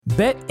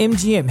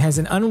BetMGM has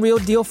an unreal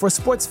deal for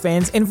sports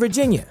fans in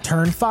Virginia.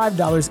 Turn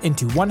 $5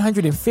 into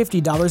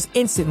 $150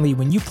 instantly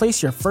when you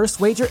place your first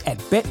wager at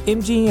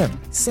BetMGM.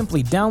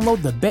 Simply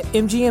download the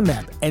BetMGM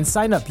app and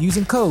sign up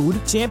using code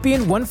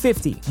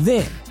Champion150.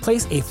 Then,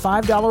 place a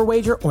 $5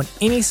 wager on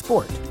any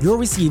sport. You'll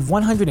receive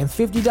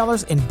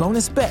 $150 in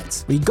bonus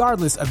bets,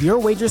 regardless of your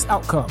wager's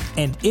outcome.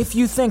 And if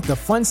you think the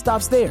fun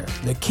stops there,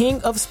 the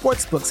King of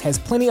Sportsbooks has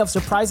plenty of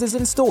surprises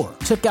in store.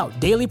 Check out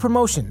daily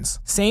promotions,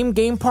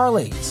 same-game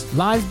parlays,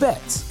 live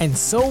bets, and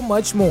so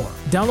much more.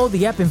 Download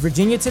the app in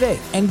Virginia today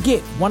and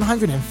get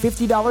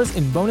 $150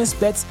 in bonus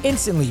bets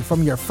instantly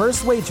from your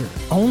first wager.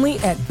 Only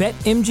at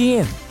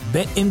BetMGM.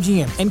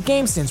 BetMGM and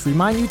GameSense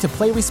remind you to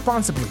play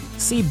responsibly.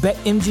 See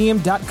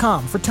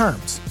BetMGM.com for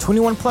terms.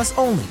 21 plus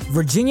only.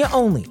 Virginia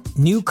only.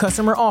 New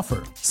customer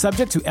offer.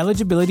 Subject to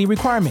eligibility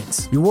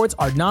requirements. Rewards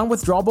are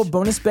non-withdrawable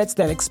bonus bets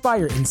that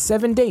expire in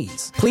 7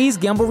 days. Please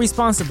gamble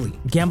responsibly.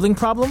 Gambling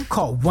problem?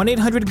 Call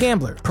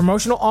 1-800-GAMBLER.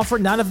 Promotional offer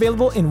not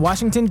available in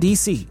Washington,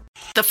 D.C.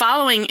 The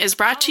following is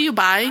brought to you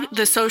by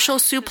the Social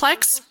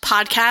Suplex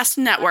Podcast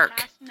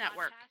Network.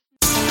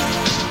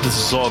 This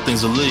is All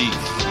Things Elite.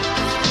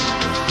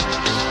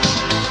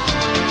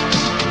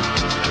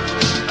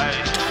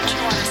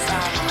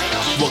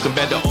 Welcome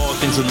back to All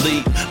Things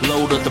Elite.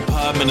 Load up the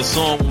pod, man, it's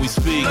on when we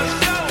speak.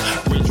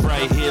 Rich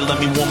right here, let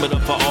me warm it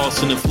up for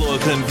Austin and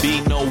Floyd. Couldn't be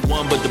no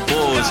one but the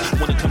boys.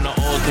 When it come to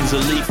All Things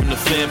Elite from the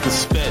fan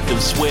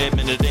perspective, swear,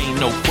 man, it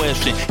ain't no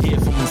question. Hear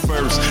from them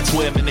first.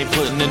 Swear, man, they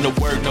putting in the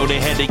work. No, they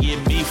had to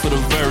get me for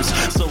the verse.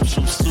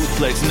 Social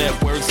Suplex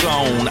Network's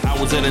on.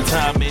 Hours at a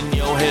time in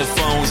your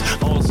headphones.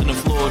 Austin and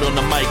Floyd on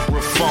the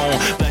microphone.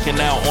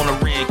 Backing out on the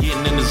ring,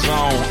 getting in the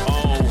zone.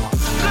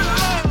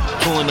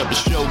 Pulling up the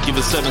show, give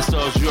it 7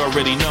 stars, you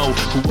already know.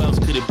 Who else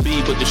could it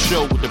be but the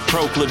show with the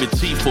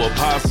proclivity for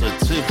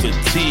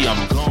positivity?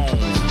 I'm gone.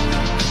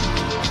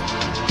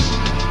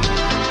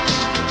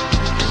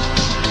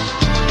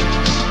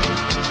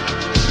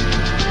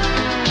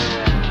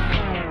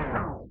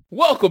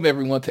 Welcome,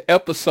 everyone, to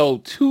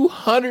episode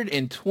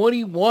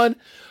 221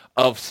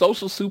 of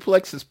Social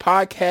Suplex's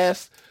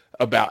podcast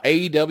about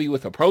AEW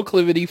with a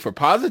proclivity for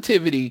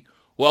positivity.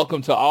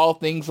 Welcome to All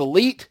Things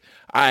Elite.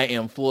 I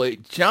am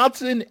Floyd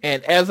Johnson,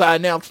 and as I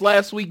announced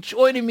last week,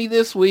 joining me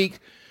this week,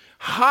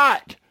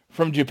 hot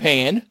from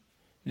Japan,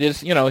 I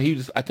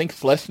think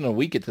it's less than a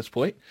week at this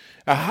point,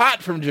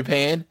 hot from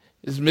Japan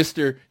is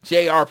Mr.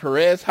 JR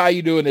Perez. How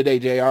you doing today,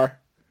 JR?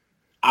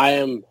 I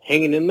am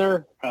hanging in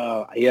there.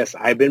 Yes,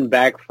 I've been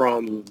back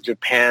from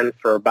Japan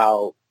for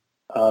about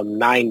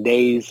 9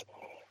 days.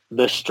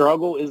 The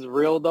struggle is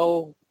real,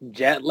 though.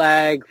 Jet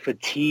lag,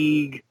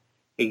 fatigue,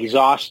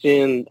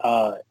 exhaustion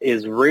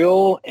is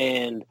real,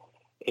 and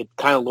it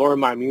kind of lowered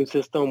my immune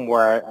system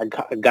where I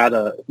got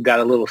a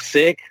little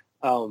sick,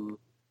 and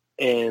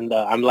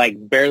I'm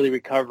like barely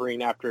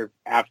recovering after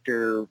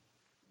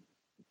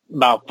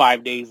about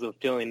 5 days of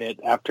feeling it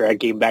after I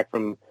came back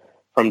from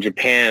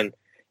Japan.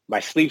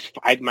 My sleep's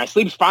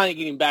finally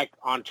getting back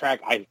on track.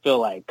 I feel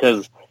like,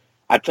 because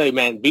I tell you,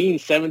 man, being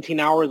 17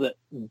 hour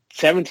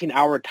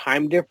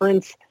time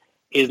difference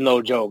is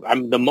no joke.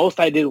 The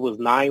most I did was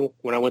 9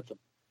 when I went to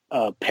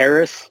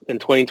Paris in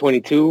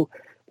 2022,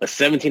 but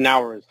 17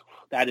 hours.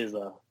 That's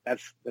a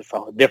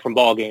different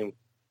ball game.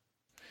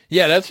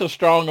 Yeah, that's a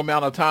strong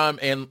amount of time.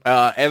 And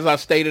as I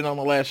stated on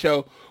the last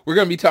show, we're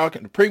going to be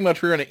talking, we're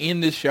going to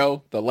end this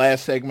show. The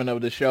last segment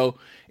of the show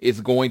is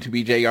going to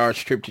be JR's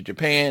trip to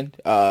Japan.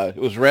 It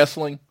was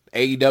wrestling,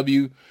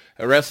 AEW.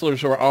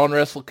 Wrestlers were on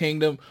Wrestle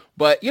Kingdom.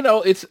 But,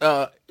 it's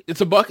a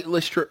bucket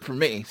list trip for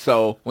me.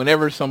 So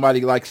whenever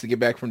somebody likes to get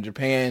back from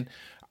Japan,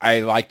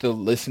 I like to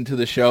listen to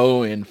the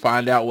show and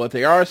find out what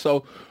they are.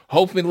 So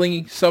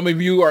hopefully some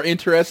of you are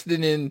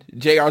interested in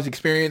JR's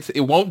experience. It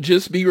won't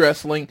just be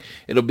wrestling.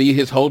 It'll be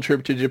his whole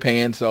trip to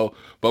Japan.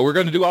 But we're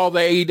going to do all the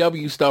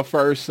AEW stuff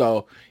first.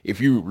 So if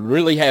you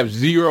really have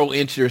zero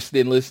interest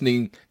in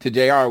listening to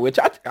JR, which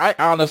I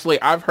honestly,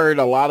 I've heard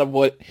a lot of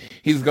what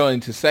he's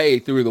going to say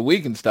through the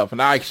week and stuff.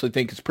 And I actually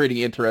think it's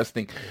pretty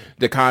interesting,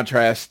 the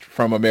contrast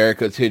from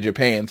America to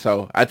Japan.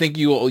 So I think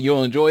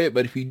you'll enjoy it.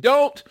 But if you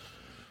don't,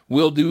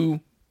 we'll do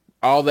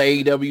all the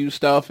AEW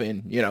stuff,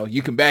 and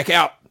you can back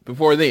out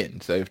before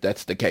then. So if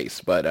that's the case,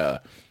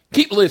 but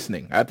keep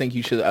listening. I think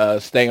you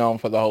should stay on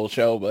for the whole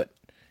show. But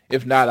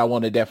if not, I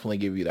want to definitely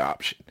give you the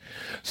option.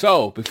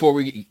 So before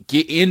we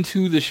get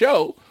into the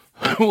show,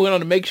 we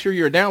want to make sure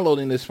you're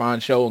downloading this fine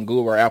show on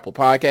Google or Apple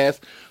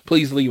Podcasts.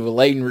 Please leave a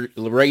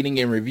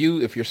rating and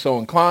review if you're so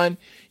inclined.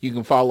 You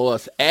can follow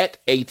us at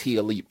AT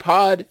Elite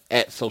Pod,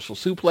 at Social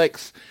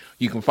Suplex.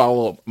 You can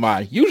follow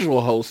my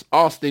usual host,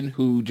 Austin,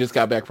 who just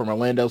got back from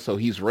Orlando, so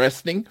he's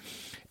resting,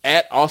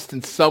 at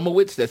Austin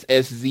Sumowitz. That's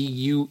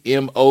SZUMOWICZ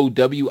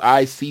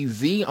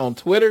on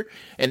Twitter.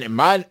 And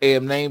my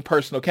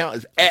personal account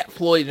is at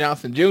Floyd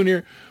Johnson Jr.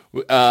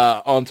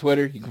 On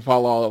Twitter. You can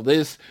follow all of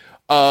this.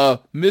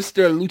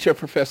 Mr. Lucha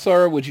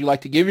Professor, would you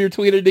like to give your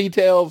Twitter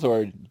details,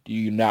 or do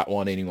you not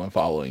want anyone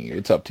following you?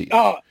 It's up to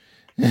you.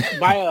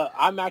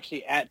 I'm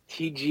actually at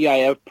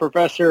TGIF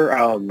Professor.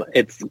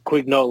 It's a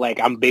quick note, like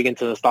I'm big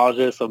into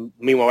nostalgia, so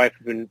me and my wife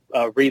have been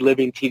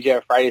reliving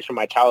TGIF Fridays from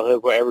my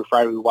childhood, where every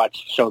Friday we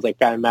watch shows like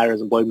Family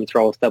Matters and Boy Meets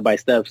World step by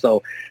step.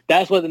 So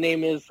that's what the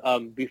name is.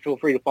 Feel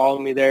free to follow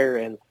me there,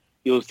 and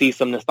you'll see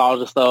some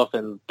nostalgia stuff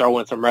and throw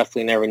in some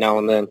wrestling every now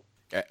and then.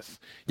 Yes,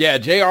 yeah.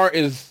 JR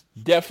is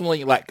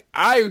definitely like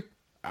I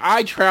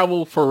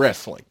travel for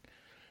wrestling.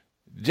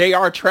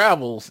 JR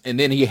travels, and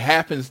then he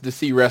happens to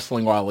see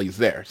wrestling while he's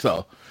there.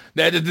 So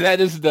that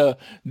is the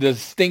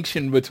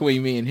distinction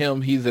between me and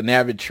him. He's an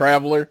avid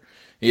traveler,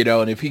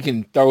 and if he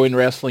can throw in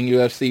wrestling,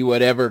 UFC,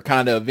 whatever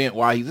kind of event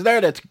while he's there,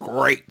 that's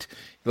great.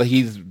 Like,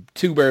 he's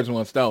two birds with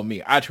one stone.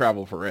 Me, I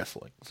travel for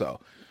wrestling. So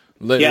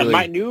literally,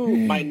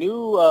 yeah, my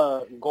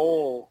new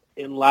goal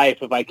in life,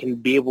 if I can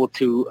be able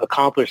to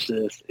accomplish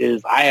this,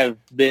 is I have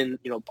been,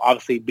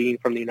 obviously being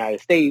from the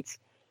United States,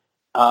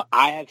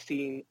 I have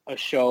seen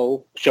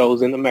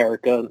shows in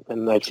America,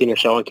 and I've seen a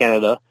show in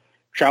Canada.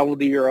 Traveled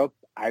to Europe.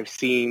 I've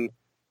seen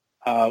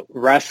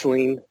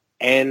wrestling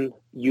and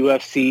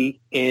UFC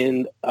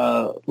in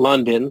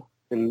London,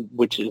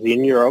 which is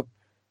in Europe,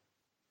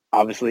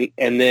 obviously.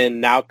 And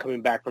then now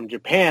coming back from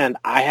Japan,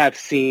 I have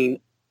seen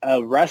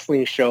a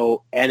wrestling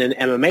show and an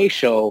MMA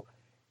show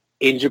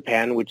in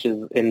Japan, which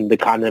is in the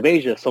continent of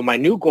Asia. So my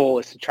new goal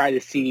is to try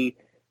to see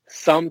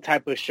some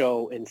type of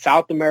show in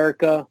South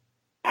America,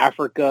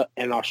 Africa,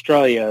 and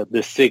Australia,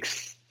 the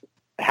 6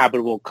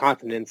 habitable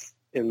continents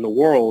in the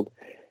world,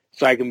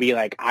 so I can be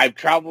like, I've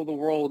traveled the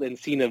world and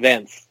seen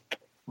events.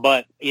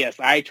 But yes,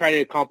 I try to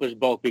accomplish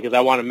both because I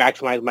want to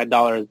maximize my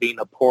dollar as being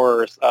a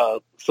poor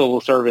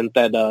civil servant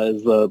that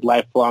is a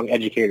lifelong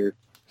educator.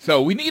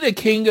 So we need a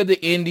King of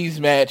the Indies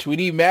match. We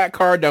need Matt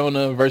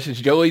Cardona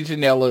versus Joey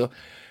Janela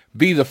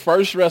be the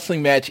first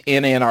wrestling match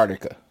in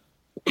Antarctica.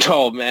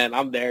 Oh, man,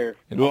 I'm there.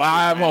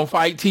 Live on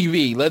Fight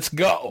TV. Let's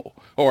go.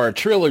 Or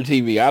Triller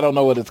TV. I don't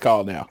know what it's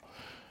called now.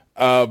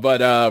 But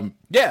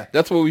yeah,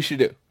 that's what we should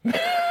do.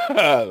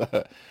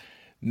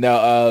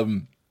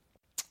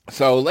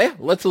 So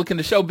let's look in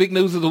the show big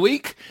news of the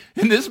week.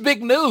 And this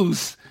big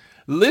news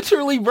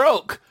literally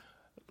broke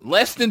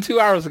less than 2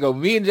 hours ago.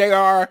 Me and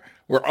JR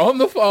were on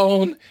the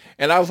phone,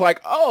 and I was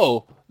like,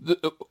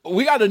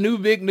 we got a new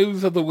big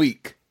news of the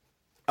week.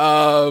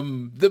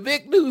 The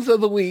big news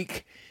of the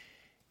week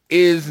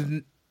is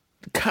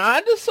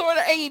kind of sort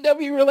of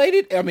AEW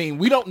related. I mean,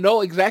 we don't know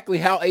exactly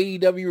how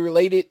AEW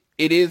related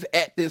it is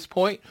at this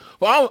point.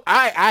 Well,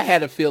 I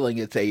had a feeling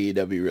it's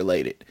AEW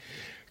related.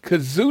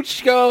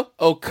 Kazuchika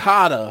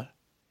Okada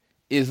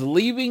is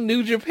leaving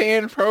New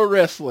Japan Pro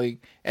Wrestling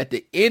at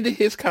the end of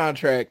his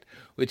contract,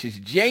 which is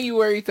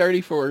January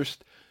 31st,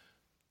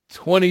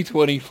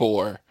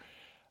 2024.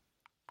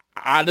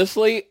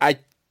 Honestly, I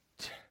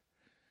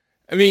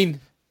mean,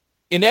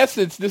 in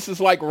essence, this is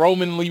like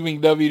Roman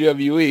leaving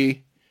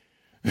WWE.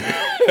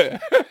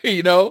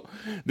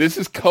 This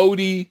is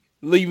Cody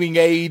leaving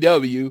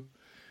AEW.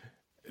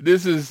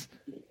 This is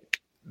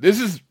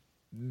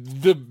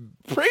the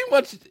pretty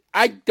much.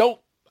 I don't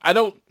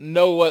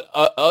know what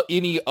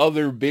any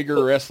other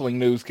bigger wrestling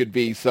news could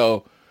be.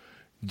 So,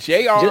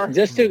 JR,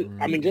 just to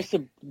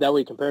that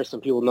way compare,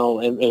 some people know,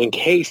 and in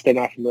case they're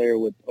not familiar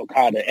with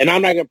Okada, and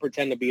I'm not going to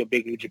pretend to be a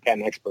big New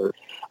Japan expert.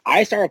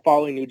 I started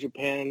following New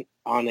Japan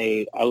on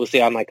a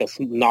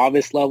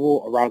novice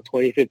level around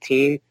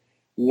 2015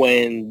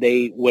 when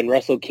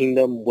Wrestle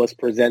Kingdom was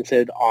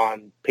presented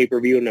on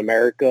pay-per-view in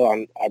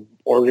America. I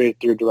ordered it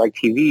through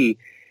DirecTV,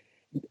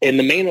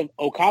 and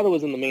Okada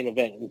was in the main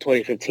event in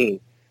 2015.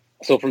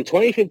 So from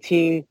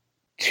 2015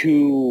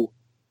 to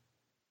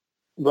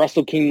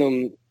Wrestle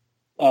Kingdom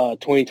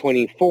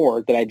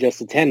 2024 that I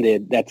just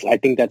attended, I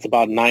think that's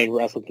about 9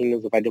 Wrestle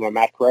Kingdoms if I do my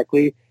math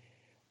correctly.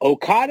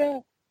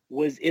 Okada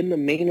was in the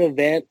main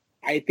event,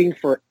 I think,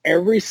 for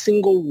every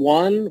single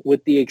one,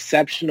 with the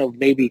exception of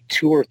maybe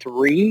 2 or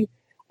 3,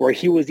 where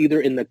he was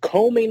either in the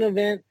co-main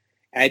event,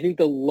 and I think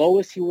the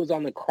lowest he was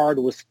on the card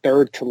was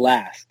 3rd to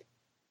last.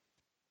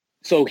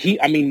 So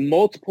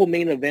multiple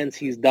main events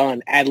he's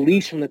done, at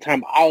least from the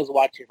time I was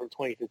watching from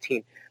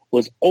 2015,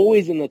 was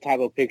always in the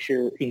title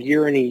picture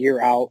year in and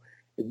year out.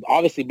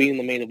 Obviously, being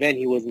the main event,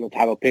 he was in the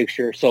title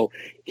picture. So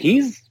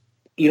he's,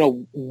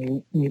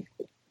 from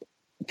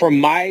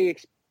my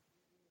experience,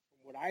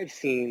 from what I've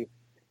seen,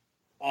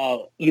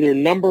 either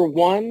number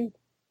 1,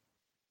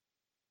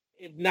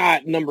 if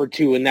not number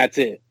 2, and that's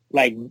it.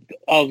 Like,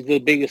 of the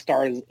biggest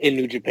stars in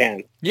New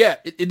Japan. Yeah,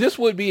 this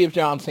would be if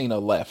John Cena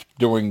left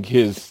during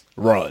his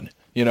run.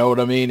 You know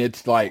what I mean?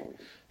 It's like,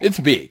 it's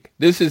big.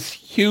 This is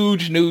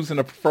huge news in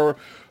the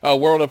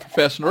world of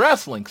professional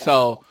wrestling.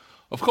 So,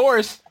 of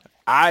course,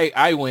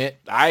 I went.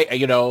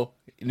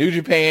 New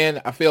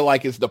Japan, I feel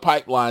like it's the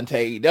pipeline to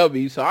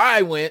AEW. So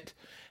I went,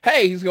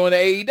 hey, he's going to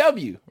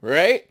AEW,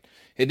 right?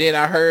 And then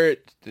I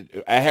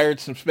heard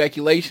some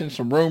speculation,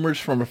 some rumors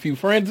from a few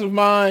friends of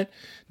mine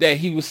that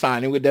he was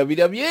signing with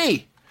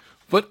WWE.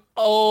 But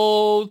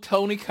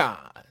Tony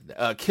Khan,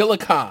 Killer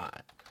Khan,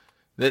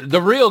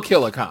 the real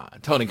Killer Khan,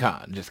 Tony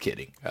Khan, just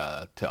kidding,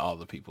 to all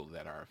the people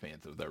that are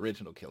fans of the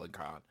original Killer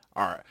Khan,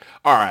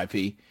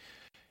 RIP.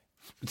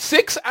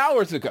 6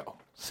 hours ago.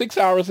 6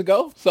 hours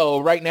ago. So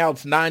right now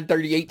it's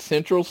 9:38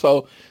 Central.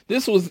 So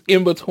this was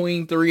in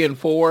between 3 and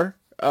 4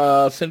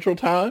 Central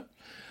Time.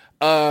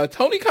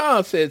 Tony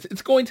Khan says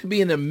it's going to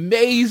be an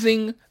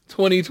amazing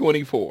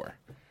 2024.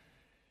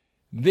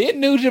 Then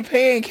New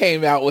Japan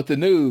came out with the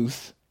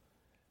news.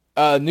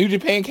 New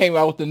Japan came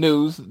out with the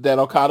news that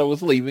Okada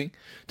was leaving.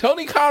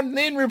 Tony Khan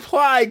then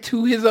replied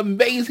to his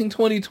amazing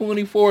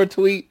 2024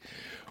 tweet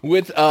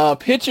with a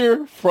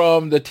picture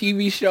from the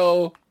TV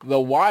show The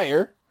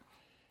Wire.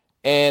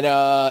 And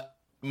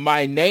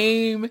my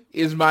name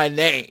is my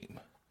name.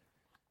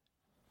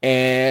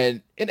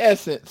 And in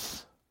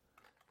essence,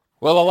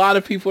 well, a lot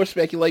of people are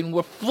speculating.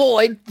 Well,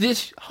 Floyd,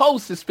 this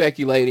host, is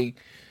speculating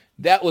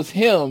that was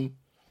him.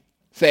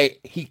 Say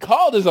he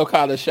called his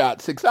Okada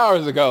shot 6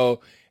 hours ago,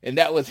 and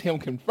that was him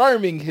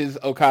confirming his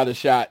Okada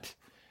shot.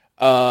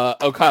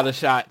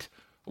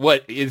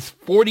 What is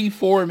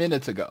 44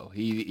 minutes ago?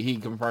 He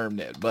confirmed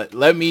that. But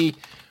let me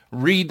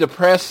read the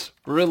press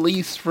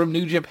release from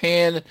New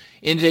Japan,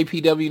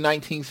 NJPW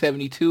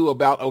 1972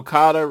 about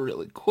Okada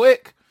really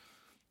quick.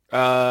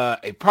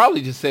 It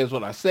probably just says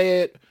what I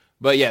said.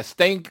 But yes,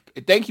 thank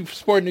you for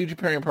supporting New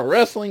Japan Pro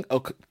Wrestling.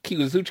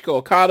 Kazuchika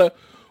Okada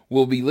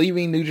will be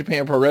leaving New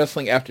Japan Pro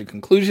Wrestling after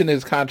conclusion of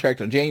his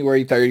contract on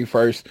January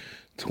 31st,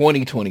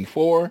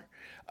 2024.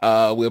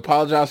 We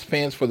apologize to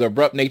fans for the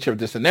abrupt nature of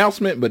this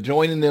announcement, but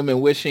joining them in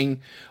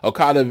wishing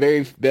Okada the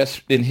very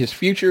best in his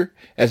future.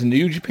 As the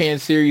New Japan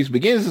series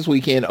begins this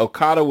weekend,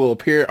 Okada will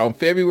appear on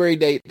February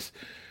dates,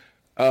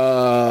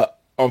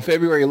 on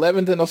February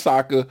 11th in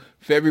Osaka,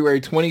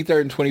 February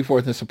 23rd and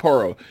 24th in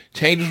Sapporo.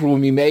 Changes will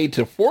be made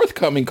to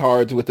forthcoming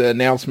cards with the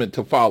announcement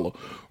to follow.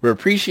 We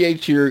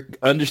appreciate your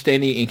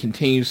understanding and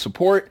continued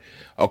support.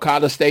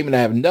 Okada's statement, I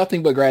have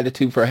nothing but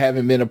gratitude for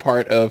having been a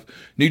part of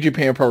New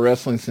Japan Pro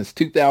Wrestling since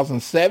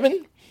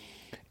 2007,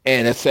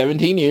 and that's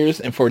 17 years,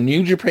 and for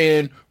New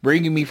Japan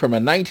bringing me from a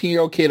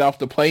 19-year-old kid off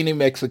the plane in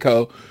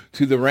Mexico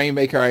to the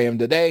rainmaker I am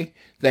today.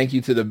 Thank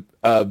you to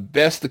the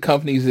best of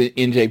companies at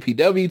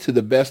NJPW, to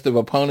the best of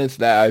opponents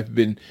that I've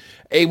been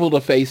able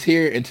to face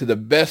here, and to the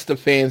best of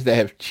fans that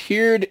have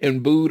cheered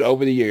and booed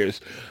over the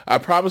years. I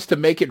promise to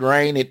make it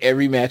rain in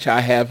every match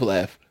I have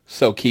left,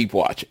 so keep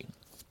watching.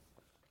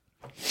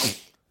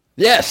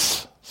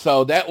 Yes,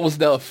 so that was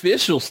the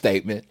official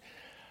statement.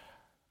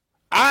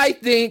 I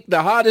think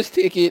the hottest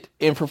ticket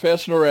in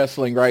professional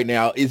wrestling right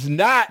now is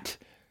not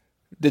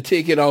the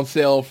ticket on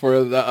sale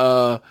for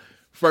the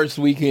first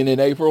weekend in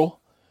April.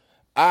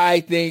 I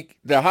think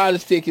the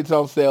hottest tickets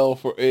on sale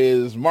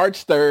is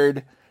March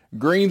 3rd,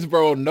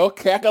 Greensboro, North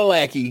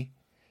Kakalaki,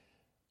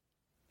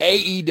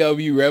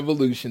 AEW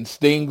Revolution,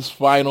 Sting's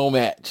final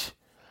match.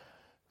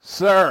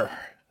 Sir.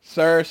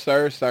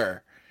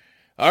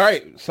 All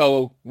right,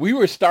 so we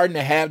were starting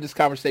to have this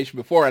conversation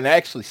before, and I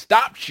actually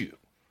stopped you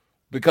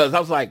because I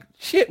was like,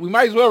 shit, we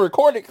might as well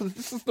record it because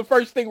this is the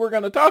first thing we're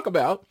going to talk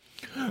about.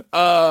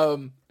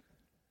 So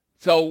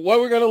what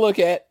we're going to look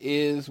at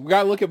is we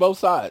got to look at both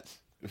sides.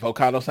 If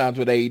Okada signs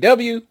with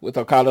AEW, with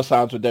Okada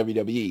signs with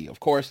WWE. Of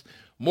course,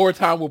 more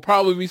time will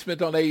probably be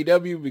spent on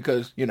AEW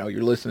because, you know,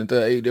 you're listening to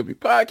the AEW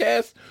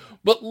podcast.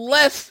 But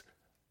let's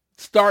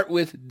start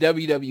with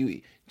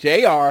WWE.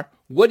 JR,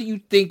 what do you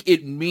think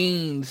it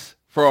means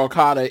for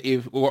Okada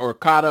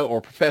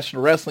or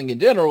professional wrestling in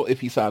general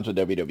if he signs with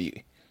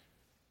WWE?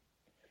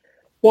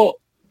 Well,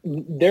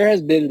 there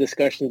has been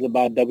discussions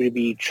about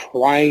WWE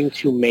trying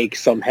to make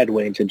some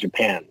headway into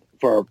Japan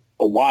for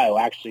a while.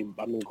 Actually,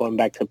 I mean, going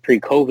back to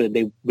pre-COVID,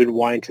 they've been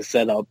wanting to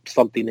set up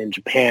something in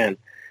Japan.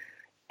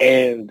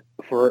 And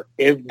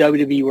if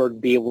WWE were to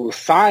be able to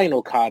sign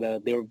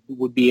Okada, they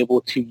would be able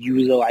to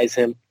utilize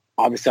him,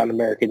 obviously, on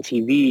American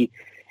TV.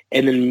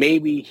 And then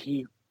maybe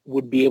he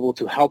would be able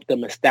to help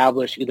them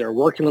establish either a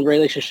working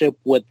relationship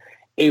with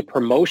a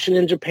promotion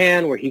in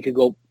Japan where he could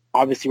go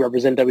obviously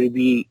represent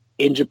WWE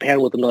in Japan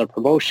with another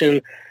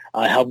promotion,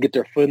 help get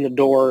their foot in the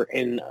door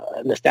and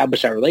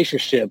establish that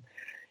relationship.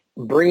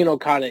 Bringing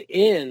Okada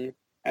in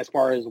as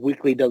far as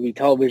weekly WWE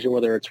television,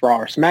 whether it's Raw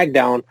or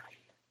SmackDown,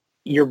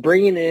 you're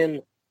bringing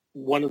in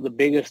one of the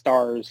biggest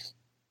stars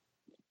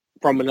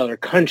from another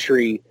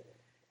country,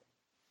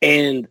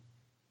 and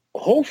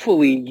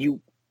hopefully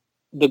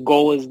the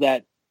goal is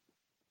that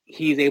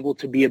he's able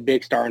to be a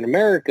big star in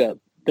America.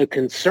 The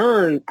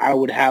concern I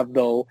would have,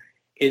 though,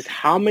 is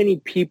how many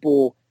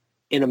people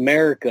in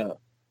America,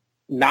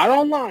 not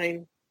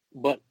online,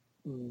 but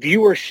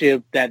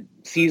viewership that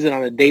sees it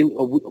on a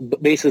daily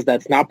basis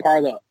that's not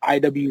part of the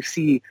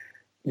IWC,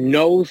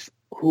 knows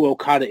who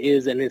Okada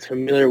is and is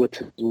familiar with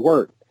his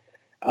work.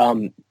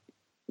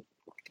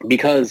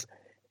 Because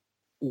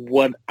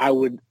what I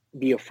would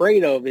be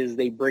afraid of is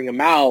they bring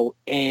him out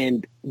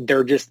and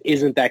there just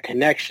isn't that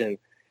connection.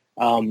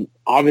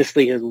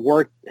 Obviously his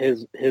work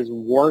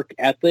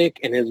ethic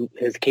and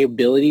his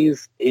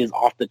capabilities is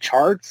off the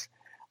charts.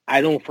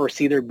 I don't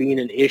foresee there being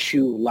an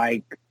issue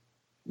like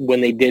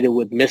when they did it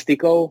with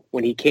Mystico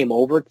when he came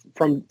over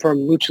from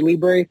Lucha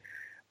Libre.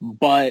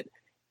 But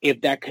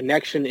if that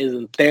connection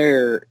isn't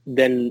there,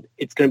 then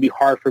it's going to be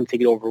hard for him to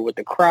get over with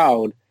the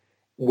crowd.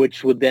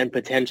 which would then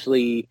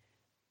potentially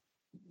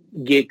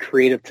get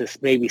creative to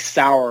maybe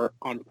sour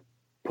on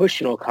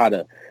pushing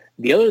Okada.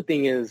 The other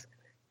thing is,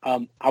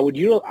 I would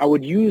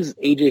use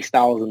AJ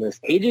Styles in this.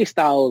 AJ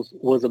Styles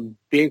was a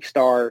big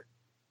star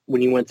when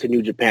he went to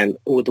New Japan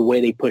with the way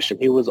they pushed him.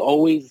 He was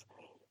always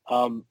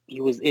he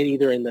was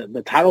either in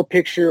the title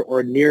picture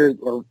or near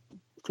or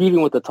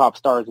feuding with the top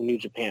stars in New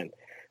Japan.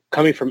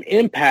 Coming from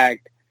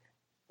Impact,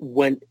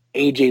 when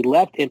AJ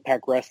left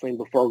Impact Wrestling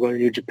before going to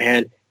New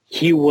Japan,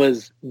 he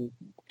was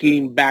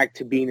getting back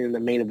to being in the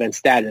main event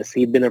status.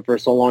 He'd been there for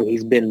so long.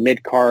 He's been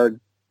mid-card,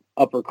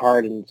 upper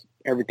card, and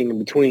everything in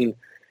between.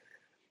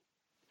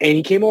 And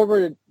he came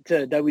over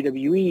to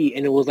WWE,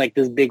 and it was like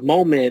this big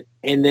moment.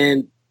 And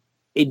then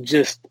it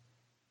just,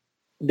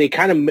 they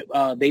had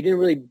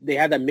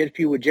that mid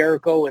feud with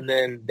Jericho, and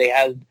then they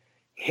had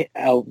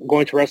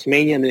going to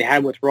WrestleMania, and they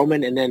had with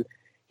Roman, and then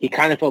he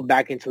kind of fell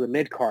back into the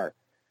mid card.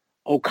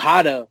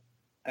 Okada,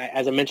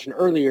 as I mentioned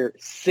earlier,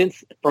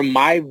 from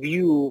my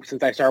view,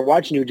 since I started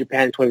watching New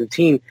Japan in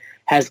 2015,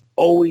 has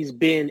always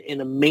been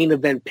in a main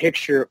event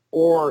picture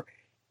or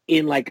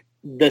in like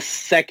the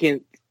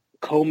second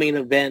co-main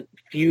event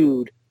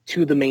feud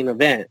to the main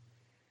event.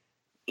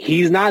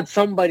 He's not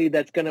somebody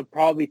that's going to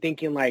probably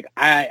thinking like,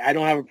 I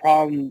don't have a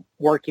problem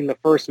working the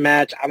first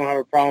match. I don't have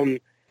a problem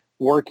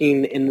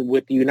working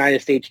with the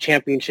United States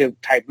Championship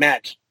type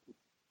match.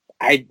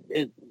 At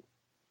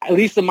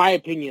least in my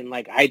opinion,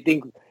 like I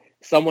think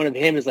someone of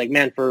him is like,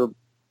 man, for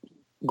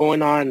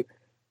going on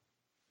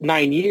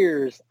 9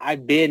 years,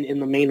 I've been in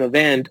the main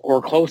event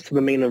or close to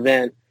the main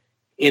event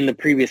in the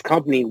previous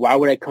company. Why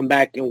would I come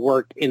back and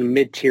work in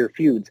mid-tier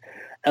feuds?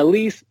 At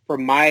least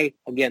from my,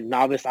 again,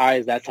 novice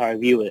eyes, that's how I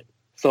view it.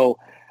 So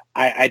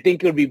I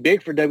think it would be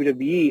big for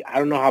WWE. I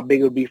don't know how big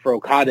it would be for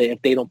Okada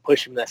if they don't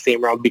push him that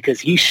same route, because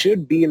he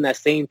should be in that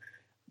same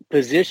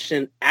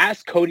position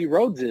as Cody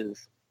Rhodes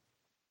is.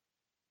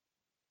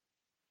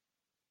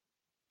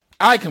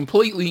 I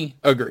completely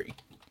agree.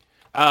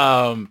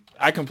 And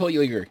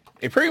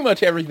pretty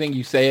much everything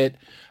you said.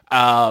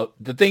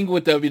 The thing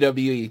with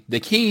WWE, the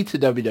key to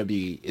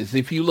WWE is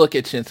if you look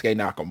at Shinsuke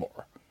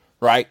Nakamura,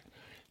 right?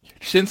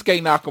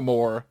 Shinsuke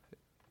Nakamura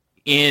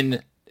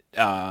in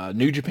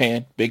New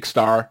Japan, big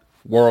star,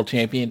 world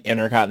champion,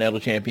 intercontinental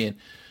champion.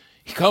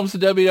 He comes to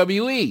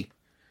WWE.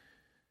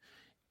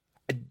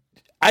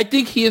 I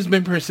think he has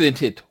been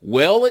presented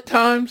well at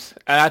times,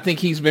 and I think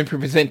he's been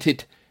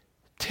presented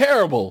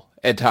terrible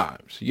at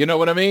times. You know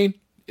what I mean?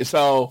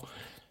 So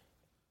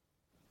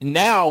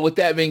now, with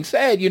that being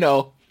said,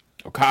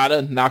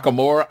 Okada,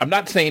 Nakamura, I'm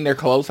not saying they're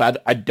close. I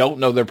don't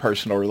know their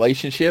personal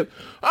relationship.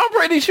 I'm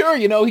pretty sure,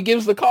 he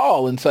gives the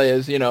call and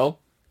says,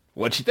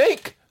 what you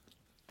think?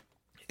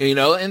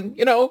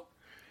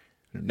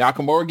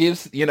 Nakamura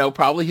gives,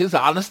 probably his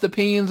honest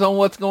opinions on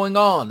what's going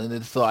on. And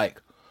it's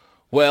like,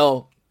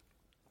 well,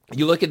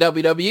 you look at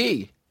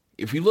WWE.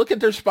 If you look at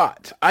their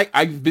spots,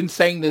 I've been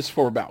saying this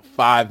for about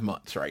 5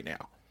 months right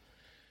now.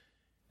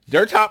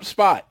 Their top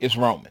spot is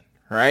Roman,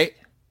 right?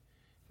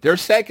 Their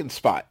second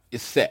spot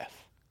is Seth.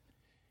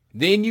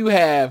 Then you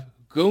have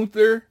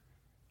Gunther,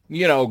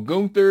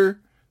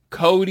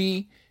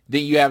 Cody.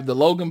 Then you have the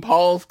Logan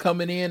Pauls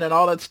coming in and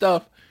all that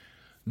stuff.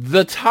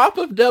 The top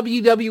of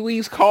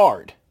WWE's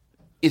card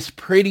is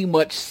pretty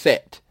much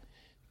set.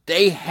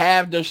 They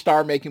have their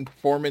star-making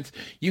performance.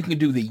 You can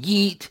do the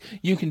yeet.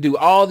 You can do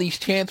all these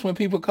chants when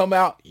people come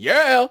out.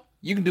 Yeah,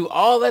 you can do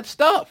all that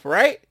stuff,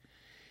 right?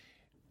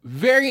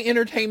 Very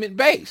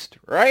entertainment-based,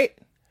 right?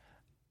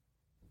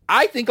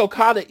 I think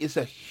Okada is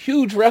a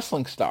huge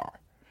wrestling star.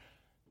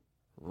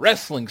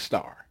 Wrestling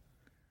star.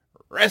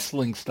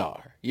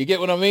 You get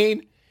what I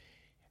mean?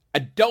 I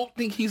don't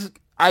think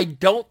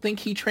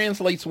he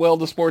translates well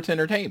to sports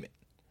entertainment.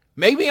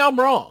 Maybe I'm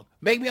wrong.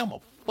 Maybe I'm a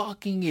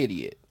fucking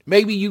idiot.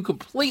 Maybe you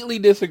completely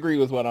disagree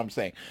with what I'm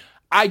saying.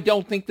 I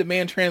don't think the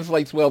man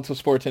translates well to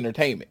sports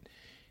entertainment.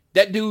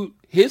 That dude,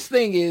 his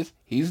thing is,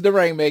 he's the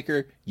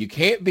Rainmaker. You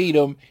can't beat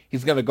him.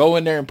 He's going to go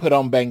in there and put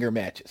on banger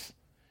matches.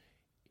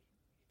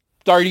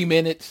 30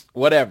 minutes,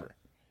 whatever.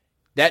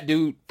 That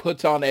dude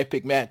puts on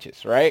epic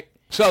matches, right?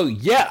 So,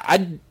 yeah,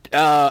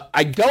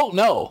 I don't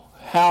know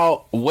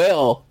how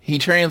well he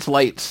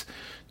translates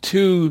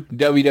to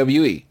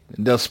WWE,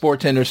 the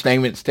sports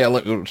entertainment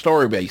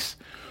story base.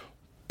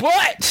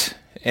 But,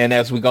 and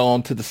as we go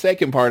on to the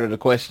second part of the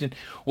question,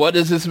 what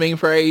does this mean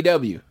for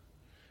AEW?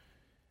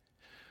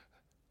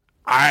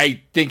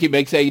 I think it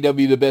makes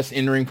AEW the best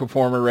in-ring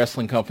performer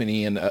wrestling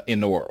company in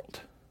the world.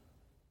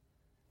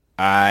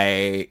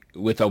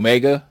 With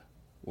Omega,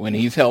 when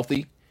he's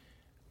healthy,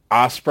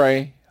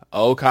 Ospreay,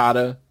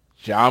 Okada,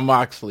 Jon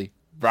Moxley,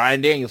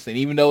 Bryan Danielson,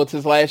 even though it's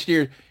his last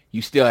year,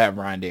 you still have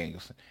Bryan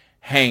Danielson,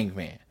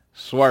 Hangman,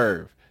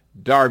 Swerve,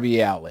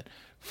 Darby Allin.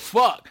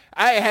 Fuck,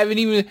 I haven't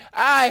even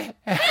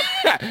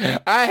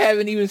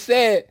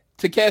said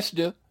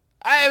Takeshita.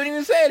 I haven't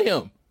even said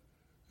him.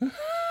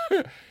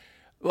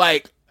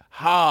 Like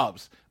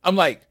Hobbs. I'm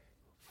like,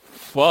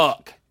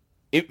 fuck.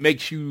 It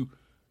makes you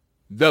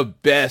the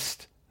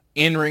best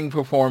in-ring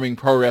performing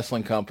pro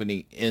wrestling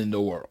company in the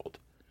world.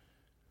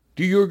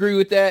 Do you agree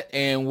with that?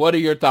 And what are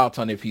your thoughts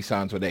on if he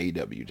signs with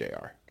AEW,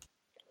 JR?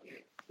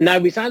 Now,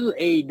 if he signs with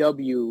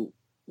AEW,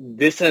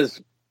 this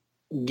has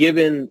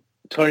given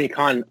Tony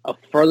Khan a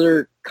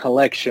further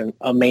collection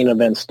of main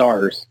event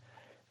stars.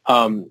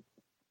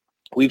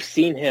 We've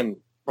seen him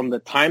from the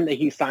time that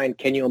he signed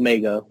Kenny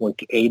Omega when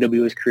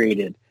AEW was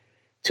created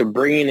to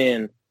bringing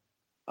in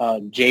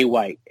Jay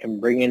White and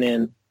bringing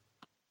in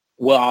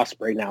Will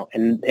Ospreay now.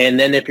 And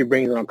then if you're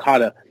bringing in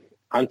Okada,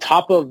 on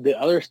top of the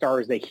other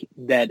stars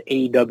that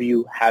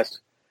AEW has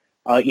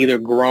either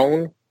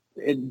grown,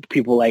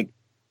 people like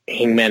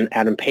Hangman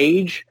Adam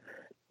Page,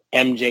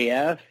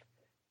 MJF,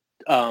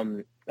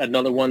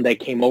 another one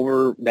that came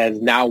over that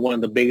is now one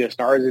of the biggest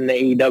stars in the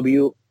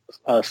AEW,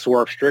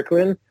 Swerve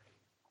Strickland.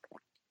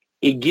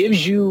 It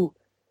gives you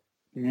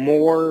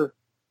more,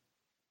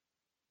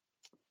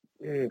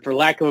 for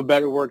lack of a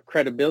better word,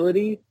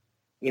 credibility,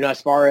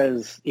 as far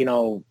as,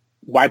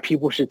 why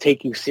people should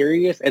take you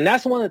serious. And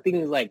that's one of the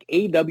things, like,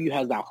 AEW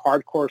has that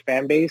hardcore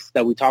fan base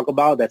that we talk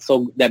about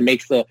that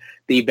makes the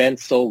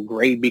event so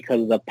great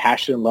because of the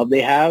passion and love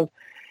they have.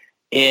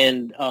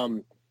 And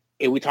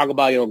if we talk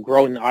about,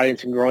 growing the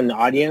audience and growing the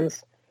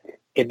audience,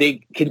 if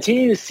they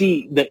continue to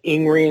see the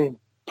in-ring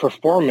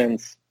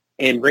performance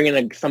and bringing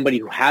in somebody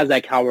who has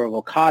that caliber of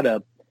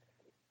Okada,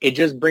 it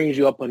just brings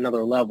you up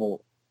another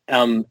level.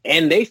 And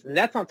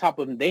that's on top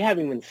of, they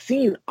haven't even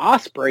seen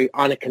Ospreay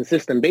on a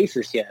consistent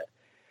basis yet.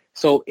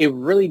 So it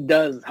really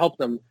does help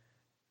them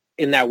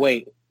in that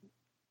way.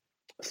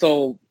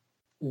 So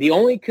the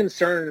only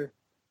concern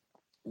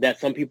that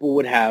some people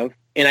would have,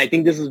 and I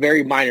think this is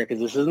very minor because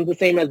this isn't the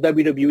same as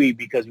WWE,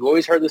 because you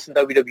always heard this in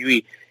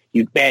WWE.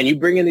 You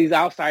bring in these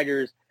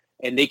outsiders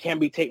and they can't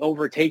be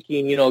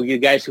overtaking, you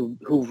guys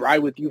who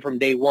ride with you from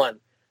day one.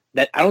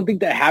 That I don't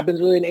think that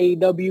happens really in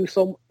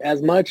AEW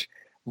as much,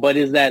 but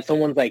is that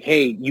someone's like,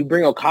 hey, you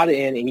bring Okada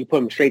in and you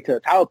put him straight to the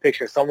title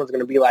picture, someone's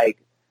going to be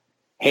like,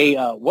 hey,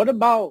 what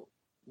about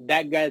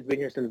that guy that's been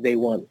here since day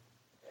one?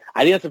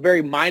 I think that's a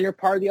very minor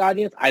part of the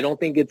audience. I don't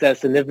think it's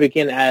as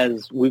significant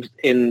as we've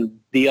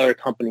in the other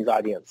company's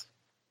audience.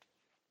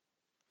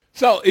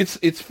 So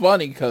it's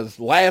funny because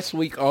last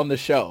week on the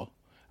show,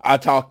 I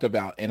talked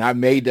about, and I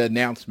made the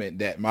announcement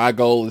that my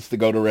goal is to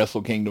go to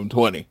Wrestle Kingdom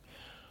 20.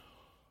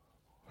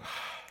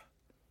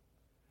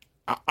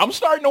 I'm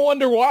starting to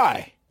wonder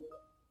why.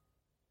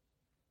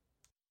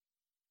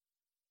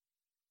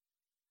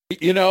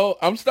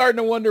 I'm starting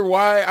to wonder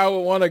why I would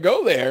want to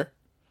go there,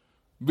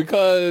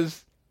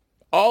 because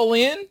All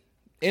In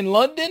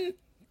London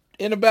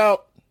in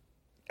about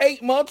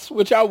 8 months,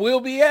 which I will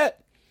be at,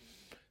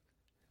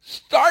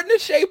 starting to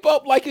shape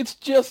up like it's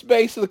just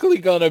basically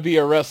going to be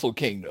a Wrestle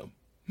Kingdom.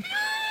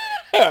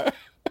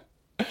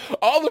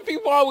 All the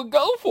people I would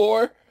go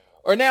for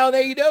are now in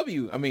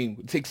AEW. I mean,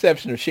 with the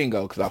exception of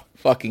Shingo, because I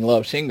fucking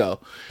love Shingo.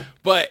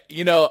 But,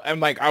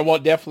 I'm like,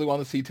 definitely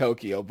want to see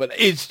Tokyo. But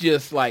it's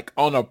just like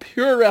on a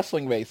pure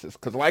wrestling basis.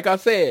 Because like I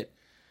said,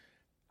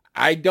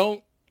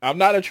 I'm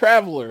not a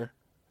traveler.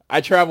 I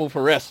travel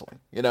for wrestling.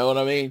 You know what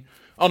I mean?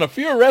 On a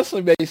pure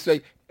wrestling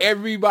basis,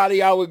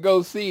 everybody I would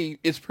go see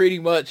is pretty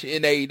much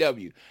in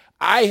AEW.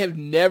 I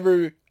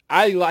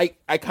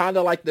kind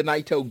of like the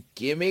Naito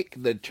gimmick,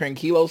 the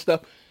Tranquilo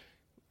stuff.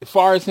 As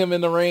far as him in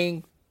the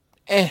ring,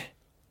 I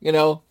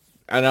know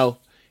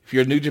if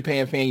you're a New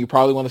Japan fan, you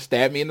probably want to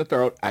stab me in the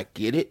throat. I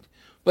get it,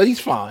 but he's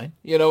fine.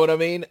 You know what I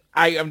mean?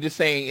 I'm just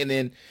saying, and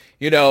then,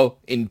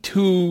 in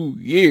 2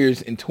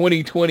 years, in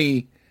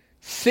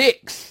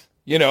 2026,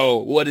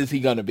 what is he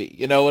going to be?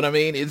 You know what I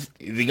mean? Is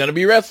he going to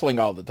be wrestling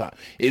all the time?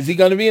 Is he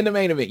going to be in the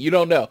main event? You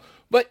don't know.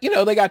 But,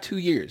 they got 2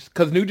 years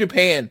because New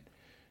Japan,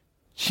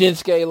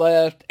 Shinsuke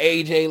left,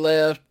 AJ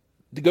left,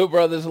 the Good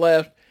Brothers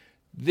left.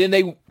 Then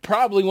they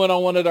probably went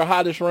on one of their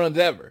hottest runs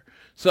ever.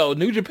 So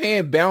New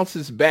Japan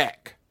bounces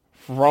back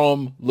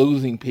from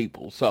losing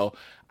people. So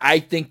I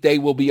think they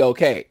will be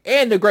okay.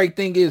 And the great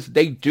thing is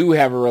they do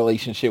have a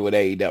relationship with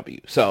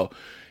AEW. So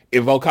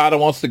if Okada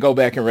wants to go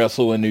back and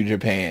wrestle in New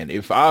Japan,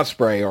 if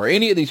Ospreay or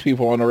any of these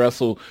people want to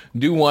wrestle,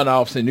 do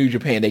one-offs in New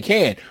Japan, they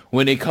can.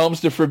 When it comes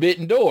to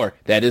Forbidden Door,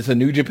 that is a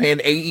New Japan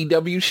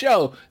AEW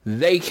show,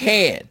 they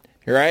can,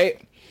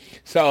 right?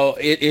 So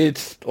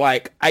it's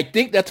like, I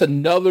think that's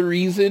another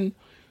reason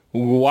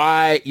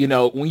why,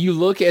 when you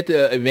look at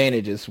the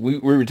advantages, we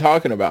were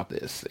talking about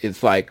this.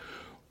 It's like,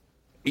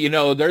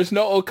 there's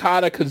no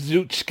Okada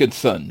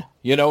Kazuchika-san.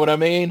 You know what I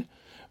mean?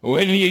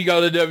 When you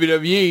go to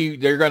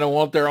WWE, they're going to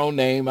want their own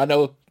name. I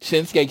know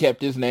Shinsuke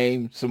kept his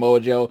name,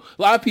 Samoa Joe.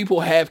 A lot of people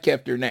have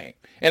kept their name.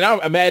 And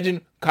I imagine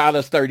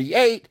Okada's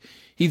 38.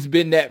 He's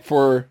been that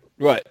for,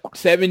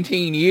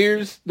 17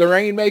 years, the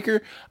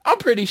Rainmaker. I'm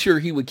pretty sure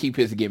he would keep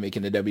his gimmick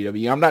in the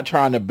WWE. I'm not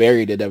trying to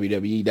bury the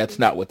WWE. That's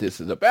not what this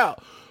is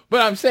about. But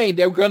I'm saying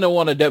they're going to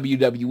want a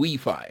WWE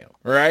file,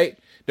 right?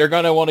 They're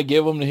going to want to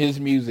give him his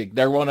music.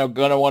 They're going to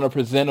want to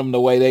present him the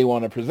way they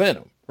want to present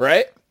him,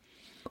 right?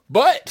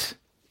 But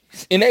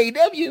in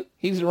AEW,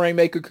 he's the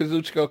Rainmaker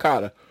Kazuchika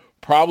Okada.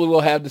 Probably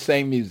will have the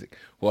same music.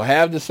 Will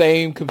have the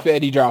same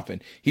confetti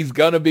dropping. He's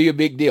going to be a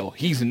big deal.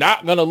 He's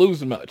not going to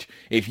lose much.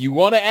 If you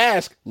want to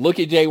ask,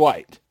 look at Jay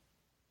White.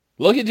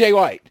 Look at Jay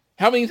White.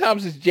 How many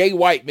times has Jay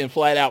White been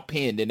flat out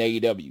pinned in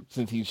AEW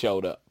since he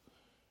showed up?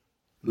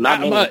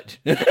 Not much.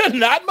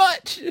 Not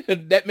much.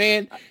 That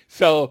man.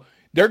 So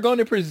they're going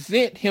to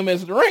present him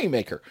as the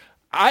Rainmaker.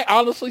 I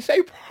honestly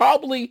say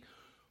probably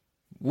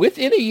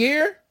within a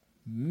year,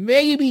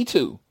 maybe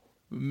two.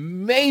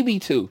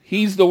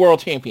 He's the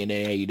world champion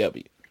in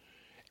AEW.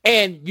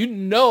 And you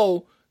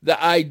know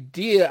the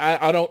idea,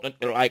 I don't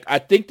like, I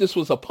think this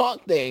was a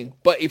Punk thing,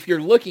 but if you're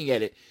looking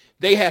at it,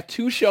 they have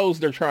two shows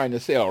they're trying to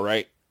sell,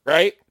 right?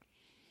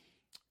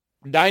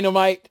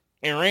 Dynamite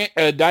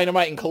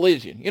and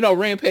Collision. You know,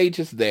 Rampage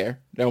is there,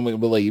 don't we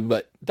believe,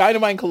 but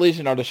Dynamite and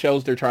Collision are the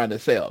shows they're trying to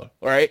sell,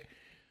 right?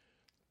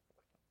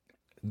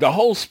 The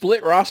whole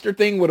split roster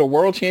thing with a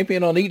world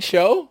champion on each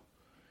show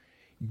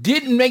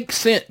didn't make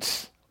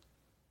sense.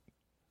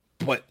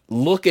 But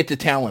look at the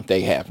talent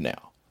they have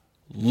now.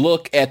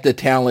 Look at the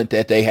talent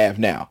that they have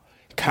now.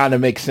 Kind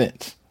of makes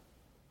sense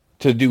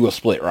to do a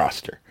split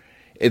roster.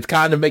 It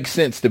kind of makes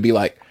sense to be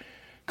like,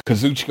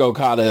 Kazuchika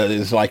Okada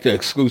is like the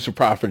exclusive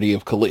property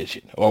of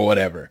Collision or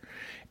whatever.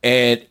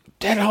 And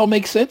that all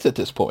makes sense at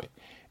this point.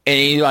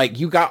 And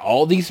you got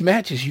all these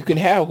matches you can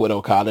have with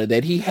Okada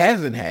that he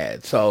hasn't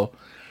had. So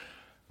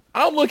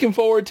I'm looking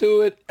forward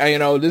to it.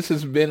 This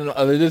has been,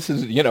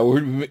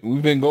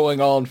 we've been going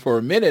on for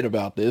a minute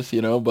about this,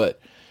 but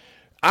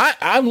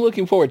I'm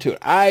looking forward to it.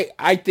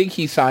 I think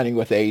he's signing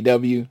with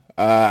AEW.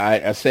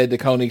 I said the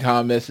Tony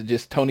Khan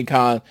messages. Tony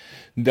Khan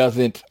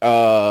doesn't,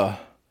 to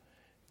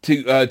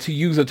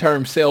use a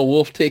term, sell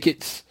wolf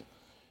tickets.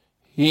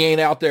 He ain't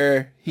out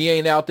there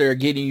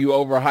getting you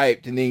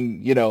overhyped. And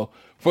then,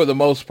 for the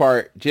most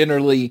part,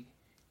 generally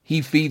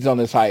he feeds on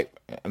this hype.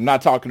 I'm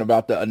not talking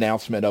about the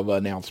announcement of an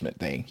announcement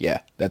thing.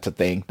 Yeah, that's a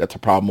thing. That's a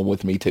problem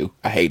with me too.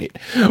 I hate it.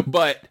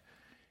 But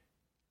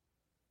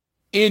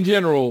in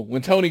general,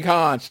 when Tony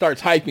Khan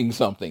starts hyping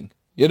something,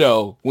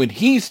 when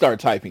he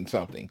starts hyping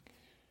something,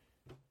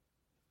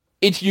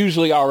 it's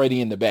usually already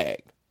in the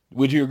bag.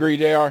 Would you agree,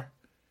 JR?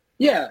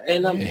 Yeah,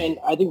 and I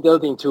think the other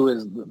thing too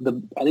is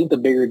I think the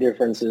bigger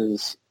difference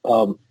is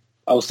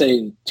I'll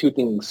say two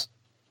things.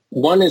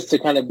 One is to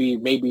kind of be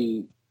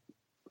maybe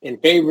in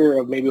favor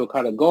of maybe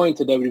Okada going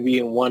to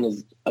WWE, and one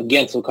is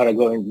against Okada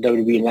going to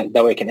WWE, and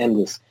that way I can end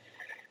this.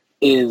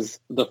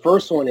 Is the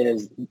first one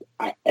is,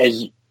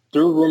 as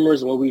through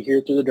rumors and what we hear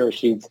through the dirt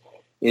sheets,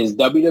 is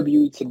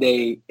WWE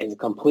today is a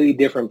completely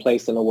different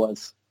place than it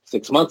was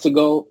 6 months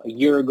ago, a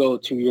year ago,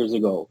 2 years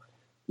ago,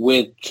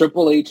 with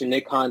Triple H and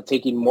Nick Khan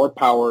taking more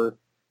power,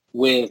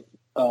 with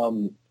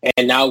and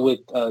now with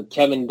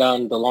Kevin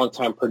Dunn, the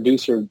longtime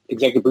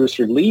executive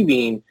producer,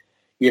 leaving.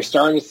 You're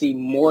starting to see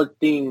more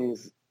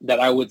things that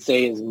I would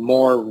say is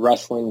more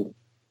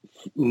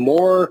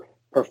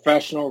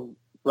professional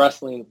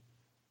wrestling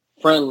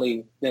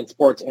friendly than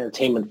sports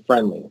entertainment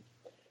friendly.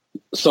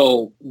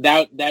 So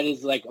that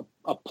is like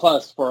a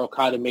plus for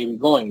Okada maybe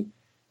going.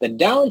 The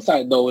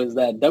downside, though, is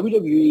that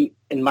WWE,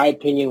 in my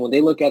opinion, when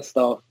they look at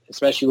stuff,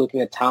 especially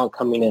looking at talent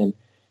coming in,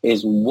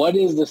 is what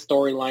is the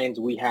storylines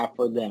we have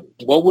for them?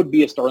 What would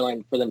be a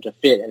storyline for them to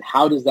fit, and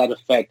how does that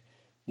affect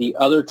the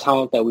other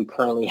talent that we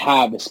currently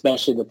have,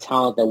 especially the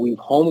talent that we've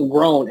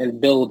homegrown and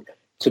built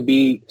to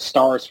be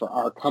stars for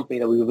our company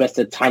that we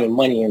invested time and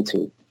money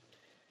into?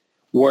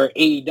 Where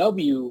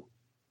AEW,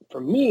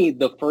 for me,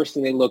 the first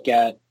thing they look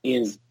at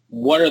is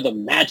what are the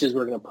matches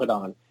we're going to put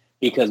on?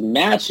 Because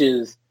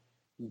matches,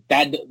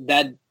 that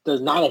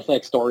does not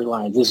affect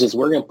storylines. It's just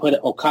we're going to put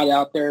Okada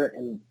out there,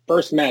 and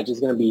first match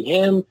is going to be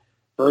him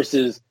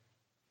versus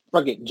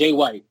Jay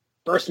White.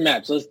 First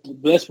match.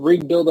 Let's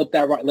rebuild up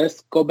that.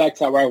 Let's go back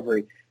to that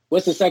rivalry.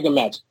 What's the second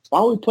match? Why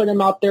don't we put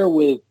him out there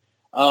with,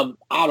 I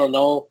don't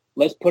know,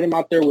 let's put him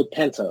out there with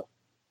Penta.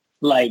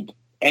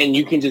 And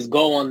you can just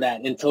go on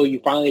that until you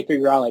finally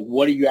figure out,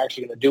 what are you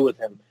actually going to do with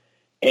him?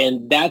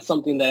 And that's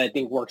something that I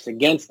think works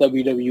against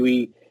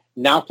WWE,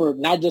 not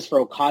just for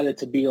Okada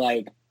to be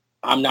like,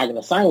 I'm not going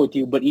to sign with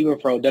you, but even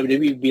for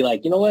WWE to be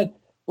like, you know what?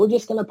 We're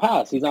just going to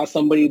pass. He's not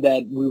somebody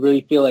that we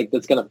really feel like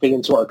that's going to fit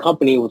into our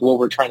company with what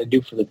we're trying to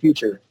do for the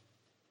future.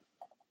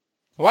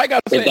 Well, I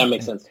got to say, if that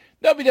makes sense.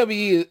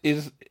 WWE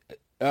is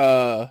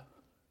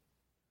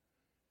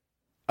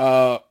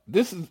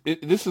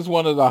this is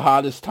one of the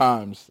hottest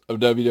times of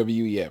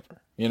WWE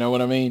ever. You know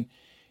what I mean?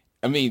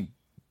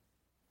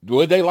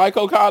 Would they like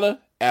Okada?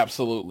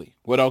 Absolutely.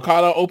 Would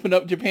Okada open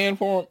up Japan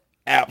for him?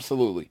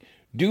 Absolutely.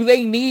 Do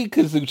they need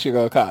Kazuchika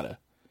Okada?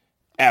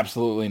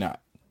 Absolutely not.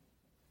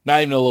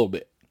 Not even a little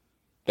bit.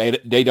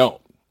 They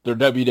don't. They're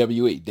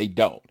WWE. They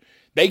don't.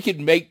 They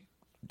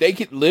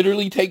could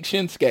literally take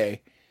Shinsuke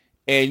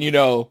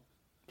and,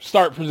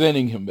 start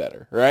presenting him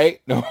better, right?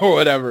 Or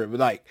whatever.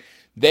 But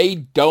they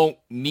don't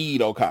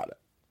need Okada.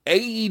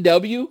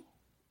 AEW,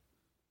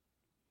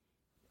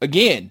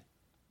 again,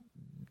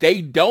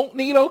 they don't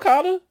need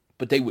Okada,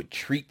 but they would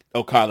treat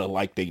Okada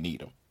like they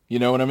need him. You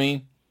know what I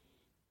mean?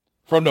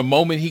 From the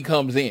moment he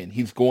comes in,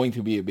 he's going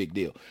to be a big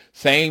deal.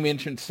 Same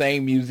entrance,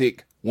 same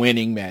music,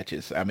 winning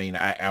matches.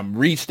 I'm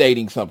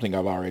restating something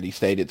I've already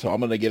stated, so I'm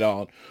going to get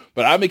on.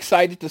 But I'm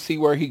excited to see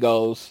where he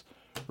goes.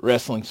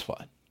 Wrestling's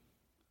fun.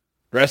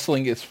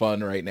 Wrestling is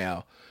fun right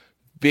now.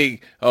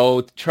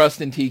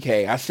 Trust in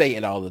TK. I say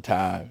it all the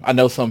time. I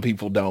know some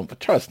people don't, but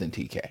trust in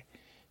TK.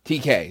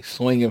 TK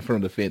swinging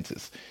from the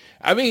fences.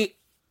 I mean,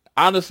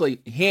 honestly,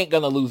 he ain't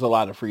going to lose a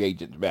lot of free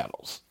agent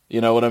battles.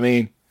 You know what I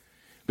mean?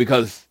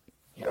 Because,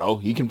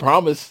 he can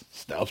promise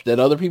stuff that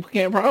other people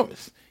can't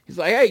promise. He's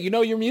like, hey,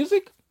 your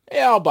music?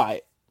 Yeah, I'll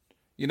buy it.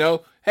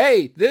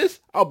 Hey, this,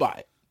 I'll buy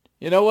it.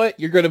 You know what?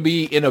 You're going to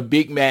be in a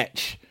big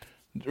match.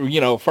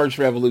 First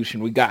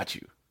Revolution, we got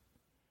you.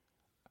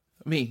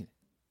 I mean,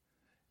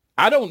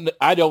 I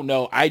don't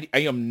know. I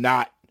am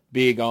not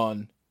big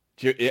on,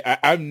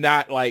 I'm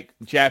not like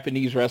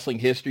Japanese wrestling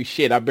history.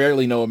 Shit, I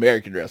barely know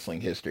American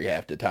wrestling history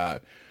half the time.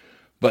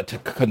 But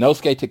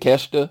Konosuke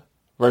Takeshita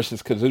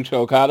versus Kazuchika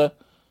Okada,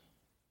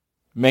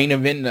 main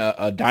event,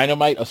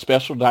 a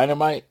special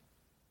Dynamite.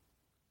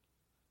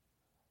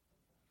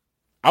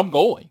 I'm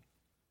going.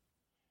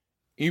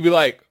 You'd be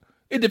like,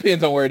 it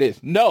depends on where it is.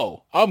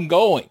 No, I'm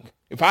going.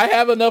 If I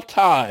have enough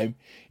time,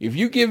 if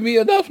you give me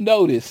enough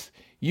notice,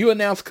 you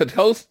announce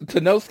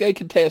Konosuke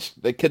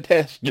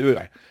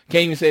Takeshita,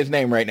 can't even say his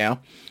name right now,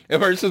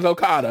 versus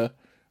Okada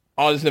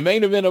as the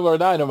main event of our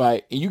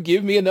Dynamite, and you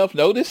give me enough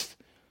notice,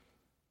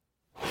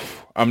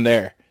 I'm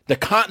there. The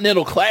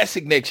Continental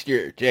Classic next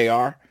year,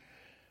 JR.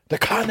 The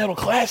Continental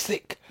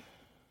Classic.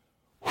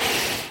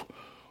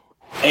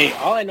 Hey,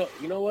 all I know,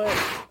 you know what?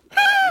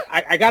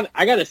 I got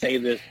to say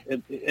this,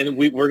 and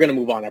we're gonna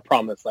move on. I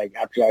promise. Like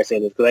after I say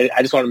this, because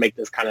I just want to make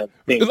this kind of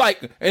thing.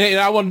 Like, and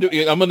I want to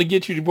do. I'm gonna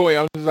get you the point.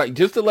 I'm just like,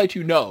 just to let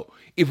you know,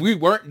 if we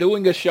weren't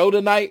doing a show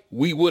tonight,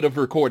 we would have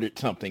recorded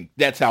something.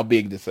 That's how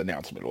big this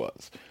announcement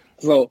was.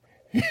 So,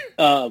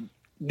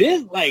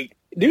 this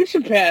New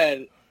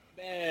Japan,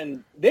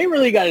 man, they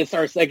really got to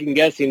start second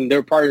guessing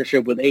their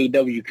partnership with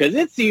AEW, because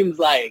it seems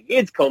like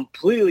it's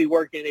completely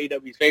working in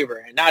AEW's favor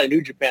and not in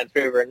New Japan's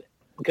favor.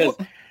 Because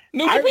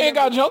New Japan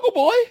got Jungle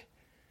Boy.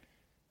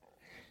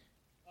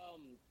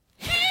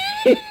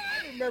 I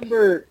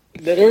remember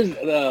that there's,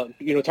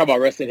 talk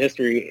about wrestling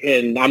history,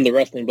 and I'm the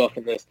wrestling buff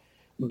in this.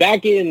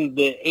 Back in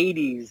the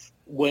 80s,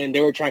 when they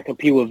were trying to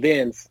compete with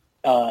Vince,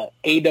 AWA,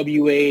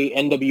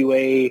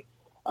 NWA,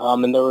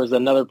 and there was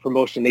another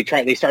promotion. They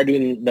started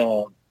doing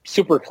the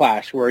Super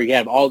Clash, where you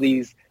have all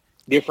these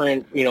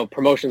different,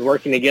 promotions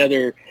working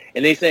together,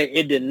 and they say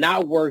it did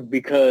not work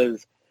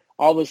because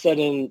all of a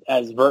sudden,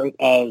 as Vern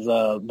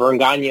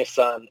Gagne's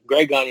son,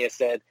 Greg Gagne,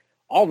 said,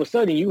 all of a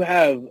sudden you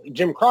have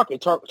Jim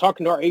Crockett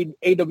talking to our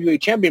AWA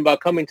champion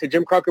about coming to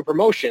Jim Crockett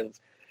Promotions,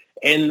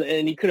 and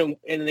they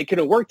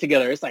couldn't work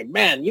together. It's like,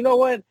 man, you know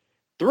what?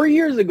 3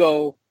 years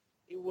ago,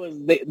 it was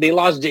they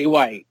lost Jay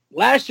White.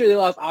 Last year they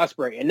lost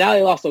Ospreay, and now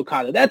they lost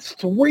Okada. That's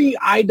 3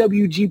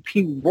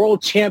 IWGP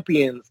World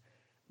Champions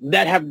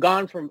that have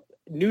gone from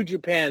New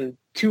Japan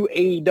to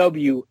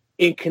AEW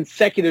in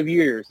consecutive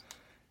years.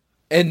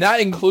 And not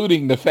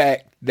including the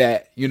fact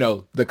that, the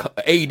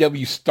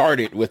AEW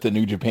started with the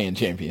New Japan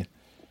champion.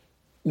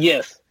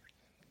 Yes.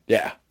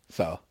 Yeah.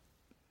 So,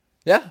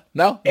 yeah.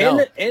 No.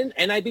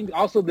 And I think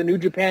also the New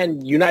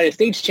Japan United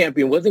States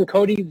champion. Wasn't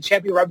Cody the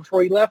champion right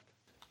before he left?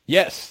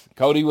 Yes.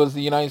 Cody was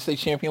the United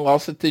States champion,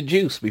 lost it to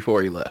Juice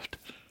before he left.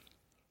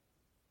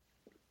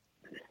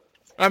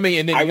 I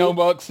mean, and then Young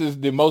Bucks is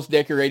the most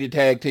decorated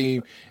tag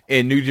team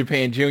in New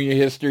Japan Junior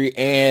history,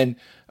 and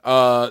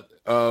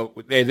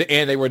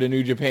they were the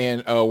New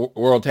Japan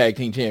World Tag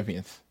Team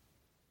Champions.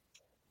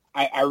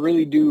 I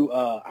really do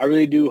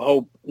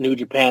hope New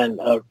Japan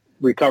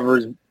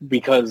recovers,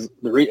 because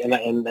this is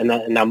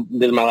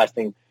my last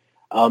thing.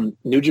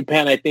 New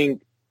Japan, I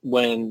think,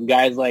 when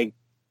guys like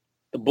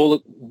the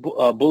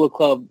Bullet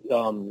Club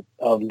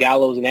of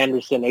Gallows and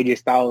Anderson, AJ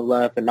Styles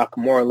left, and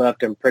Nakamura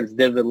left, and Prince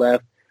Devitt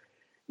left,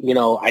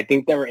 I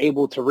think they were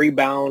able to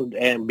rebound,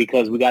 and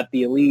because we got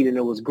the Elite and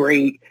it was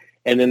great.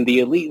 And then the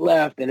Elite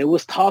left, and it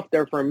was tough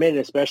there for a minute,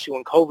 especially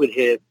when COVID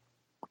hit.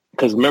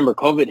 Because remember,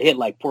 COVID hit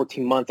like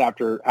 14 months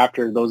after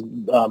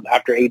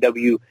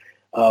AEW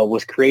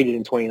was created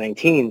in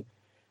 2019.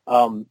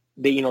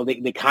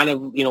 They kind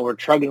of were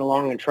trugging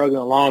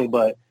along,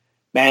 but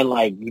man,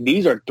 like,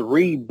 these are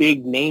 3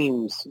 big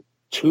names,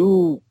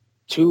 two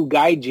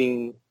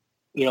Gaijin,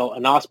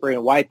 an Ospreay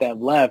and White that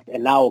have left,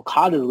 and now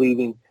Okada's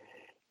leaving.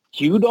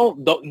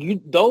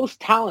 Those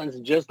talents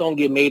just don't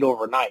get made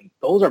overnight.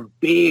 Those are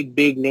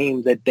big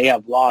names that they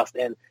have lost,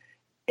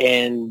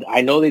 and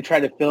I know they try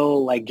to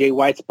fill like Jay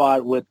White's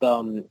spot with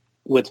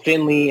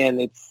Finley,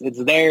 and it's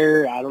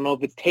there. I don't know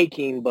if it's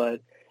taking, but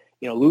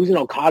losing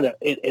Okada,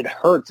 it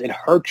hurts. It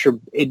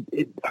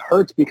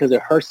hurts because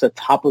it hurts the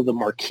top of the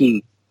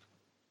marquee.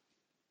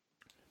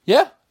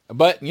 Yeah,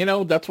 but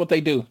that's what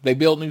they do. They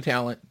build new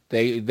talent.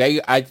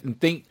 I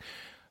think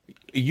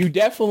you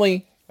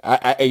definitely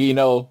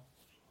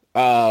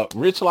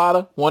Rich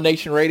Latta, One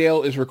Nation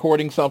Radio, is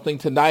recording something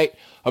tonight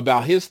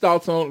about his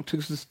thoughts on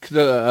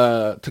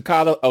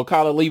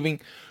Okada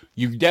leaving.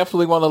 You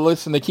definitely want to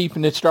listen to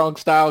Keeping It Strong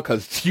Style,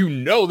 because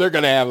they're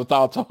going to have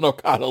thoughts on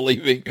Okada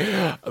leaving.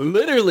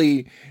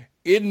 Literally,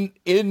 in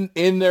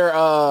their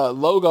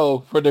logo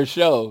for their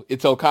show,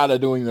 it's Okada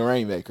doing the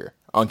Rainmaker.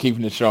 on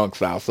Keeping It Strong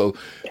Style. So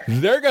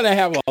they're going to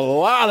have a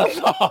lot of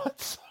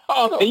thoughts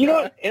on And you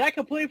know what? And I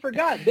completely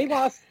forgot. They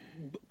lost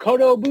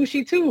Kota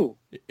Ibushi too.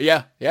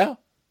 Yeah.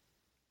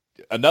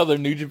 Another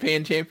New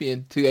Japan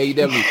champion to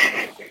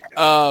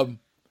AEW.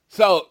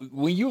 So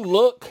when you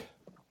look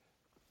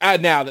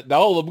at now the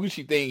whole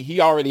Ibushi thing, he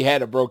already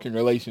had a broken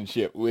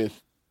relationship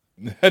with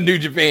New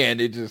Japan.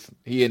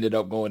 He ended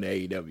up going to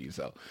AEW.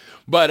 So,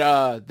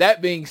 but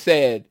that being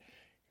said,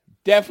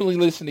 definitely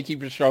listen to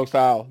Keep It Strong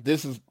Style.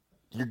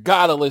 You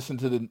gotta listen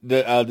to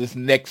the this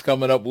next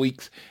coming up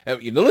weeks.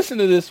 You listen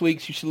to this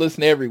week's, you should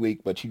listen every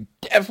week, but you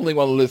definitely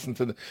want to listen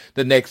to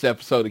the next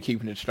episode of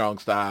Keeping It Strong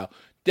Style.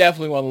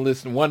 Definitely want to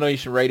listen to One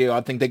Nation Radio.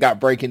 I think they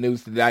got breaking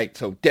news tonight,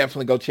 so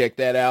definitely go check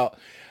that out.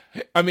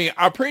 I mean,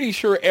 I'm pretty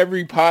sure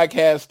every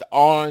podcast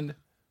on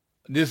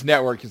this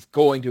network is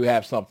going to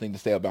have something to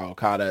say about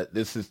Okada.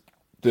 This is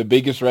the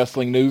biggest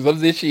wrestling news of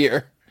this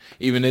year,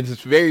 even in this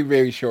very,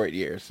 very short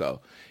year.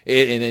 So,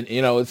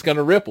 it's going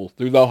to ripple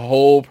through the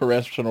whole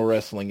professional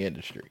wrestling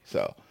industry.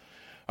 So,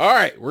 all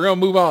right, we're going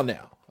to move on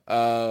now.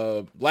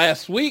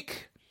 Last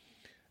week,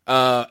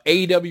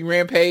 AEW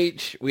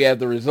Rampage, we had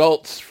the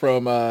results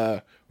from,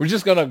 we're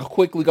just going to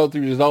quickly go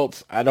through the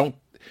results.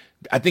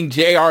 I think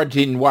JR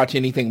didn't watch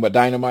anything but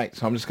Dynamite,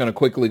 so I'm just going to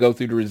quickly go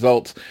through the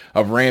results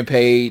of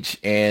Rampage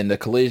and the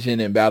Collision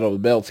and Battle of the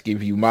Belts,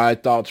 give you my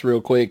thoughts real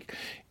quick.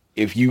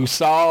 If you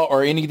saw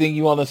or anything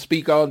you want to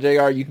speak on,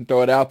 JR, you can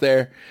throw it out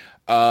there.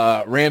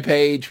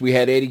 Rampage, we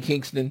had Eddie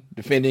Kingston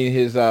defending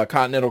his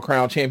Continental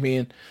Crown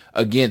champion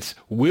against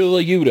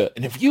Willa Yuta.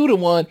 And if Yuta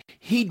won,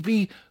 he'd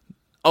be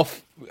a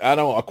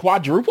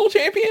quadruple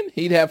champion.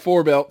 He'd have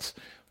 4 belts,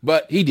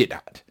 but he did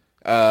not.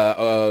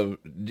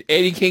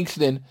 Eddie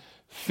Kingston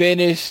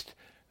finished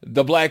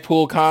the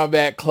Blackpool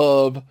Combat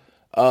Club.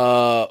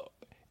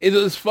 It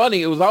was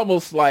funny. It was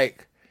almost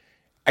like,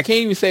 I can't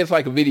even say it's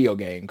like a video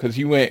game, because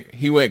he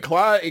went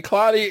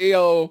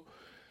Claudio,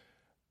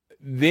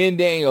 then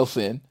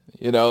Danielson,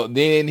 then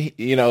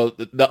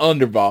the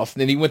underboss,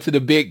 and then he went to the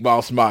big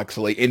boss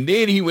Moxley, and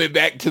then he went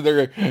back to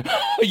their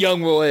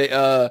young boy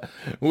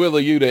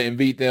Willa Yuta and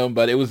beat them.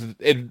 But it was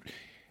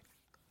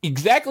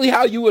exactly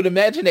how you would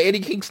imagine the Eddie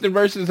Kingston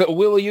versus a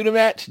Willa Yuta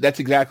match. That's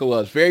exactly what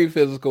it was. Very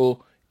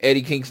physical.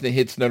 Eddie Kingston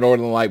hits the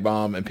Northern Light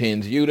Bomb and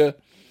pins Yuta.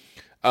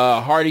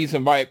 Hardy's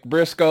and Mike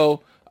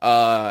Briscoe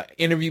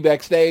interview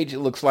backstage. It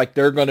looks like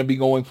they're going to be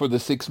going for the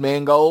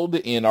 6-man gold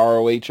in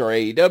ROH or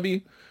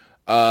AEW.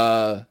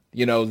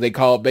 They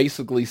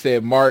basically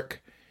said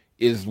Mark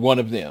is one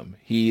of them.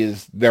 He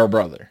is their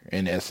brother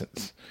in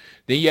essence.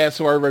 Then you have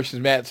Swerve versus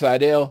Matt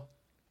Sydal.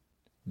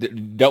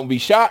 Don't be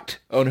shocked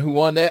on who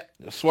won that.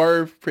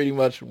 Swerve pretty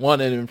much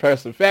won an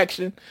impressive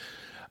faction.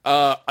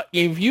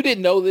 If you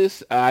didn't know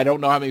this, I don't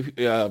know how many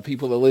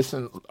people that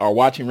listen are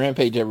watching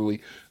Rampage every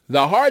week.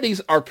 The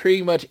Hardys are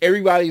pretty much,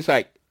 everybody's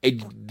like,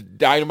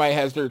 Dynamite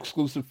has their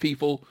exclusive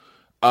people.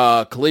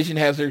 Collision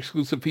has their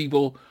exclusive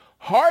people.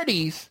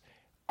 Hardys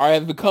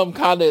have become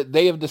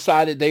they have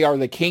decided they are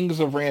the kings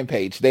of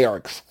Rampage. They are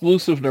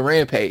exclusive to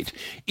Rampage.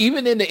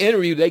 Even in the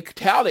interview, they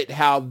touted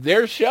how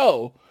their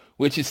show,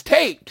 which is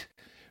taped,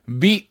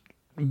 beat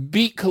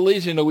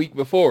Collision a week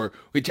before,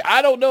 which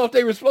I don't know if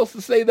they were supposed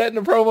to say that in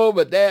the promo,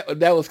 but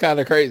that was kind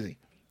of crazy.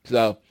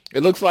 So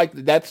it looks like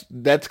that's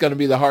going to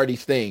be the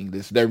Hardys thing.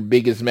 Their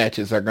biggest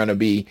matches are going to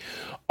be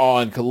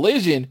on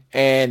Collision,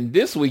 and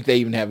this week they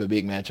even have a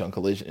big match on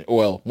Collision.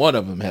 Well, one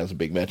of them has a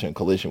big match on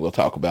Collision. We'll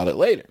talk about it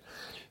later.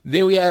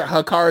 Then we had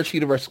Hikaru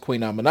Shida versus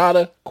Queen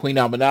Aminata. Queen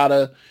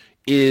Aminata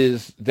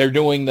they're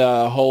doing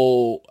the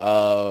whole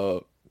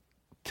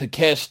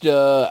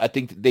Takeshita. I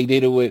think they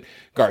did it with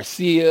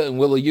Garcia and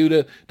Willa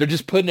Yuta. They're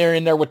just putting her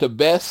in there with the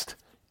best,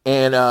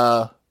 and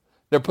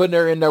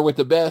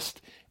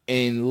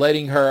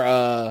letting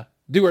her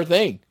do her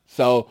thing.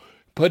 So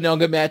putting on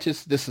good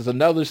matches. This is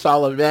another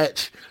solid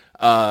match.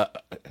 Shida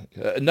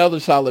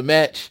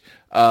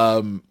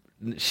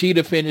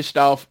finished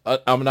off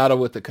Aminata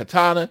with the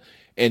katana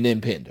and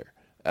then pinned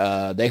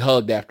her. They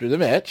hugged after the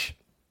match.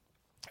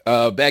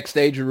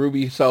 Backstage with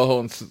Ruby Soho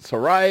and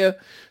Saraya.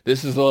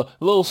 This is a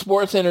little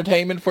sports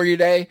entertainment for your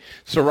day.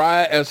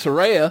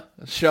 Saraya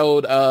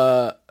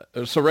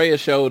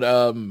showed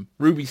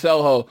Ruby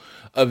Soho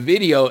a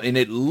video, and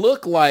it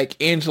looked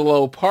like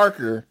Angelo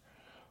Parker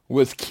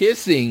was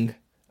kissing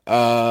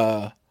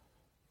the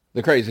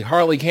crazy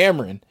Harley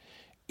Cameron,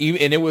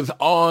 and it was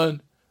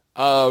on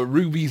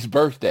Ruby's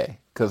birthday,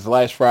 because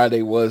last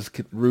Friday was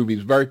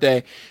Ruby's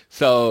birthday.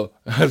 So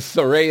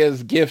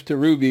Saraya's gift to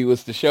Ruby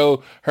was to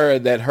show her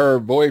that her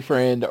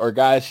boyfriend or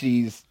guy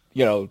she's,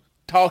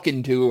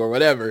 talking to or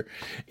whatever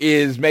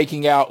is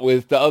making out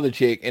with the other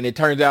chick. And it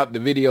turns out the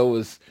video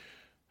was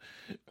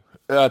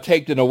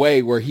taped in a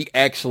way where he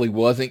actually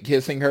wasn't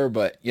kissing her.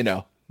 But,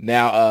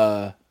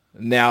 now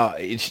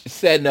it's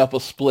setting up a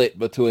split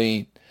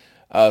between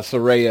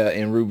Saraya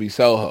and Ruby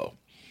Soho.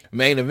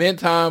 Main event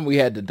time, we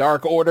had the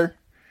Dark Order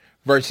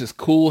versus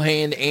Cool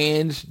Hand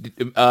Ange,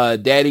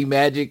 Daddy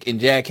Magic, and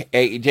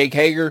Jake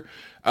Hager.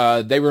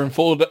 They were in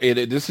full.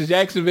 This is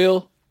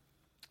Jacksonville,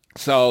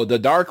 so the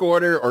Dark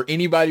Order or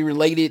anybody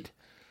related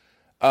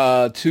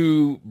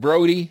to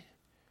Brody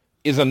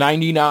is a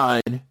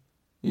 99,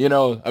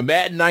 a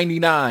Madden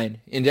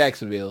 99 in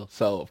Jacksonville.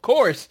 So, of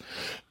course,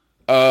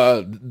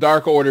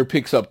 Dark Order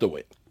picks up the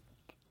win.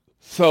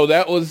 So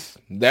that was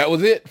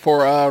it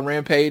for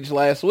Rampage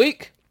last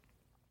week.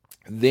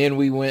 Then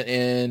we went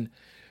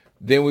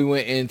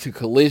into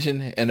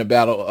Collision and a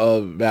battle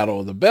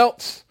of the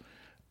belts.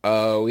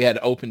 We had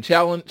an open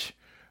challenge.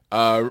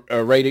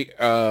 Rated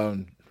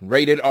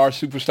R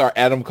superstar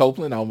Adam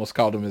Copeland, I almost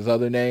called him his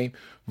other name,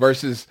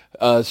 versus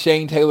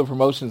Shane Taylor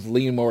Promotions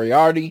Lee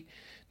Moriarty.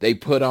 They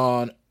put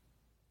on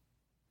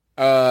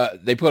a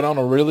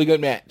really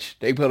good match.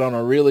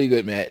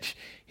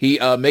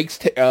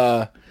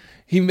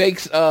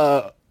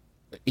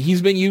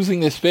 He's been using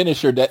this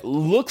finisher that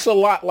looks a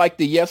lot like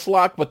the Yes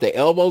Lock, but the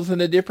elbow's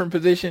in a different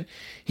position.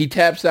 He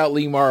taps out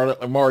Lee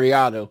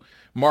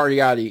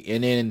Moriarty,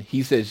 and then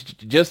he says,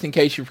 just in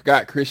case you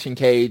forgot, Christian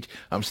Cage,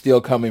 I'm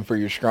still coming for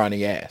your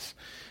scrawny ass.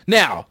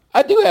 Now,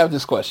 I do have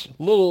this question.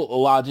 A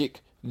little logic,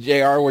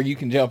 JR, where you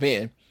can jump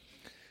in.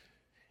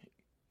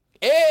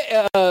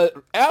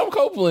 Adam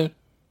Copeland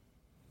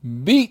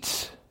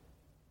beats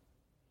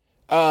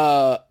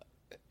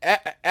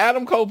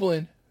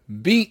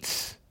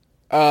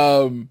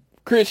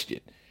Christian.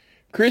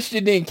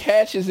 Christian then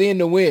cashes in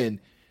the win,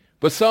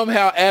 but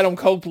somehow Adam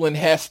Copeland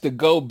has to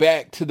go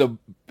back to the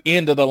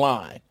end of the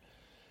line.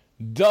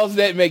 Does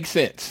that make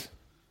sense?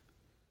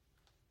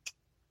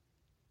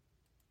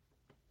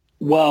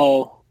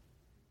 Well,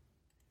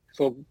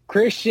 so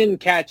Christian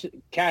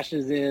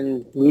cashes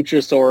in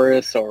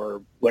Luchasaurus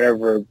or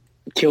whatever,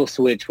 Kill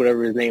Switch,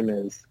 whatever his name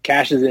is,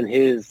 cashes in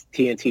his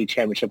TNT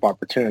championship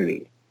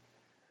opportunity.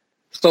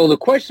 So the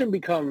question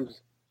becomes,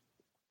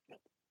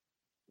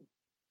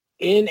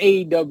 in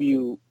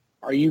AEW,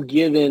 are you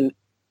given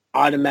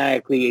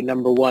automatically a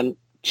number one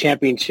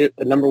championship,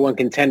 a number one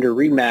contender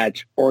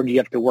rematch, or do you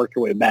have to work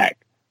your way back?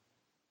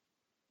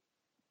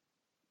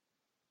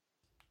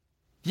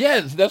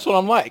 Yes, that's what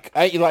I'm like.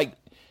 I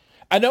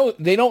know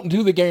they don't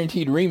do the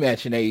guaranteed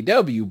rematch in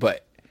AEW,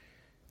 but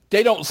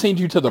they don't send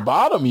you to the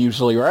bottom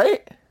usually,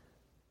 right?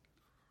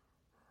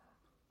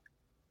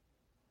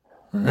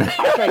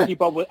 I try to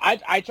keep up with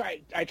I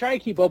try to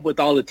keep up with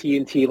all the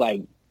TNT,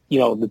 like,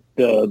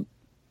 the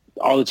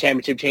all the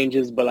championship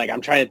changes, but like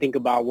I'm trying to think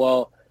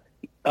about,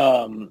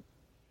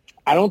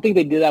 I don't think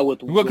they did that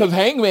with... Well, because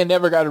Hangman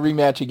never got a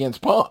rematch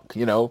against Punk,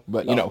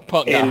 but,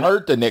 Punk got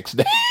hurt the next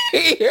day.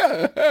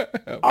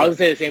 I was going to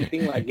say the same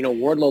thing. Like,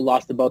 Wardlow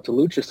lost the belt to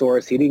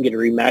Luchasaurus. He didn't get a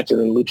rematch, and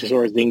then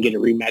Luchasaurus didn't get a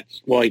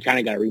rematch. Well, he kind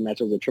of got a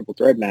rematch. It was a triple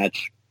threat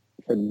match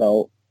for the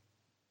belt.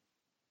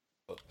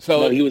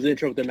 So he was in a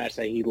triple threat match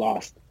that he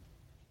lost.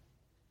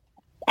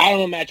 I don't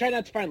know, man. I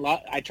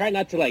try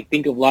not to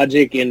think of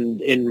logic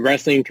in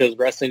wrestling, because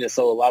wrestling is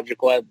so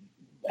illogical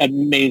at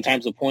many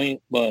times a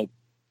point, but...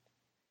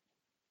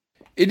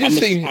 It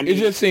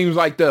just seems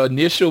like the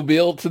initial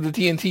build to the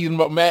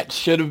TNT match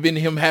should have been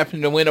him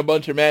having to win a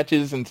bunch of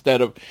matches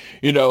instead of,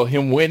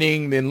 him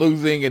winning, then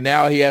losing, and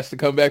now he has to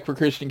come back for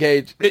Christian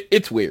Cage.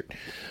 It's weird.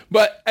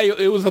 But hey,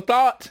 it was a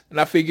thought, and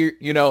I figured,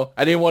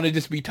 I didn't want to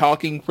just be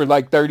talking for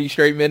like 30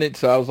 straight minutes,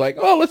 so I was like,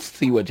 oh, let's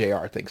see what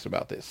JR thinks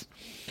about this.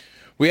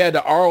 We had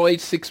the ROH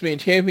Six-Man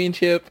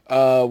Championship.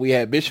 We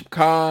had Bishop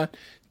Khan,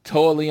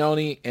 Toa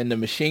Leone, and the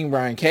Machine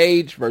Brian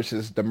Cage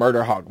versus the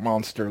Murder Hawk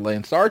Monster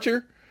Lance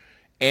Archer.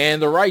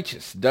 And the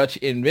Righteous, Dutch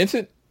and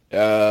Vincent.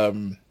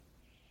 The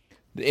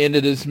end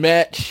of this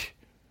match.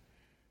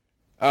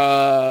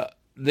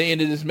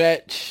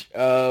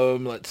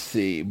 Let's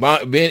see.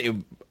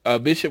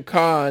 Bishop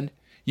Khan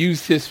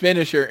used his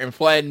finisher and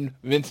flattened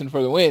Vincent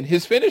for the win.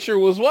 His finisher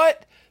was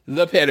what?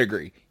 The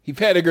pedigree. He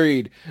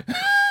pedigreed.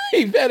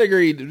 He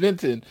pedigreed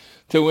Vincent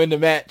to win the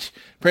match.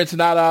 Prince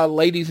Nada,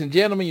 ladies and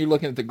gentlemen, you're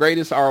looking at the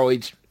greatest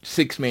ROH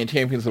six-man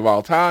champions of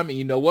all time. And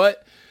you know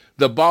what?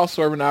 The Boss,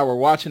 Swerve, and I were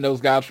watching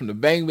those guys from the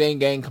Bang Bang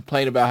Gang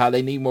complain about how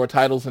they need more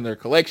titles in their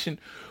collection,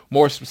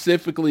 more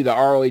specifically the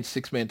ROH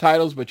six-man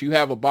titles, but you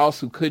have a Boss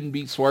who couldn't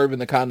beat Swerve in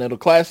the Continental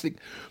Classic.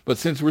 But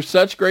since we're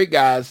such great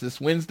guys, this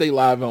Wednesday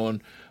live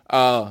on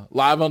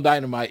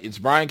Dynamite, it's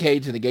Brian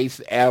Cage and the Gates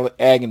of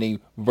Agony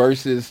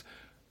versus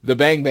the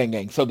Bang Bang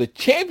Gang. So the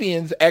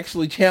champions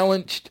actually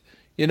challenged,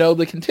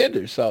 the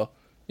contenders. So,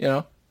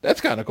 that's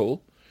kind of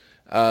cool.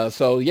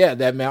 So yeah,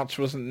 that match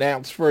was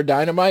announced for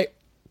Dynamite.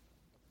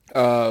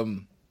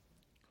 Preston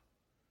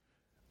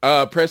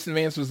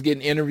Vance was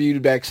getting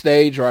interviewed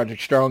backstage.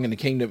 Roderick Strong and the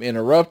Kingdom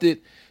interrupted.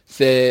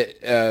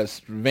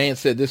 Vance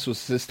said this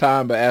was his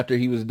time, but after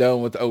he was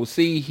done with OC,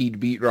 he'd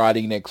beat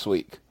Roddy next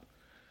week.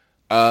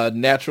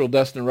 Natural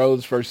Dustin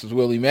Rhodes versus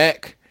Willie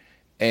Mack,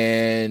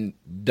 and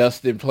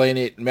Dustin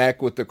planted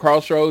Mack with the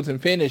crossroads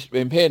and pinned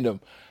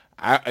him.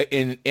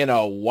 In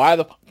a why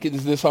the fuck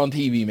is this on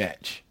TV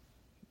match?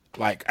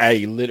 Like,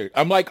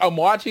 I'm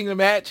watching the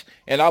match,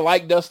 and I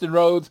like Dustin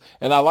Rhodes,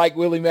 and I like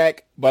Willie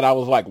Mack, but I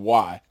was like,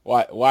 why?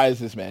 Why is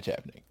this match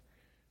happening?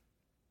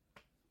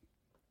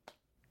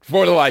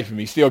 For the life of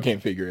me, still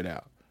can't figure it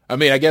out. I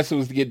mean, I guess it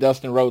was to get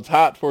Dustin Rhodes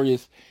hot for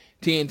his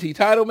TNT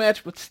title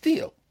match, but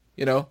still,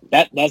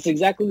 That's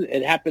exactly,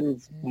 it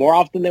happens more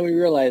often than we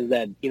realize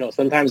that,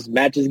 sometimes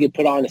matches get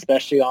put on,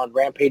 especially on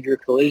Rampage or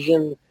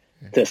Collision,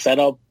 to set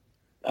up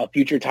a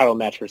future title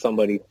match for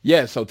somebody.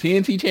 Yeah, so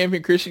TNT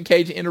champion Christian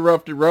Cage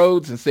interrupted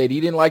Rhodes and said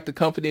he didn't like the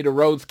company that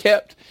Rhodes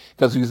kept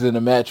because he was in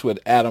a match with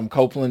Adam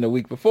Copeland the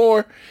week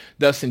before.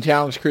 Dustin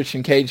challenged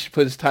Christian Cage to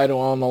put his title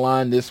on the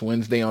line this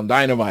Wednesday on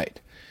Dynamite.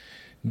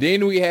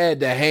 Then we had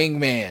the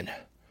Hangman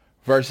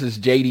versus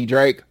JD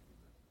Drake.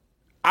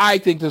 I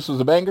think this was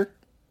a banger,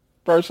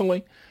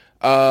 personally.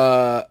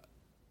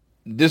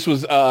 This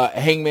was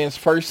Hangman's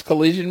first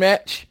Collision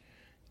match.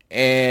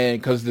 And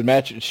because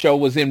the show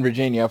was in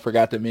Virginia, I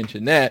forgot to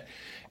mention that.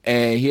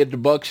 And he hit the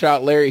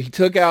buckshot lariat. He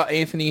took out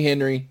Anthony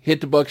Henry,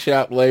 hit the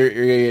buckshot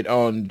lariat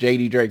on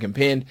JD Drake and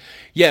pinned.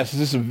 Yes,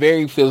 this is a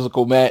very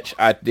physical match.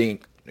 I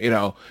think,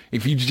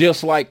 if you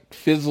just like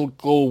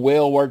physical,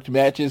 well-worked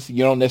matches,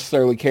 you don't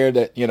necessarily care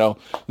that,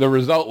 the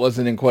result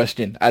wasn't in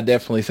question. I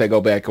definitely say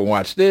go back and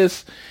watch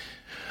this.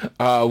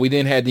 We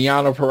then had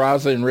Deonna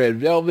Purrazzo and Red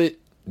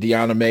Velvet.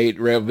 Deonna made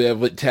Red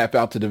Velvet tap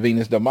out to the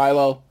Venus de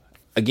Milo.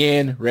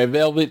 Again, Red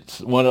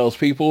Velvet's one of those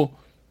people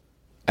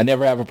I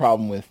never have a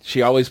problem with.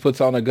 She always puts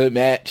on a good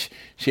match.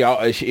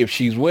 If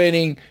she's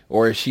winning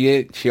or if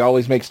she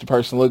always makes the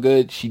person look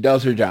good, she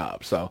does her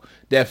job. So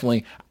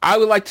definitely, I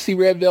would like to see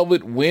Red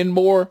Velvet win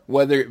more,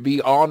 whether it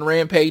be on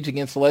Rampage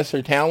against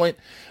lesser talent.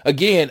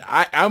 Again,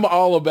 I'm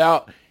all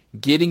about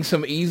getting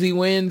some easy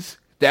wins.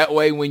 That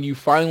way, when you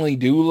finally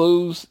do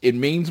lose, it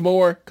means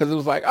more. Because it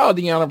was like, oh,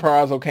 Deonna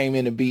Purrazzo came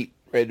in and beat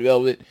Red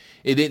Velvet.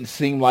 It didn't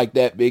seem like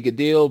that big a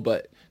deal,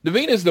 but the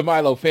Venus de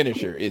Milo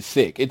finisher is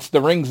sick. It's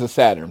the Rings of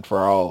Saturn for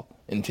all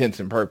intents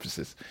and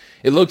purposes.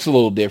 It looks a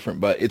little different,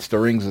 but it's the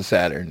Rings of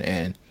Saturn.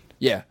 And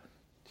yeah,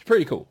 it's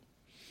pretty cool.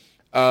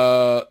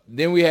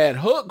 Then we had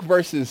Hook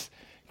versus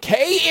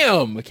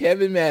KM,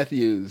 Kevin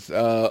Matthews,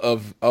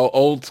 of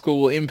old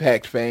school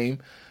Impact fame.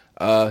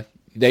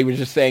 They were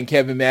just saying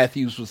Kevin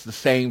Matthews was the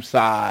same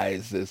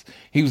size as,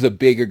 he was a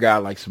bigger guy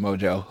like Samoa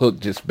Joe. Hook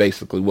just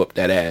basically whooped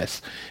that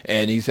ass.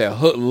 And he said,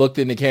 Hook looked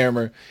in the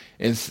camera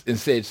and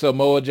said,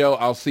 Samoa Joe,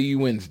 I'll see you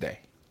Wednesday.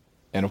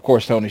 And of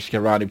course, Tony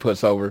Schiavone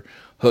puts over.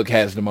 Hook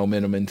has the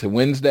momentum into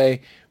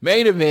Wednesday.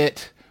 Main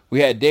event,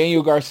 we had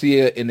Daniel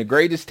Garcia in the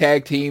greatest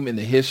tag team in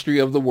the history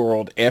of the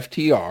world,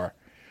 FTR,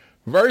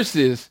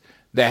 versus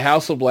the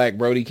House of Black,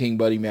 Brody King,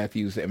 Buddy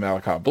Matthews, and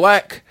Malachi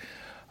Black.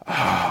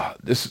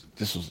 This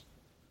was,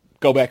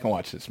 go back and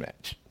watch this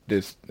match.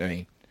 It's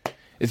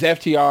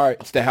FTR,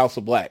 it's the House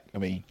of Black.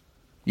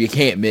 You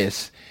can't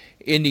miss.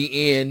 In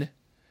the end,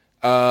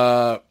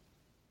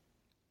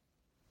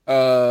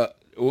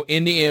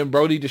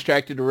 Brody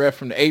distracted the ref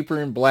from the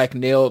apron. Black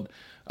nailed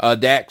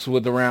Dax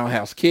with the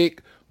roundhouse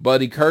kick.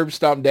 Buddy curb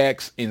stomped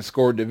Dax and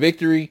scored the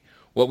victory.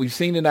 What we've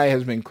seen tonight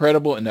has been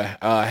incredible, and the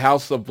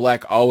House of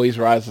Black always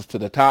rises to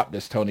the top.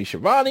 That's Tony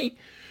Schiavone.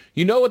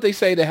 You know what they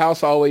say, the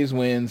house always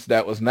wins.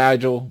 That was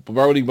Nigel.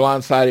 Brody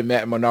blindsided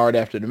Matt Menard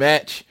after the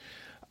match.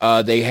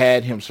 They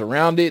had him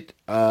surrounded.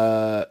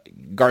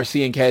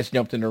 Garcia and Cash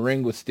jumped in the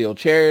ring with steel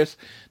chairs.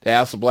 The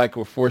House of Black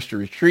were forced to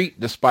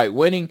retreat despite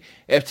winning.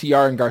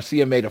 FTR and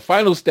Garcia made a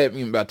final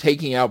statement about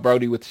taking out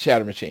Brody with the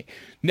Shadow Machine.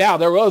 Now,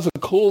 there was a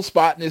cool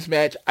spot in this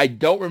match. I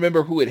don't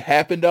remember who it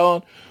happened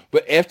on,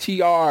 but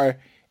FTR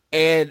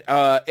and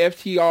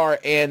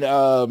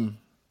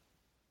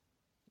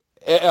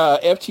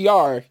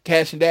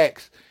Cash and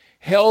Dax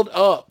held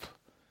up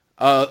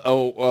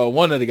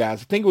one of the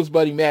guys. I think it was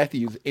Buddy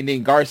Matthews, and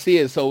then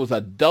Garcia, so it was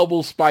a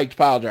double spiked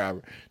pile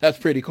driver. That's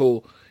pretty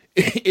cool.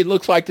 It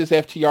looks like this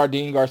FTR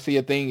Dean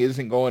Garcia thing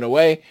isn't going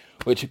away,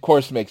 which of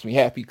course makes me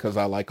happy because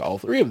I like all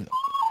three of them.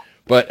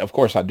 But of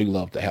course I do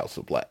love the House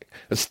of Black.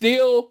 But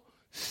still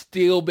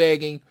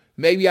begging.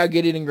 Maybe I'll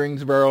get it in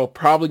Greensboro.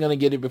 Probably going to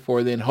get it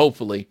before then,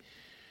 hopefully.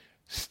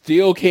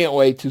 Still can't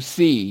wait to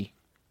see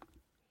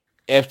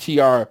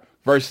FTR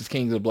versus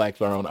Kings of the Black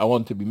Throne. I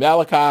want it to be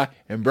Malachi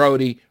and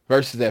Brody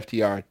versus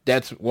FTR.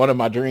 That's one of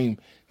my dream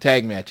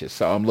tag matches,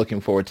 so I'm looking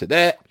forward to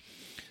that.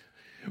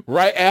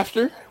 Right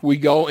after, we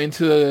go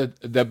into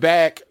the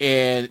back,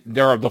 and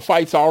the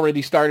fights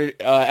already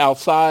started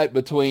outside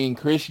between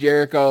Chris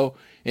Jericho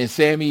and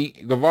Sammy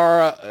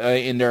Guevara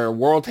in their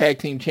World Tag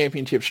Team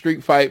Championship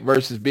street fight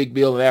versus Big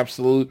Bill and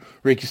Absolute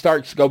Ricky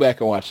Starks. Go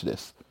back and watch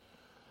this.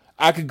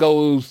 I could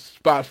go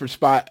spot for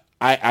spot.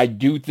 I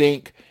do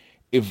think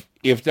if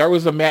there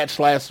was a match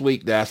last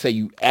week that I say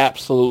you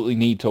absolutely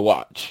need to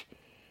watch,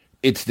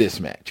 it's this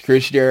match.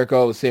 Chris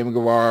Jericho and Sammy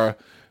Guevara,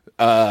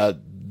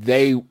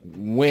 they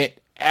went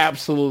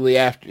absolutely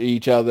after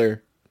each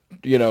other,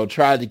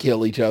 tried to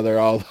kill each other,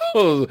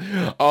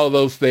 all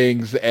those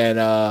things. And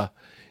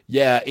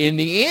in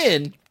the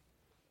end,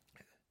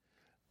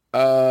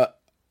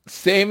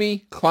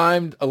 Sammy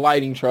climbed a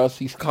lighting truss.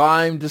 He's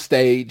climbed the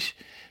stage,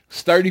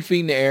 30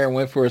 feet in the air, and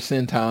went for a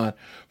senton.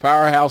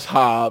 Powerhouse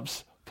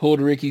Hobbs pulled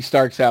Ricky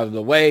Starks out of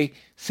the way.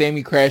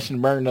 Sammy crashed and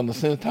burned on the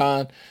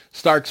senton.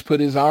 Starks put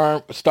his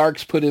arm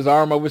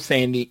over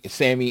Sammy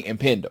and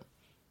pinned him.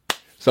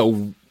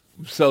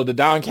 So the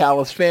Don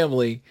Callis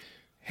family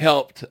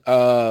helped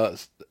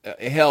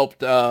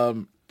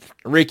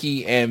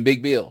Ricky and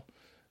Big Bill.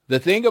 The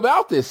thing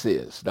about this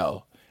is,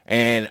 though,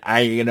 and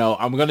I'm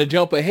going to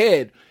jump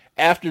ahead.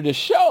 After the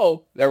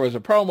show, there was a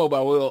promo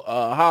by Will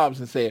Hobbs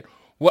and said,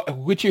 "What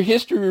with your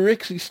history with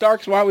Ricky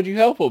Starks, why would you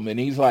help him?" And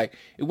he's like,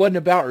 "It wasn't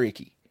about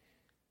Ricky.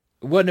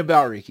 It wasn't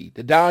about Ricky.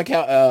 The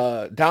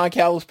Don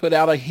Callis put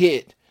out a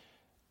hit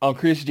on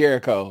Chris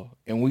Jericho,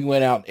 and we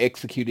went out and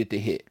executed the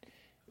hit.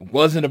 It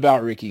wasn't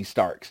about Ricky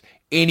Starks.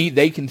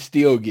 They can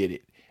still get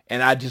it."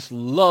 And I just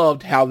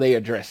loved how they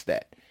addressed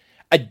that.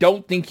 I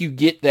don't think you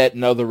get that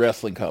in other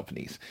wrestling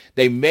companies.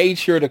 They made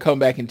sure to come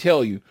back and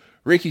tell you,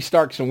 Ricky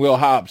Starks and Will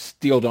Hobbs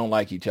still don't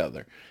like each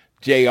other.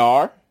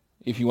 JR,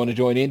 if you want to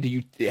join in, do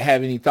you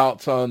have any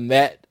thoughts on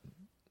that?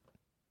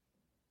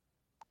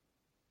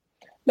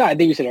 No, I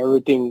think you said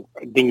everything.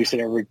 I think you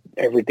said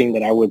everything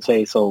that I would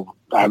say. So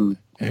I would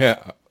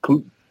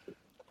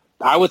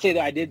say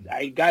that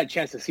I got a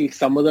chance to see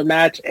some of the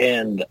match,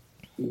 and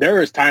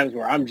there is times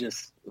where I'm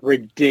just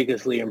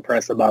ridiculously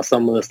impressed about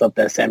some of the stuff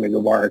that Sammy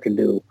Guevara can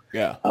do.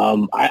 Yeah.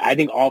 I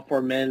think all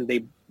four men,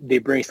 they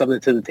bring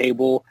something to the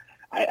table.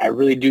 I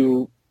really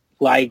do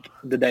like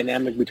the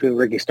dynamic between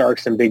Ricky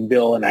Starks and Big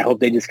Bill, and I hope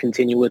they just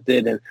continue with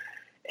it.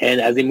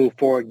 And as they move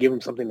forward, give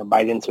them something to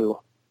bite into.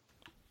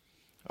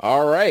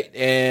 All right.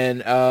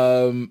 And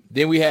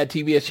then we had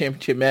TBS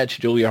Championship match,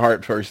 Julia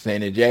Hart versus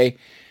Anna Jay.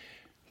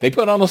 They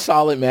put on a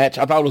solid match.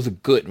 I thought it was a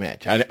good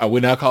match. I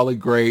would not call it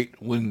great.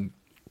 Wouldn't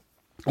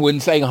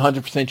say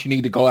 100% you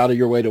need to go out of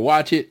your way to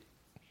watch it.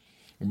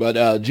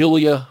 But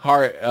Julia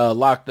Hart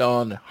locked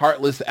on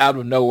Heartless out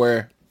of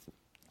nowhere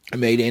and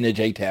made Anna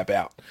Jay tap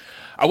out.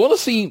 I want to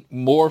see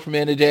more from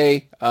Anna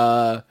Jay.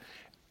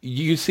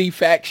 You see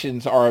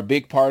factions are a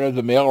big part of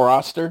the male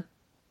roster,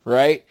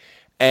 right?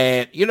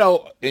 And,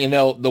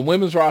 the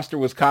women's roster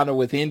was kind of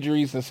with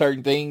injuries and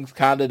certain things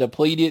kind of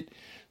depleted.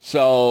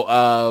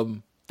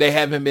 So they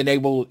haven't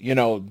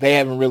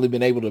really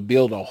been able to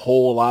build a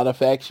whole lot of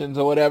factions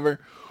or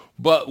whatever.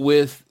 But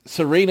with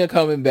Serena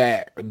coming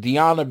back,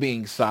 Deanna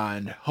being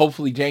signed,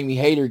 hopefully Jamie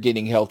Hayter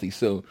getting healthy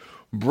soon,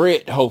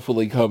 Britt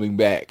hopefully coming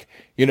back.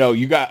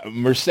 You got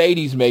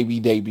Mercedes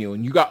maybe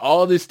debuting. You got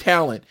all this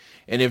talent.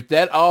 And if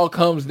that all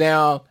comes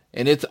down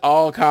and it's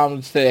all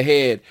comes to a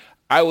head,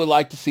 I would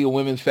like to see a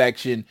women's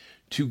faction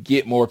to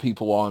get more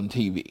people on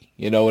TV.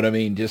 You know what I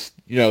mean? Just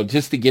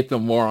to get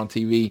them more on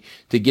TV,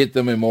 to get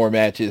them in more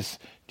matches,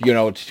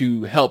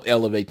 to help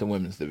elevate the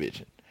women's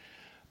division.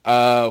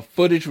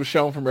 Footage was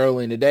shown from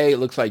early in the day. It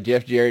looks like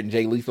Jeff Jarrett and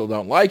Jay Lethal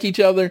don't like each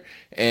other,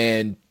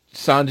 and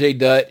Sanjay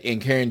Dutt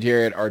and Karen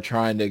Jarrett are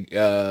trying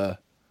to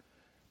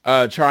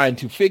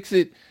fix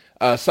it.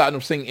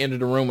 Satnam Singh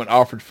entered the room and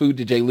offered food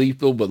to Jay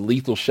Lethal, but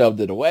Lethal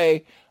shoved it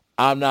away.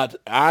 I'm not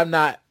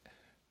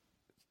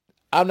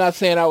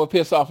saying I would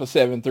piss off a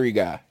 7-3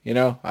 guy.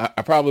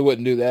 I probably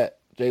wouldn't do that.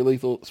 Jay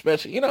Lethal,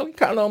 especially,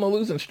 kind of on a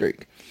losing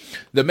streak.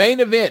 The main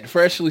event,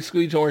 freshly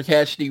squeezed Orange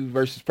Cassidy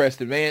versus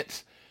Preston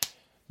Vance.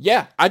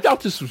 Yeah, I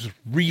thought this was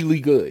really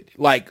good.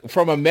 Like,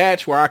 from a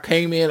match where I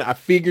came in, I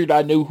figured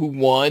I knew who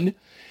won.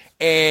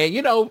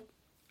 And,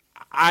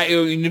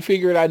 I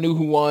figured I knew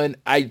who won.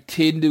 I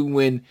tend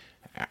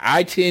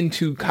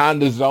to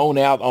kind of zone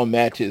out on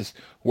matches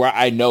where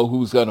I know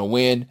who's going to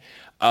win.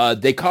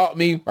 They caught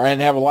me where I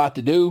didn't have a lot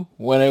to do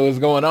when it was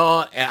going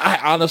on. And I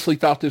honestly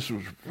thought this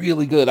was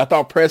really good. I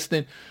thought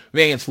Preston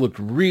Vance looked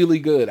really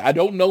good. I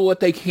don't know what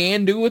they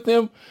can do with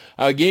them.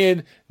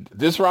 Again,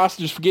 this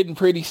roster's getting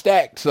pretty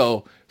stacked,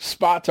 so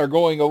spots are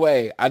going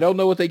away. I don't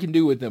know what they can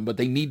do with them, but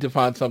they need to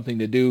find something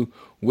to do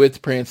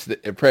with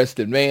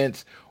Preston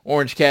Vance.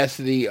 Orange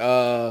Cassidy,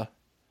 let's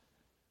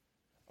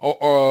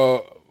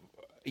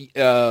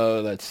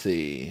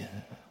see.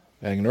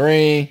 Back in the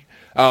ring.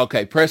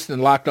 Okay, Preston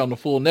locked on the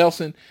full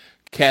Nelson.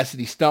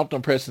 Cassidy stomped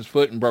on Preston's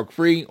foot and broke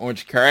free.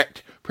 Orange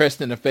cracked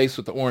Preston in the face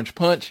with the orange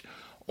punch.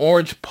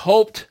 Orange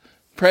pulped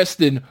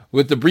Preston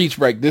with the breach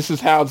break. This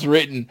is how it's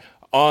written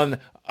on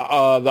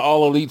the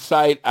All Elite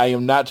site. I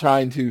am not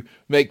trying to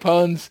make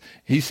puns.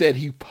 He said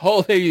he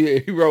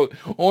wrote,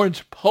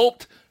 Orange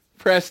pulped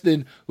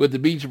Preston with the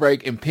breach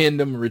break and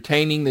pinned him,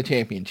 retaining the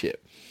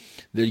championship.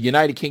 The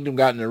United Kingdom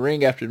got in the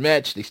ring after the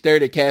match. They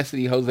stared at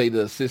Cassidy. Jose,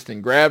 the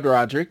assistant, grabbed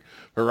Roderick,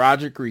 but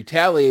Roderick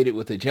retaliated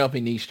with a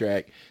jumping knee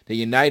strike.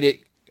 The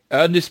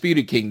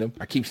Undisputed Kingdom,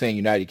 I keep saying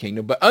United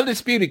Kingdom, but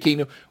Undisputed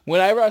Kingdom,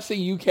 whenever I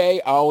see UK,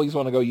 I always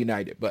want to go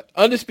United. But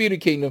Undisputed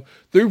Kingdom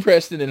threw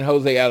Preston and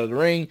Jose out of the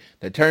ring.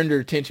 They turned their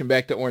attention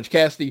back to Orange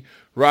Cassidy.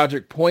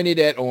 Roderick pointed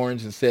at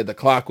Orange and said the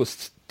clock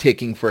was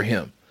ticking for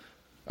him.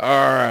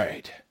 All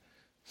right.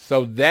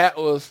 So that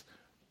was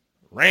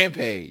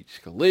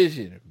Rampage,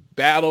 Collision,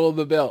 Battle of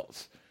the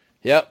Belts.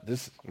 Yep,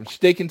 I'm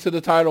sticking to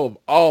the title of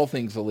all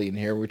things elite in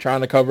here. We're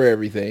trying to cover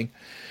everything.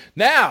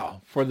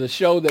 Now, for the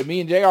show that me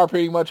and JR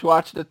pretty much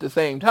watched at the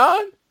same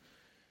time,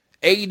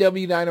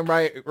 AEW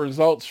Dynamite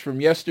results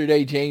from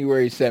yesterday,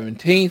 January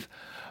 17th,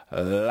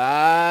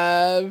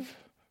 live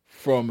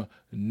from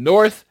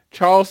North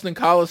Charleston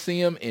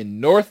Coliseum in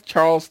North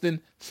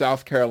Charleston,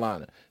 South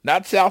Carolina.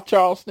 Not South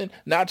Charleston,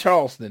 not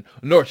Charleston,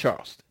 North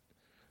Charleston.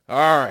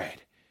 All right.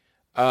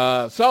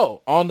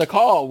 So on the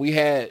call, we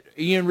had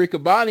Ian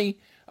Riccaboni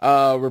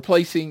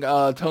replacing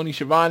Tony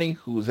Schiavone,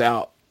 who was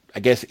out, I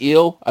guess,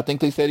 ill. I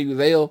think they said he was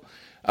ill.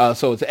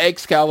 So it's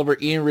Excalibur,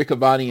 Ian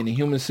Riccaboni, and the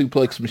Human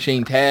Suplex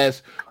Machine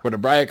Taz for the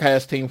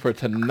broadcast team for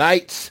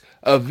tonight's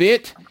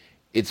event.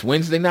 It's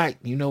Wednesday night.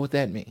 You know what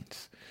that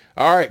means.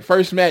 All right,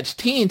 first match,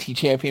 TNT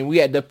champion. We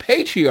had the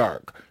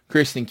Patriarch,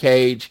 Christian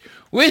Cage,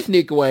 with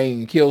Nick Wayne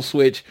and Kill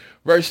Switch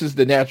versus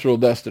the Natural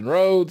Dustin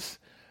Rhodes.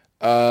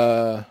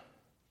 How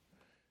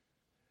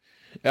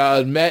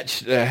the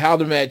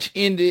match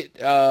ended.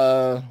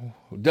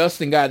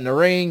 Dustin got in the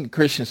ring.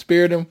 Christian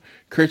speared him.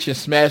 Christian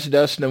smashed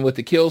Dustin with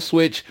the kill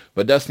switch,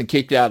 but Dustin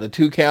kicked out the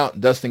 2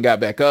 count. Dustin got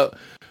back up,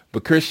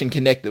 but Christian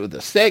connected with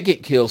the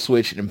second kill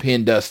switch and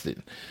pinned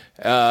Dustin.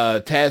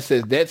 Taz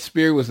says that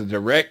spear was a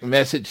direct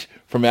message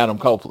from Adam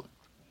Copeland.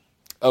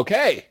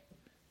 Okay,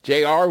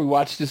 JR, we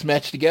watched this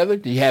match together.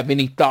 Do you have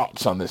any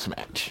thoughts on this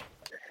match?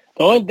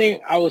 The only thing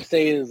I would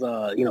say is,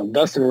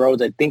 Dustin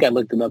Rhodes, I think I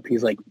looked him up.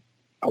 He's like,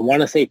 I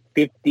want to say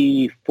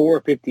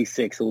 54,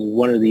 56, it was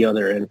one or the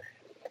other. And,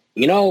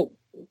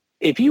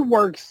 if he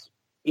works,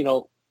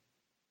 the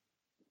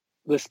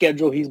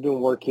schedule he's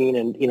been working,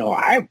 and,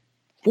 I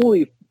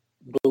fully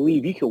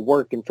believe he could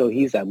work until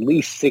he's at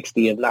least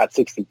 60, if not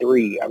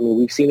 63. I mean,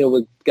 we've seen it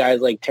with guys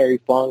like Terry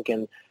Funk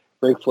and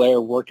Ric Flair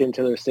worked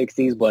into their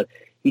 60s, but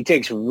he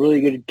takes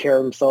really good care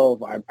of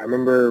himself. I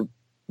remember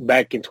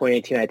back in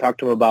 2018, I talked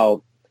to him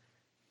about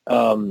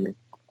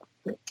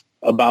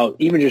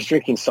even just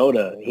drinking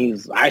soda. He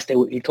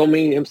told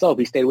me himself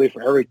he stayed away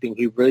from everything.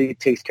 He really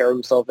takes care of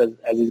himself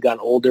as he's gotten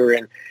older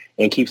and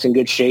keeps in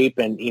good shape.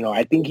 And,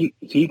 I think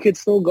he could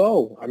still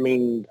go. I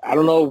mean, I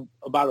don't know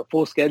about a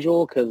full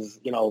schedule because,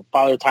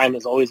 Father Time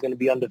is always going to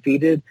be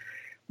undefeated.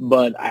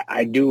 But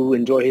I do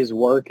enjoy his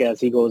work as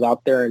he goes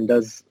out there and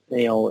does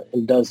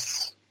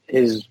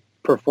his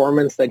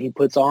performance that he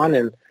puts on.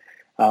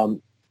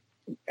 And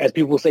as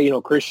people say,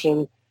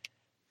 Christian,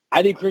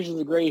 I think Christian's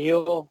a great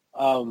heel.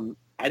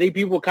 I think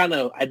people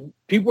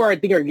are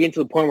getting to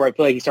the point where I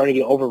feel like he's starting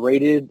to get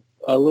overrated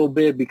a little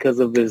bit because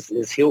of his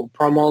heel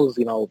promos,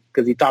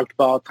 because he talked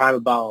about all the time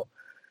about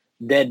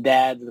dead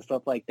dads and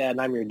stuff like that,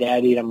 and I'm your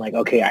daddy, and I'm like,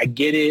 okay, I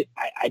get it.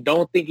 I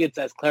don't think it's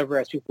as clever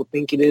as people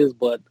think it is,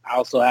 but I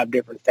also have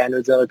different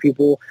standards than other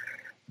people.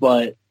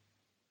 But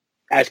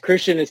as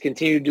Christian has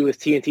continued to do his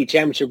TNT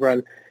championship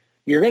run,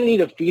 you're going to need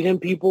to feed him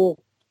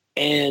people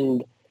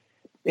and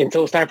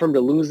until it's time for him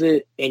to lose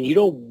it, and you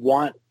don't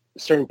want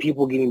certain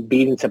people getting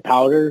beat into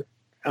powder.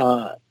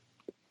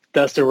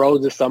 Dustin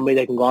Rhodes is somebody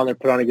that can go on there,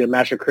 put on a good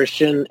match with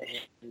Christian,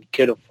 and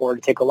could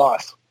afford to take a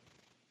loss.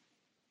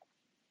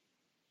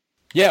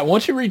 Yeah,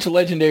 once you reach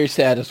legendary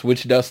status,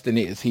 which Dustin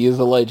is, he is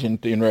a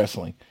legend in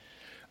wrestling.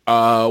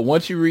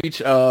 Once you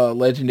reach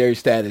legendary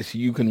status,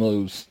 you can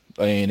lose,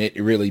 and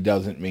it really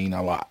doesn't mean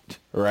a lot,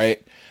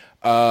 right?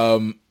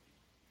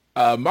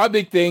 My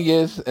big thing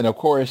is, and of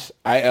course,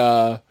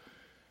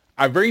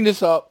 I bring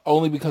this up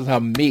only because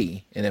I'm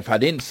me, and if I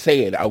didn't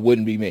say it, I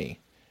wouldn't be me.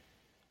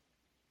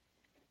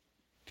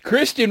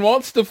 Christian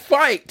wants to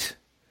fight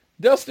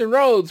Dustin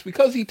Rhodes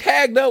because he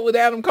tagged up with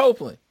Adam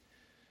Copeland.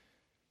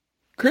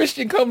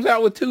 Christian comes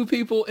out with 2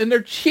 people, and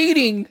they're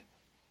cheating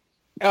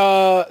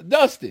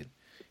Dustin.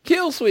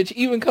 Killswitch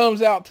even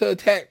comes out to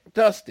attack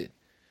Dustin.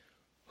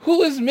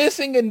 Who is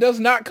missing and does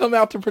not come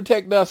out to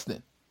protect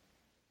Dustin?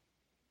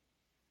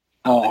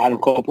 Adam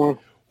Copeland.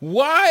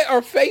 Why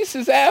are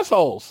faces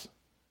assholes?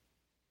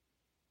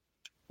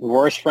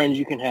 Worst friends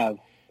you can have.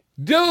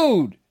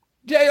 Dude,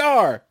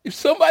 JR, if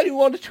somebody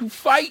wanted to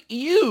fight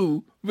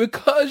you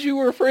because you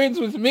were friends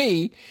with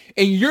me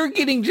and you're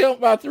getting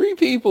jumped by 3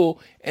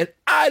 people and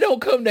I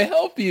don't come to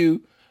help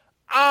you,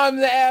 I'm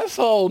the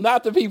asshole,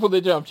 not the people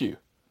that jumped you.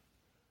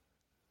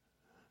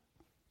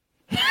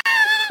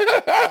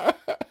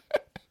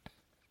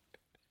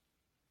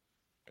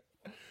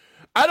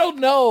 I don't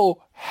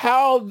know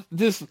how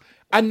this...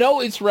 I know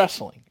it's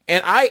wrestling.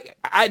 And I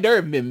there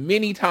have been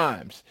many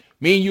times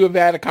me and you have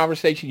had a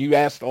conversation, you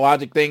asked the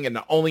logic thing, and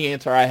the only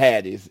answer I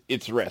had is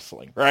it's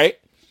wrestling, right?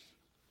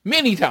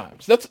 Many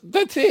times. That's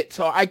it.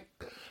 So I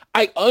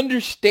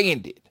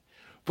understand it.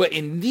 But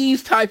in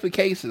these type of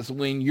cases,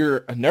 when you're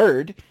a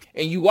nerd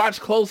and you watch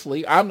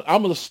closely, I'm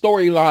a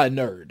storyline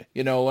nerd.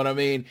 You know what I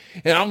mean?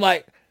 And I'm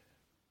like,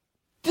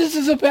 this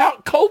is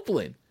about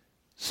Copeland.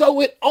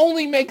 So it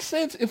only makes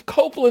sense if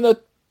Copeland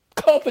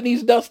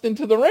accompanies Dustin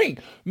to the ring.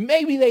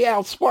 Maybe they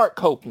outspark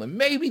Copeland.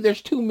 Maybe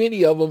there's too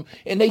many of them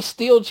and they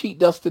still cheat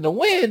Dustin to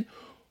win,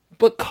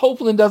 but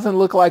Copeland doesn't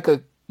look like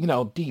a,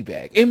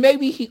 D-bag. And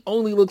maybe he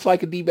only looks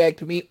like a D-bag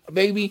to me.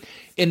 Maybe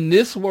in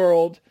this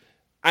world,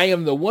 I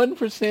am the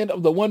 1%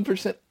 of the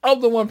 1%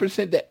 of the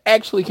 1% that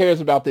actually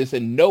cares about this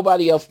and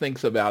nobody else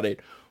thinks about it,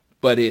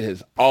 but it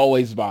has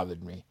always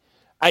bothered me.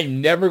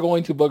 I'm never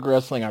going to book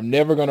wrestling. I'm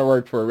never going to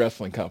work for a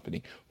wrestling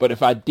company. But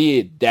if I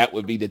did, that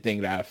would be the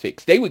thing that I'd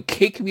fix. They would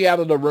kick me out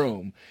of the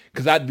room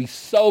because I'd be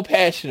so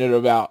passionate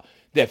about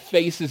that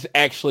faces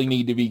actually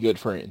need to be good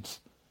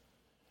friends.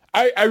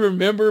 I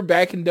remember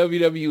back in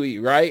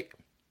WWE, right?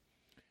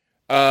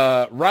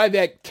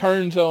 Ryback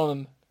turns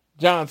on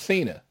John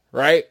Cena,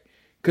 right?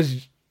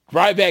 Because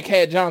Ryback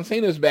had John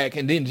Cena's back,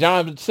 and then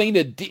John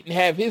Cena didn't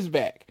have his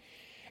back.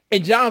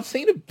 And John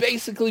Cena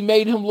basically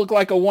made him look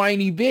like a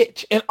whiny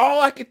bitch. And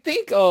all I could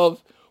think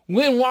of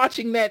when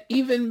watching that,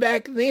 even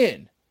back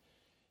then,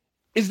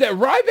 is that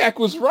Ryback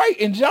was right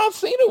and John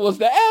Cena was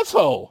the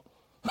asshole.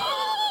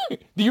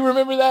 Do you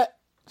remember that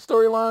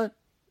storyline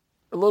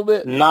a little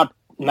bit? Not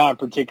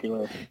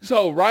particular.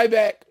 So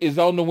Ryback is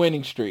on the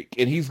winning streak,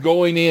 and he's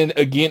going in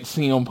against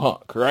CM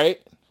Punk, right?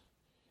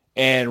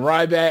 And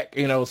Ryback,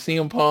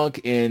 CM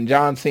Punk and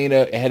John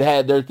Cena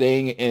had their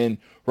thing, and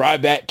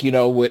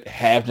Ryback, would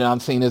have John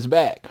Cena's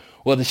back.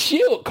 Well, the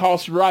Shield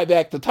cost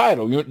Ryback the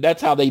title.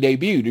 That's how they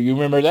debuted. Do you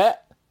remember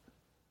that?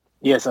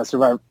 Yes, that's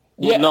Survivor.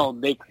 Yeah.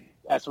 No,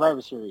 at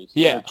Survivor Series.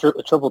 Yeah.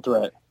 A triple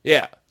threat.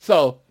 Yeah.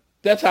 So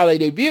that's how they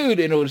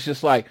debuted, and it was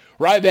just like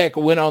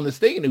Ryback went on this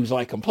thing, and he was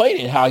like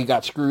complaining how he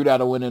got screwed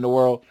out of winning the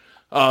world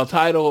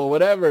title or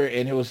whatever,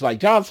 and it was like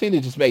John Cena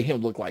just made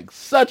him look like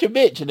such a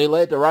bitch, and it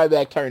led to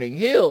Ryback turning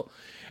heel.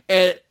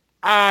 And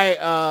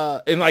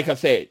and like I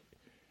said,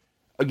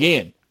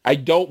 again, I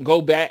don't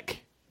go back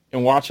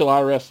and watch a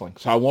lot of wrestling,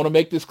 so I want to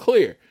make this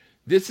clear.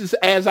 This is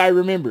as I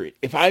remember it.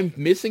 If I'm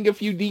missing a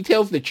few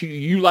details that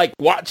you like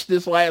watched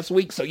this last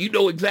week, so you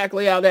know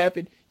exactly how it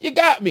happened, you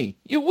got me.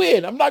 You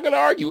win. I'm not going to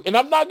argue, and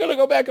I'm not going to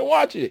go back and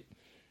watch it.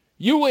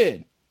 You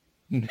win.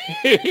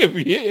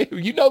 If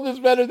you know this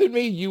better than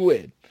me, you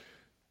win.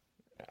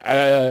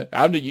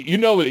 How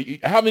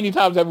many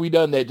times have we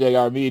done that,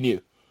 JR, me and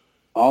you?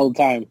 All the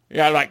time.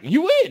 Yeah, like,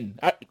 you win.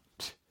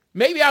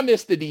 Maybe I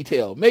missed the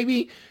detail.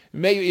 Maybe,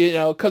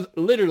 because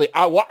literally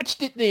I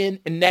watched it then,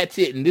 and that's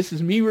it. And this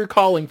is me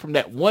recalling from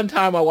that one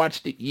time I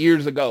watched it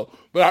years ago.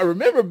 But I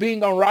remember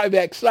being on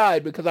Ryback's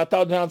side because I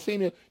thought John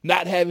Cena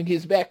not having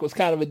his back was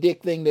kind of a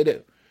dick thing to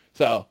do.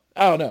 So,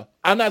 I don't know.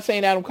 I'm not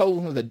saying Adam Cole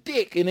was a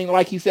dick, and then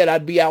like he said,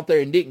 I'd be out there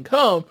and didn't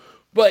come.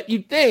 But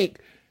you'd think,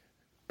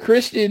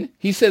 Christian,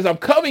 he says, I'm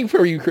coming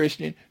for you,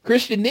 Christian.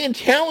 Christian then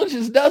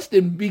challenges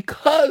Dustin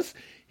because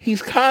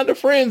he's kind of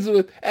friends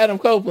with Adam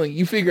Copeland.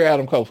 You figure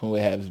Adam Copeland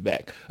would have his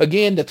back.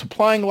 Again, that's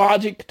applying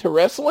logic to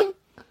wrestling,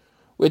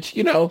 which,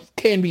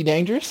 can be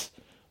dangerous.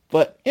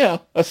 But, I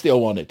still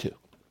wanted to.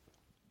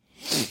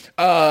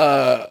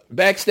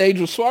 Backstage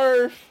with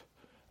Swerve.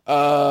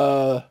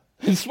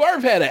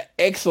 Swerve had an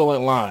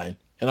excellent line,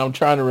 and I'm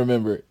trying to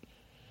remember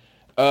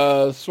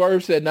it.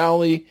 Swerve said not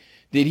only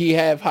did he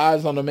have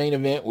eyes on the main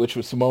event, which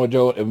was Samoa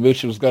Joe,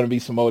 which was going to be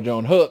Samoa Joe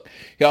and Hook,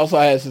 he also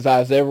has his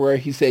eyes everywhere.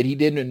 He said he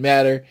didn't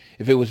matter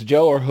if it was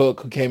Joe or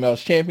Hook who came out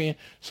as champion.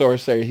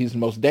 Swerve said he's the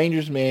most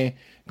dangerous man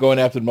going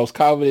after the most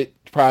coveted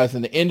prize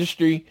in the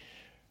industry.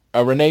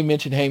 Renee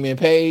mentioned Hangman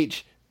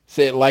Page.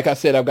 Said, like I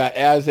said, I've got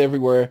eyes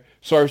everywhere.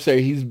 Swerve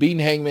said he's beaten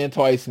Hangman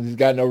twice and he's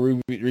got no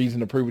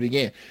reason to prove it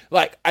again.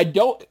 Like, I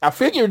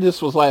figured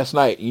this was last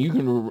night, and you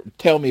can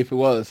tell me if it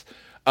was.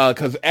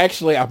 Because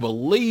actually, I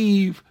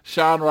believe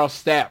Sean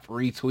Ross Sapp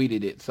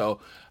retweeted it, so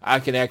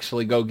I can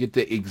actually go get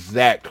the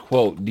exact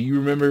quote. Do you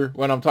remember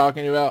what I'm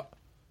talking about?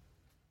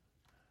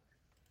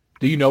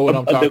 Do you know what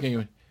I'm talking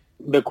about?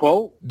 The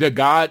quote? The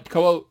God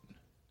quote?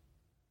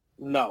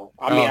 No.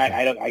 I mean,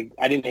 okay.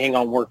 I didn't hang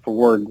on word for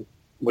word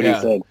what he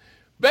said.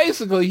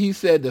 Basically, he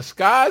said the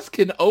skies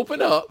can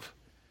open up.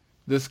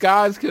 The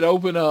skies can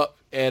open up,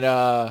 and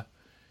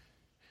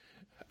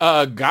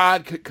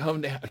God could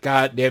come down.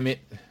 God damn it.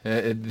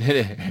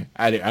 I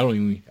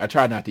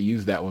try not to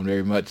use that one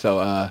very much,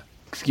 so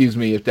excuse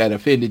me if that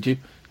offended you.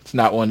 It's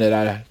not one that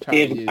I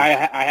try to use.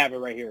 I have it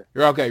right here.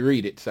 You're okay,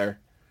 read it, sir.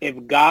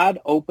 If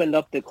God opened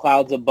up the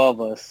clouds above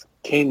us,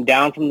 came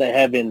down from the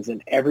heavens,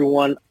 and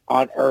everyone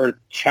on earth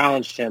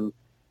challenged him,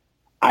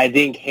 I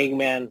think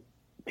Hangman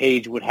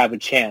Page would have a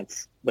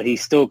chance, but he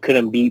still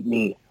couldn't beat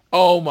me.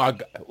 Oh my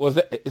God.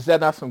 Is that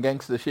not some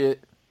gangster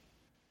shit?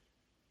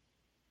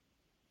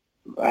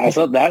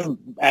 So that's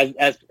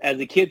as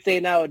the kids say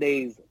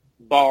nowadays,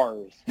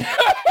 bars. That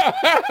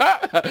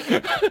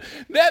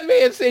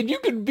man said you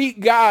can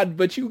beat God,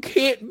 but you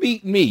can't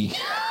beat me.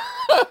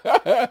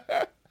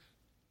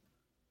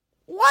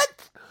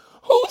 What?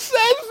 Who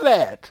says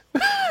that?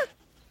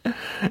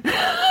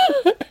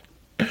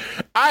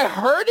 I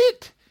heard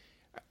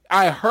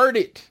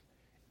it,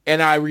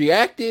 and I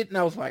reacted, and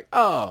I was like,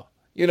 oh,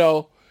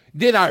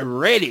 then I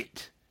read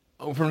it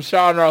from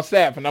Sean Ross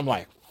Sapp, and I'm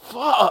like,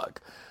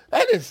 fuck,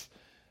 that is,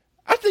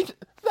 I think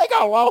they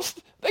got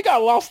lost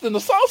in the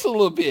sauce a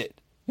little bit.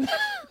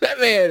 That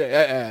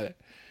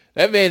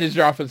man is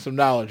dropping some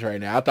knowledge right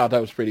now. I thought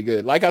that was pretty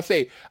good. Like I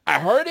say, I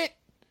heard it,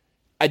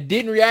 I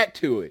didn't react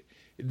to it.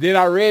 Then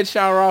I read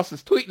Sean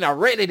Ross's tweet, and I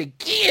read it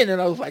again,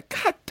 and I was like,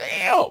 God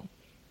damn.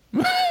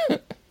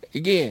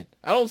 Again,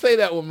 I don't say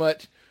that one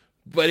much,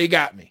 but it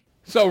got me.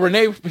 So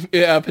Renee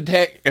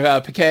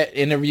Paquette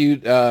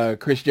interviewed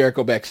Chris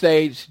Jericho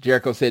backstage.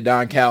 Jericho said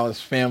Don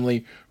Callis'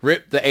 family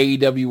ripped the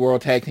AEW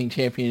World Tag Team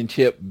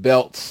Championship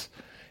belts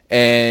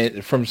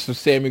and from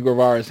Sammy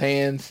Guevara's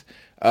hands.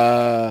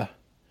 To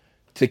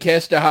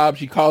catch the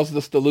Hobbs, you caused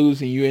us to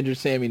lose, and you injured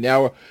Sammy.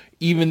 Now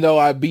even though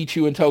I beat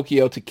you in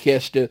Tokyo,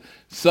 Takeshita,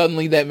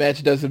 suddenly that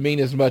match doesn't mean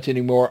as much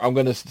anymore. I'm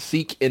going to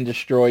seek and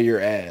destroy your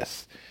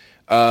ass.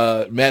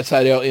 Matt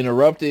Sydal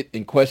interrupted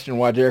and questioned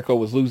why Jericho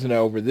was losing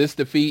over this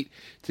defeat.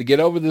 To get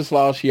over this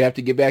loss, you have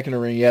to get back in the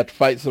ring. You have to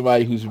fight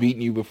somebody who's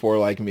beaten you before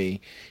like me.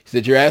 He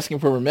said, you're asking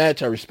for a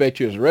match. I respect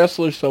you as a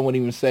wrestler. Someone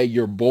even say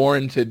you're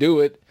born to do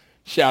it.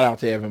 Shout out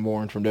to Evan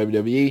Bourne from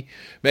WWE.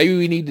 Maybe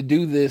we need to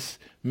do this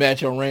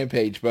match on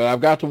Rampage, but I've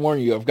got to warn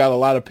you, I've got a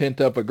lot of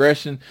pent-up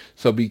aggression,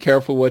 so be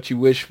careful what you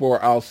wish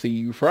for. I'll see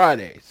you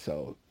Friday.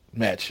 So,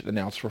 match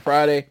announced for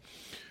Friday.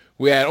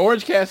 We had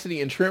Orange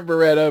Cassidy and Trent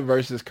Beretta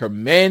versus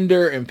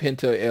Commander and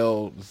Penta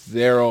El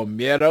Zero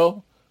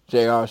Miedo,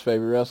 JR's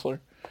favorite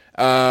wrestler.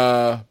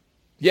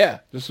 Yeah,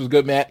 this was a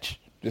good match.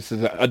 This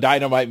is a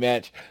dynamite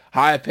match.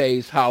 High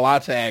pace,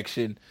 lots of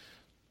action.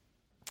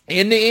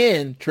 In the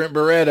end, Trent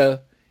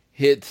Beretta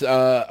hits,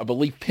 I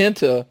believe,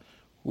 Penta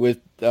with,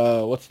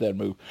 what's that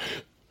move?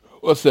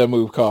 What's that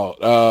move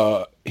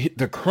called? Hit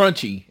the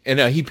crunchy, and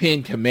he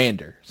pinned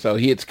Commander. So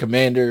he hits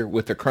Commander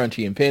with the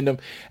crunchy and pinned him.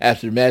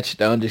 After the match,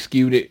 the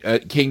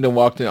Undisputed Kingdom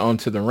walked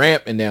onto the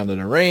ramp and down to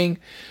the ring.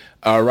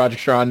 Roger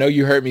Strong, I know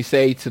you heard me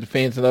say to the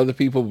fans and other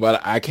people,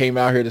 but I came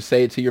out here to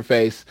say it to your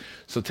face.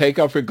 So take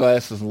off your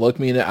glasses and look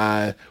me in the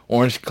eye.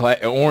 Orange,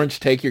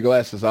 take your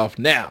glasses off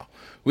now.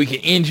 We can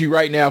end you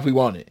right now if we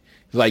want it.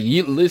 It's like,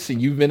 listen,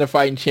 you've been a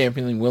fighting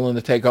champion and willing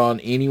to take on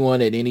anyone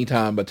at any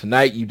time, but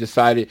tonight you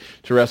decided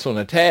to wrestle in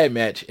a tag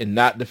match and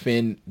not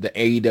defend the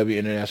AEW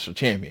International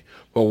Champion.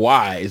 But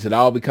why? Is it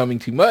all becoming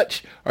too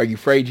much? Are you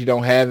afraid you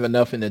don't have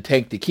enough in the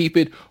tank to keep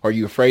it? Or are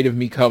you afraid of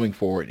me coming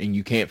for it and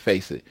you can't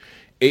face it?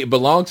 It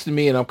belongs to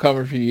me and I'm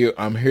coming for you.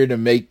 I'm here to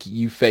make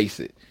you face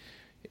it.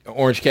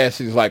 Orange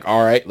Cassidy's like,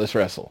 all right, let's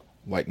wrestle.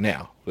 Like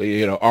now.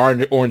 You know,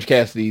 Orange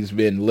Cassidy's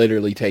been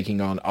literally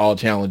taking on all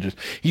challengers.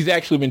 He's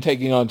actually been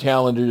taking on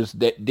challengers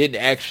that didn't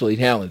actually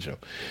challenge him.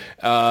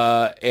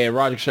 And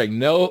Roderick's like,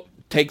 no,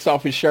 takes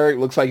off his shirt,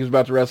 looks like he's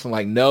about to wrestle.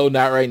 Like, no,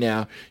 not right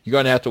now. You're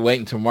going to have to wait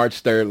until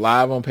March 3rd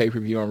live on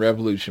pay-per-view on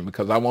Revolution,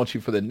 because I want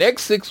you for the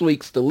next 6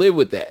 weeks to live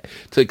with that,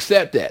 to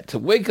accept that, to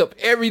wake up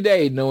every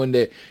day knowing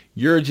that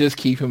you're just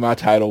keeping my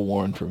title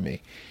warm from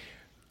me.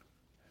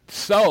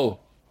 So,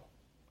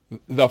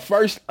 the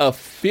first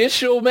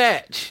official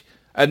match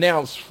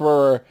announced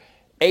for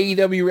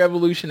AEW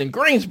Revolution in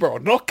Greensboro,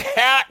 North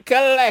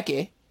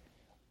Carolina,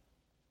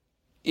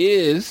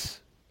 is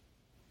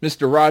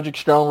Mr. Roderick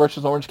Strong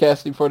versus Orange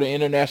Cassidy for the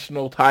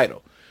international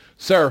title.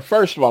 Sir,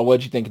 first of all, what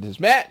did you think of this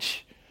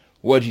match?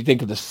 What did you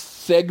think of the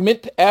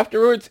segment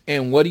afterwards?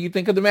 And what do you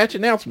think of the match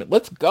announcement?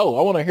 Let's go.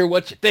 I want to hear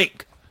what you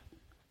think.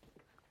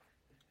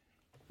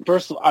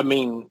 First, I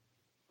mean,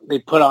 they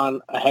put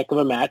on a heck of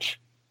a match.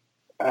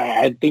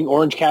 I think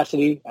Orange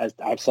Cassidy, as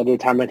I've said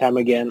it time and time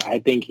again, I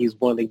think he's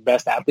one of the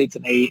best athletes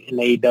in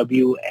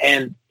AEW.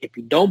 And if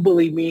you don't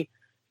believe me,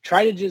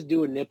 try to just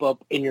do a nip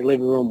up in your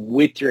living room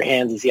with your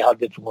hands and see how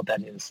difficult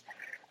that is.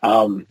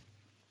 And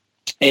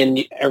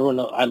everyone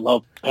knows I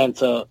love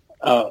Penta.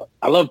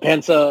 I love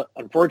Penta.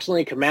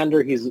 Unfortunately,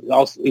 Commander, he's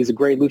a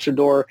great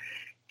luchador.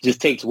 He just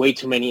takes way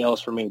too many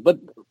L's for me. But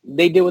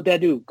they did what they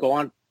do. Go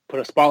on, put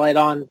a spotlight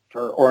on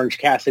for Orange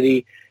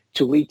Cassidy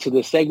to lead to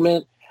this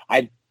segment.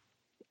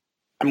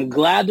 I'm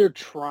glad they're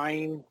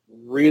trying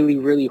really,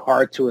 really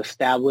hard to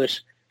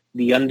establish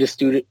the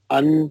undisputed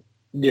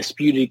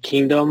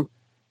kingdom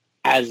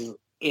as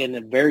in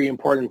a very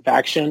important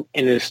faction,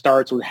 and it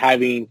starts with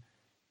having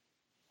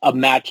a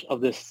match of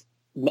this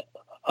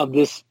I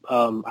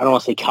don't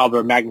want to say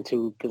caliber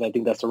magnitude because I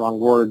think that's the wrong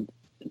word,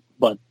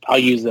 but I'll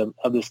use them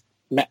of this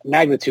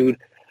magnitude,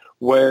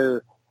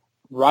 where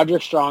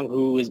Roderick Strong,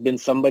 who has been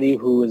somebody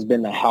who has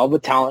been a hell of a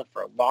talent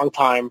for a long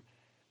time,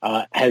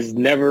 has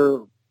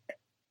never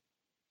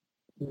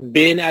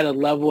been at a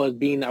level as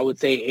being, I would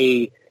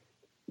say,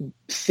 a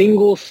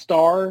single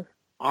star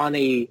on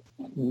a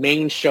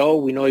main show.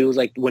 We know he was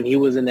like, when he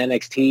was in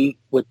NXT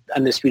with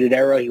Undisputed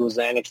Era, he was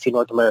the NXT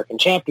North American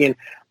champion,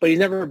 but he's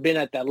never been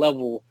at that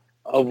level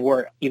of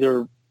where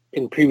either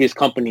in previous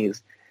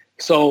companies.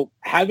 So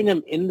having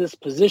him in this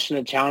position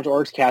to challenge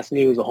Orange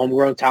Cassidy, who's a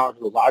homegrown talent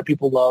who a lot of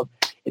people love,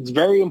 it's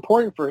very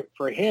important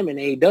for him in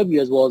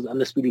AEW as well as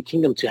Undisputed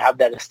Kingdom to have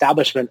that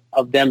establishment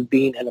of them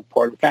being an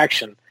important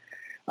faction.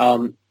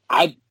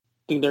 I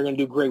think they're going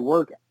to do great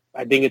work.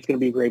 I think it's going to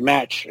be a great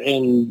match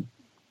and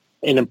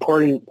an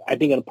important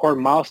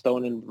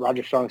milestone in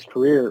Roderick Strong's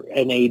career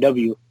in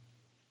AEW.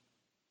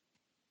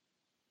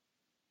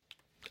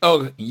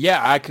 Oh,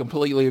 yeah, I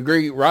completely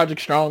agree. Roderick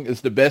Strong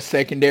is the best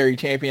secondary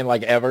champion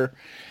like ever.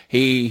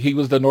 He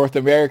was the North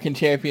American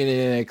champion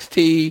in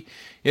NXT.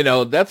 You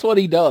know, that's what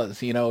he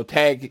does. You know,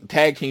 tag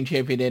team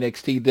champion in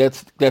NXT.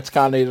 That's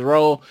kind of his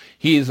role.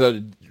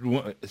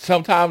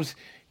 Sometimes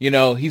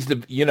He's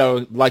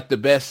like the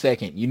best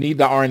second. You need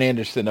the Arn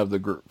Anderson of the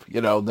group,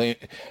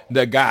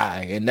 the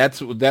guy. And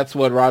that's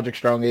what Roderick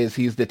Strong is.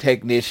 He's the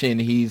technician.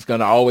 He's going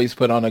to always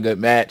put on a good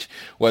match,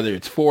 whether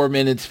it's 4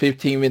 minutes,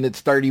 15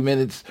 minutes, 30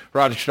 minutes,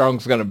 Roderick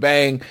Strong's going to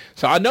bang.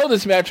 So I know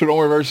this match with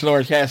Orange versus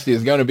Orange Cassidy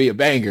is going to be a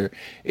banger.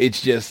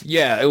 It's just,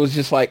 it was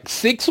just like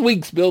 6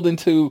 weeks building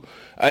to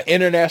an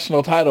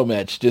international title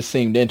match just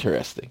seemed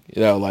interesting.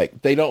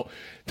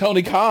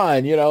 Tony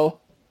Khan,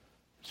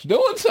 it's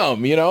doing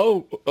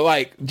something,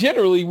 like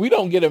generally we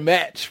don't get a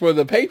match for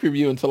the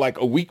pay-per-view until like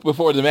a week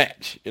before the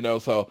match,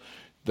 so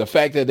the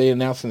fact that they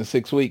announced in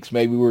 6 weeks,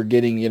 maybe we're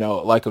getting,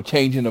 like a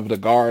changing of the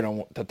guard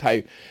on the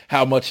type,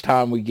 how much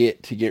time we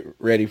get to get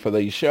ready for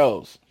these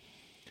shows.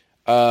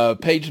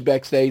 Page is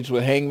backstage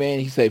with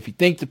Hangman. He said, if you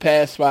think the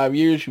past 5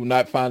 years, you will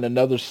not find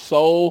another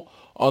soul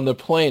on the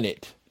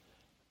planet.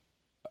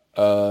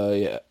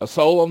 A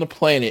soul on the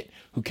planet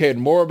who cared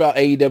more about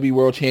AEW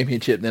World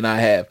Championship than I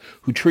have,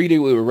 who treated it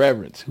with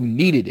reverence, who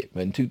needed it.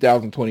 But in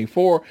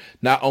 2024,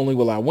 not only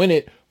will I win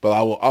it, but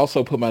I will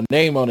also put my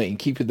name on it and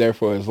keep it there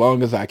for as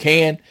long as I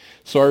can.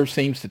 Swerve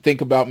seems to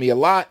think about me a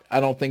lot. I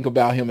don't think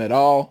about him at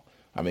all.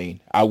 I mean,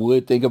 I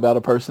would think about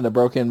a person that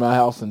broke in my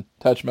house and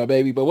touched my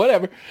baby, but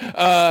whatever.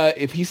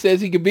 If he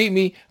says he can beat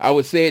me, I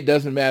would say it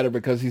doesn't matter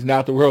because he's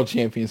not the world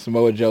champion.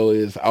 Samoa Joe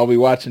is. I'll be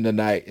watching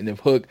tonight, and if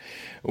Hook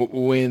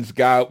wins,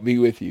 God be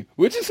with you,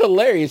 which is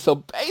hilarious. So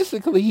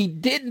basically, he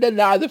didn't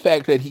deny the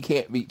fact that he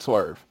can't beat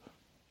Swerve.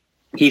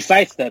 He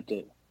sidestepped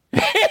it.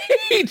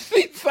 he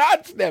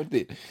sidestepped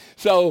it.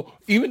 So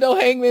even though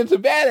Hangman's a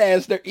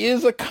badass, there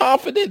is a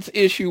confidence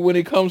issue when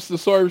it comes to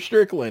Swerve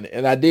Strickland,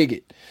 and I dig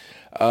it.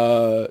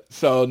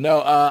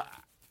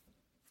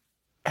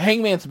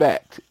 Hangman's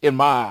back in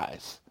my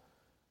eyes.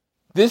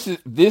 This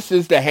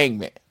is the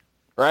Hangman,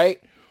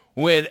 right?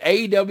 When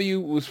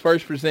AEW was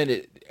first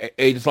presented,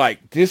 it's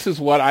like, this is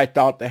what I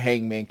thought the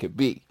Hangman could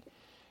be.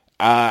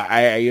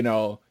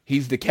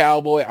 He's the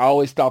cowboy. I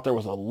always thought there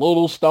was a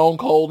little Stone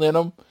Cold in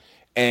him.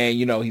 And,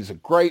 he's a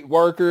great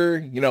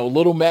worker,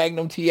 little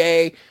Magnum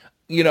TA.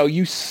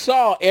 You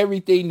saw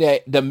everything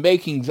that the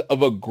makings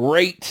of a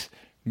great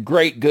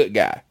good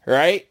guy,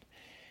 right?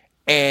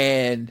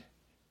 And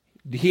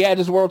he had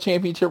his world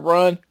championship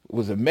run. It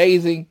was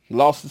amazing. He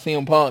lost to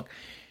CM Punk.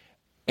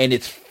 And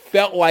it's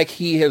felt like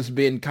he has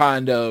been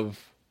kind of,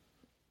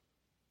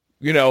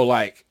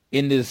 like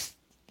in this,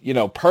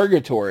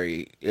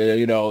 purgatory,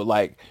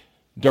 like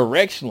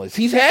directionless.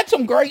 He's had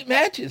some great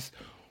matches,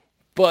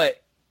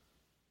 but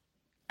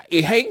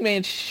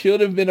Hangman should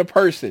have been a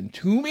person,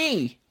 to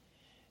me,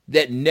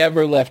 that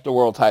never left the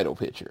world title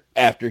picture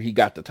after he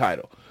got the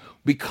title,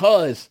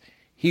 because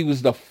he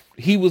was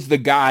the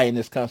guy in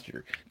this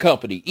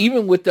company,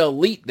 even with the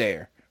elite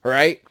there,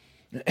 right?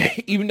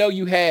 Even though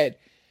you had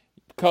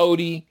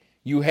Cody,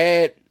 you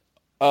had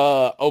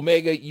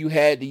Omega, you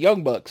had the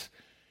Young Bucks.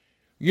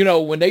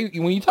 When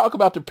you talk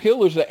about the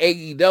pillars of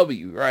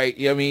AEW, right?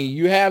 I mean,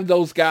 you have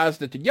those guys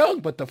that are young,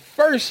 but the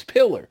first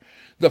pillar,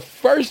 the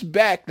first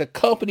back the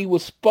company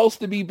was supposed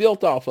to be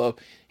built off of,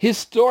 his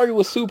story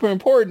was super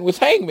important, was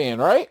Hangman,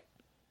 right?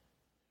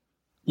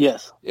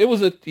 Yes. He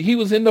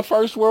was in the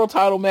first world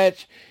title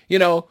match. It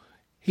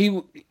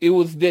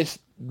was this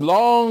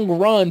long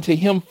run to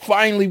him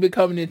finally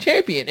becoming the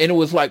champion. And it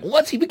was like,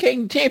 once he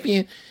became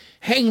champion,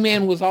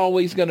 Hangman was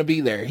always going to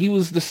be there. He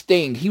was the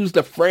Sting. He was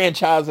the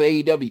franchise of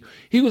AEW.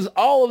 He was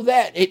all of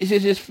that. It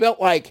just felt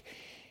like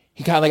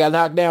he kind of got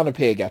knocked down a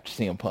peg after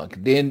CM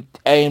Punk. Then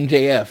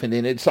AMJF. And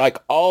then it's like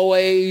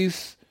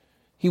always,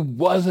 he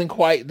wasn't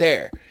quite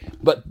there.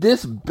 But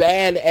this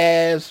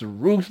badass,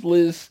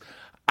 ruthless,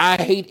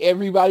 I hate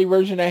everybody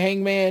version of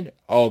Hangman,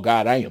 oh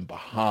God, I am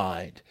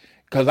behind.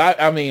 Because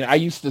I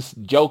used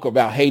to joke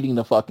about hating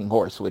the fucking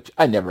horse, which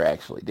I never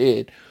actually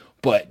did.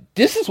 But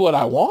this is what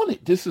I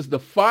wanted. This is the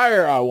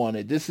fire I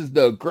wanted. This is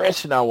the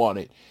aggression I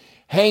wanted.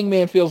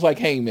 Hangman feels like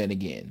Hangman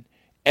again.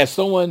 As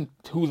someone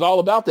who's all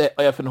about that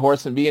effing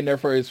horse and being there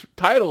for his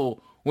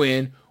title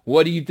win,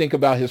 what do you think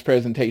about his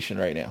presentation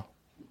right now?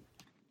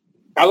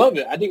 I love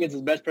it. I think it's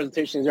his best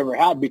presentation he's ever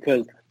had,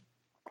 because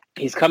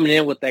he's coming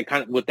in with that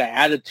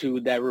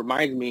attitude that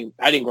reminds me,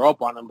 I didn't grow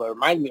up on him, but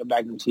reminds me of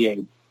Magnum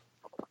TA.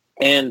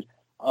 And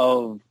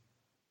of,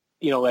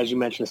 as you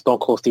mentioned, Stone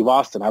Cold Steve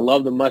Austin. I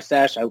love the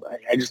mustache. I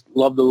just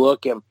love the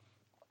look. And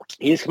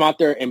he just come out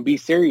there and be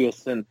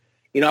serious. And,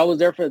 I was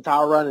there for the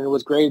title run, and it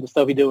was great, the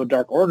stuff he did with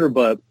Dark Order,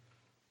 but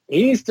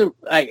he needs to,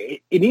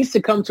 it needs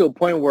to come to a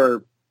point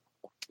where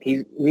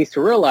he needs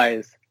to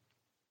realize,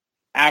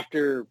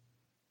 after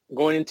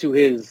going into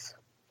his,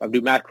 if I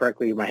do math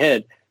correctly in my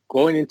head,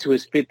 going into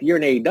his 5th year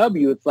in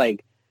AEW, it's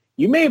like,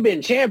 you may have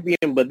been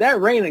champion, but that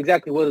reign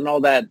exactly wasn't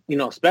all that,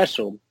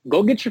 special.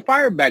 Go get your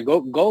fire back.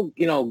 Go,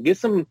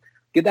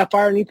 get that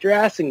fire underneath your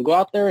ass and go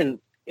out there and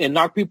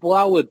knock people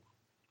out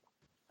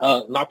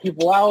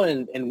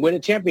and win a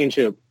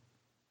championship.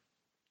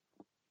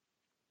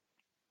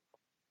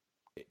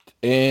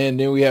 And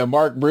then we have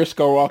Mark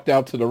Briscoe walked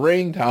out to the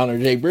ring to honor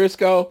Jay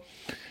Briscoe.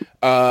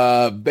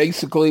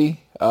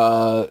 Basically,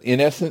 in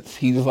essence,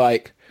 he's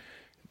like,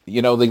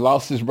 they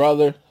lost his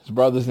brother. His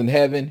brother's in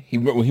heaven. He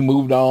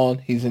moved on.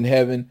 He's in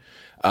heaven.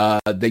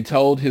 They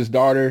told his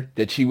daughter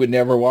that she would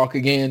never walk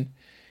again.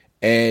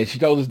 And she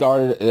told his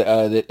daughter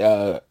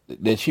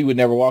that she would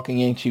never walk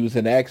again. She was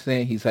in an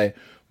accident. He said,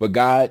 but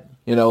God,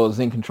 was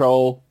in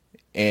control.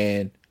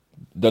 And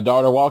the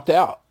daughter walked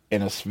out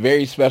in a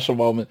very special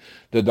moment.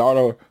 The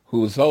daughter who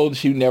was told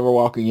she would never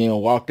walk again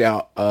walked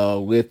out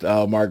with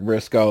Mark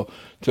Briscoe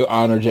to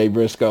honor Jay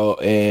Briscoe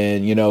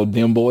and,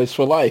 them boys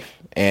for life.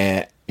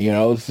 And,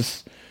 it's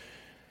just,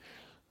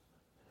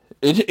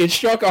 it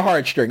struck a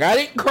heartstring. I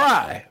didn't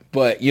cry,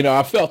 but,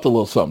 I felt a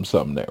little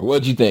something there.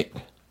 What'd you think?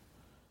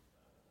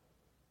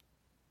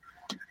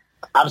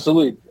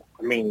 Absolutely.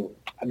 I mean,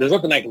 there's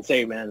nothing I can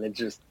say, man. It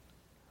just,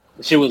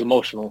 shit was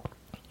emotional.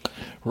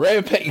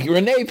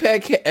 Renee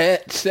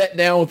Paquette sat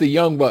down with the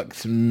Young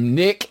Bucks,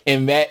 Nick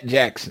and Matt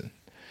Jackson.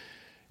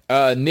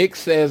 Nick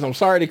says, I'm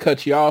sorry to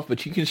cut you off,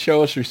 but you can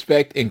show us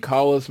respect and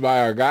call us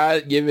by our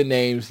God-given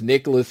names,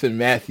 Nicholas and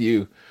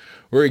Matthew.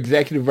 We're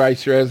executive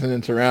vice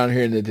presidents around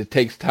here, and it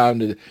takes time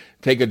to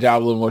take a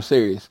job a little more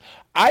serious.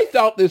 I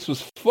thought this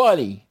was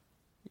funny.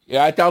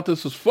 Yeah, I thought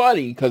this was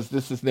funny because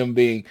this is them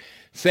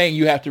saying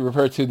you have to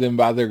refer to them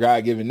by their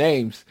God-given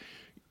names.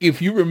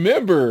 If you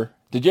remember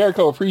the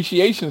Jericho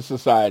Appreciation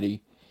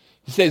Society,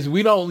 he says,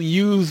 we don't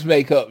use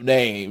made up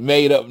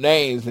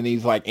names. And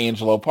he's like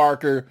Angelo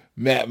Parker,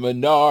 Matt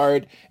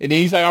Menard. And then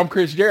he's like, I'm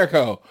Chris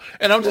Jericho.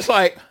 And I'm just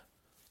like,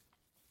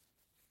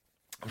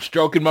 I'm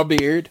stroking my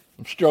beard.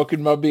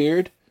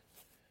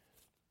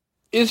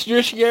 Is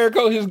Chris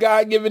Jericho his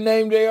God-given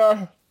name,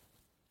 JR?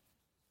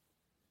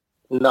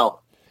 No.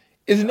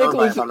 Is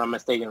Nicholas, if I'm not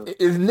mistaken.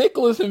 Is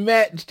Nicholas and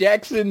Matt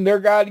Jackson their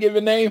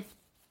God-given name?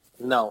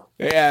 No.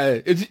 Yeah,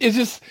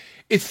 it's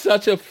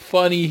such a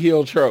funny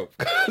heel trope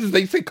because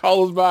they say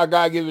call us by our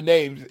God-given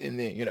names, and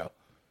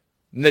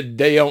then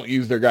they don't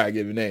use their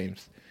God-given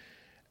names.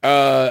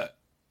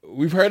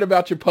 We've heard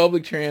about your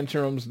public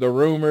tantrums, the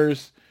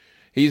rumors.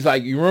 He's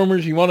like, you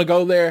rumors, you want to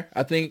go there?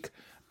 I think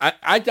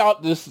I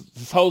thought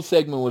this whole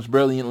segment was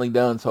brilliantly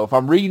done. So if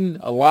I'm reading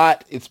a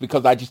lot, it's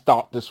because I just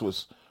thought this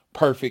was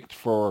perfect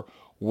for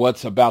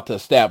what's about to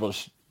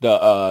establish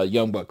the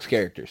Young Bucks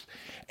characters.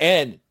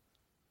 And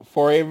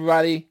for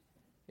everybody,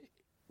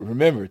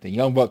 remember, the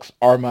Young Bucks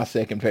are my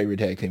second favorite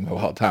tag team of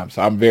all time.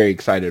 So I'm very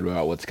excited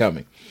about what's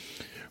coming.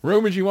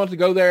 Rumors, you want to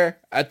go there?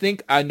 I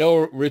think I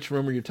know which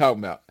rumor you're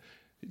talking about.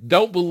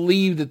 Don't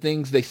believe the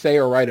things they say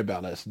are right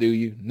about us, do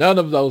you? None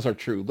of those are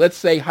true. Let's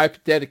say,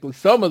 hypothetically,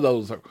 some of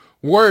those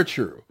were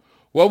true.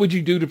 What would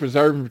you do to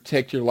preserve and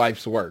protect your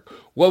life's work?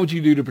 What would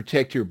you do to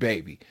protect your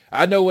baby?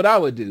 I know what I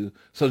would do.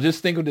 So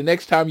just think of the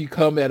next time you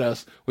come at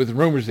us with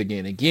rumors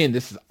again. Again,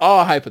 this is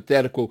all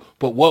hypothetical,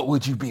 but what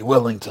would you be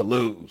willing to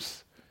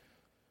lose?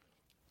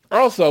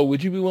 Also,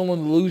 would you be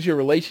willing to lose your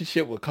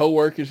relationship with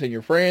coworkers and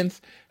your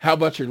friends? How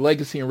about your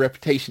legacy and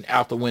reputation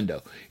out the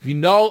window? If you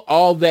know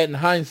all that in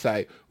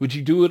hindsight, would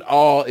you do it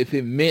all if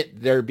it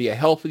meant there'd be a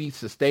healthy,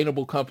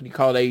 sustainable company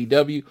called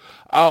AEW?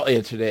 I'll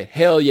answer that.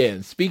 Hell yeah.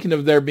 And speaking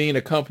of there being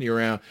a company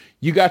around,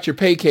 you got your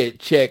paycheck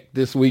check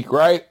this week,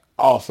 right?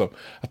 Awesome.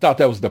 I thought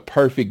that was the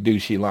perfect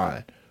douchey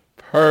line.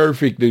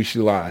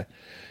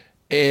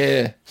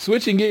 And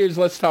switching gears,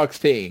 let's talk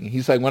Sting.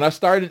 He's like, when I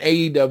started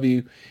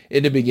AEW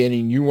in the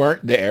beginning, you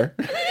weren't there.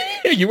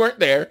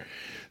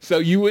 So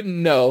you wouldn't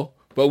know.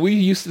 But we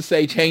used to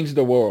say change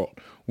the world.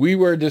 We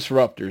were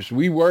disruptors.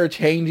 We were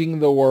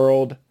changing the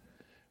world.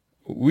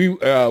 We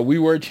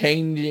were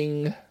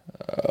changing.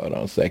 Hold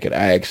on a second.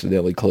 I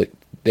accidentally clicked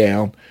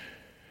down.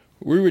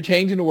 We were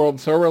changing the world,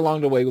 and somewhere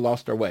along the way, we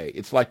lost our way.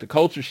 It's like the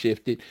culture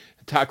shifted.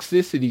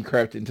 Toxicity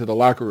crept into the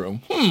locker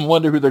room.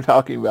 Wonder who they're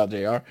talking about,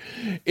 JR.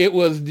 It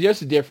was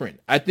just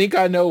different. I think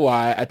I know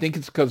why. I think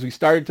it's because we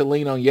started to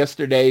lean on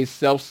yesterday's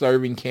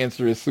self-serving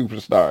cancerous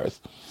superstars.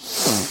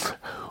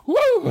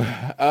 Woo!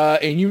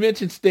 And you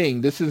mentioned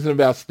Sting. This isn't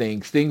about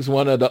Sting. Sting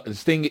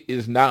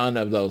is none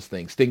of those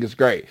things. Sting is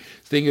great.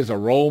 Sting is a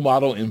role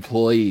model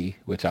employee,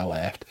 which I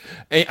laughed.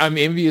 And I'm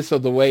envious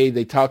of the way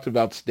they talked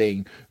about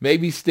Sting.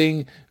 Maybe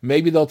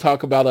they'll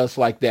talk about us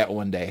like that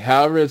one day.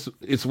 However,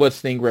 it's what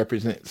Sting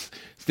represents.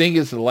 Sting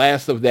is the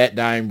last of that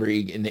dying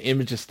breed, and the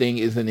image of Sting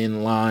isn't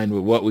in line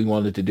with what we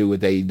wanted to do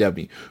with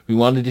AEW. We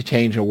wanted to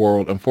change the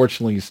world.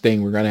 Unfortunately,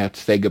 Sting, we're going to have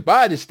to say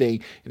goodbye to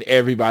Sting, and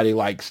everybody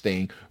likes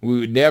Sting. We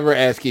would never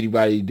ask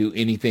anybody to do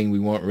anything we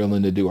weren't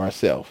willing to do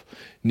ourselves.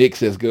 Nick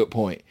says, good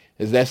point.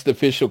 As that's the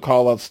official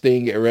call-out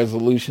Sting at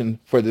resolution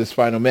for this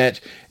final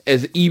match,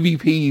 as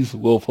EVPs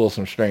will pull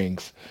some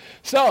strings.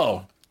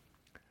 So,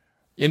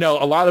 a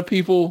lot of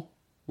people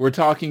were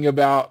talking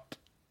about,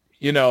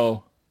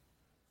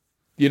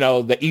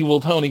 the evil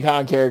Tony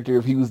Khan character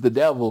if he was the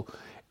devil.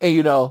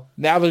 And,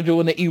 now they're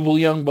doing the evil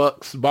Young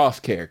Bucks boss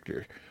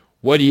character.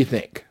 What do you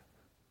think?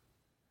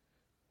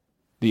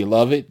 Do you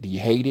love it? Do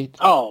you hate it?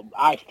 Oh,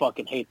 I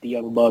fucking hate the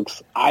Young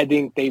Bucks. I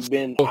think they've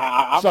been...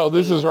 So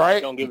this is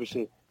right? Don't give a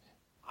shit.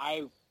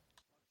 I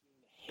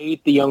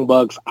hate the Young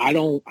Bucks. I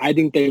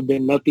think they've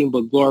been nothing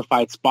but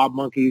glorified spot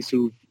monkeys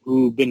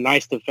who've been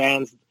nice to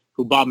fans,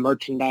 who bought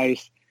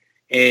merchandise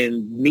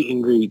and meet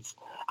and greets.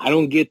 I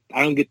don't get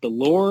the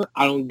lore.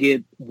 I don't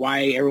get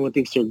why everyone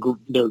thinks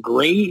they're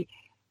great.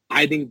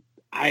 I think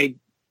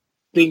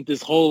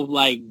this whole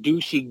like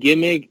douchey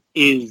gimmick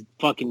is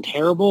fucking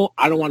terrible.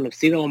 I don't want to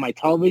see them on my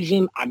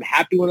television. I'm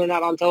happy when they're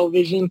not on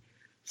television.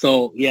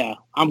 So yeah,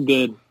 I'm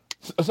good.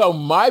 So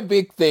my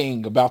big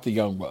thing about the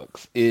Young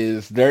Bucks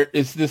is there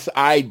is this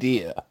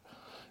idea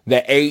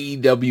that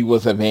AEW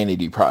was a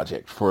vanity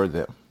project for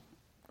them.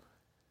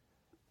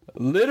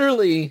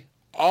 Literally,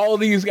 all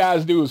these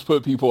guys do is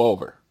put people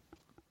over.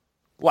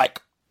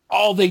 Like,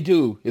 all they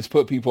do is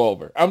put people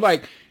over. I'm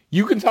like,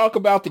 you can talk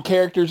about the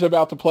characters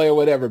about the play or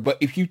whatever, but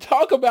if you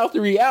talk about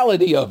the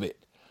reality of it,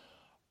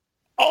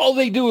 all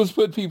they do is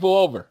put people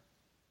over.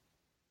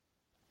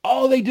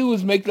 All they do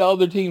is make the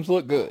other teams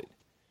look good.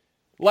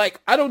 Like,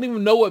 I don't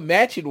even know what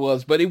match it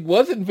was, but it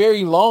wasn't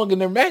very long in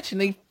their match,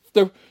 and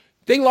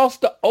they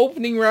lost the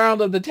opening round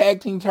of the tag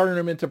team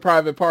tournament to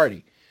Private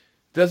Party.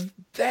 Does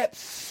that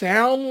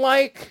sound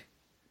like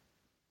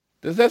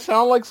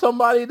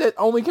somebody that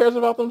only cares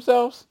about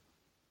themselves?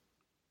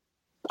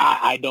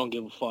 I don't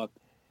give a fuck.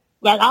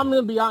 Like, I'm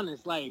going to be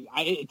honest. Like,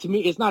 to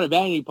me, it's not a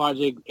vanity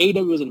project.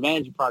 AEW was a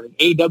vanity project.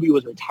 AEW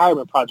was a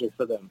retirement project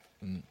for them.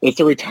 It's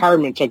a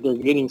retirement check they're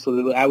getting,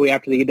 so that way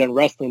after they get done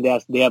wrestling,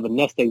 they have a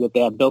nest egg that they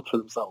have built for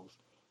themselves.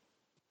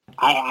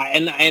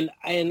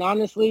 And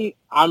honestly,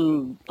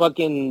 I'm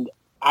fucking...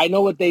 I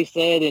know what they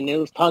said, and it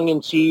was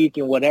tongue-in-cheek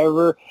and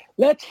whatever.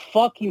 Let's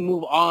fucking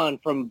move on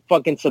from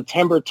fucking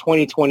September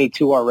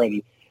 2022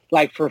 already.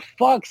 Like, for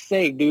fuck's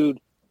sake, dude.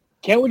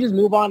 Can't we just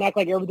move on, act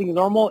like everything's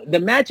normal? The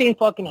match ain't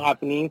fucking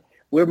happening.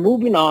 We're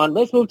moving on.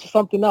 Let's move to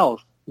something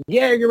else.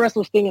 Yeah, you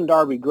wrestle Sting and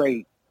Darby.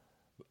 Great.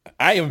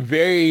 It's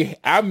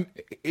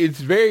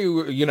very,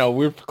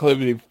 we're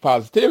proclivity for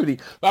positivity,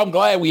 but I'm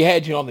glad we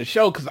had you on the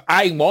show because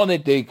I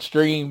wanted the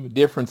extreme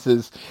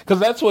differences, because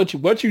that's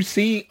what you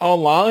see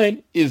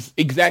online is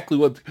exactly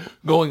what's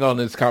going on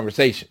in this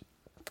conversation.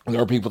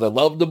 There are people that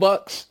love the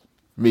Bucks,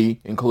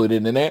 me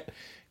included in that.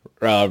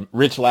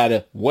 Rich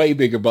Latta, way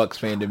bigger Bucks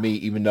fan than me,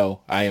 even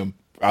though I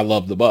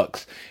love the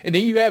Bucks. And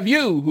then you have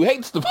you who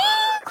hates the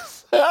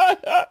Bucks.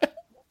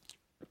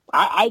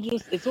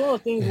 It's one of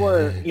those things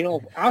where,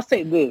 I'll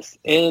say this,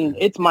 and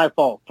it's my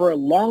fault. For a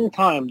long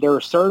time, there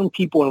are certain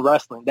people in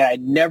wrestling that I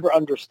never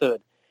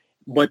understood.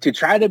 But to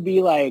try to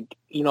be like,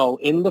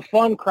 in the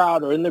fun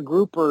crowd or in the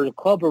group or the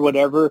club or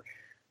whatever,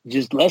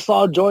 just let's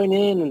all join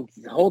in and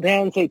hold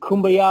hands, say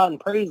kumbaya and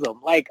praise them.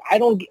 Like, I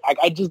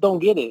just don't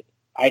get it.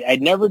 I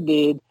never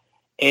did.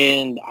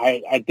 And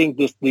I think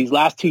these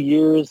last 2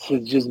 years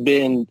has just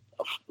been,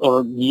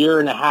 or year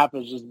and a half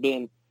has just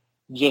been,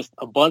 just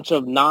a bunch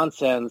of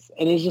nonsense,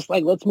 and it's just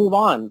like, let's move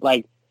on.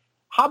 Like,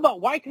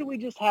 why couldn't we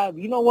just have,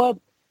 you know what,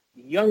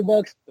 Young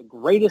Bucks, the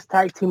greatest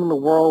tag team in the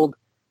world,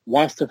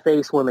 wants to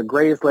face one of the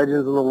greatest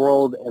legends in the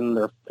world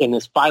in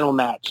his final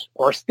match,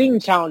 or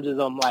Sting challenges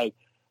them like,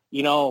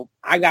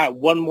 I got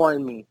one more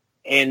in me,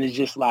 and it's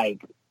just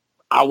like,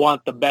 I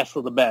want the best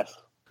of the best.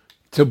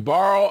 To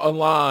borrow a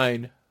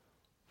line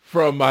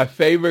from my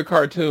favorite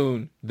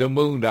cartoon, The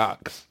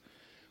Moondocks,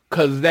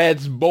 because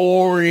that's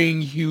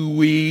boring,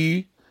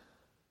 Huey.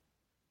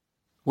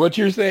 What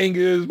you're saying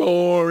is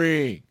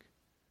boring.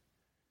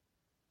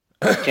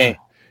 Okay.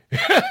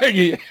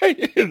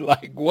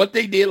 Like, what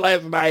they did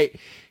last night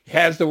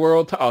has the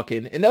world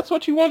talking, and that's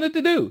what you wanted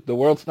to do. The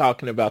world's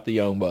talking about the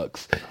Young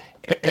Bucks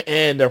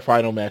and their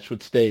final match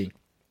with Sting.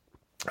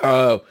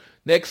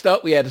 Next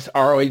up, we had this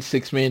ROH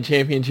 6-man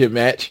championship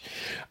match.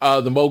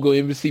 The Mogul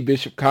Embassy,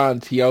 Bishop Khan,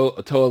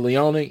 Toa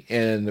Leone,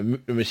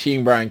 and the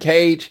Machine Brian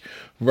Cage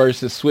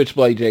versus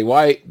Switchblade Jay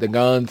White, the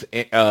Guns,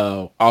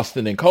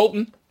 Austin and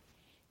Colton.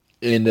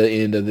 In the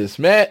end of this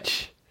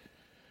match.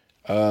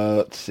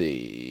 Let's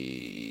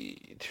see.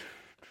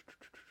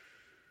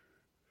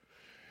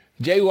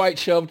 Jay White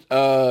shoved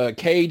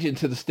Cage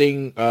into the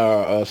Sting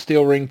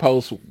steel ring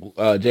post.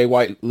 Jay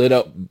White lit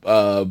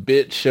up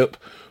Bishop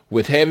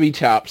with heavy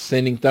chops,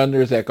 sending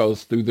thunderous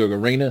echoes through the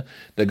arena.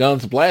 The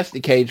Guns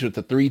blasted Cage with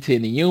a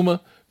 310 to Yuma.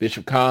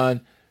 Bishop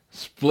Khan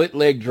split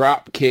leg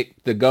drop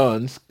kicked the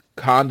Guns.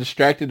 Khan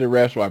distracted the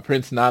refs while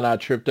Prince Nana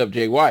tripped up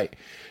Jay White.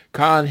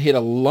 Khan hit a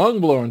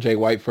lung blow on Jay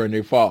White for a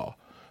near fall.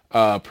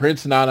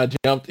 Prince Nana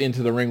jumped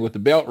into the ring with the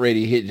belt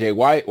ready to hit Jay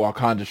White while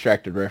Khan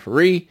distracted the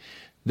referee.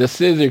 The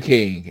Scissor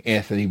King,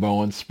 Anthony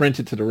Bowen,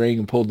 sprinted to the ring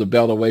and pulled the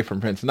belt away from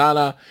Prince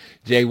Nana.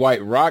 Jay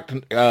White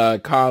rocked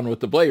Khan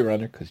with the Blade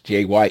Runner, because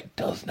Jay White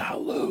does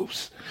not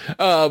lose,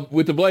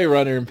 with the Blade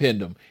Runner and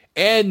pinned him.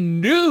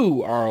 And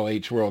new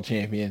ROH World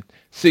Champion,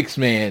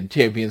 6-man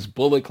champions,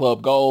 Bullet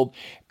Club Gold.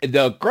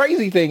 The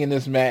crazy thing in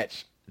this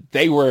match,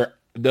 they were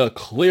the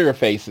clear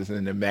faces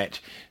in the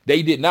match.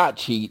 They did not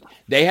cheat.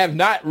 They have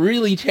not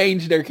really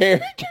changed their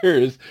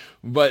characters,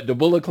 but the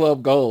Bullet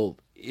Club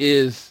Gold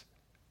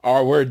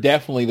were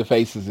definitely the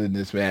faces in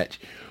this match.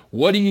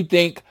 What do you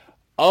think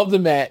of the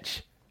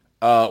match?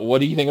 What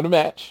do you think of the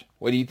match?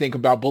 What do you think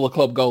about Bullet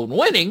Club Gold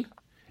winning?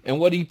 And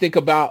what do you think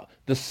about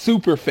the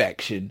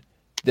superfection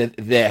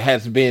that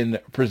has been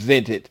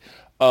presented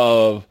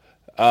of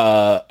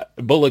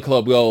Bullet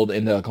Club Gold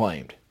and the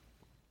Acclaimed?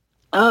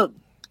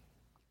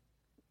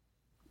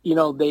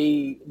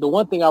 the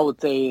one thing I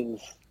would say is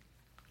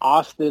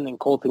Austin and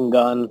Colton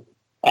Gunn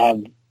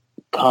have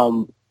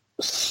come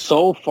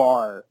so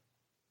far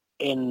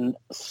in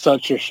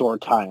such a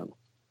short time.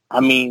 I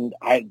mean,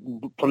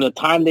 from the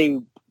time they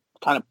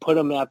kind of put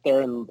him out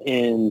there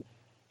in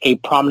a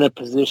prominent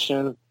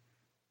position,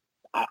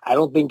 I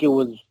don't think it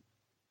was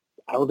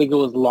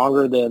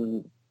longer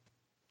than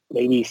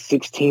maybe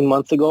 16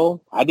 months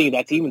ago. I think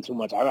that's even too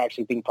much. I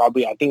think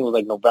it was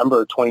like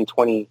November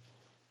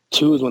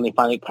 2022 is when they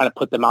finally kind of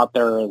put them out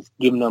there as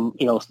giving them,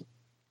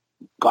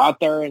 go out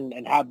there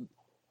and have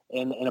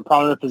in a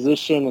prominent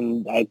position.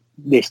 And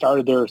they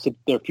started their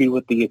feud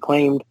with the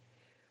Acclaimed.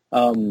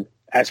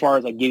 As far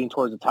as like getting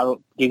towards the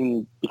title,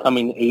 becoming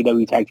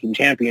AEW Tag Team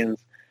Champions,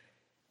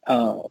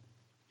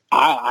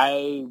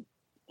 I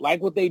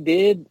like what they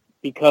did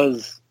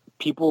because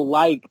people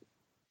like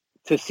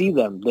to see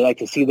them. They like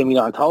to see them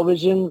either on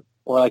television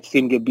or like to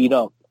see them get beat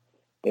up.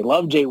 They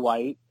love Jay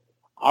White.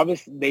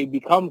 Obviously, they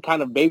become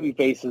kind of baby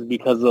faces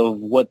because of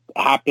what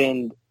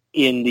happened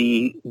in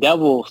the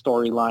Devil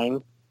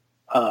storyline.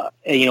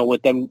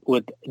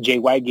 With Jay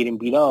White getting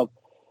beat up.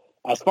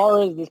 As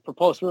far as this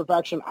proposed super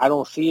faction, I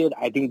don't see it.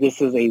 I think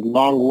this is a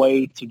long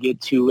way to get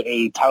to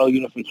a title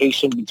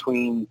unification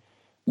between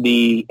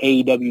the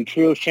AEW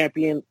Trios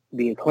champion,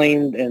 the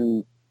Acclaimed,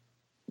 and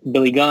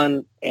Billy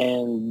Gunn,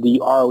 and the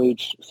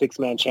ROH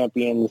six-man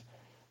champions,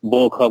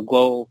 Bullet Club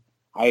Glow.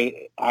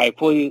 I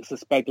fully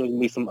suspect there's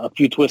going to be a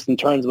few twists and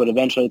turns, but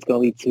eventually it's going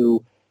to lead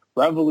to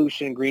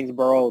Revolution,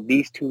 Greensboro,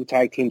 these two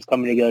tag teams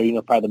coming together to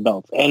unify the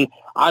belts. And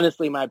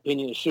honestly, in my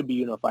opinion, it should be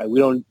unified.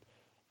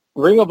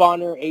 Ring of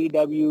Honor,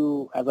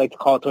 AEW, I'd like to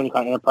call it Tony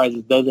Khan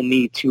Enterprises, doesn't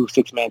need two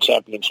six-man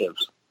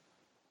championships.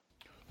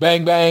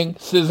 Bang, bang,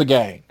 scissor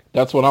gang.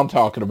 That's what I'm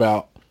talking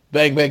about.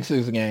 Bang, bang,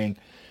 scissor gang.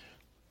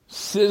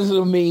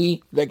 Scissor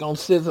me. They're going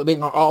to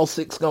scissor. All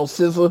six going to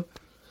scissor.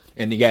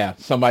 And yeah,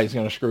 somebody's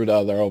going to screw the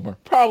other over.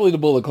 Probably the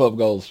Bullet Club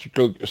goes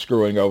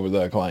screwing over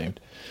the Acclaimed.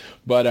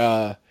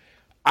 But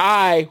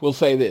I will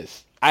say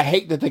this. I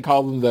hate that they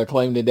call them the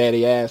Acclaimed and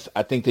Daddy Ass.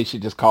 I think they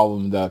should just call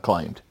them the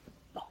Acclaimed.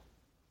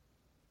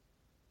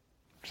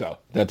 So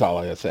that's all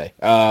I gotta say.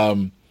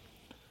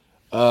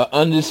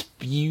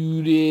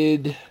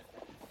 Undisputed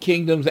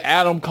Kingdom's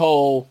Adam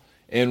Cole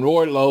and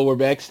Wardlow were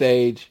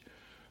backstage.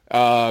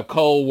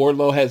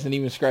 Wardlow hasn't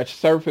even scratched the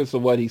surface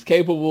of what he's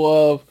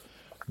capable of.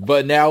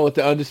 But now with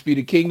the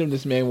Undisputed Kingdom,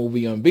 this man will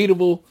be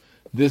unbeatable.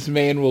 This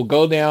man will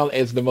go down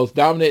as the most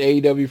dominant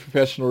AEW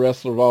professional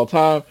wrestler of all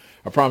time.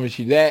 I promise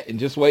you that. And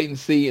just wait and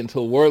see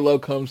until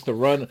Wardlow comes to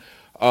run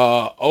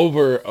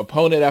over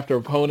opponent after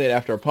opponent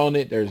after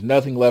opponent. There's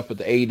nothing left but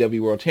the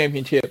AEW World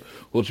Championship,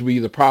 which will be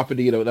the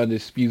property of the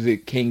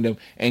Undisputed Kingdom.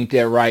 Ain't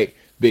that right,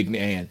 big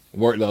man?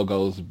 Wardlow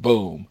goes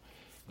boom.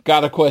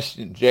 Got a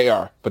question,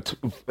 JR. But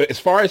as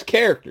far as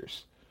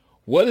characters,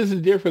 what is the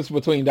difference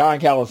between Don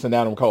Callis and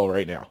Adam Cole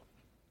right now?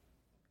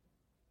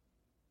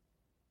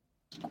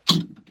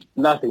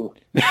 Nothing.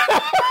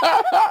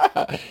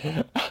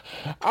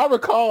 I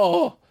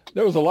recall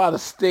there was a lot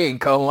of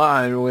stink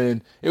online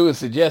when it was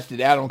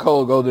suggested Adam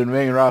Cole go to the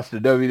main roster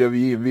of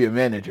WWE and be a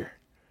manager.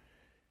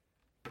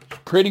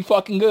 Pretty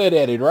fucking good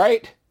at it,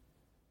 right?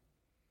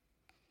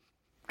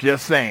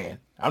 Just saying.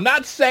 I'm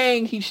not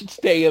saying he should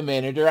stay a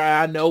manager.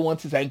 I know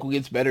once his ankle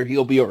gets better,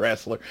 he'll be a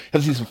wrestler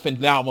because he's a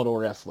phenomenal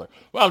wrestler.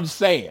 Well, I'm just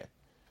saying.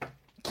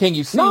 Can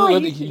you see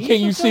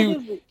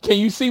can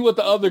you see what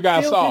the other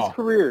guy saw? His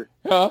career.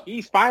 Huh?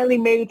 He's finally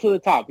made it to the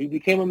top. He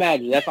became a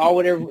manager. That's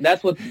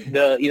what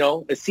the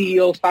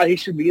CEO thought he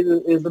should be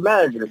is the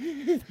manager.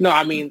 No,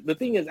 I mean the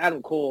thing is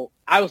Adam Cole,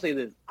 I will say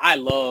this. I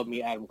love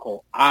me Adam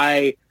Cole.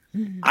 I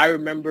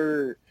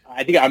remember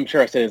I'm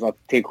sure I said this, I'll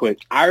take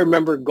quick. I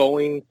remember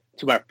going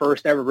to my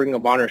first ever Ring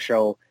of Honor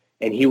show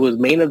and he was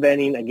main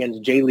eventing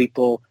against Jay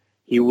Lethal.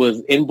 He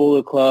was in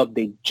Bullet Club.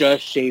 They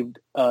just shaved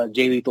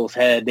Jay Lethal's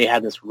head. They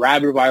had this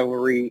rabid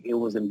rivalry. It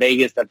was in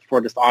Vegas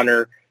for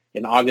Dishonor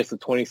in August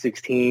of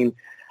 2016.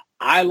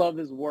 I love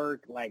his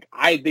work. Like,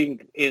 I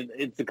think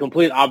it's the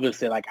complete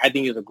opposite. Like, I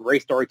think he's a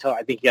great storyteller.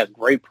 I think he has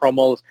great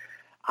promos.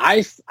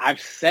 I've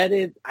said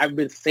it. I've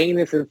been saying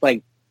it since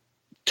like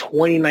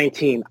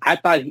 2019. I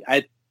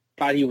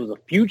thought he was a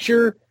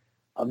future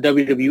of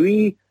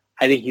WWE.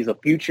 I think he's a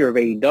future of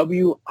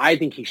AEW. I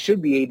think he should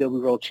be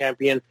AEW World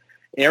Champion.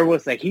 And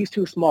everyone's like, he's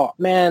too small.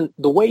 Man,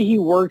 the way he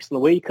works and the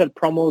way he cut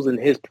promos and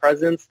his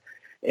presence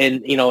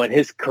and, and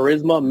his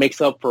charisma makes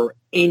up for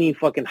any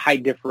fucking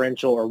height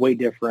differential or weight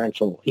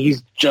differential.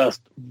 He's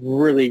just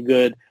really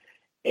good.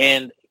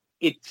 And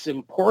it's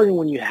important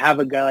when you have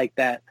a guy like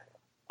that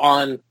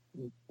on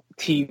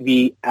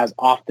TV as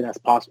often as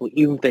possible,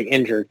 even if they're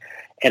injured.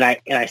 And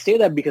I say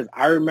that because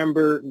I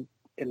remember,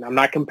 and I'm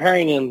not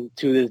comparing him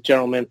to this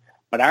gentleman,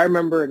 but I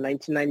remember in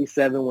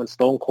 1997 when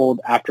Stone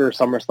Cold, after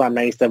SummerSlam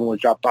 97,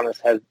 was dropped on his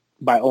head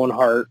by Owen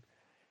Hart,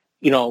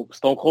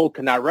 Stone Cold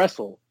could not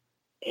wrestle.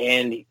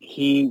 And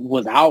he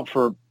was out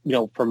for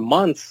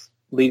months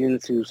leading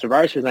into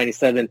Survivor Series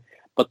 97.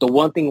 But the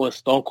one thing was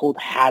Stone Cold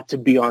had to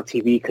be on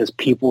TV because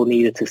people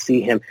needed to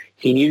see him.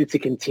 He needed to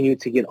continue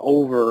to get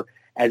over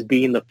as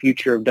being the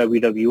future of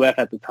WWF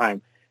at the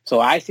time. So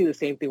I see the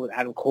same thing with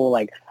Adam Cole.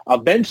 Like,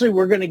 eventually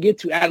we're going to get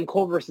to Adam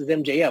Cole versus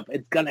MJF.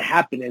 It's going to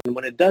happen. And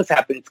when it does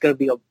happen, it's going to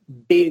be a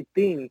big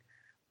thing.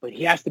 But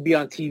he has to be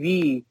on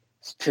TV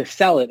to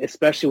sell it,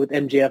 especially with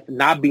MJF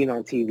not being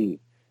on TV.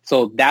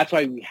 So that's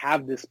why we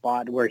have this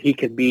spot where he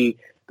could be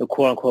the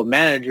quote-unquote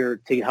manager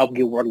to help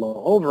get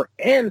Wardlow over.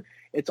 And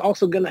it's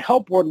also going to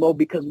help Wardlow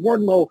because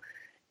Wardlow,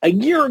 a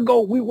year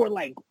ago, we were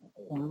like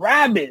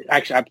rabid.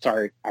 Actually, I'm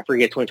sorry. I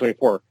forget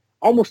 2024.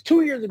 Almost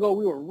 2 years ago,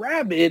 we were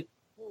rabid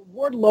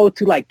Wardlow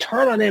to like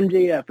turn on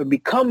MJF and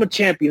become a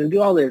champion and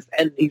do all this,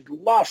 and he's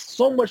lost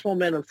so much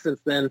momentum since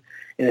then,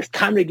 and it's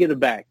time to get it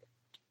back.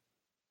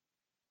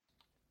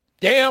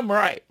 Damn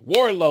right,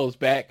 Wardlow's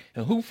back,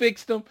 and who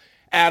fixed him?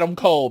 Adam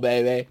Cole,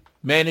 baby,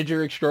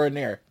 manager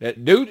extraordinaire.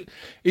 That dude,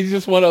 he's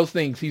just one of those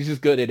things. He's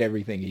just good at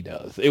everything he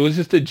does. It was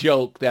just a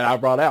joke that I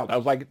brought out. I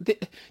was like,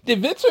 did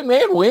Vince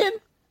McMahon win?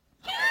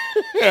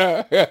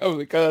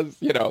 Because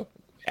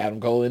Adam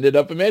Cole ended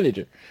up a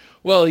manager.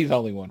 Well, he's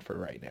only one for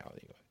right now.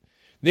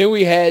 Then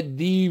we had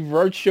the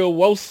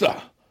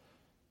virtuosa,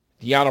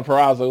 Deonna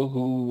Purrazzo,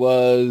 who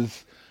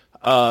was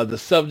the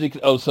subject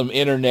of some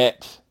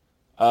internet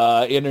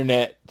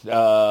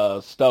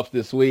stuff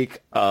this week.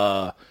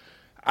 I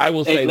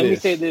will say let this. me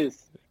say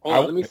this.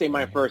 Let me say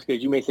mine first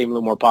because you may say a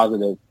little more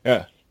positive.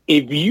 Yeah.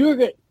 If you're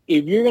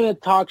gonna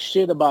talk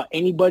shit about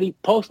anybody,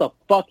 post a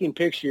fucking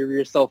picture of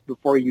yourself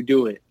before you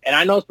do it. And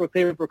I know it's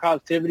proclaiming for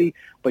positivity,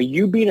 but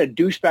you being a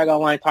douchebag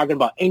online talking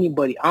about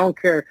anybody, I don't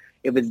care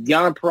if it's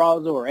Deonna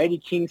Purrazzo or Eddie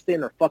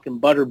Kingston or fucking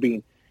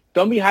Butterbean.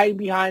 Don't be hiding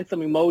behind some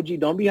emoji.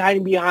 Don't be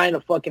hiding behind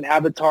a fucking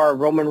avatar of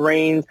Roman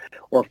Reigns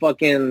or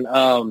fucking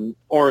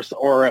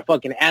or a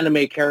fucking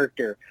anime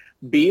character.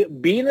 Be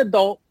an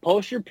adult.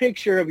 Post your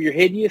picture of your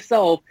hideous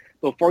self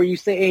before you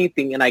say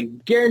anything, and I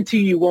guarantee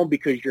you won't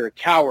because you're a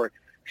coward.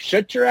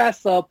 Shut your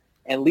ass up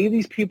and leave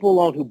these people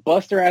alone who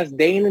bust their ass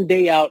day in and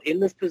day out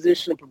in this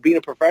position of being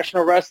a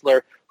professional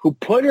wrestler, who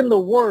put in the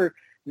work,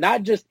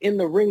 not just in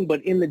the ring,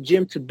 but in the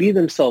gym to be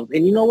themselves.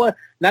 And you know what?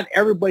 Not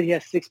everybody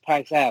has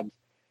six-pack abs.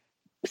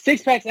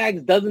 Six-pack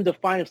abs doesn't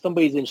define if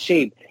somebody's in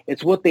shape.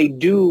 It's what they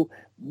do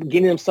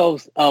getting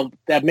themselves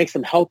that makes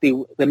them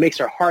healthy, that makes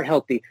their heart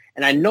healthy.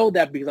 And I know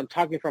that because I'm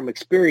talking from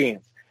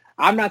experience.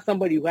 I'm not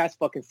somebody who has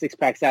fucking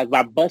six-pack abs, but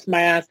I bust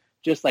my ass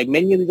just like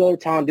many of these other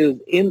talent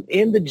dudes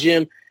in the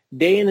gym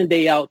day in and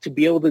day out to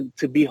be able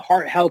to be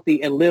heart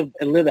healthy and live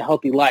a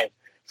healthy life.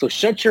 So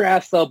shut your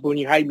ass up when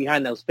you're hiding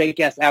behind those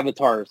fake-ass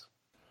avatars.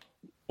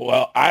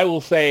 Well, I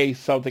will say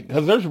something,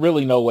 because there's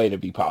really no way to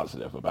be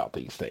positive about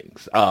these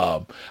things.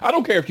 I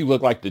don't care if you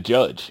look like the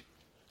Judge.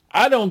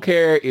 I don't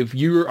care if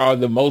you are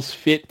the most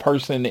fit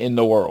person in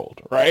the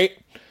world, right?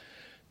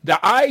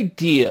 The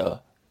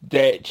idea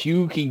that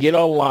you can get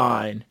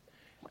online,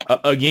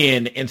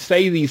 again, and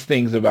say these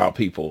things about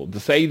people,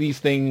 to say these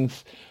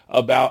things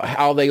about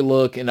how they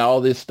look and all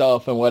this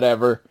stuff and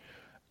whatever,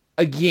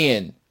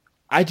 again,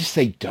 I just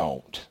say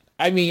don't.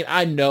 I mean,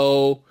 I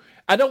know...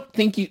 I don't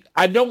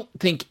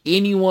think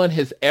anyone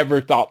has ever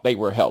thought they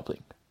were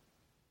helping.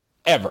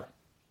 Ever.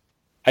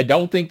 I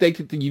don't think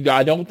you think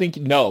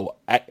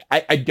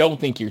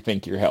you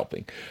think you're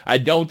helping. I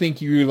don't think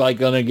you're like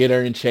gonna get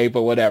her in shape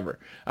or whatever.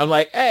 I'm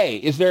like, hey,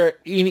 is there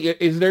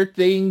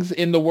things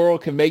in the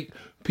world can make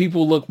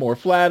people look more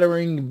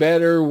flattering,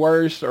 better,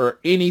 worse, or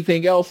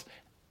anything else?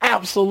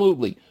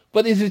 Absolutely.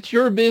 But is it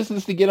your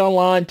business to get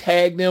online,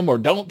 tag them or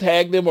don't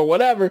tag them or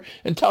whatever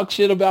and talk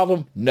shit about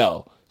them?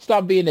 No.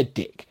 Stop being a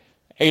dick.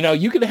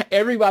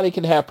 Everybody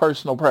can have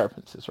personal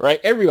preferences, right?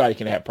 Everybody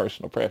can have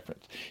personal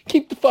preference.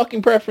 Keep the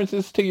fucking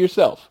preferences to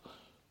yourself.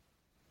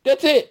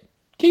 That's it.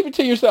 Keep it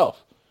to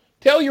yourself.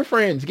 Tell your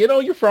friends. Get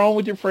on your phone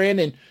with your friend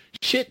and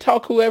shit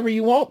talk whoever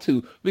you want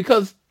to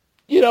because,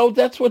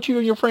 that's what you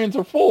and your friends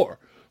are for.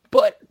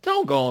 But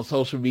don't go on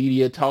social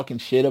media talking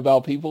shit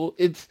about people.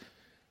 It's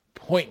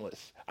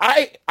pointless.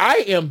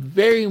 I am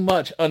very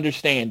much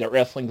understand that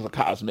wrestling is a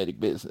cosmetic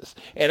business.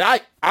 And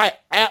I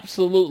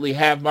absolutely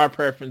have my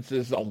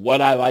preferences on what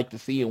I like to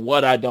see and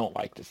what I don't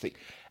like to see.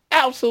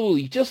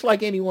 Absolutely, just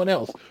like anyone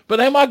else. But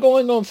am I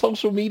going on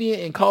social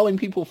media and calling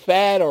people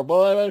fat or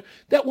blah, blah, blah?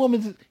 That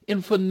woman's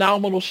in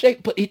phenomenal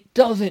shape, but it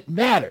doesn't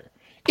matter.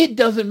 It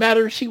doesn't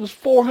matter if she was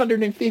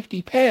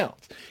 450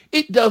 pounds.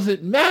 It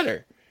doesn't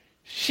matter.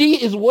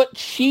 She is what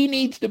she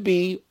needs to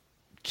be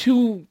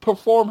to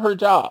perform her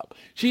job.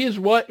 She is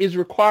what is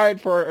required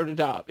for her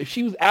job. If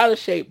she was out of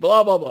shape,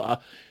 blah, blah, blah,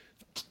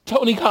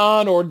 Tony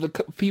Khan or the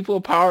people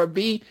of Power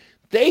B,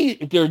 they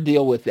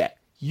deal with that.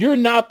 You're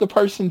not the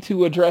person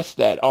to address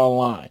that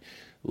online.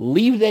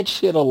 Leave that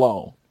shit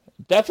alone.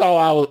 That's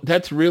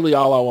really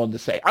all I wanted to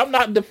say. I'm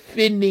not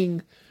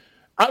defending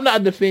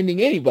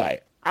anybody.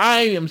 I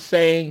am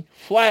saying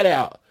flat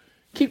out,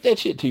 keep that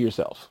shit to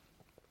yourself.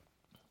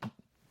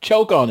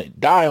 Choke on it,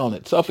 die on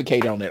it,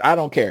 suffocate on it. I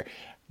don't care.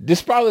 This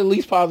is probably the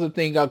least positive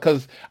thing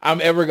because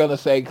I'm ever going to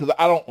say, because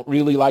I don't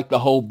really like the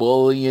whole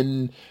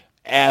bullying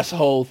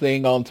asshole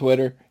thing on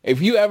Twitter.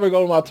 If you ever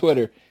go to my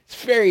Twitter,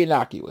 It's very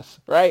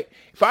innocuous, right?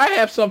 If I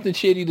have something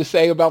shitty to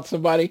say about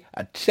somebody,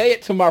 I say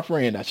it to my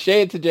friend. I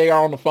say it to JR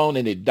on the phone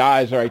and it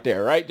dies right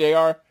there, right,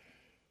 JR?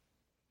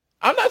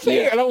 I'm not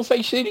saying I don't say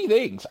shitty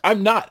things.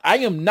 I'm not. I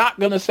am not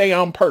going to say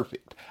I'm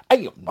perfect. I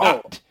am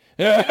not.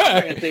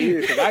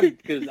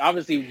 Because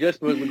obviously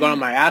just was going on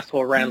my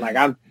asshole rant, like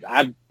I'm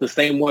the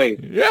same way.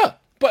 Yeah,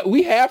 but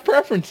we have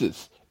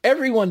preferences.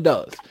 Everyone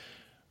does.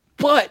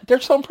 But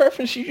there's some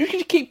preferences you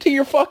can keep to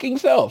your fucking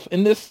self.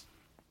 In this,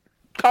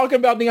 talking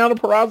about Deonna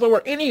Purrazzo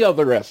or any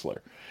other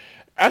wrestler.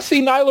 I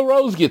see Nyla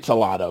Rose gets a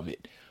lot of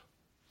it.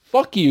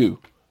 Fuck you.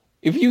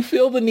 If you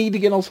feel the need to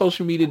get on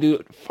social media to do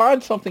it,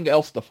 find something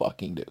else to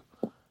fucking do.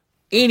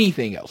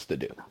 Anything else to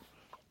do.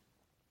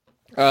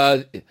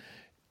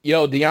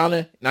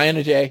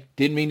 Deonna J,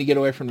 didn't mean to get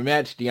away from the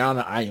match.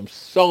 Deonna, I am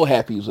so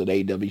happy was with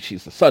AEW.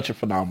 She's such a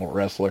phenomenal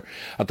wrestler.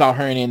 I thought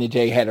her and Anna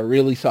J had a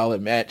really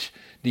solid match.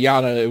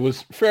 Deonna, it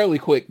was fairly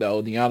quick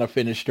though. Deonna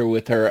finished her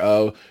with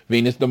her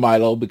Venus de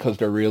Milo because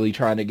they're really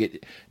trying to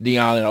get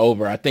Deonna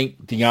over. I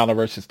think Deonna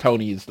versus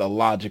Tony is the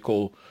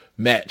logical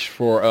match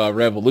for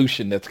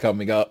Revolution that's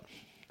coming up.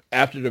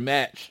 After the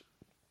match,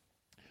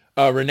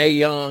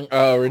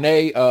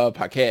 Renee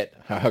Paquette,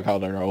 I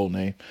called her old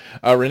name.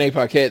 Renee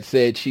Paquette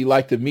said she'd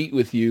like to meet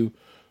with you,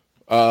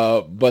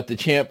 but the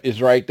champ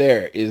is right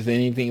there. Is there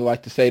anything you'd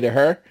like to say to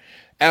her?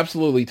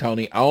 Absolutely,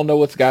 Tony. I don't know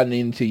what's gotten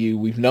into you.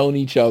 We've known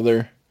each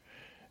other.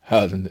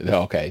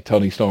 Okay,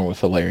 Tony Storm was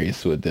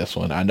hilarious with this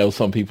one. I know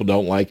some people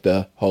don't like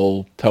the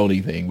whole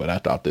Tony thing, but I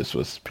thought this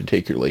was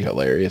particularly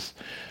hilarious.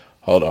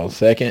 Hold on a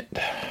second.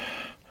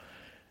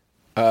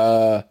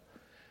 All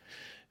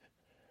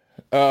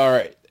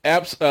right.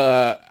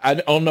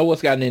 I don't know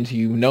what's gotten into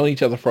you. We've known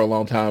each other for a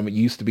long time. It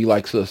used to be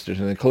like sisters.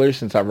 And it's clear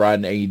since I've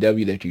ridden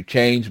AEW that you've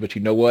changed, but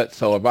you know what?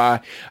 So have I.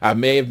 I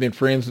may have been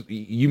friends.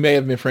 You may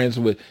have been friends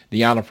with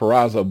Deonna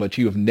Purrazzo, but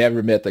you have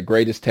never met the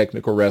greatest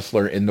technical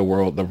wrestler in the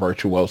world, the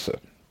virtuoso.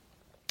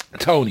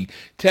 Tony,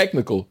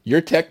 technical.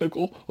 You're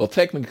technical. Well,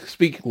 technically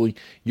speaking,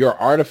 you're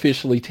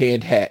artificially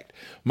tan-hacked.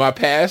 My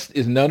past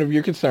is none of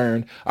your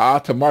concern. I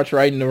ought to march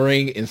right in the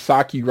ring and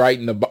sock you right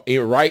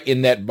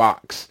in that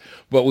box.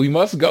 But we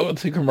must go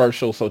into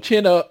commercial, so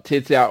chin up,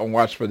 tits out, and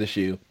watch for the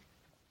shoe.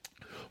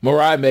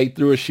 Mariah May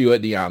threw a shoe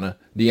at Deonna.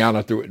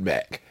 Deonna threw it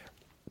back.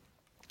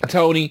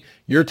 Tony,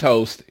 you're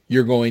toast.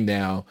 You're going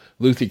down.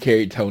 Luther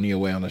carried Tony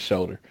away on the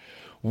shoulder.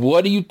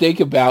 What do you think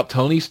about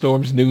Tony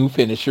Storm's new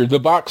finisher, the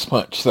box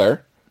punch,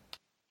 sir?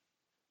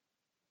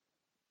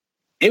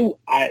 Dude,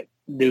 I'm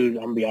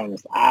gonna be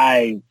honest.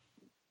 I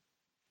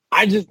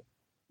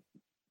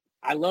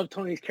love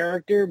Tony's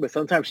character, but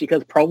sometimes she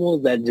cuts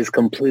promos that just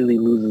completely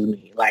loses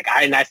me. Like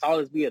I saw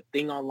this be a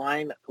thing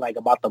online, like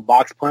about the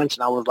box punch,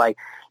 and I was like,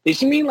 did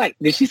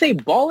she say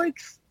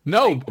bollocks?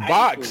 No, like,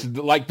 box,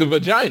 like the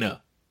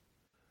vagina.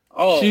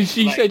 Oh, she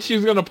said she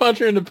was gonna punch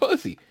her in the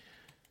pussy.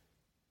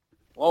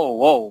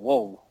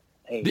 Whoa!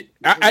 Hey,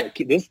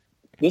 this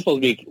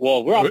supposed to be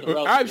we're off the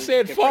rails. I've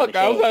said fuck.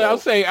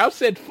 I've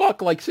said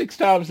fuck like 6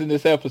 times in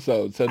this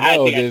episode. So I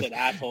said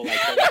asshole like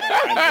 7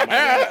 times.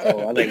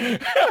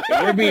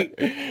 I think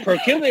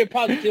proclivity and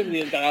positivity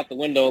has gone out the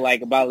window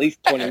like about at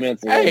least 20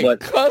 minutes ago. Hey, but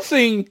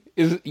cussing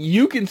is,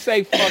 you can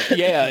say fuck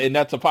yeah, and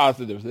that's a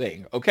positive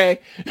thing.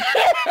 Okay.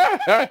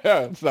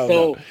 I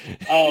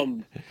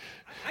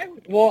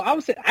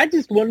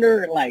just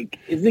wonder, like,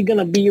 is it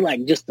gonna be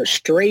like just a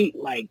straight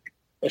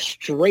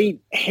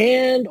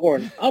hand or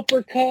an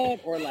uppercut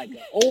or like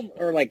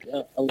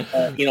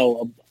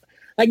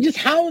just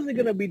how is it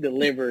gonna be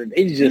delivered?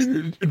 It's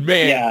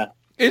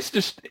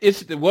just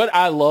it's what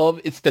I love.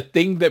 It's the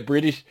thing that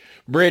British.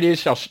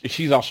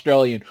 She's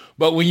Australian,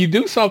 but when you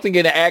do something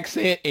in an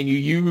accent and you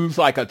use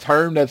like a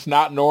term that's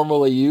not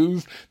normally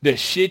used, the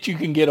shit you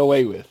can get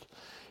away with.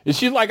 If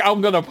she's like,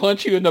 I'm gonna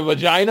punch you in the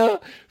vagina,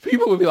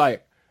 people would be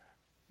like,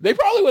 they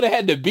probably would have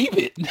had to beep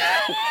it.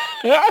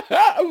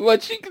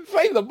 But she can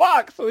say the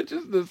box, which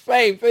is the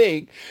same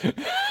thing.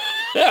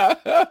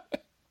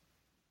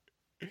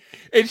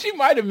 And she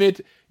might have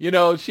meant,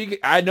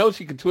 I know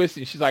she can twist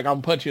it. She's like,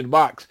 I'm punching the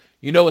box.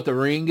 You know what the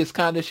ring is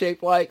kind of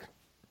shaped like?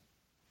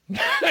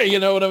 You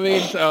know what I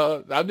mean?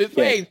 So I'm just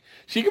saying,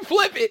 she can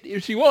flip it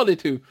if she wanted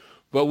to.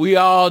 But we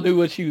all knew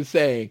what she was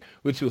saying,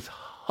 which was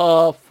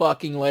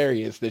fucking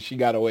hilarious that she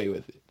got away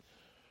with it.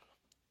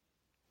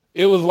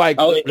 It was like,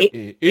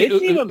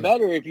 it's even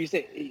better if you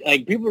say,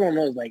 like, people don't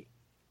know, like,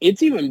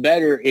 it's even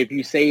better if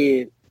you say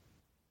it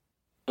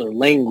the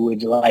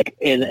language, like,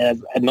 and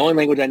as the only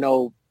language I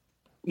know,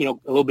 a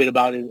little bit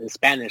about is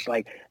Spanish.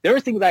 Like, there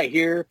are things I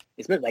hear,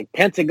 it's like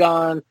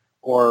Pentagon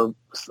or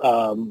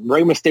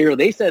Rey Mysterio,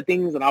 they said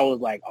things and I was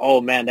like,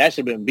 oh man, that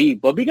should have been beat.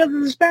 But because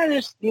it's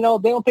Spanish, they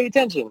don't pay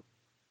attention.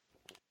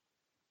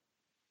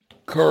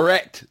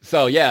 Correct.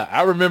 So yeah,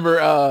 I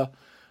remember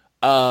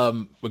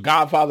the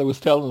Godfather was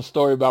telling a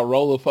story about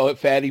roll a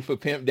fatty for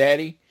Pimp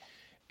Daddy,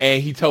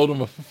 and he told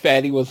him a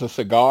fatty was a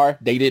cigar.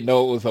 They didn't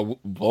know it was a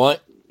blunt,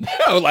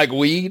 like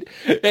weed.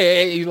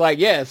 And he's like,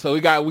 yeah, so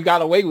we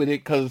got away with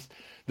it because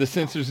the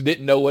censors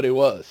didn't know what it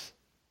was.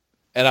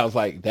 And I was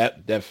like,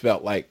 that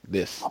felt like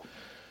this.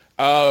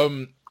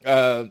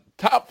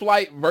 Top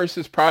Flight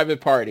versus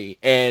Private Party.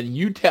 And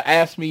you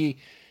asked me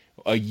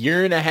a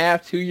year and a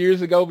half, 2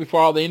 years ago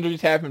before all the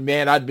injuries happened,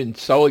 man, I'd been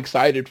so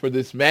excited for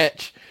this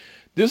match.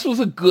 This was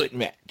a good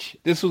match.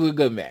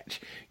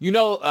 You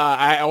know,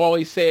 I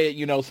always say,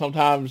 you know,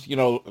 sometimes, you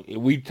know,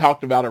 we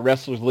talked about it,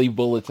 wrestlers leave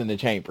bullets in the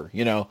chamber.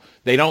 You know,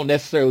 they don't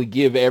necessarily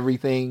give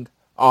everything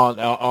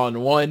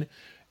on one.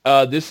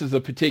 This is a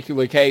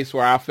particular case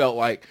where I felt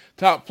like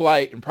Top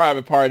Flight and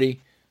Private Party,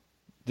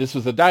 this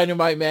was a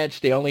dynamite match.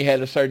 They only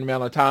had a certain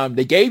amount of time.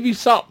 They gave you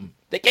something.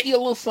 They gave you a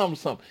little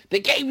something. They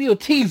gave you a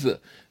teaser.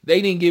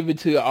 They didn't give it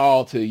to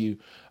all to you.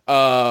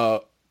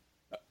 At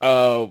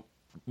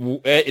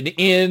the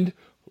end,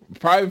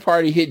 Private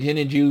Party hit Gin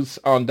and Juice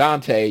on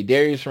Dante.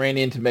 Darius ran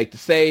in to make the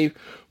save,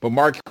 but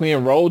Mark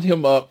Quinn rolled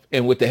him up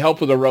and with the help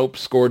of the rope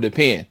scored the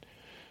pin.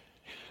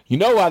 You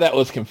know why that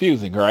was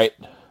confusing, right?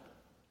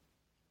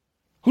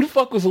 Who the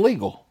fuck was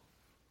illegal?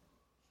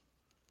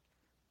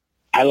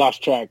 I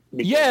lost track.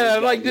 Yeah,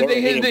 like they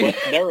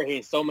were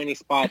hitting so many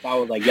spots. I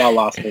was like, y'all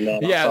lost me,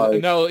 man. Yeah,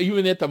 no,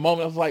 even at the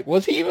moment, I was like,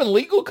 was he even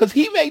legal? Because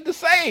he made the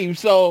save.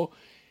 So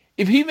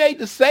if he made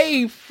the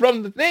save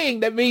from the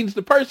thing, that means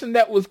the person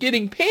that was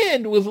getting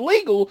pinned was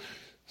legal.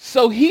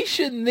 So he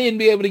shouldn't then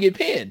be able to get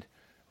pinned.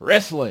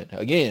 Wrestling.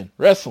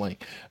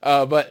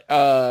 But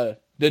the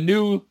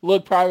new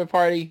look Private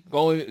Party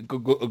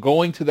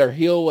going to their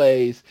heel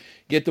ways,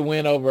 get the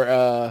win.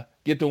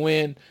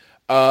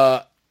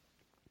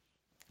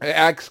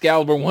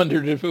 Excalibur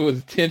wondered if it was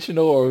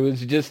intentional or it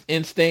was just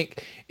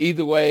instinct.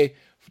 Either way,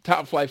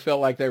 Top Flight felt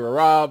like they were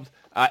robbed.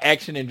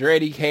 Action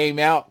Andretti came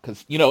out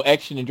because, you know,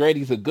 Action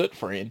Andretti's a good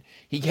friend.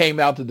 He came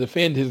out to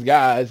defend his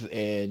guys,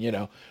 and, you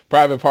know,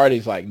 Private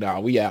Party's like,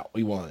 nah, we out.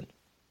 We won.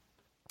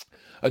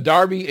 A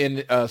Darby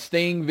and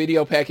Sting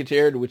video package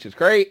aired, which is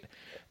great.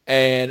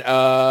 And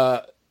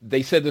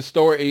they said the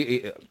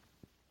story,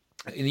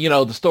 you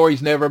know, the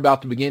story's never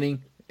about the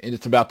beginning, and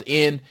it's about the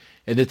end.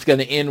 And it's going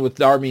to end with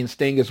Darby and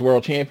Sting as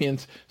world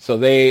champions. So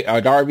they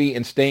are Darby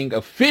and Sting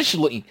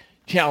officially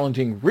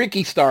challenging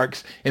Ricky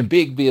Starks and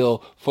Big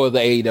Bill for the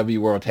AEW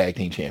World Tag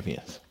Team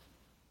Champions.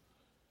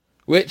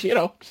 Which, you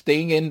know,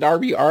 Sting and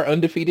Darby are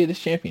undefeated as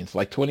champions,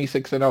 like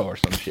 26-0 or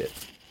some shit.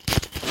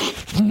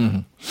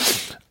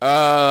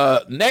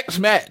 Next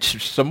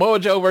match, Samoa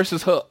Joe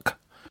versus Hook.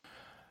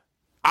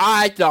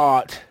 I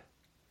thought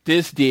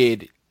this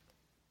did,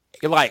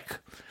 like,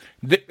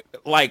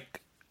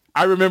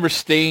 I remember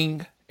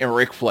Sting and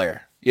Ric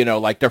Flair, you know,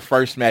 like their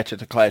first match at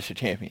the Clash of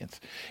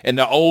Champions. And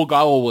the old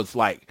goal was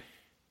like,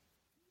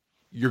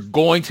 you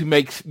got to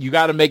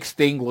make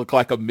Sting look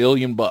like $1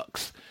 million.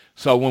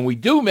 So when we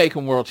do make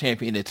him world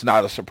champion, it's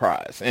not a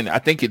surprise. And I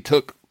think it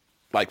took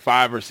like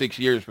 5 or 6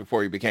 years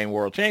before he became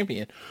world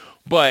champion,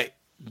 but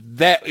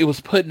that it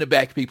was put in the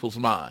back of people's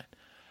mind.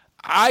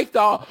 I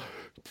thought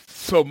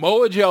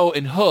Samoa Joe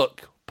and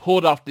Hook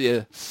pulled off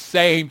the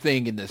same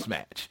thing in this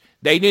match.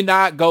 They did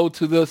not go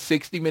to the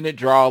 60-minute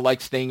draw like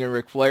Sting and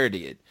Ric Flair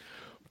did.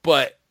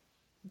 But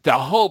the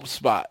hope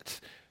spots,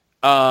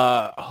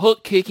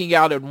 Hook kicking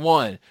out at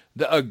one,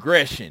 the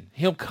aggression,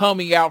 him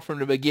coming out from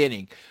the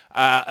beginning,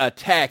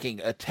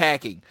 attacking.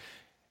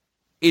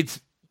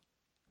 It's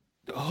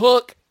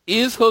Hook.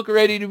 Is Hook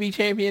ready to be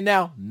champion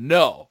now?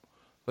 No.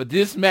 But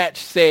this match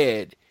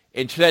said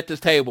and set the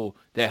table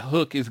that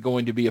Hook is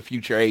going to be a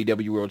future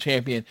AEW World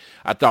Champion.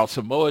 I thought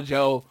Samoa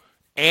Joe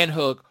and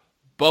Hook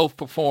both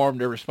performed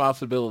their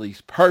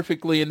responsibilities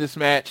perfectly in this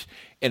match.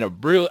 I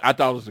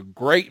thought it was a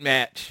great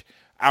match.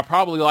 I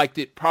probably liked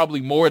it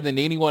more than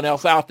anyone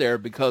else out there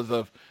because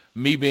of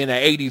me being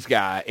an 80s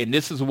guy. And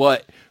this is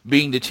what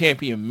being the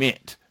champion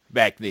meant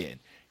back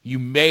then. You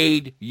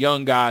made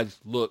young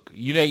guys look.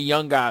 You made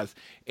young guys.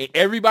 And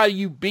everybody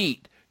you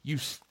beat, you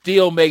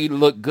still made it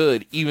look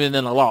good, even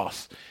in a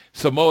loss.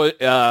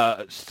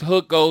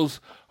 Hook goes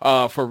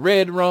for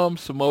Red Rum.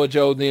 Samoa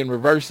Joe then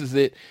reverses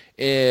it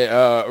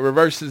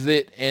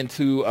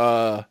into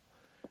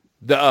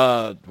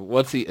the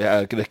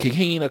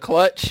Kahina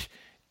clutch,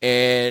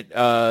 and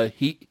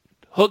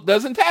Hook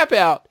doesn't tap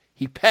out,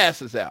 he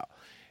passes out.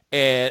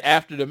 And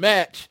after the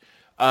match,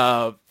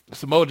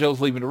 Samoa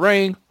Joe's leaving the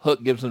ring.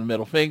 Hook gives him the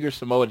middle finger.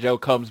 Samoa Joe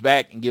comes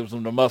back and gives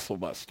him the muscle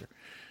buster.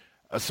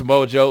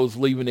 Samoa Joe's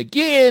leaving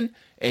again,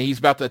 and he's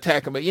about to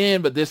attack him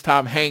again, but this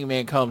time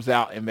Hangman comes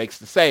out and makes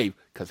the save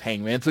because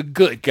Hangman's a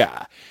good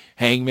guy.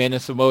 Hangman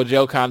and Samoa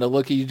Joe kind of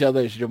look at each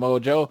other as Samoa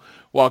Joe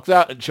walks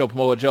out, and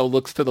Samoa Joe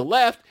looks to the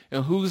left,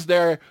 and who's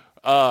there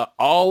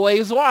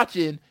always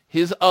watching?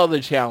 His other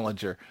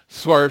challenger,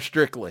 Swerve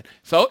Strickland.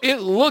 So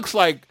it looks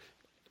like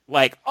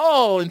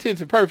all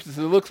intents and purposes,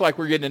 it looks like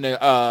we're getting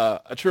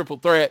a triple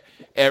threat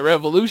at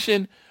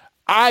Revolution.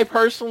 I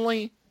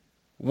personally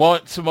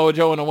want Samoa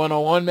Joe in a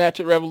one-on-one match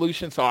at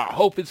Revolution, so I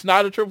hope it's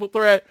not a triple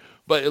threat,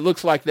 but it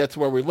looks like that's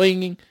where we're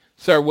leaning.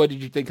 Sir, what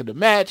did you think of the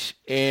match,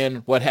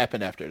 and what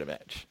happened after the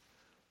match?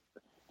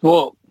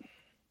 Well,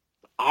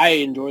 I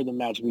enjoyed the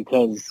match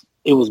because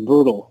it was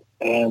brutal,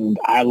 and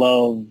I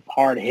love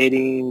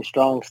hard-hitting,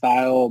 strong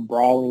style,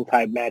 brawling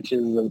type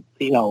matches,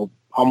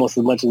 almost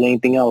as much as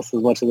anything else,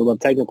 as much as I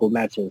love technical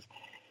matches.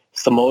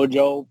 Samoa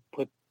Joe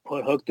put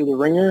put Hook through the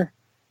ringer,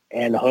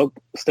 and Hook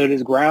stood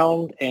his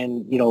ground,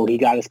 and he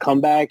got his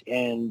comeback,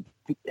 and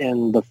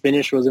the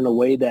finish was in a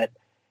way that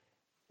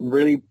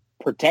really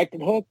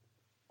protected Hook,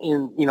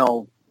 and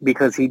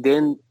because he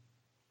didn't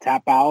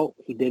tap out,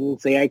 he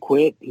didn't say I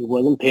quit, he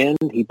wasn't pinned,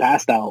 he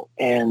passed out,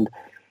 and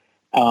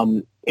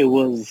it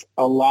was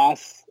a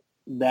loss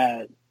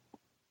that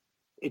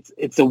it's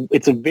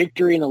a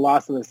victory and a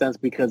loss in a sense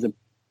because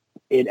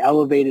it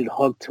elevated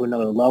Hook to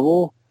another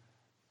level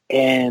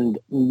and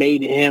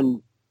made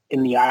him,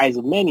 in the eyes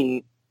of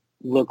many,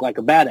 look like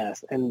a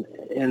badass. And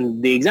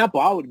the example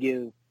I would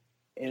give,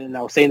 and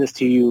I was saying this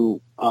to you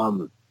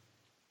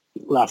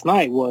last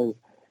night, was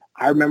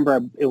I remember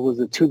it was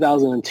in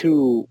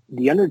 2002,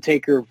 The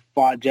Undertaker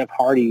fought Jeff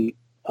Hardy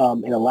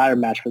in a ladder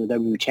match for the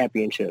WWE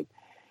Championship.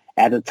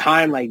 At the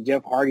time, like,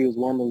 Jeff Hardy was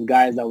one of those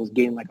guys that was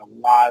getting like a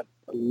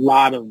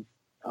lot of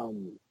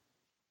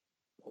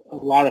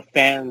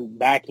fan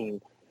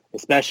backing,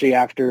 especially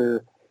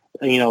after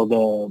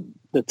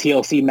the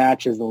TLC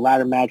matches, the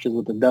ladder matches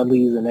with the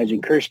Dudleys and Edge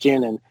and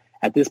Christian. And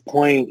at this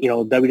point,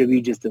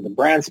 WWE just did the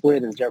brand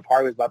split, and Jeff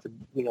Hardy was about to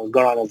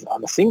go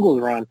on a singles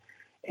run.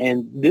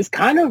 And this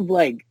kind of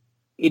like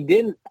it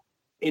didn't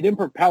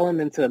propel him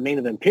into the main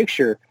event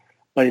picture,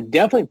 but it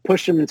definitely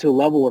pushed him into a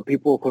level where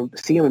people could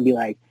see him and be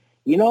like,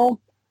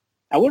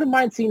 I wouldn't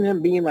mind seeing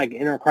him being like an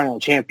Intercontinental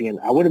Champion.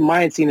 I wouldn't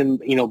mind seeing him,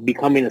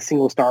 becoming a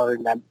single star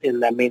in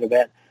that main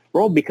event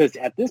role, because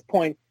at this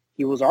point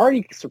he was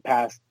already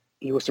surpassed.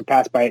 He was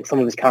surpassed by some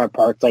of his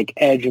counterparts like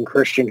Edge and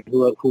Christian,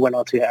 who went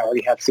on to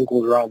already have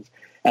singles runs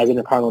as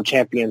Intercontinental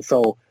Champion.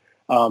 So,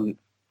 and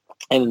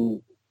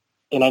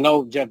I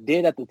know Jeff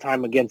did at the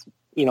time against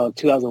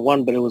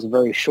 2001, but it was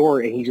very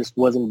short, and he just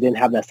didn't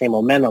have that same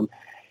momentum.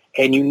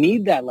 And you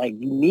need that, like,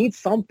 you need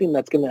something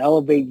that's going to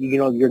elevate,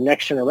 your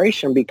next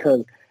generation,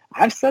 because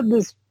I've said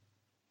this,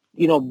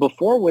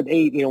 before with when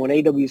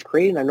AEW is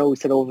created. I know we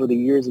said over the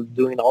years of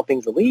doing All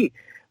Things Elite,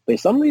 but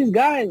some of these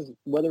guys,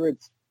 whether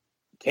it's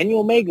Kenny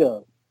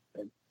Omega,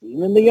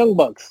 even the Young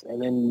Bucks,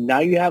 and then now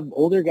you have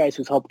older guys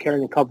who's helped carry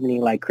the company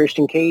like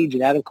Christian Cage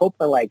and Adam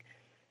Copeland, like,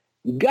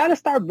 you got to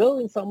start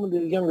building some of the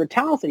younger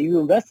talents that you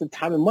invested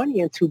time and money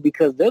into,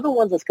 because they're the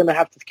ones that's going to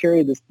have to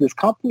carry this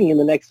company in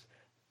the next,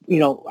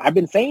 I've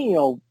been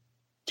saying,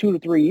 2 to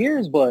 3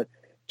 years, but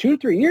 2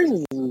 to 3 years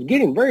is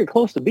getting very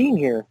close to being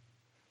here.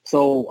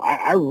 So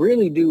I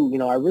really do,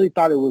 I really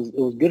thought it was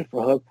good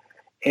for Hook.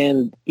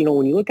 And,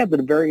 when you look at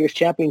the various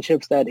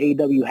championships that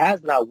AEW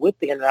has now, with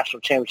the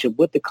International Championship,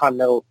 with the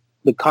Continental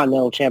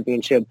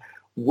Championship,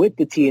 with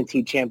the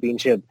TNT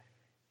Championship,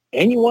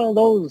 any one of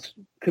those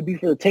could be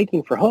for the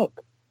taking for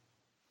Hook.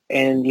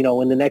 And, in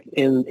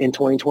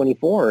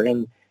 2024,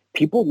 and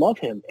people love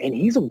him, and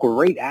he's a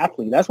great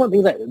athlete. That's one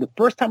thing that the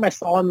first time I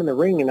saw him in the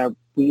ring, and I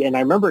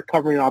remember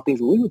covering All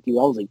Things Elite with you,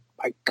 I was like,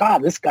 my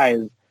God, this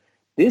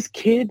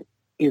kid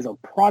is a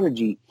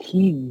prodigy.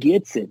 He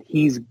gets it.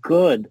 He's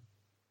good.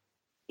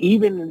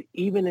 Even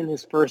in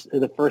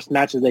the first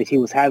matches that he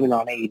was having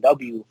on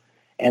AEW.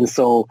 And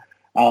so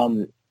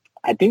I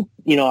think,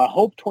 I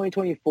hope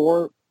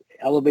 2024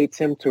 elevates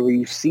him to where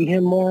you see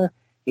him more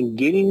in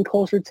getting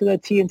closer to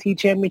that TNT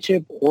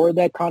Championship or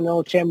that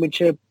Continental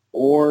Championship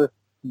or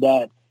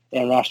that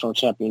International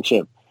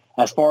Championship.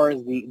 As far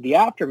as the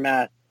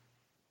aftermath,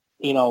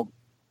 Hangman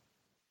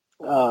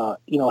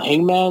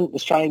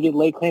is trying to get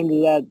late claim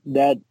to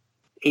that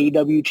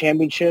AEW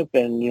Championship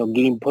and,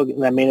 getting put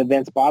in that main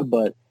event spot.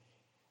 But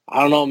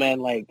I don't know, man.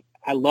 Like,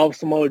 I love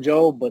Samoa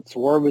Joe, but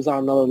Swerve is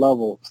on another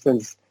level.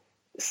 Since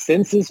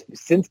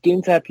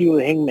getting to have people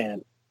with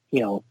Hangman,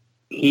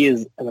 he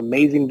is an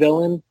amazing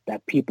villain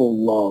that people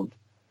love.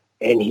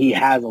 And he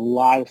has a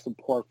lot of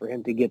support for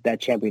him to get that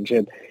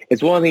championship.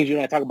 It's one of the things,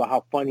 I talk about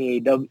how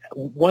funny AEW.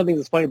 One of the things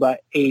that's funny about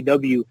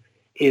AEW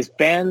is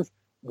fans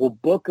will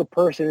book a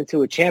person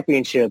into a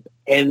championship,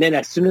 and then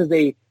as soon as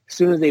they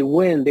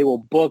win, they will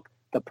book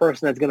the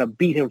person that's going to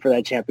beat him for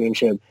that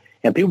championship.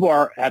 And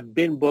people have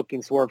been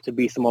booking Swerve to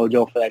beat Samoa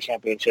Joe for that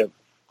championship.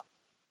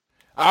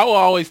 I will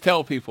always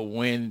tell people,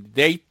 when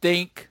they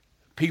think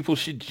people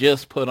should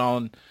just put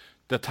on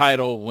the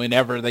title,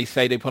 whenever they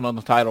say they put on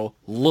the title,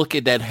 look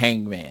at that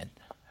Hangman.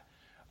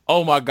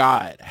 Oh my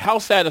God. How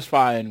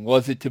satisfying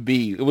was it to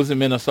be? It was in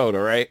Minnesota,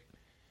 right?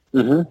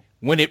 Mm-hmm.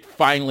 When it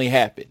finally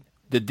happened.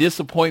 The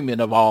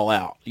disappointment of All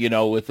Out,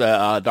 with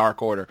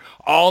Dark Order.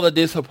 All the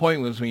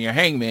disappointments when you're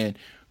Hangman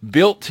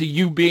built to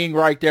you being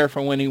right there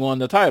from when he won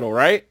the title,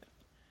 right?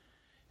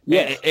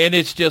 Yeah. And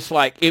it's just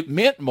like, it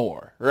meant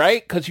more,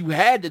 right? Because you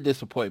had the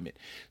disappointment.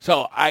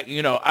 So I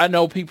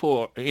know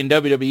people in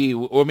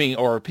WWE,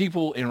 or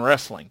people in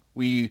wrestling.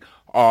 We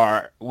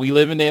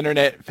live in the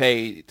internet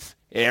phase.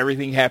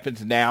 Everything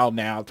happens now.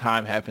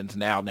 Time happens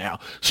now.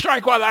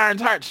 Strike while the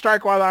iron's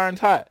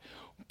hot.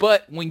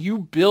 But when you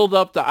build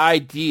up the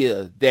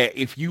idea that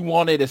if you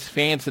want it as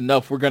fans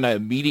enough, we're going to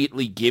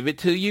immediately give it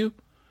to you,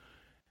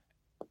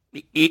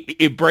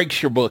 it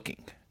breaks your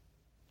booking.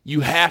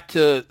 You have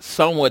to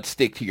somewhat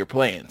stick to your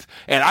plans.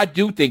 And I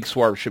do think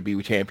Swerve should be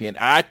champion.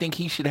 I think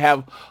he should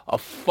have a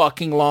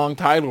fucking long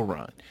title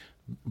run.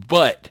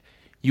 But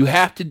You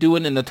have to do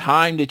it in the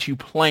time that you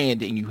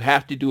planned, and you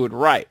have to do it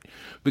right.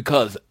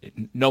 Because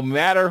no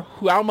matter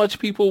how much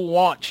people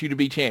want you to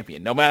be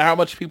champion, no matter how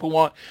much people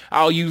want,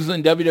 I'll use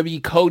in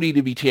WWE Cody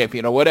to be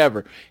champion or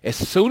whatever, as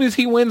soon as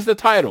he wins the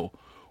title,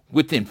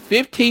 within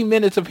 15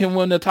 minutes of him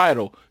winning the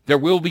title, there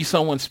will be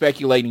someone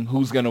speculating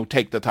who's going to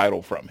take the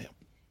title from him.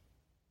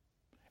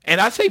 And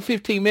I say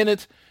 15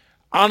 minutes,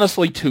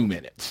 honestly, 2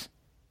 minutes.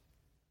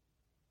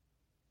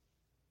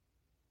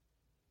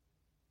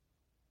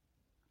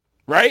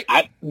 Right?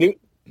 I'm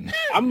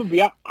gonna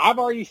be. I've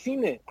already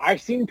seen it. I've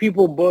seen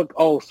people book.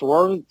 Oh,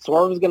 Swerve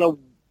is gonna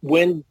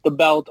win the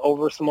belt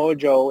over Samoa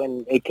Joe,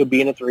 and it could be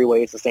in a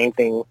 3-way. It's the same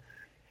thing.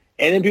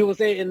 And then people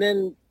say, and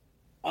then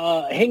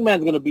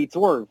Hangman's gonna beat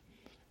Swerve.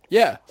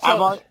 Yeah.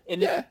 So,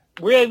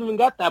 we haven't even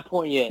got that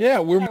point yet. Yeah,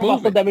 we're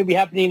moving. That may be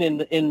happening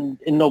in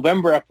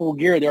November at Full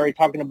Gear. They're already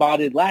talking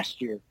about it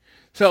last year.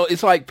 So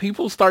it's like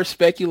people start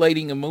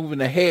speculating and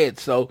moving ahead.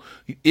 So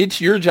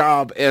it's your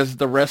job as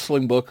the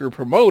wrestling booker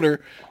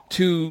promoter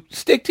to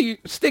stick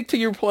to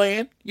your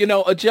plan.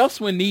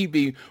 Adjust when need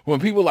be. When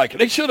people are like,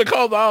 they should have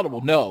called the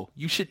audible. No,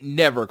 you should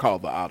never call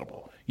the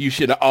audible. You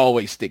should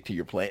always stick to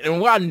your plan.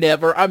 And why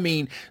never? I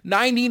mean,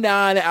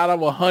 99 out of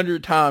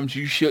 100 times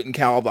you shouldn't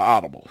call the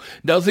audible.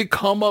 Does it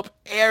come up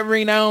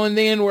every now and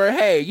then where,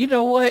 hey, you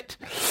know what?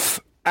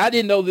 I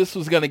didn't know this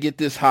was going to get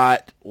this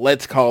hot.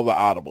 Let's call the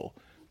audible.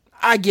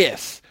 I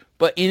guess.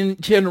 But in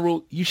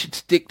general, you should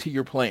stick to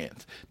your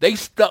plans. They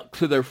stuck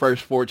to their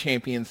first 4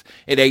 champions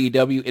at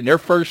AEW, and their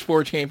first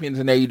 4 champions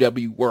in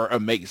AEW were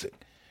amazing,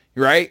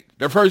 right?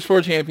 Their first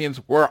 4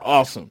 champions were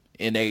awesome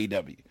in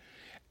AEW.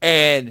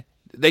 And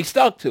they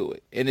stuck to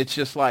it. And it's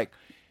just like,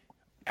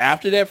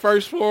 after that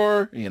first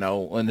 4,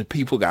 when the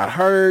people got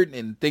hurt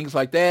and things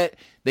like that,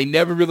 they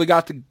never really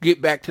got to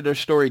get back to their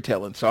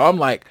storytelling. So I'm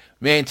like,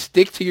 man,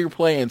 stick to your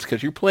plans,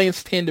 because your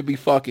plans tend to be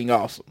fucking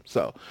awesome.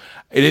 So,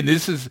 and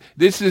this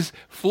is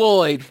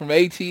Floyd from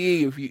ATE.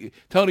 If you,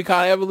 Tony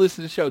Khan, ever listen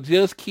to the show,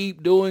 just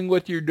keep doing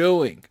what you're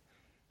doing.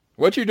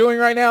 What you're doing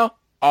right now,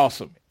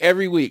 awesome.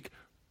 Every week,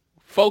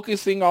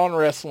 focusing on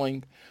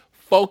wrestling,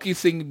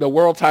 focusing, the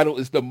world title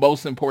is the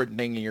most important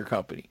thing in your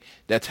company.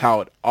 That's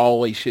how it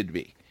always should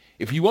be.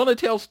 If you want to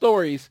tell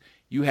stories,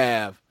 you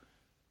have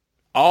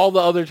all the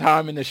other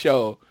time in the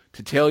show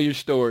to tell your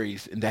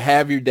stories and to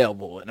have your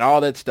devil and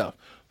all that stuff.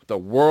 But the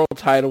world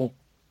title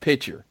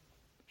picture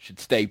should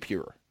stay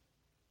pure.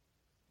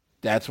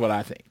 That's what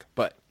I think.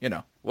 But,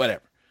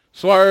 whatever.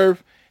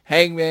 Swerve,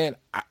 Hangman,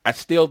 I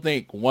still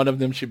think one of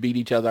them should beat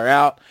each other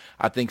out.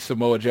 I think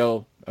Samoa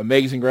Joe,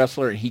 amazing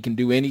wrestler, and he can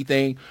do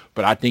anything,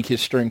 but I think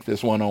his strength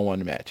is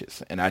one-on-one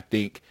matches. And I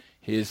think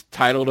his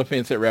title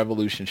defense at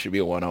Revolution should be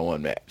a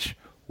one-on-one match.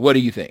 What do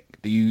you think?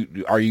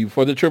 Are you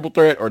for the triple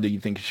threat, or do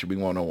you think it should be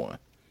one-on-one?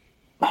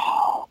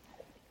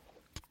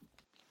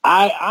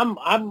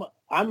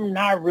 I'm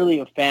not really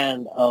a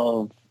fan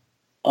of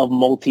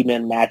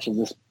multi-man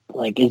matches.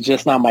 It's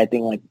just not my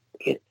thing.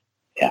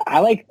 I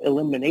like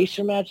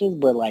elimination matches,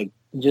 but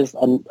just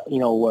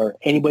where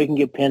anybody can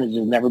get pinned has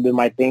just never been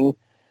my thing.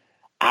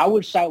 I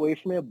would shy away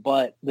from it,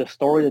 but the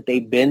story that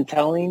they've been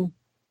telling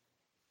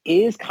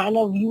is kind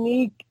of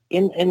unique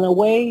in a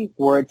way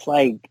where it's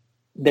like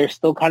they're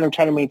still kind of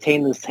trying to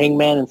maintain this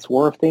Hangman and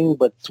Swerve thing,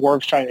 but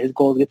Swerve's his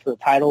goal is to get to the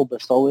title,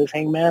 but so is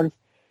Hangman's.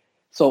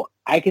 So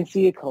I can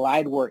see it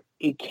collide where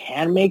it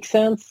can make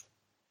sense.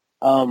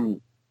 I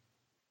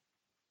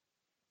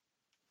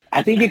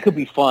think it could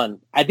be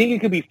fun. I think it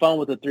could be fun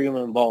with the 3 of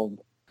them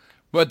involved.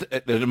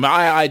 But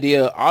my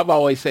idea, I've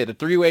always said a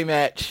 3-way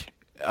match,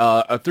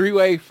 a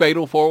 3-way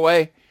fatal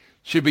 4-way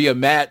should be a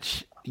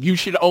match. You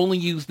should only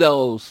use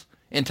those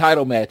in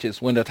title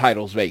matches when the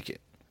title's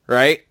vacant,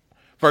 right?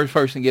 First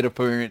person get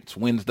appearance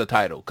wins the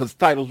title because the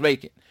title's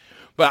vacant.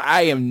 But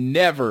I am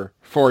never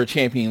for a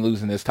champion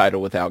losing this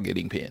title without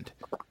getting pinned.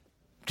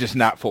 Just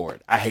not for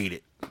it. I hate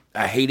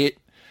it.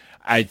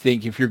 I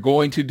think if you're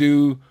going to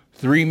do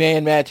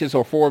 3-man matches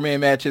or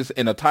 4-man matches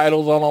and the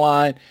title's on the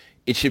line,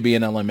 it should be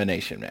an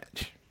elimination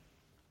match.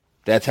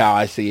 That's how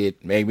I see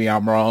it. Maybe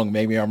I'm wrong.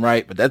 Maybe I'm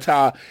right. But that's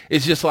how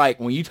it's just like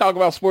when you talk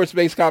about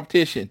sports-based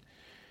competition,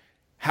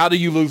 how do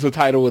you lose a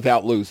title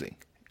without losing?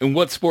 In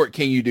what sport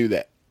can you do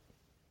that?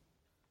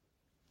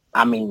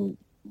 I mean,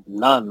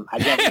 none. I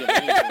can't think of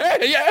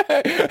anything. Yeah.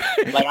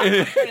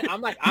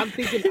 I'm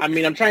thinking. I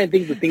mean, I'm trying to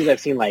think of the things I've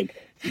seen, like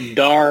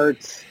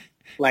darts.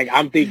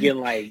 I'm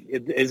thinking,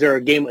 is there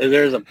a game? Is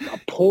there a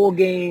pool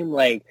game?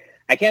 I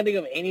can't think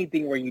of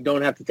anything where you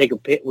don't have to take a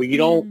pit, where you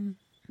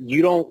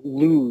don't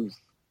lose.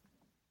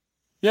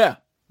 Yeah,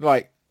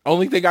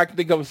 only thing I can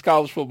think of is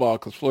college football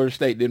because Florida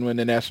State didn't win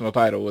the national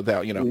title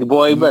without,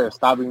 Boy, you better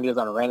stop being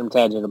on a random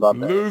tangent about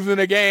that. Losing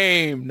a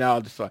game.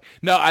 No,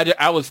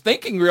 I was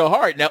thinking real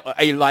hard. Now,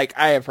 I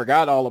had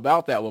forgot all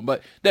about that one,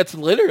 but that's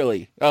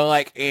literally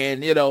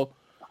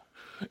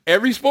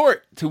every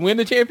sport to win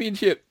the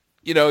championship,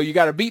 you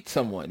got to beat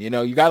someone,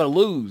 you got to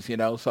lose,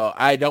 So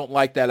I don't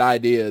like that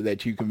idea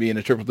that you can be in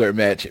a triple threat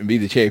match and be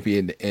the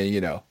champion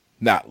and,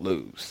 not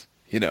lose.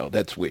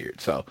 That's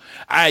weird. So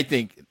I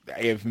think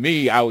if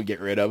me, I would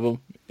get rid of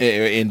them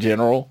in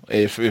general,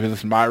 if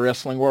it's my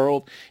wrestling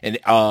world. And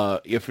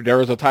if there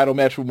was a title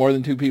match with more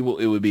than 2 people,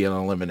 it would be an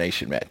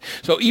elimination match.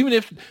 So even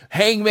if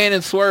Hangman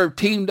and Swerve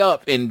teamed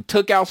up and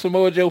took out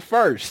Samoa Joe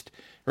first,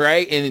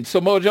 right, and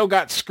Samoa Joe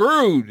got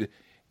screwed,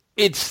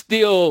 it's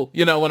still,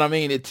 you know what I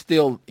mean? It's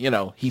still, you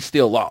know, he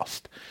still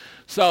lost.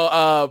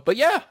 So, but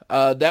yeah,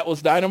 that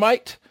was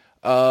Dynamite.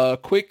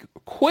 Quick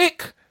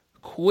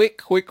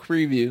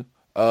preview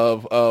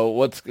of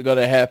what's going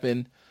to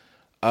happen.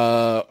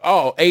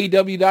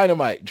 AEW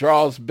Dynamite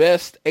draws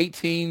best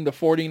 18 to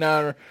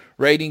 49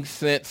 ratings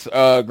since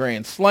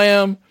Grand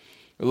Slam.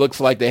 It looks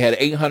like they had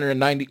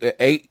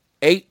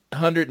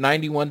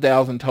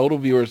 891,000 total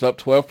viewers, up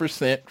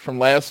 12% from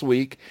last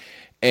week,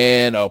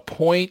 and a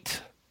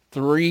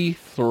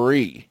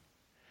 .33.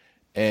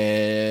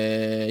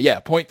 And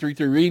yeah,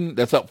 0.33 reading.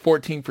 That's up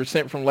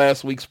 14% from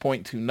last week's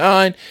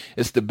 0.29.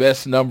 It's the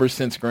best number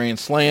since Grand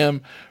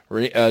Slam.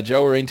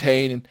 Joe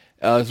retained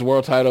his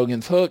world title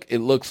against Hook. It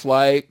looks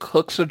like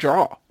Hook's a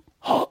draw.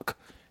 Hook.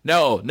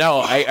 No.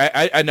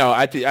 I know.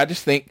 I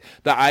just think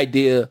the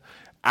idea.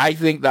 I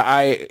think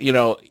you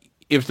know,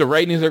 if the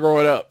ratings are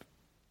going up,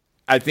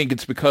 I think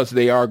it's because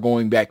they are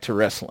going back to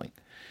wrestling.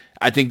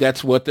 I think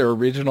that's what their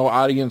original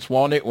audience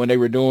wanted when they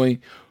were doing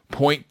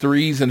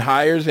 0.3s and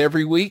higher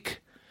every week.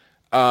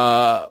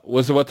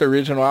 Was what the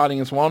original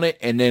audience wanted,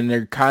 and then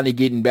they're kind of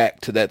getting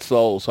back to that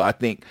soul. So I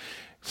think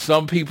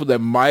some people that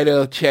might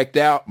have checked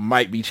out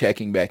might be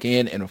checking back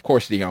in, and of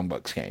course the Young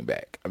Bucks came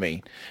back. I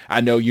mean,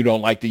 I know you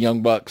don't like the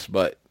Young Bucks,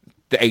 but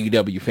the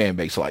AEW fan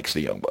base likes the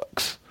Young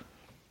Bucks.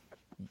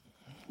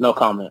 No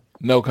comment.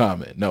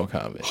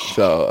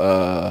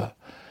 So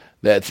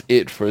that's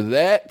it for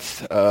that.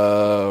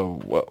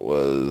 What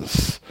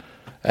was...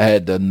 I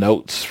had the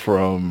notes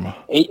from...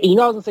 You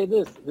know, I was going to say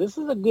this. This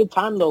is a good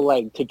time, though,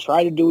 like, to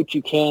try to do what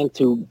you can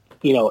to,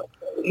 you know,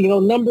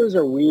 numbers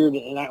are weird.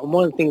 And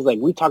one of the things, like,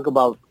 we talk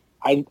about,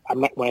 I'm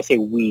not, when I say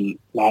we,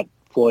 not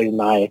Floyd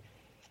and I,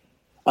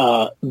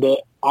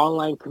 the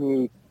online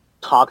community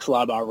talks a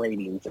lot about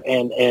ratings.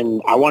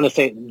 And I want to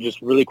say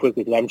just really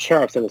quickly, because I'm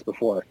sure I've said this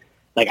before.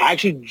 Like, I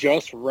actually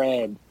just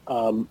read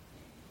a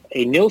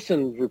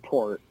Nielsen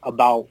report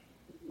about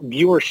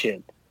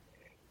viewership.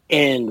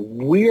 And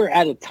we're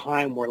at a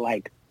time where,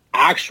 like,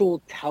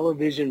 actual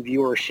television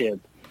viewership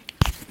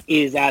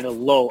is at a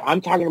low. I'm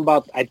talking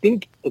about, I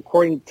think,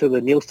 according to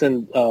the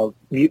Nielsen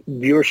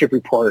viewership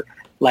report,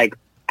 like,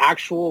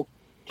 actual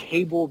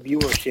cable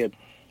viewership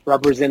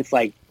represents,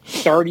 like,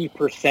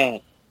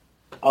 30%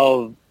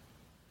 of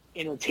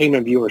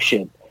entertainment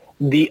viewership.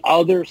 The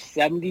other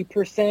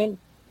 70%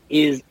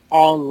 is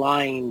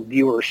online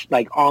viewers,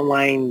 like,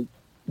 online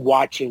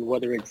watching,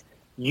 whether it's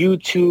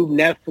YouTube,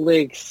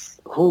 Netflix,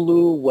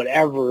 Hulu,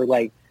 whatever.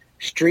 Like,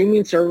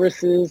 streaming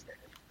services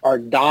are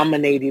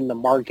dominating the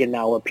market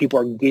now, where people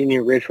are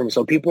getting rich from.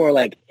 So people are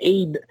like,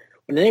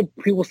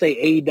 people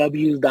say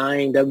AEW is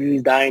dying, W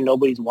is dying,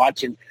 nobody's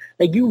watching.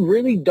 Like, you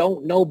really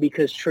don't know,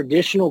 because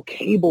traditional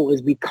cable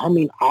is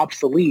becoming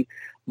obsolete.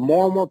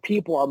 More and more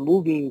people are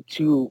moving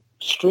to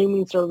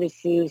streaming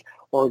services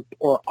or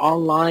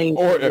online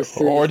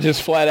services. Or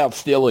just flat out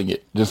stealing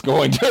it, just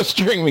going to a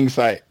streaming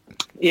site.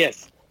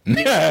 Yes.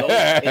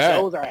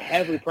 Those are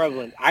heavily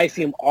prevalent. I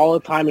see them all the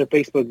time in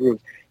Facebook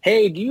groups.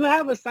 Hey, do you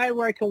have a site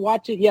where I can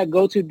watch it? Yeah,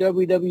 go to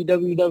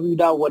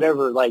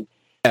www.whatever. Like,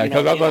 yeah,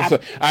 because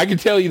I can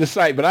tell you the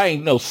site, but I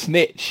ain't no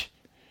snitch.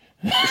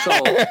 So,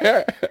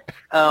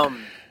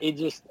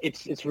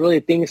 it's really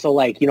a thing. So,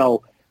 like, you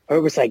know,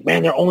 everybody's like,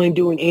 man, they're only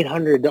doing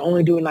 800, they're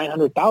only doing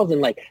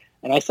 900,000. Like,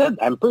 and I said,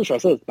 I'm pretty sure I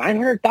said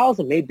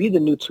 900,000 may be the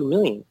new 2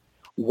 million.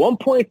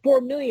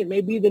 1.4 million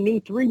may be the new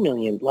 3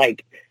 million.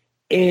 Like.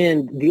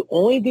 And the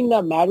only thing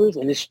that matters,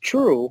 and it's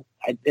true,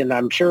 and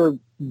I'm sure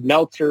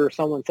Meltzer or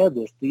someone said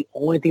this, the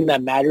only thing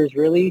that matters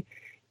really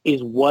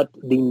is what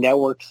the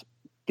networks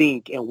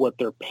think and what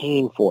they're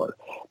paying for.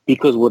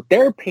 Because what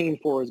they're paying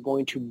for is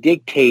going to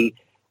dictate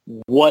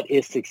what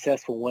is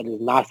successful, what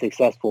is not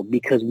successful,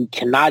 because we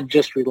cannot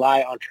just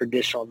rely on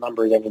traditional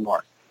numbers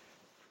anymore.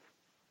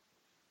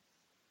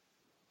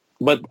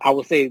 But I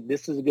will say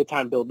this is a good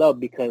time to build up,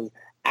 because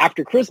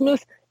after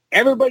Christmas,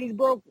 everybody's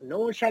broke. No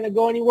one's trying to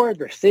go anywhere.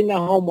 They're sitting at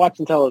home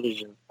watching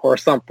television or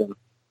something.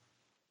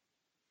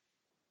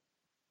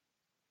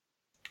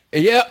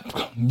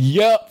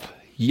 Yep.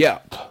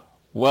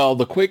 Well,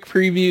 the quick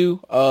preview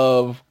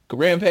of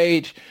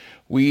Rampage,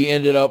 we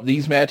ended up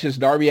these matches: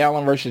 Darby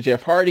Allin versus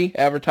Jeff Hardy,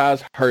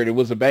 advertised. Heard it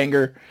was a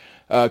banger.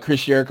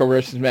 Chris Jericho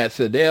versus Matt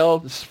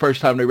Sydal. This is the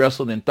first time they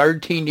wrestled in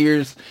 13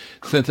 years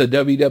since a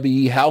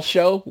WWE house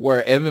show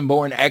where Evan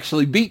Bourne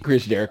actually beat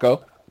Chris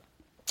Jericho.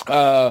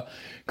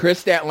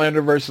 Chris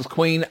Statlander versus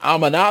Queen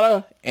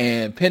Aminata,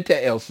 and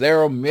Penta El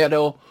Zero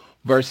Miedo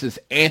versus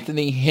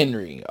Anthony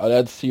Henry.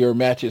 That's your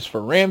matches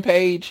for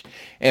Rampage.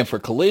 And for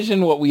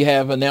Collision, what we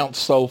have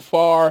announced so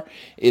far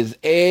is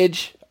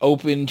Edge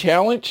Open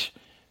Challenge.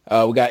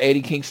 We got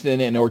Eddie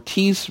Kingston and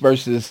Ortiz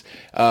versus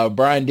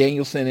Bryan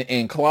Danielson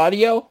and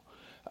Claudio.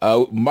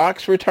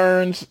 Mox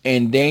returns,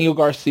 and Daniel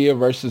Garcia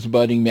versus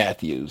Buddy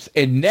Matthews.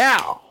 And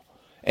now,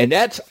 And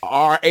that's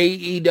our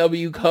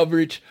AEW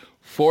coverage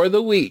for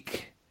the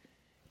week.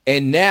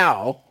 And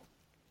now,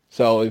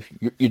 so if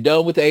you're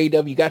done with the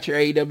AEW, you got your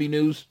AEW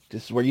news,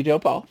 this is where you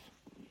jump off.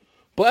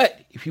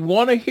 But if you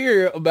want to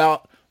hear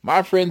about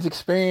my friend's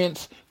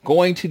experience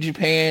going to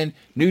Japan,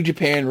 New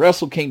Japan,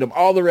 Wrestle Kingdom,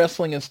 all the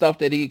wrestling and stuff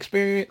that he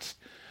experienced,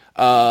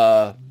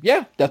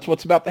 that's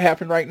what's about to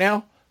happen right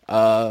now.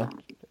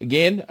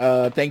 Again,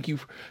 thank you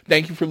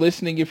for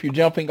listening if you're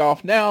jumping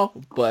off now,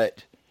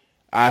 but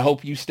I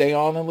hope you stay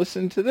on and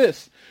listen to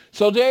this.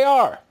 So,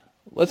 JR,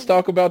 let's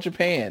talk about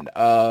Japan.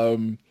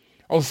 On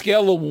a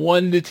scale of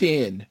 1 to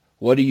 10,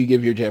 what do you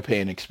give your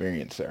Japan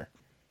experience, sir?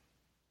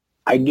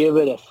 I give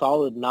it a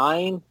solid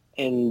 9,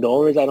 and the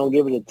only reason I don't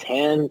give it a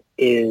 10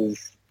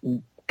 is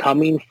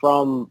coming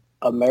from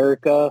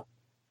America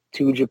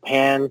to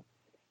Japan,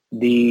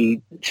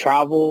 the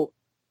travel,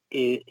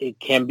 it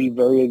can be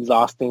very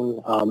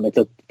exhausting.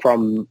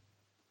 From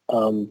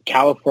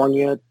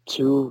California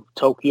to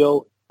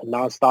Tokyo,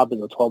 nonstop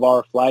is a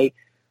 12-hour flight.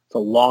 It's a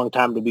long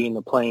time to be in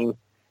the plane.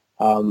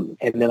 And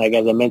then, like,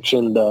 as I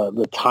mentioned,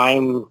 the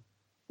time,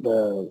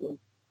 the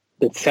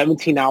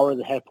 17 hours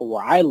ahead for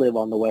where I live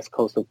on the west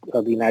coast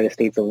of the United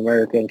States of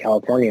America in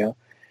California.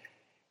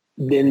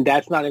 Then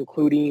that's not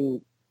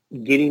including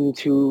getting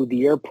to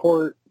the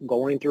airport,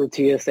 going through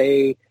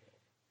TSA,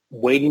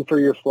 waiting for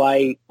your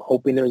flight,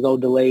 hoping there's no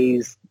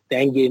delays,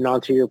 then getting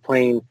onto your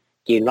plane,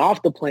 getting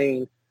off the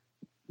plane,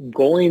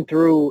 going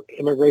through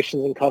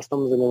immigration and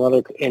customs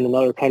in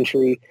another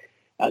country,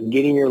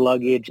 getting your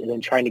luggage, and then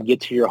trying to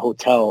get to your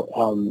hotel.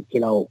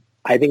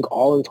 I think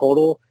all in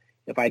total,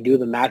 if I do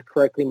the math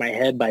correctly in my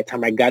head, by the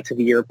time I got to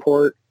the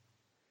airport,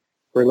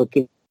 we're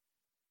looking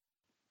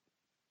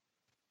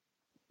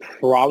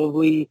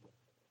probably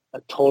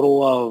a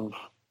total of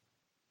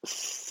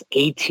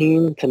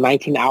 18 to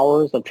 19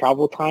 hours of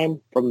travel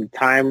time from the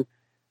time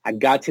I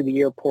got to the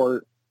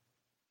airport,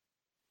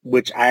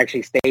 which I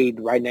actually stayed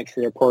right next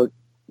to the airport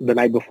the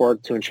night before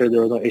to ensure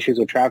there was no issues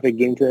with traffic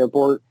getting to the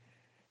airport.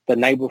 The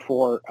night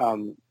before,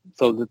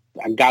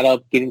 I got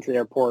up, getting to the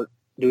airport,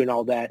 doing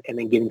all that, and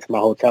then getting to my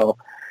hotel.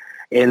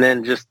 And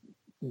then just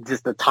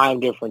the time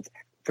difference.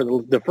 For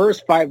the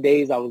first 5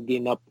 days, I was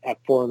getting up at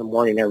 4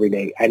 a.m. every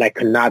day, and I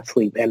could not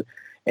sleep.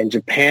 And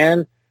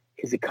Japan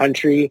is a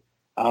country,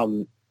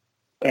 or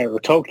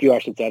Tokyo, I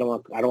should say. I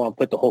don't want to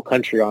put the whole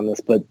country on this,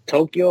 but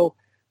Tokyo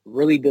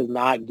really does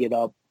not get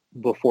up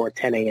before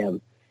 10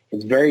 a.m.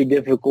 It's very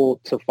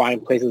difficult to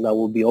find places that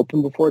will be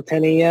open before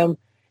 10 a.m.,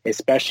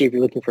 especially if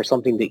you're looking for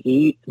something to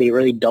eat. They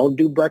really don't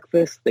do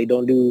breakfast. They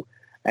don't do,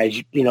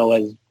 as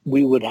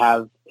we would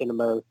have in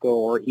America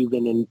or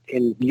even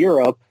in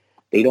Europe.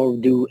 They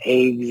don't do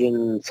eggs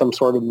and some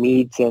sort of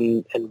meats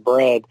and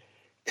bread.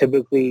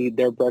 Typically,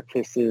 their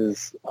breakfast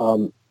is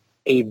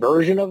a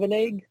version of an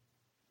egg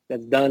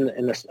that's done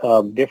in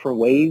different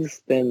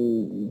ways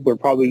than we're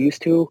probably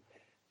used to,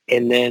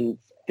 and then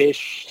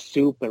fish,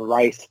 soup, and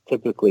rice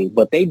typically.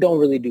 But they don't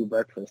really do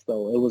breakfast,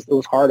 though. It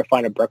was hard to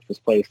find a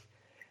breakfast place.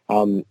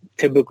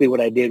 Typically,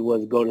 what I did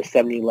was go to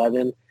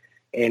 7-Eleven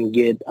and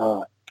get,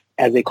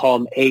 as they call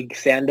them, egg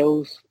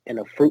sandos and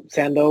a fruit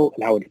sando,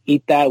 and I would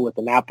eat that with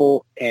an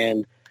apple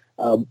and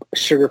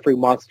sugar-free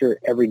Monster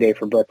every day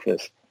for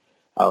breakfast.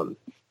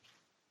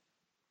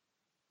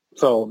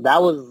 So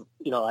that was,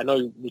 I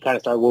know we kind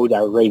of started what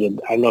I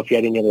rated. I don't know if you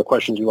had any other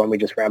questions you want me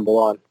to just ramble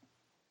on.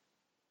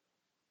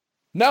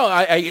 No,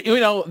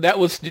 that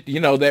was,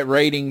 that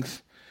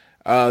ratings,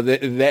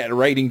 that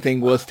rating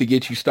thing was to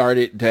get you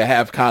started, to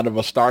have kind of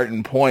a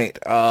starting point.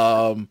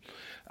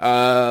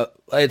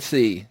 Let's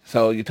see.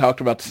 So you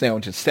talked about the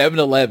sandwiches.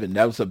 7-Eleven,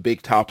 that was a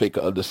big topic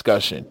of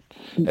discussion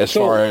as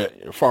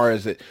far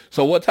as it.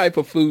 So what type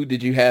of food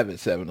did you have at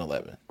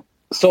 7-Eleven?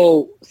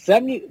 So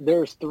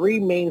there's 3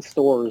 main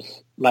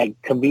stores,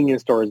 like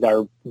convenience stores, that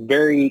are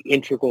very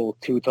integral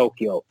to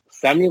Tokyo.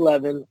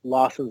 7-Eleven,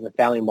 Lawson's, and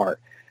Family Mart.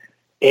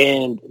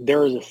 And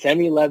there is a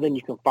 7-Eleven.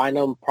 You can find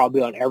them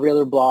probably on every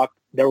other block.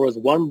 There was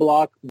one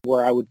block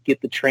where I would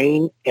get the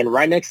train, and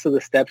right next to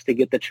the steps to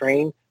get the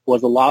train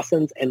was a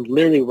Lawson's, and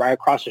literally right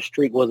across the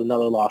street was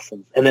another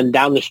Lawson's. And then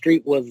down the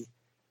street was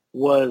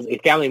a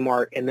Family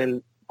Mart, and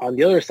then on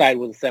the other side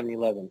was a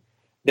 7-Eleven.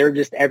 They're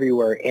just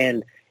everywhere.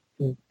 And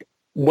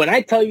when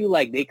I tell you,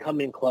 like, they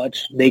come in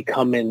clutch, they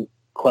come in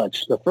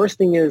clutch. The first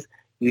thing is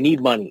you need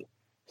money.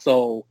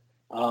 So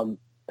a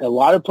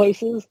lot of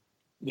places,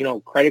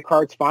 credit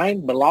card's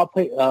fine, but a lot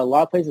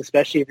of places,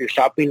 especially if you're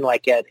shopping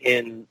like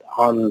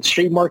on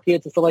street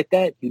markets and stuff like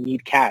that, you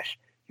need cash.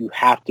 You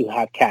have to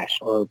have cash,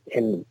 or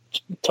in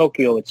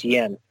Tokyo, it's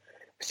yen.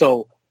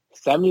 So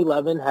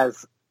 7-Eleven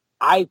has,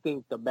 I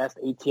think, the best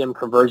ATM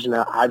conversion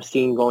that I've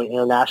seen going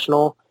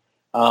international,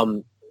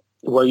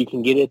 where you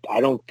can get it. I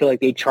don't feel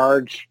like they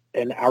charge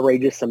an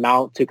outrageous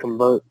amount to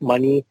convert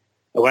money.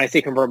 And when I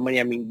say convert money,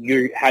 I mean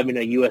you're having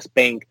a U.S.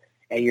 bank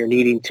and you're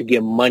needing to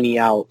get money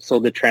out. So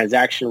the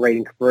transaction rate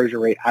and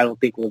conversion rate, I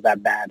don't think was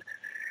that bad.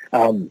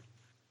 Let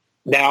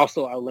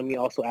me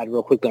also add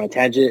real quick on a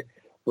tangent.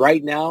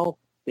 Right now,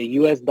 the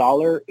U.S.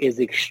 dollar is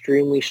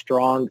extremely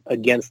strong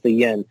against the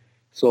yen.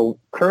 So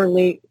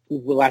currently,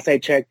 last I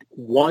checked,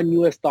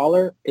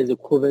 $1 is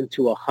equivalent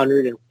to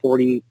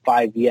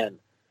 145 yen.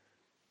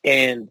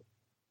 And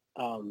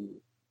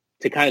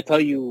to kind of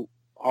tell you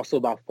also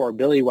about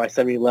affordability, why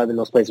 7-Eleven,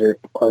 those places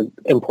are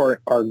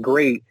important, are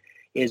great,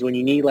 is when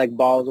you need like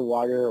bottles of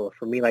water, or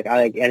for me, like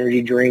I like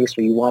energy drinks,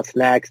 or you want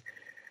snacks,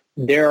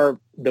 they're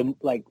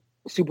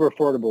super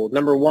affordable.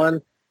 Number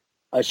one,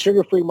 a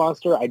sugar-free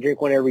Monster, I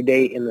drink one every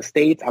day. In the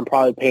States, I'm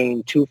probably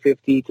paying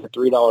 $2.50 to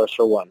 $3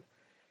 for one.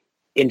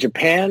 In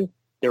Japan,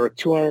 there was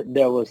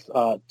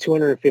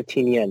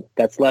 215 yen.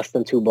 That's less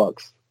than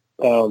 $2.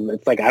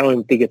 It's like, I don't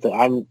even think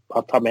I'm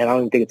off the top of my head, I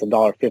don't even think it's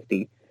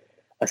 $1.50.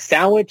 A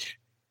sandwich,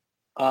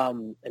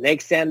 an egg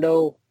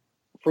sando,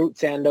 fruit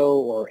sando,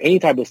 or any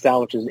type of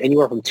sandwich is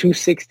anywhere from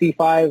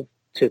 $2.65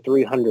 to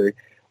 $300,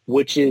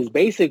 which is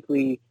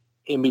basically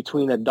in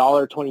between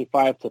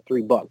 $1.25 to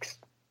 $3.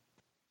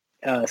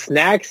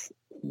 Snacks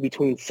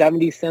between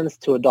 70 cents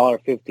to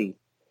 $1.50.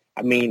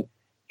 I mean,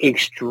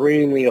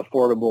 extremely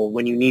affordable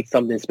when you need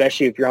something,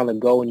 especially if you're on the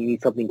go and you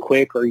need something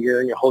quick, or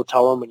you're in your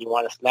hotel room and you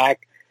want a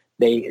snack.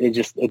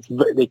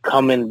 They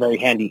come in very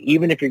handy.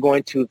 Even if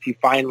if you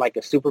find like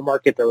a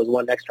supermarket, there was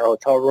one next to our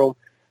hotel room,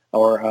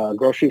 or a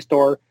grocery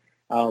store,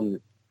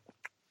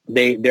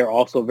 they're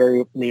also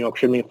very,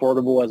 extremely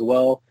affordable as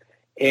well.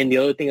 And the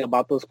other thing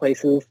about those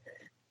places,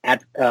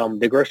 at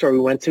the grocery store we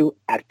went to,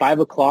 at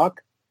 5:00,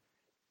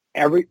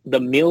 the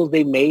meals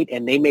they made,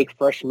 and they make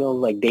fresh meals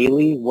like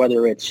daily,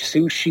 whether it's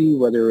sushi,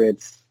 whether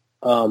it's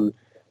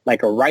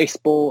like a rice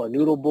bowl, a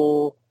noodle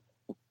bowl,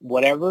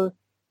 whatever,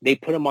 they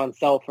put them on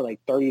sale for like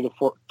 30 to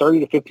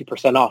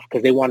 50% off,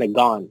 because they want it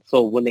gone.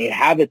 So when they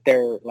have it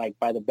there, like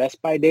by the Best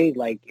Buy day,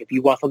 like if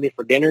you want something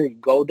for dinner, you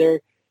go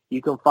there,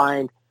 you can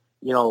find,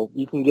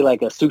 you can get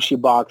like a sushi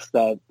box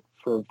that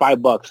for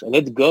 $5, and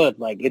it's good.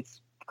 Like,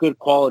 it's good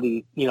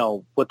quality,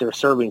 what they're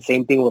serving.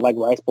 Same thing with like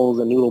rice bowls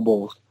and noodle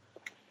bowls.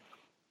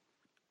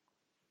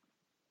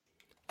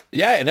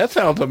 Yeah, and that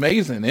sounds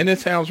amazing, and it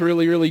sounds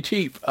really, really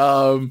cheap.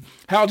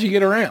 How'd you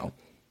get around?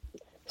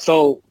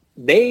 So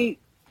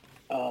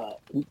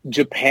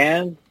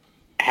Japan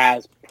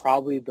has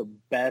probably the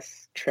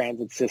best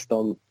transit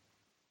system,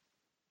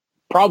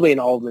 probably in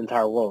all of the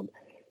entire world.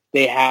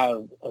 They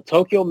have a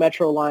Tokyo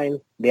Metro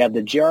line, they have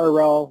the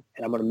JRL,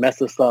 and I'm going to mess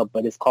this up,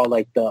 but it's called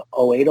like the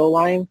Oedo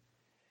line.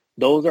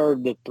 Those are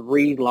the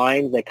three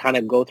lines that kind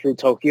of go through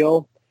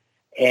Tokyo.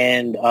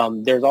 And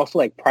there's also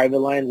like private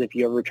lines if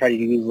you ever try to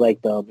use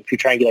if you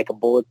try and get like a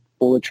bullet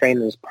train,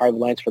 there's private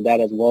lines for that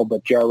as well.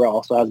 But JRL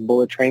also has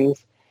bullet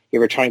trains. You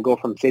ever try and go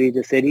from city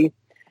to city.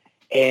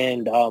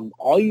 And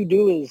all you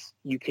do is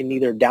you can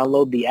either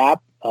download the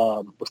app,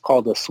 what's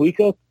called the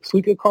Suica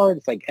card.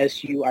 It's like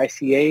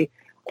SUICA,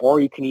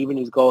 or you can even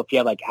just go, if you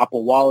have like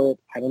Apple Wallet.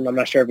 I'm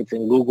not sure if it's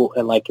in Google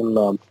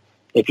and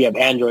if you have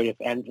Android, if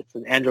it's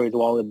an Android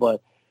wallet,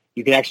 but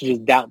you can actually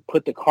just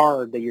put the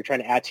card that you're trying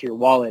to add to your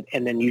wallet,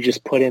 and then you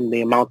just put in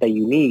the amount that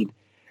you need.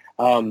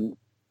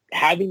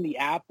 Having the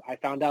app, I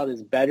found out,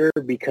 is better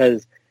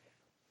because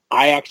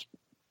I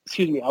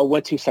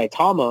went to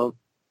Saitama,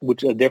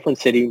 which is a different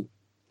city,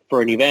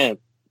 for an event.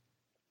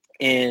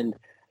 And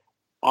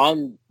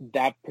on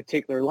that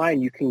particular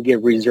line, you can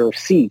get reserved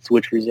seats,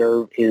 which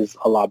reserve is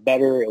a lot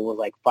better. It was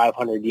like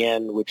 500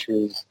 yen, which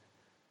is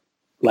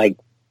like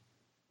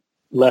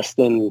less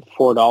than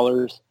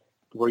 $4,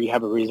 where you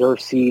have a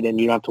reserved seat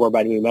and you don't have to worry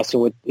about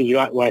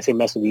when I say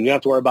messing with you don't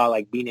have to worry about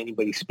like being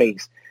anybody's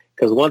space.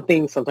 Because one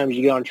thing, sometimes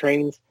you get on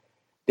trains,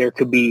 there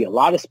could be a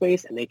lot of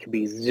space and they could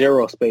be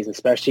zero space,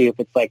 especially if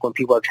it's like when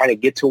people are trying to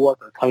get to work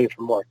or coming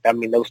from work. I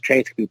mean, those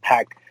trains could be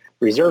packed.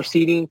 Reserved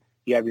seating,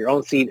 you have your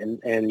own seat,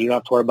 and you don't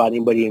have to worry about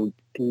anybody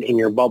in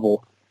your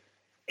bubble.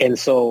 And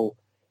so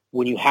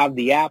when you have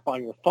the app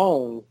on your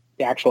phone,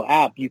 the actual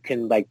app, you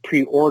can like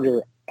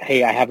pre-order,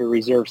 hey, I have a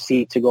reserved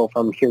seat to go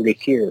from here to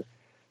here.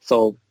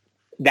 So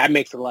that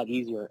makes it a lot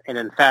easier. And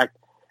in fact,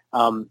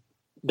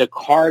 the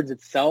cards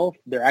itself,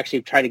 they're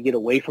actually trying to get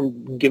away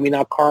from giving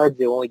out cards.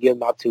 They only give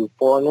them out to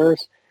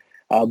foreigners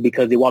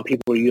because they want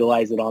people to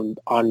utilize it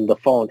on the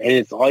phone. And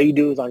it's all you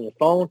do is on your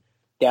phone.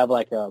 They have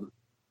like a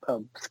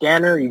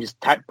scanner. You just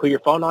put your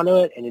phone onto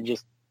it, and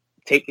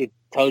it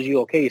tells you,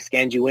 okay, it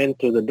scans you in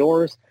through the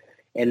doors.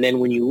 And then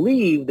when you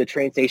leave the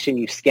train station,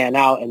 you scan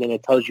out, and then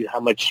it tells you how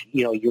much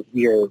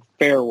your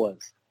fare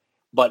was.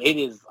 But it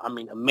is,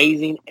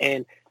 amazing.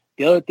 And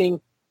the other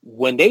thing,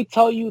 when they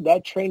tell you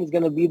that train is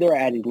going to be there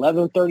at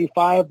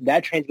 11:35,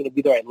 that train's going to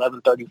be there at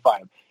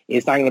 11:35.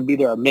 It's not going to be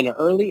there a minute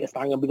early. It's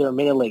not going to be there a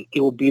minute late.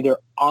 It will be there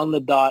on the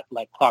dot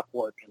like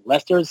clockwork.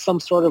 Unless there's some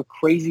sort of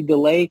crazy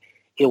delay,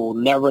 it will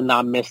never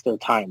not miss their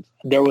times.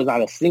 There was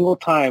not a single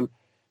time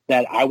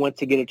that I went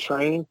to get a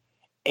train,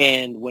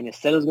 and when it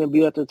said it was going to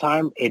be at the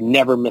time, it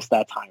never missed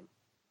that time.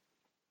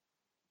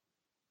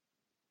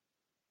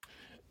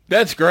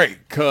 That's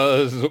great,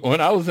 because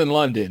when I was in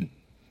London,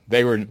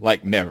 they were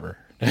like never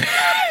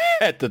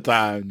at the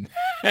time.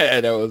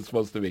 That was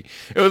supposed to be.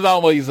 It was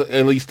always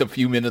at least a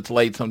few minutes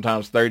late,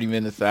 sometimes 30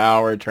 minutes an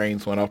hour.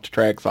 Trains went off the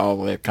tracks, all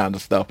that kind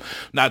of stuff.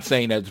 Not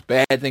saying that's a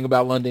bad thing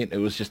about London. It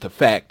was just a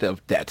fact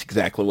of that's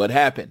exactly what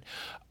happened.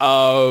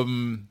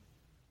 Okay.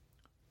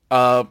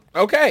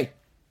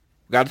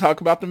 Got to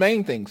talk about the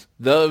main things,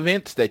 the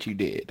events that you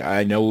did.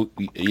 I know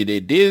you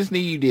did Disney,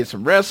 you did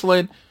some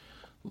wrestling.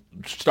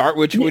 Start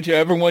with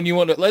whichever one you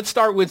want to. Let's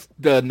start with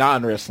the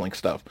non-wrestling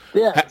stuff.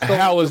 Yeah. So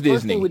how was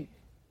Disney? I'll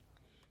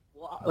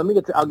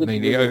get to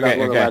Disney. One of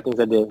the right things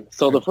I did.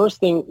 So the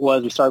first thing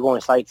was we started going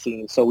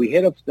sightseeing. So we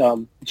hit up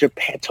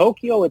Japan,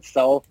 Tokyo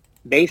itself.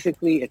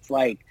 Basically, it's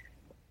like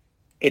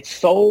it's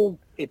so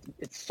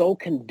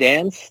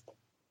condensed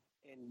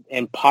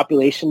and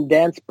population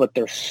dense, but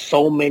there's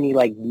so many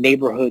like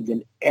neighborhoods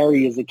and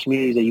areas and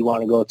communities that you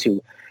want to go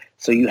to.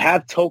 So you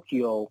have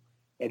Tokyo,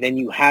 and then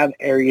you have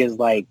areas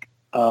like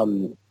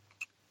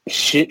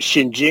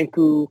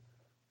Shinjuku,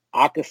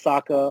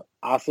 Akasaka,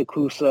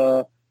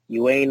 Asakusa,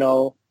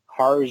 Ueno,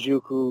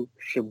 Harajuku,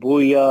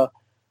 Shibuya.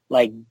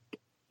 Like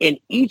in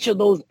each of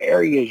those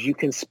areas, you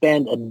can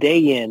spend a day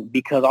in,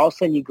 because all of a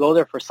sudden you go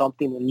there for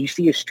something and you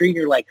see a street,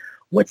 you're like,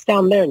 what's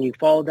down there? And you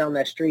follow down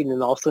that street, and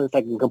then all of a sudden it's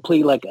like a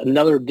complete, like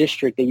another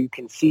district that you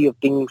can see of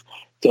things,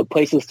 to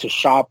places to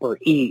shop or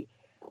eat.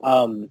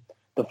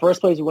 The first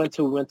place we went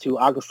to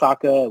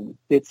Akasaka,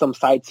 did some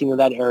sightseeing in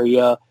that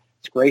area.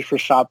 It's great for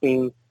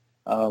shopping.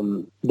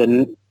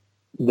 The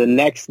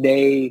next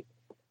day,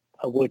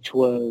 which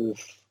was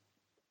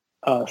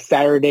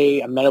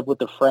Saturday, I met up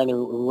with a friend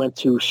and we went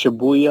to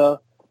Shibuya,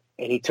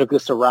 and he took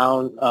us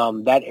around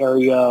that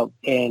area,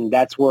 and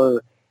that's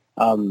where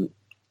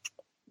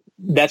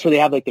they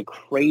have like the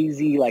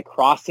crazy like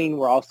crossing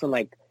where all of a sudden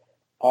like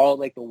all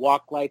like the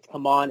walk lights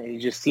come on, and it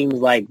just seems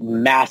like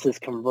masses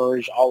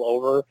converge all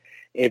over.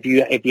 If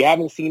you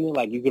haven't seen it,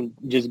 like you can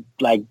just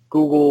like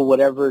Google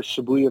whatever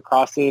Shibuya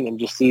crossing and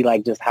just see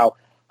like just how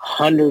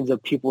hundreds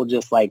of people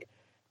just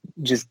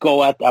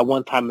go at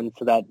one time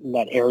into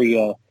that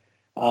area.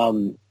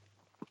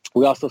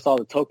 We also saw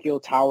the Tokyo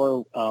Tower,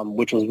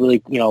 which was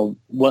really,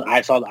 when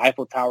I saw the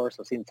Eiffel Tower,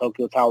 so seeing the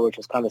Tokyo Tower, which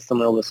was kind of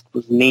similar, was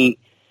neat.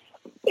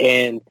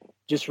 And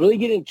just really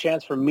getting a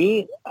chance for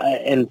me,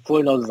 and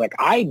Floyd knows, like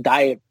I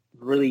diet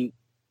really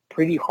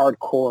pretty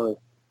hardcore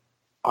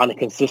on a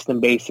consistent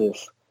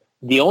basis.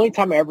 The only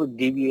time I ever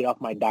deviate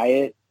off my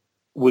diet,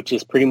 which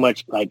is pretty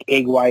much like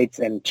egg whites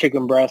and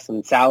chicken breasts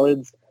and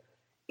salads,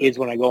 is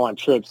when I go on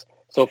trips.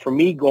 So for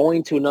me,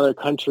 going to another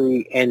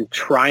country and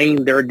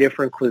trying their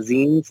different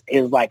cuisines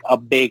is like a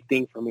big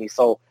thing for me.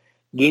 So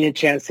getting a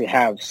chance to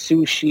have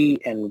sushi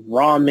and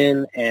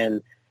ramen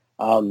and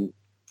I'm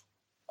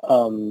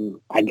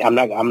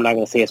not going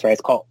to say it's right.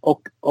 It's called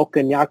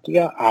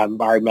okonomiyaki. I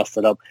already messed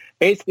it up.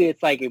 Basically,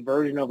 it's like a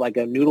version of like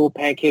a noodle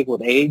pancake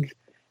with eggs.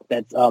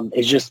 That's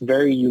is just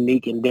very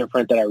unique and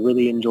different. That I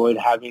really enjoyed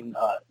having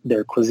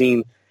their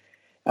cuisine.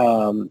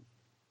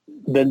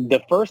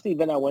 The first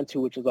event I went to,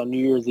 which was on New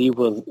Year's Eve,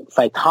 was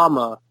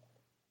Saitama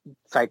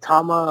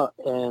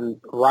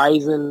and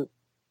Ryzen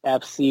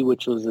FC,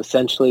 which was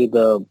essentially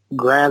the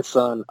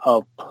grandson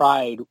of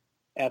Pride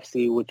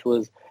FC, which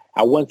was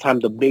at one time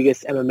the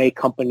biggest MMA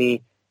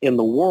company in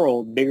the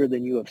world, bigger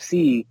than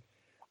UFC.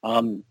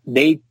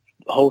 They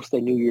host a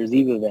New Year's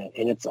Eve event,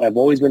 and I've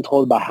always been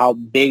told about how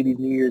big these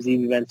New Year's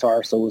Eve events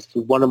are. So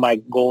one of my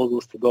goals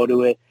was to go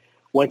to it.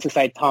 Went to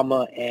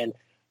Saitama and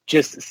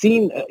just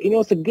seeing,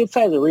 it's a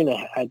good-sized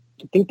arena. I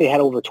think they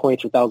had over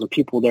 23,000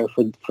 people there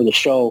for the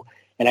show.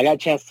 And I got a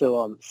chance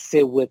to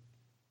sit with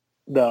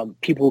the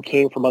people who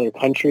came from other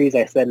countries.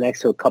 I sat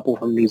next to a couple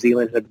from New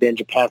Zealand who had been in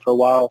Japan for a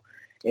while.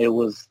 And it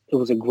was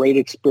a great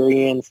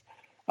experience.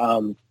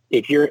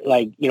 If you're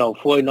like,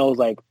 Floyd knows,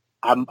 like,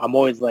 I'm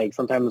always like,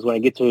 sometimes when I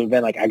get to an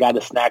event, like I got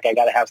a snack, I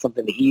got to have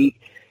something to eat.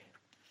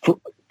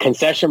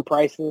 Concession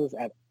prices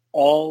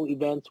all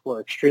events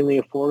were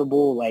extremely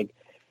affordable.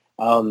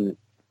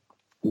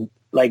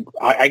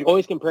 I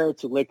always compare it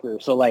to liquor.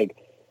 So like,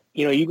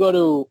 you go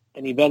to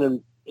an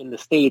event in the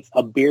States,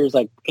 a beer is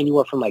like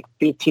anywhere from like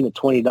 $15 to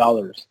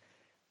 $20.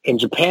 In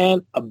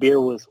Japan, a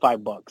beer was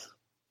 $5.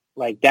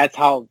 Like that's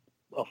how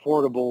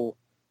affordable,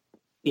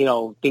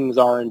 things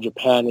are in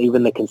Japan,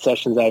 even the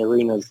concessions at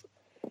arenas.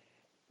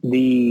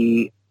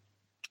 The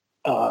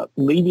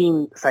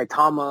leaving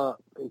Saitama,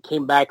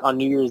 came back on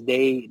New Year's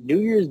Day. New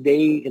Year's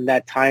Day in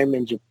that time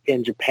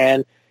in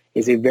Japan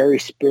is a very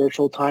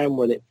spiritual time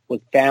with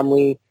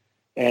family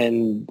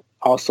and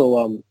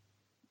also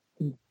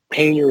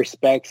paying your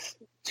respects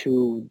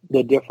to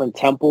the different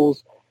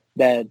temples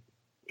that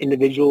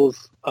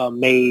individuals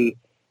may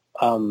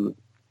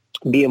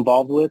be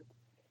involved with.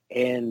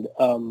 And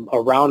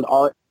around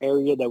our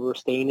area that we're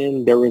staying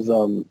in, there was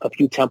a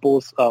few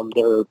temples.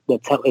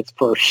 It's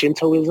for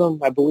Shintoism,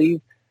 I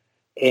believe.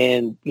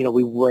 And,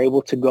 we were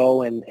able to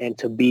go and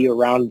to be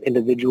around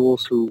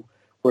individuals who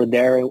were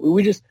there. And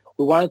we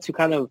wanted to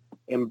kind of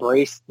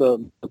embrace the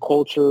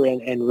culture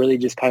and really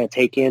just kind of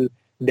take in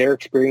their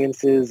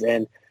experiences.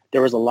 And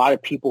there was a lot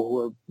of people who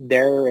were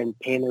there and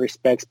paying their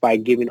respects by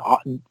giving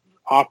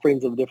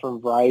offerings of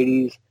different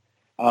varieties.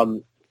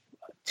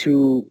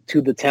 to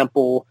the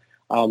temple.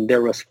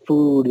 There was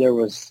food, there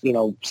was,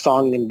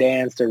 song and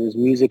dance, there was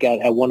music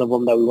at one of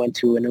them that we went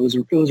to, and it was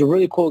a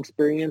really cool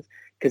experience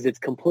because it's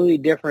completely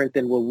different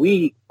than what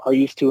we are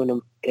used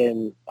to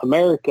in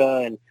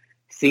America, and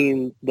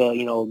seeing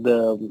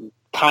the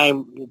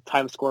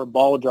Times Square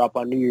ball drop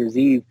on New Year's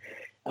Eve.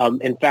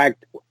 In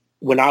fact,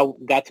 when I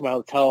got to my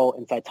hotel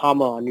in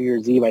Saitama on New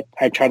Year's Eve,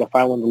 I tried to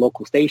find one of the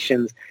local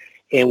stations,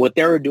 and what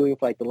they were doing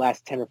for like the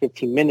last 10 or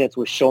 15 minutes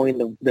was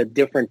showing the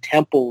different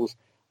temples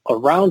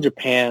around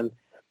Japan.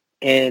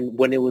 And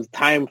when it was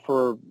time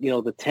for,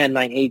 the 10,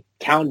 9, 8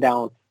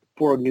 countdown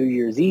for New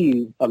Year's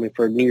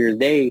for New Year's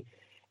Day,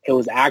 it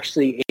was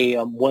actually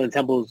one of the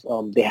temples,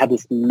 they had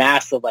this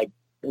massive, it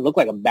looked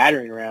like a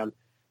battering ram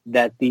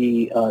that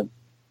the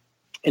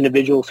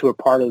individuals who were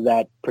part of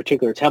that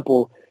particular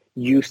temple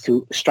used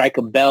to strike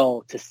a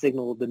bell to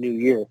signal the new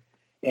year.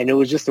 And it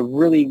was just a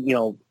really,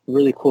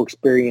 really cool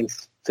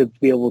experience to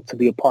be able to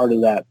be a part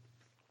of that.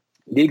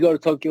 Did go to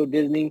Tokyo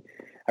Disney.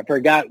 I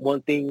forgot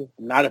one thing.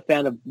 I'm not a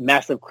fan of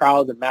massive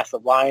crowds and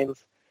massive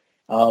lines.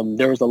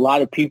 There was a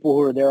lot of people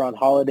who were there on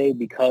holiday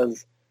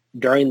because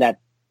during that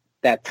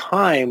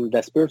time,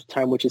 that spiritual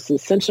time, which is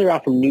essentially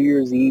around from New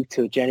Year's Eve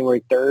to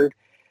January 3rd,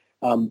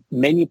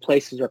 many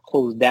places are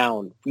closed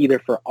down, either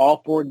for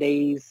all 4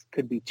 days,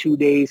 could be 2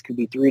 days, could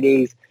be 3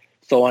 days.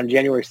 So on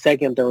January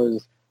 2nd, there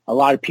was a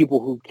lot of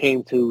people who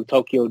came to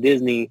Tokyo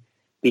Disney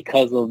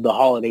because of the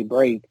holiday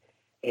break.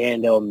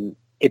 And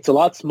it's a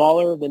lot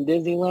smaller than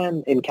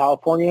Disneyland in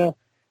California.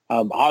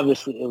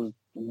 Obviously, it was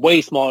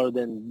way smaller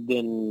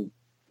than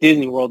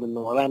Disney World in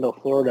Orlando,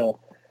 Florida.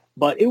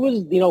 But it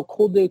was,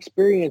 cool to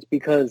experience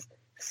because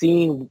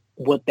seeing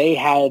what they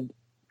had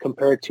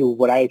compared to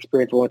what I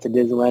experienced when I went to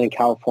Disneyland in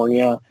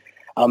California,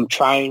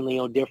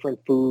 trying, different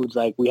foods.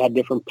 Like we had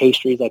different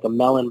pastries, like a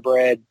melon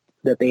bread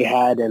that they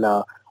had and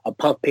a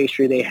puff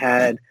pastry they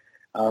had.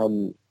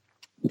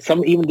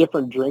 Some even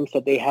different drinks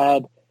that they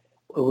had.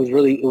 It was a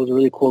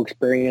really cool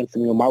experience.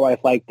 And, my wife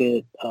liked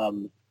it.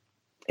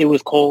 It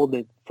was cold.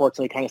 It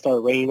fortunately kind of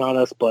started raining on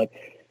us, but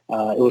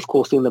it was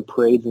cool seeing the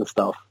parades and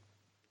stuff.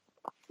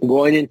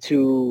 Going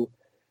into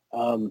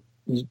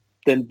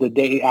the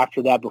day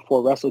after that,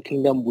 before Wrestle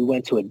Kingdom, we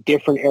went to a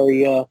different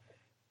area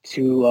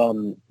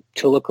to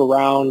look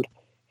around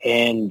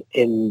and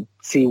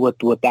see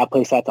what that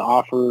place had to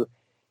offer.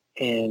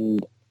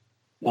 And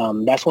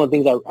that's one of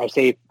the things I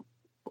say.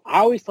 I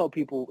always tell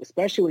people,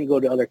 especially when you go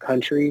to other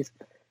countries,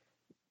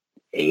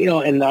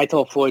 and I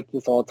tell Floyd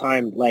this all the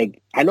time,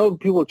 I know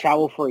people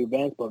travel for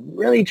events, but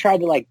really try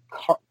to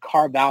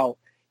carve out,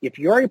 if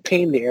you're already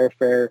paying the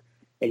airfare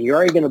and you're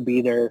already going to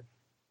be there,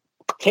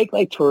 take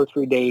 2 or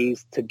 3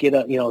 days to get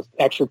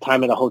extra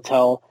time at a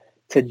hotel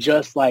to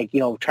just try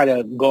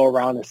to go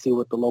around and see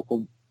what the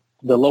local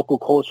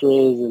culture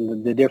is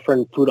and the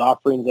different food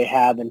offerings they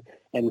have and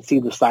see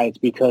the sites,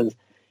 because,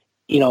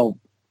 I don't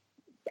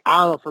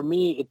know, for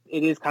me,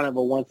 it is kind of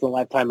a once in a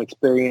lifetime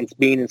experience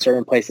being in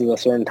certain places at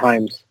certain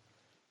times.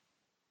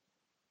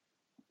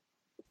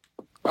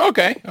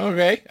 Okay.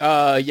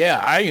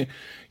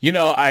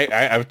 Yeah,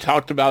 I've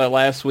talked about it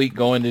last week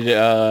going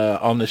to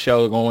on the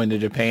show, going to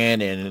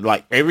Japan, and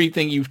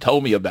everything you've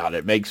told me about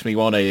it makes me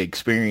want to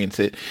experience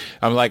it.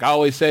 I'm I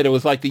always said, it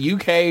was the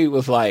UK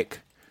was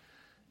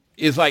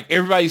it's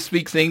everybody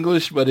speaks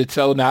English, but it's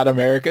so not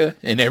America.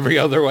 In every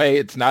other way,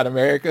 it's not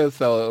America.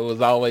 So it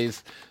was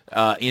always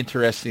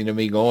interesting to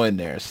me going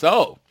there.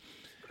 So,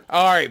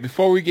 all right,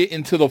 before we get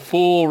into the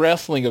full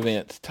wrestling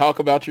events, talk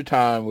about your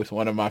time with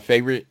one of my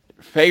favorite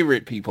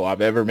people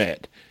I've ever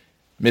met,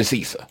 Miss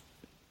Issa.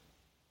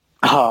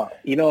 So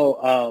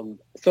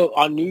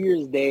on New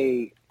Year's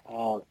Day,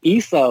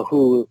 Issa,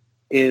 who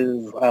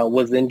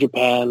was in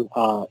Japan,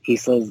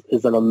 Issa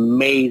is an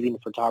amazing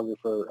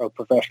photographer of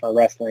professional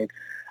wrestling.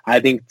 I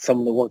think some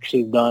of the work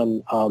she's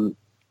done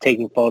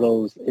taking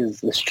photos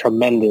is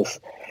tremendous.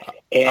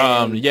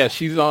 And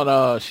she's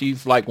on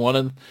she's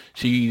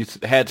she's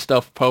had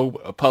stuff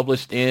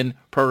published in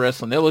Pro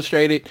Wrestling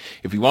Illustrated.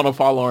 If you want to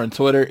follow her on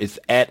Twitter, it's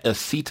at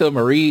Asita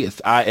Marie.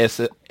 It's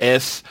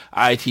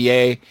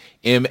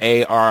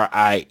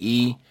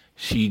ISSITAMARIE.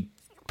 She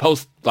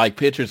posts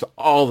pictures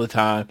all the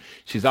time.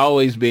 She's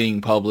always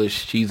being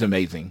published. She's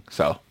amazing.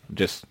 So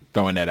just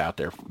throwing that out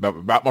there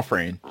about my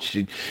friend.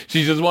 She's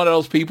just one of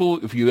those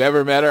people. If you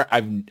ever met her,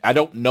 I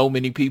don't know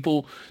many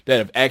people that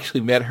have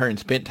actually met her and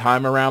spent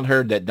time around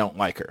her that don't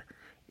like her.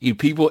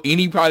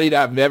 Anybody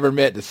that I've ever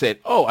met that said,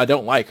 "Oh, I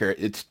don't like her,"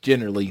 it's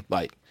generally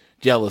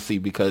jealousy,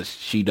 because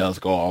she does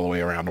go all the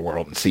way around the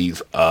world and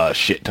sees a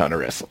shit ton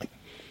of wrestling.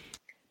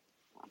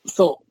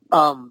 So,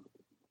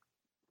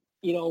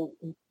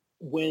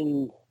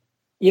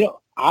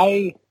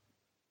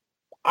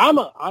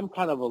 I'm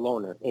kind of a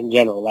loner in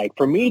general.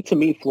 To me,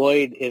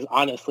 Floyd is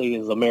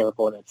a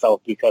miracle in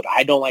itself, because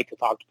I don't like to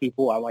talk to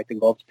people. I like to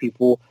go up to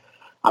people.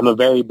 I'm a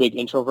very big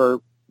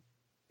introvert.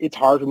 It's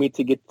hard for me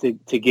to get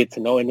to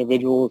know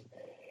individuals.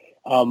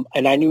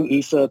 And I knew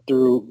Issa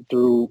through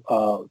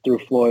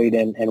Floyd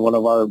and one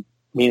of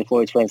me and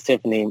Floyd's friends,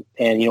 Tiffany.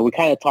 And, we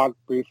kind of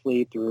talked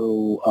briefly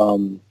through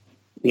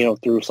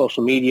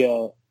social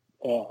media.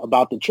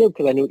 about the trip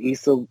because I knew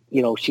Issa,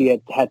 she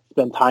had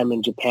spent time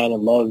in Japan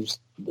and loves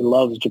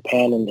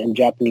Japan and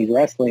Japanese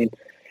wrestling,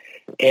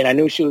 and I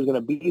knew she was going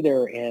to be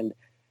there. And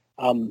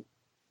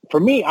for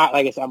me,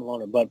 like I said, I'm a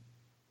loner, but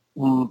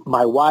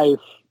my wife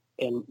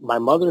and my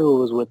mother, who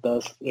was with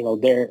us,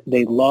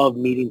 they love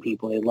meeting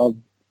people. They love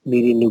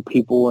meeting new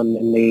people,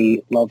 and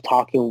they love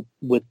talking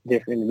with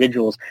different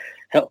individuals.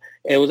 Hell,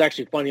 it was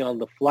actually funny on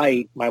the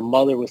flight. My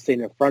mother was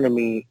sitting in front of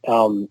me,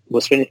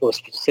 was sitting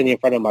in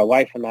front of my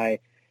wife and I,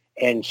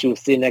 and she was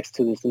sitting next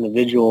to this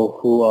individual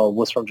who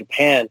was from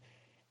Japan.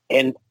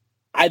 And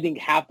I think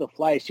half the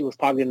flight she was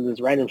talking to this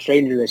random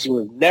stranger that she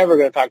was never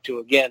going to talk to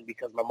again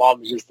because my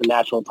mom is just a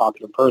natural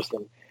talkative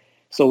person.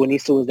 So when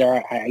Issa was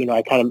there, I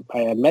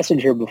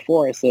messaged her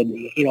before. I said,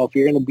 if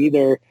you're going to be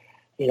there,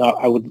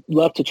 I would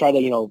love to try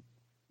to,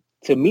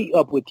 to meet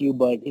up with you,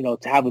 but,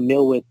 to have a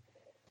meal with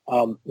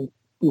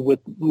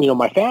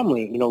my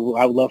family.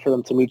 I would love for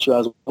them to meet you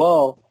as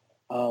well.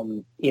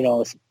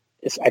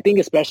 I think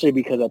especially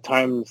because at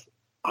times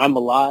I'm a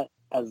lot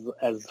as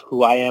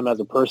who I am as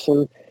a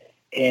person.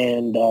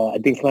 And I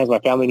think sometimes my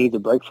family needs a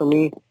break from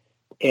me.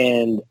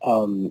 And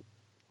I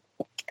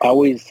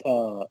always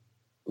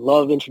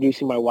love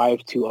introducing my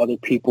wife to other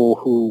people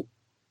who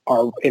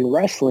are in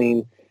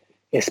wrestling,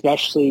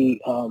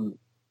 especially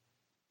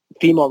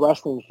female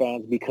wrestling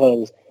fans,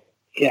 because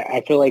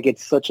I feel like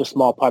it's such a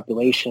small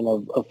population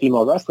of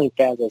female wrestling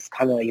fans. It's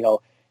kind of,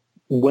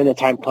 when the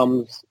time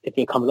comes, if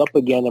it comes up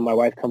again and my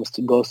wife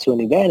goes to an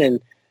event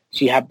and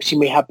she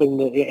may happen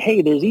to,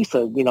 hey, there's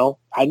Issa,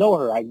 I know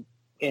her.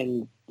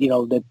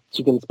 That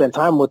she can spend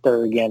time with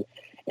her again.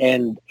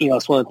 And,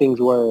 it's one of the things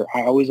where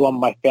I always want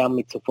my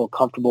family to feel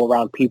comfortable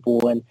around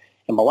people and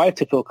my wife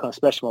to feel,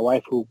 especially my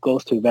wife who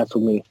goes to events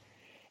with me.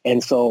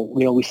 And so,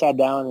 we sat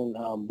down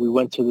and we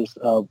went to this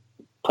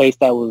place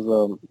that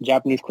was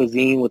Japanese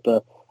cuisine with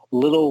a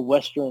little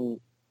Western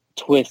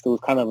twist. It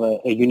was kind of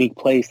a unique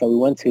place that we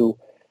went to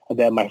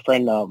that my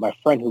friend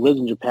who lives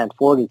in Japan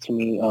forwarded to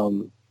me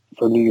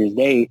for New Year's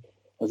Day.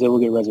 I was able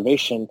to get a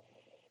reservation.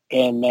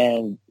 And,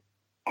 man,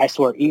 I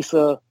swear,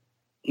 Issa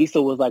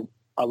was like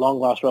a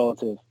long-lost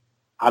relative.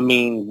 I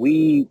mean,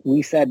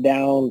 we sat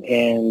down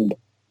and,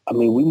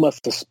 we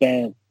must have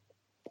spent,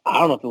 I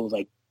don't know if it was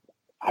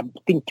I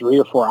think 3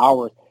 or 4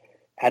 hours.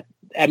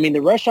 The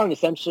restaurant,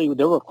 essentially,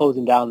 they were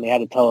closing down and they had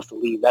to tell us to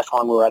leave. That's how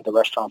long we were at the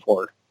restaurant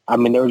for. They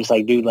were just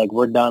like, dude,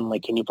 we're done.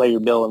 Can you pay your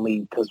bill and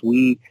leave? Because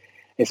we,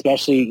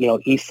 especially,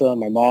 Issa,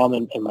 my mom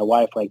and my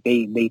wife,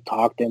 they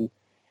talked and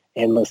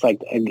it's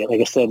like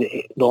I said,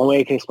 the only way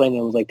I can explain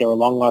it was they were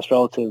long lost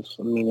relatives.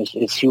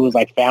 She was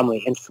like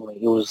family instantly.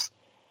 It was,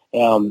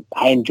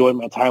 I enjoyed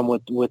my time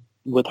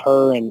with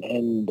her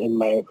and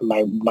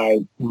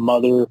my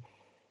mother,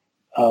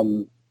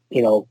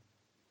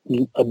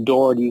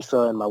 adored Issa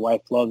and my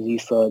wife loves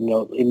Issa,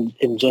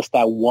 in just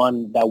that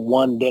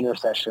one dinner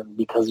session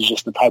because it's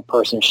just the type of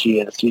person she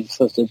is. She's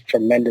such a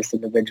tremendous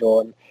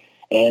individual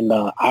and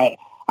I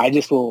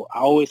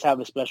always have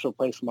a special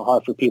place in my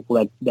heart for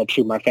people that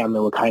treat my family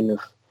with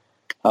kindness.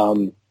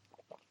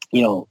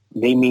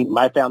 They mean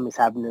my family's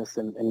happiness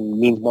and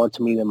means more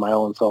to me than my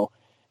own. So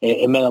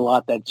it meant a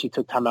lot that she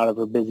took time out of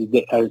her busy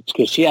day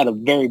because she had a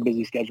very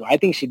busy schedule. I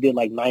think she did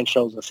 9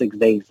 shows in 6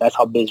 days. That's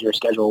how busy her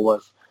schedule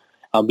was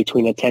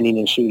between attending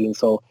and shooting.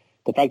 So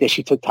the fact that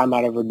she took time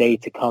out of her day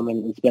to come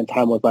and spend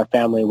time with my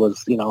family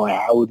was,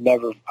 I would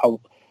never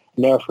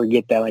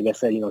forget that. Like I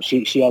said,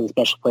 she has a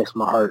special place in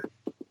my heart.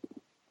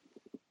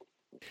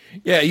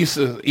 Yeah,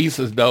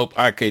 Issa's dope.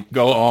 I could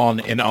go on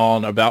and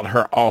on about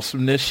her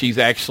awesomeness. She's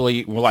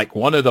actually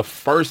one of the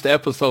first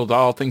episodes of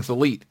All Things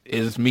Elite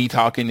is me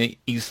talking to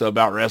Issa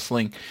about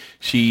wrestling.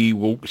 She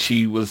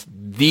was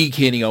the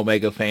Kenny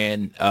Omega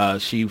fan.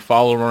 She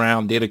followed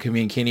around, did a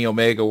Kenny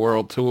Omega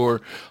world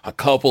tour, a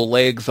couple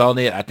legs on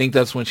it. I think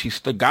that's when she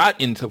got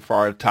into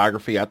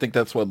photography. I think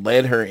that's what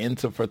led her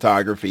into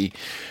photography.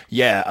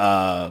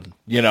 Yeah,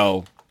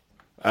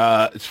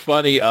 it's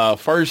funny.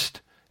 First,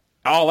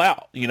 All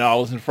Out, I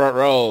was in front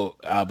row,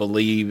 I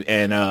believe,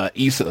 and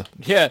Issa,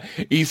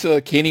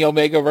 Kenny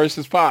Omega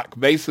versus Pac.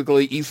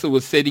 Basically, Issa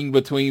was sitting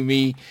between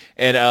me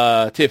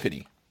and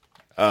Tiffany.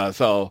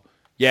 So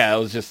yeah, it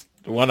was just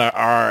one of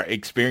our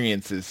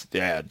experiences.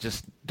 Yeah,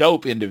 just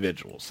dope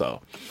individuals.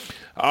 So,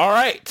 all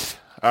right,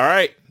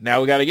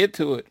 now we got to get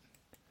to it.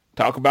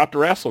 Talk about the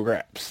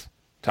WrestleGraps.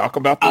 Talk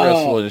about the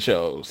wrestling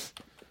shows.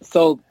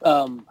 So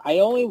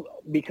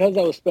because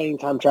I was spending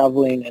time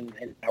traveling and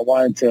I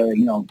wanted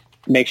to,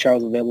 make sure I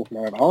was available for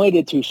my wife. I only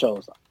did 2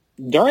 shows.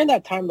 During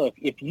that time, though,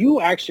 if you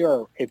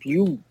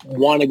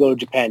want to go to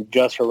Japan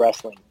just for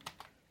wrestling,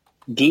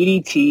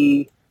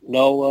 DDT,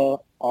 Noah,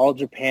 All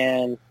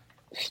Japan,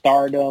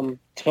 Stardom,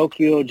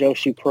 Tokyo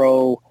Joshi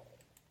Pro,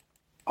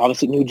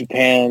 obviously New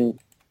Japan.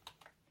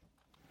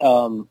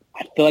 I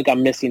feel like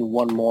I'm missing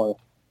one more.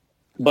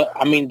 But,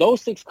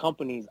 those 6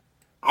 companies,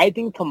 I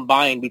think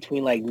combined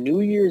between New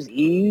Year's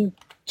Eve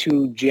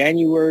to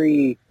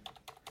January,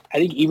 I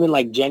think even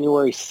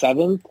January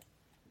 7th,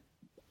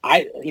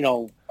 I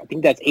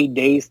think that's 8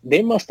 days.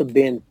 They must have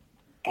been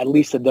at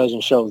least a dozen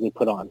shows they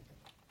put on.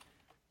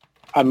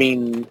 I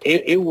mean,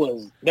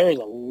 there's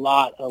a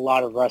lot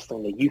of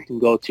wrestling that you can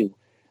go to.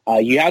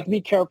 You have to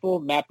be careful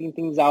mapping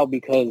things out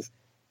because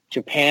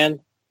Japan,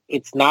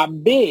 it's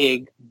not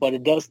big, but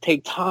it does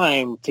take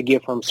time to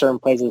get from certain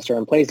places to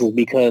certain places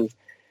because,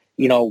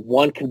 you know,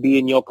 one could be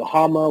in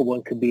Yokohama,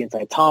 one could be in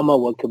Saitama,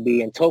 one could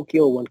be in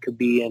Tokyo, one could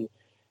be in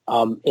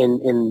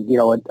you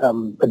know,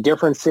 a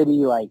different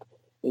city. Like,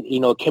 you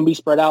know, it can be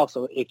spread out.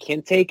 So it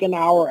can take an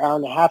hour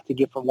and a half to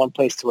get from one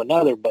place to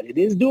another, but it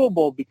is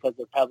doable because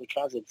the public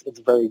transit, it's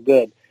very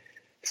good.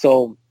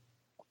 So,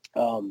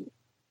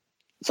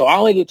 so I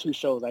only did 2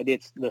 shows. I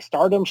did the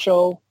Stardom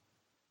show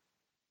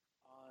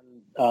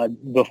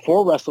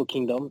before Wrestle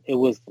Kingdom. It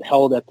was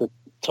held at the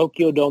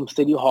Tokyo Dome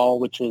City Hall,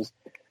 which was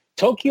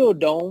Tokyo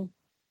Dome.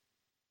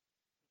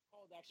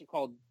 It's actually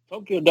called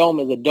Tokyo Dome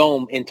is a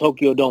dome in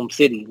Tokyo Dome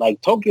City.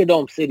 Like Tokyo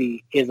Dome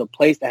City is a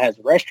place that has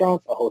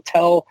restaurants, a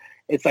hotel.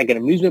 It's like an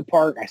amusement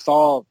park. I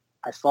saw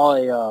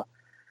a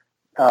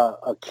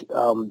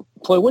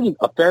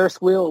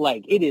Ferris wheel.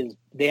 Like it is.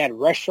 They had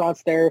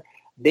restaurants there.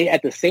 They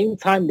at the same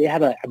time they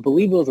had I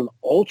believe it was an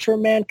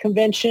Ultraman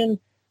convention.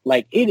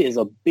 Like it is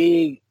a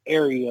big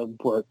area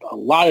where a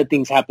lot of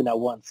things happen at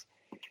once.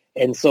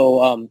 And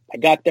so I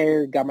got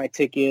there, got my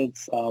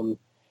tickets.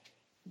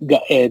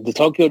 The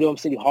Tokyo Dome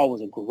City Hall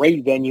was a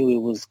great venue.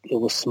 It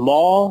was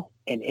small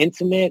and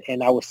intimate,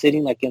 and I was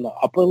sitting like in the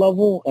upper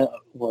level,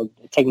 or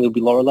technically it'd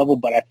be lower level,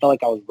 but I felt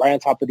like I was right on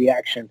top of the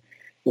action.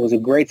 It was a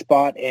great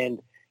spot,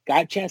 and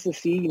got a chance to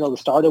see, you know, the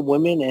Stardom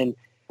women.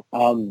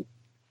 And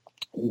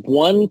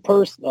one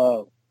person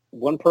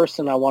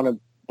I want to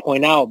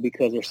point out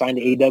because they're signed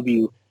to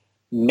AEW,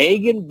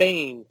 Megan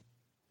Bayne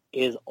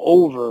is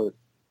over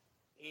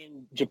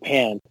in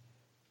Japan.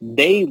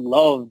 They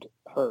loved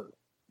her.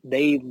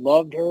 They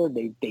loved her.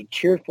 They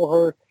cheered for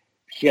her.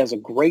 She has a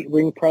great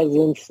ring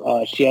presence.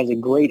 She has a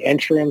great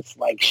entrance.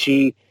 Like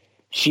she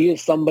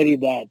is somebody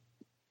that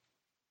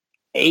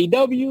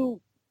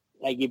AEW,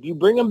 like if you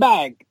bring them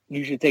back,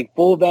 you should take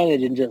full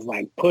advantage and just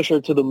like push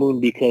her to the moon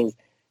because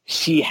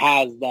she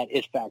has that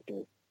it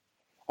factor.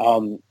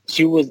 It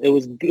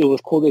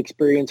was cool to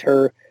experience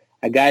her.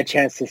 I got a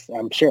chance to,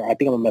 I think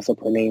I'm gonna mess up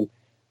her name.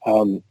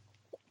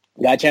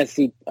 Got a chance to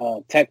see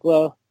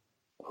Tekla,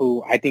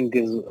 who I think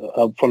is,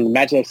 from the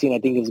matches I've seen, I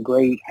think is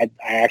great. I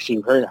actually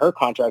heard her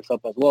contract's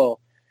up as well.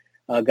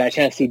 Got a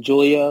chance to see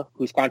Julia,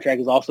 whose contract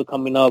is also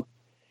coming up.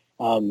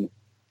 And,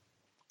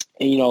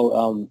 you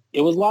know,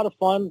 it was a lot of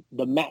fun.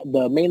 The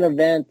main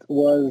event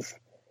was,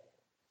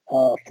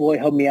 Floyd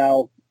helped me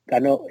out. I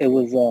know it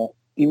was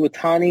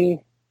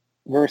Iwatani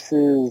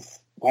versus,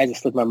 why does it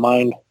slip my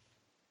mind?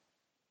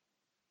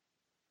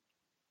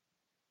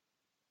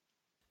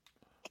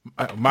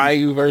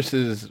 Mayu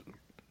versus,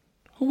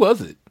 who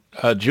was it?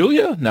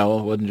 Julia? No,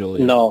 it wasn't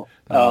Julia. No.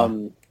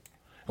 It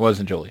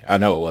wasn't Julia. I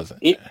know it wasn't.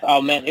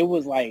 It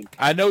was like...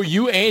 I know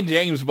you and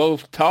James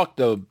both talked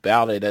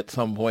about it at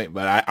some point,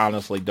 but I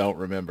honestly don't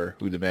remember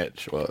who the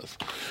match was.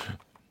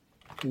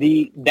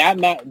 The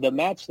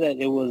match that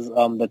it was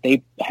that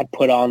they had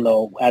put on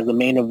though as the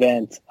main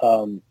event,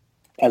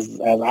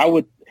 as I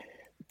would,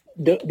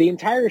 the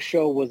entire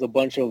show was a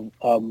bunch of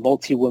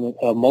multi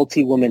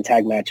women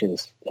tag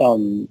matches.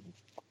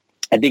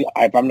 I think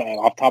if I'm not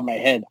off the top of my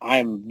head,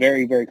 I'm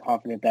very, very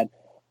confident that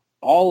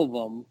all of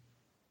them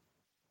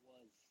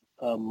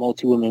was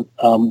multi women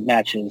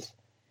matches.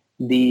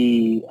 Did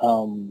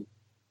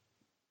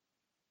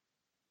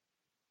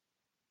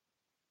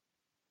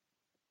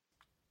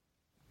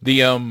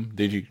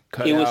you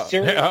cut it out? Was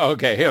serious.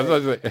 Okay.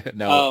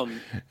 No. They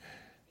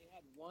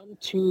had 1,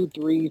 2,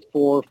 3,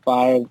 4,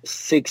 5,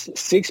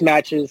 6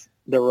 matches.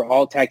 They were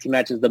all tag team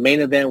matches. The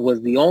main event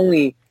was the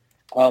only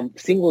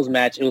singles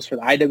match. It was for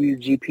the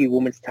IWGP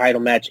Women's Title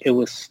match. It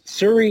was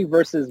Suri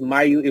versus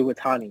Mayu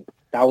Iwatani.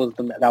 That was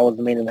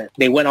the main event.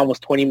 They went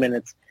almost 20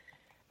 minutes.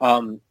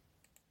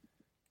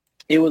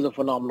 It was a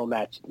phenomenal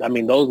match. I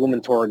mean, those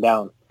women tore it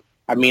down.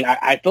 I mean,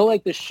 I feel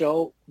like the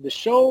show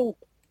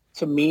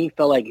to me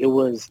felt like it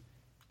was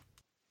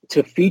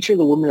to feature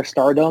the women of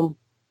Stardom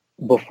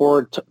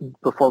before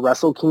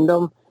Wrestle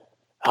Kingdom,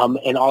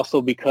 and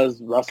also because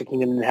Wrestle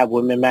Kingdom didn't have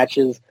women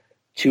matches,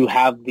 to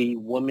have the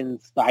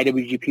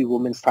IWGP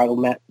Women's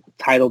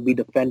title be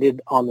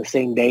defended on the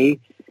same day.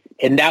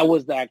 And that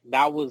was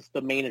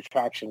the main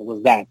attraction,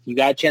 was that you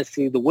got a chance to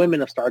see the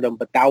women of Stardom,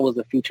 but that was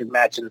a featured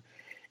match. And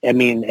I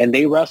mean, and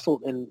they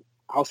wrestled, and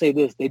I'll say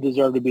this, they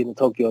deserve to be in the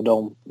Tokyo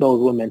Dome,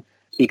 those women,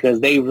 because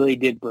they really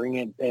did bring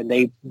it, and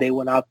they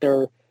went out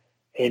there,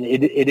 and it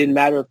didn't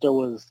matter if there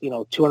was,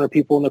 200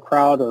 people in the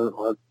crowd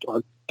or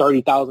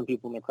 30,000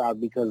 people in the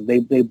crowd, because they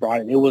brought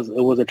it. It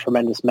was a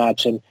tremendous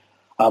match, and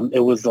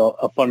it was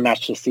a fun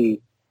match to see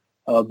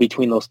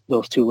between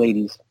those two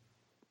ladies.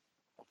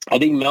 I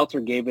think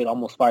Meltzer gave it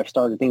almost 5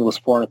 stars. I think it was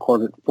 4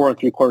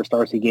 3/4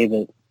 stars he gave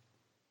it.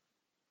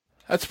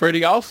 That's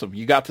pretty awesome.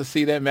 You got to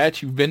see that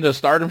match. You've been to a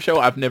Stardom show.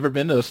 I've never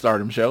been to a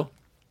Stardom show.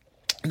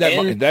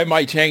 That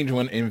might change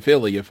when in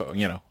Philly if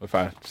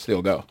I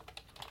still go.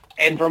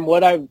 And from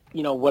what I've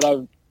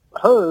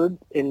heard,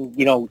 and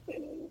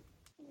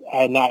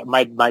and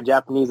my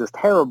Japanese is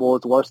terrible.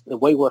 It's worse,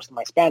 way worse than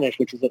my Spanish,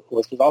 which is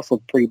also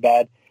pretty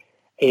bad.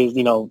 Is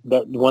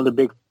one of the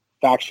big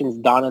factions,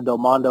 Donna Del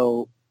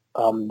Mondo,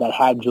 that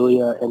had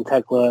Julia and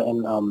Tekla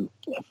and a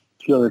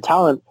few other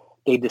talent,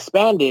 they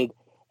disbanded,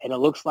 and it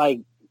looks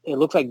like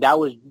that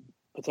was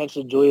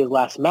potentially Julia's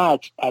last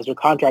match, as her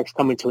contract's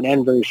coming to an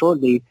end very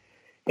shortly.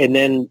 And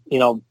then,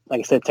 like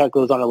I said,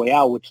 Tekla was on her way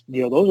out, which,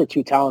 those are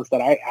two talents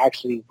that I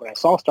actually, when I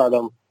saw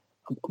Stardom,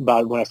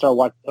 I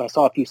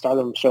saw a few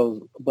Stardom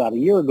shows about a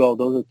year ago,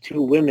 those are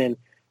two women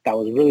that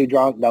was really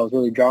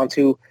drawn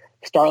to.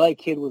 Starlight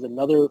Kid was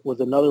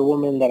another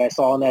woman that I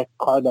saw on that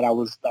card that I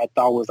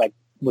thought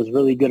was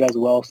really good as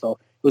well. So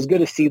it was good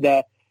to see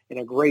that, and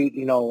a great,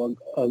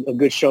 a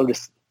good show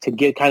to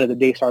get kind of the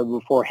day started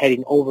before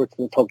heading over to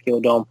the Tokyo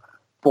Dome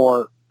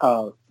for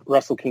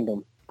Wrestle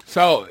Kingdom.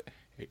 So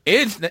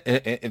it's,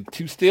 and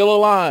to steal a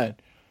line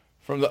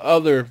from the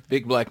other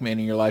big black man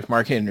in your life,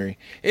 Mark Henry,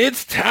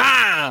 it's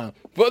time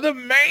for the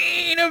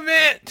main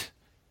event.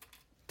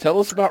 Tell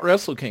us about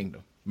Wrestle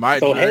Kingdom, my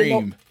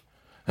dream.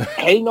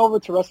 Heading over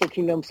to Wrestle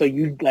Kingdom, so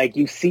you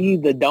see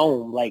the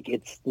dome,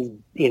 it's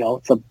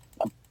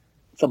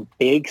a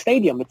big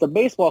stadium. It's a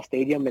baseball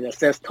stadium, and it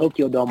says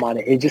Tokyo Dome on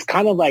it. It just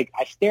kind of I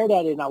stared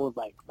at it, and I was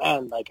like,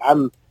 man,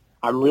 I'm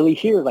really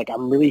here.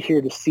 I'm really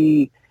here to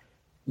see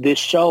this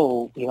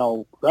show,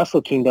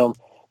 Wrestle Kingdom.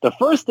 The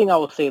first thing I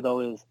will say though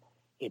is,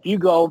 if you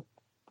go,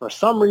 for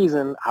some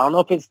reason, I don't know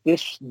if it's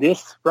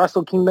this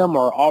Wrestle Kingdom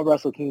or all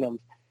Wrestle Kingdoms,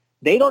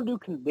 they don't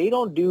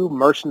do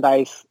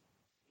merchandise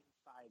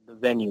inside the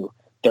venue.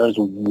 There's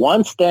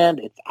one stand,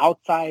 it's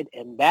outside,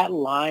 and that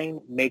line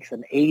makes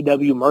an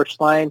AEW merch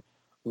line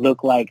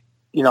look like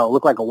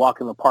a walk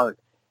in the park.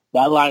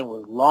 That line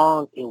was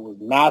long, it was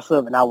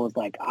massive, and I was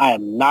like, I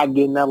am not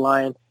getting that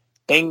line.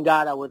 Thank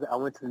God I went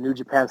to the New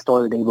Japan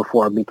store the day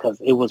before, because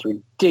it was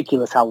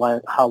ridiculous how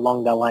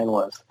long that line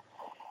was.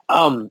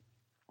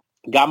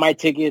 Got my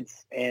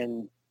tickets,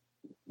 and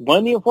one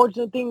of the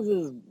unfortunate things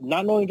is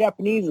not knowing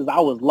Japanese is I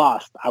was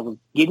lost. I was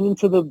getting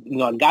into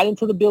I got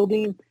into the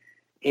building,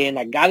 and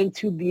I got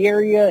into the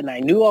area, and I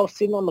knew I was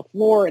sitting on the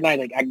floor, and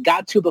I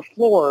got to the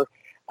floor.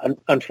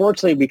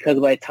 Unfortunately, because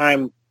by the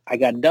time I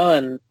got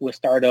done with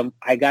Stardom,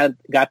 I got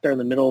there in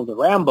the middle of the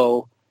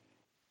Rambo,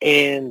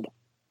 and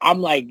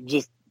I'm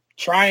just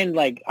trying,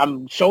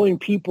 I'm showing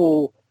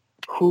people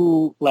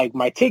who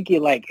my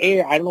ticket,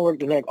 hey, I don't know where.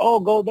 They're like, oh,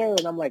 go there,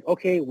 and I'm like,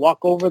 okay, walk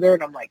over there,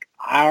 and I'm like,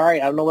 all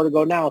right, I don't know where to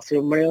go now. So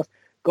everybody else,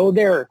 go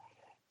there.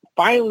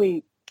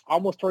 Finally,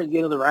 almost towards the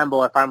end of the Rambo,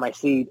 I find my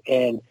seat,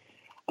 and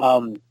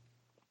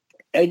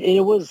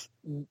it was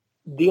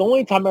the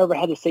only time I ever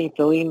had the same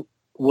feeling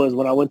was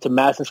when I went to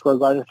Madison Square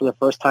Garden for the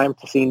first time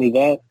to see an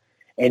event,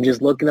 and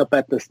just looking up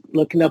at the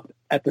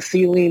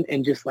ceiling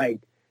and just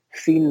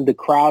seeing the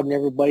crowd and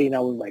everybody, and I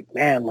was like,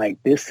 man,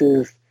 this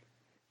is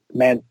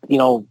the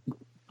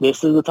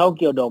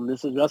Tokyo Dome.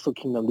 This is Wrestle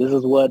Kingdom. This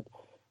is what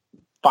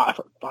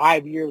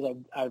 5 years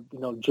I've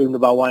dreamed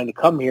about wanting to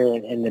come here,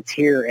 and it's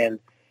here,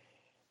 and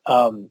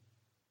it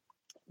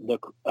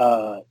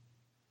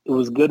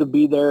was good to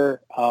be there.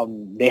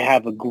 They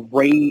have a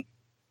great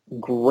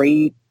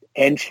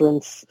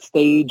entrance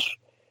stage.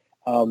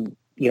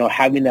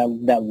 Having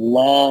that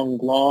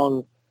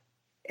long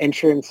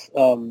entrance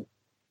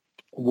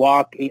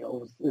walk,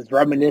 is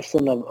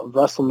reminiscent of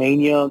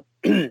WrestleMania,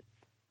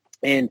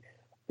 and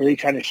really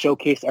trying to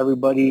showcase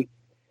everybody.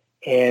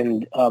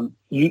 And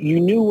you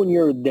knew when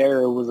you're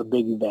there it was a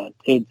big event.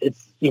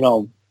 It's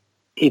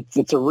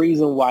a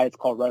reason why it's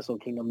called Wrestle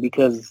Kingdom,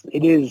 because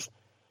it is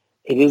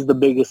the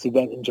biggest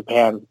event in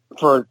Japan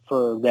for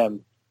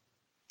them.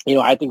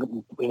 I think,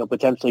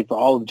 potentially for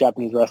all of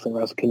Japanese wrestling,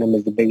 Wrestle Kingdom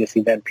is the biggest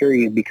event,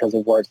 period, because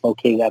of where it's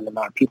located and the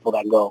amount of people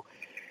that go.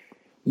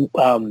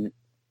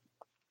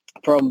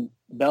 From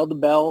bell to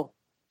bell,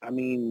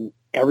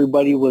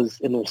 everybody was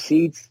in their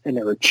seats and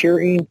they were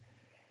cheering.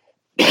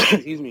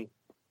 Excuse me.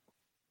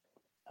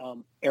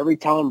 Every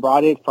talent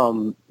brought it,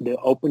 from the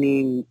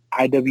opening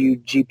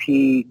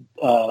IWGP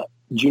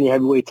Junior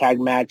Heavyweight Tag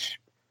match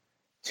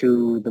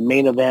to the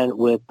main event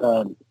with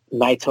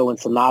Naito and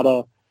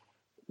Sonata.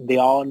 They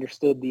all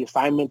understood the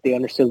assignment. They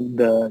understood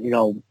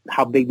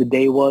how big the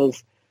day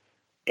was,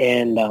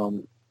 and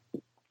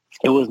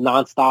it was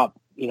nonstop.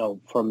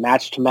 From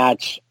match to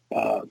match.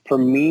 For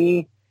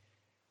me,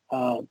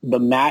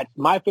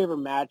 my favorite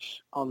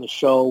match on the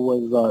show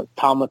was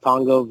Tama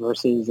Tonga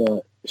versus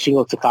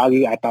Shingo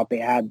Takagi. I thought they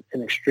had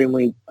an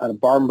extremely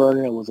barn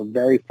burner. It was a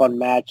very fun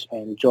match. I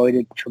enjoyed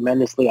it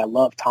tremendously. I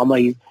love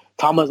Tama.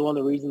 Tama is one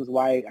of the reasons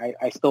why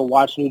I still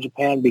watch New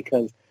Japan,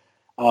 because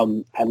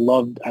I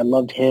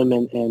loved him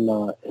and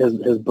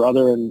his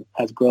brother and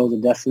as Girls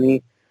of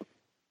Destiny.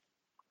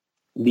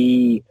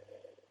 That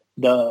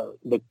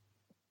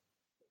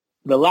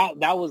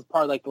was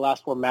part of the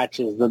last four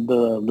matches.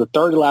 The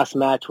third to last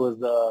match was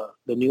the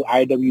new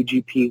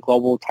IWGP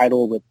Global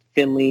title with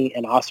Finlay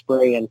and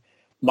Ospreay and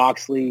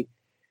Moxley.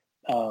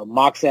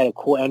 Moxley had a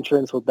cool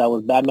entrance that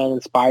was Batman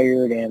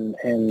inspired, and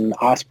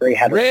Ospreay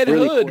had Red a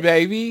really Hood, cool,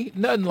 baby.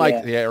 Nothing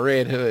like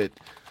Red Hood.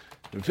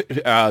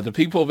 The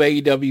people of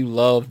AEW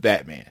love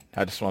Batman.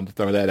 I just wanted to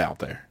throw that out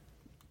there.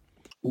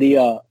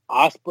 The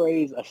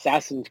Osprey's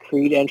Assassin's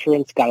Creed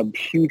entrance got a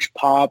huge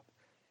pop.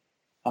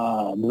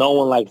 No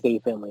one likes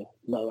Dave Finlay.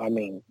 No, I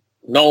mean,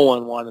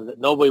 nobody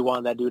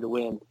wanted that dude to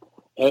win.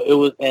 It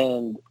was,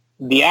 and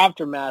the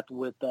aftermath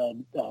with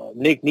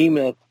Nick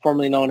Nemeth,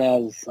 formerly known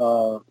as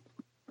Dolph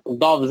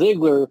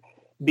Ziggler,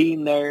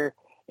 being there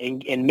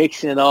and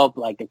mixing it up.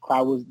 Like the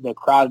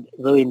crowd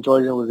really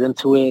enjoyed it, was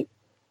into it.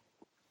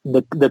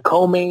 The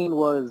co-main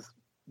was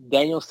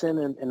Danielson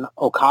and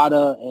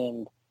Okada,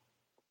 and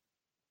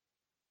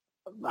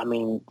I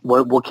mean,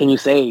 what can you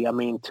say? I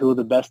mean, two of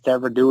the best to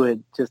ever do it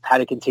just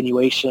had a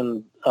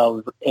continuation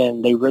of,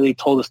 and they really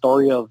told the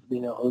story of, it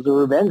was a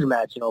revenge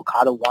match.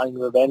 Okada wanting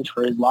revenge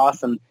for his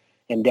loss, and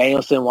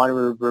Danielson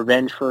wanting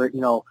revenge for,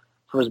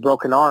 for his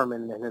broken arm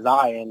and his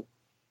eye.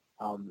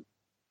 And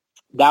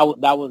that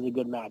was a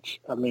good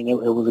match. I mean, it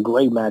was a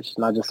great match,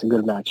 not just a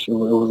good match. It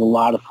was a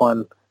lot of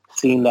fun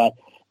seeing that.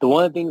 The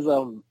one of the things,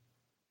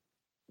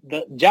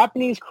 the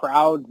Japanese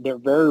crowd, they're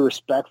very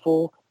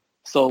respectful.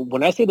 So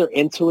when I say they're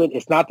into it,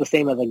 it's not the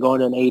same as like going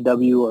to an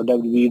AEW or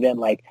WWE event.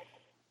 Like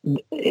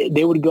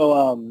they would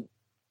go,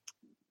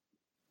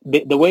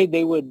 the way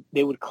they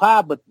would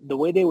clap, but the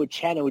way they would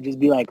chant it would just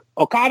be like,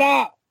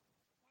 Okada,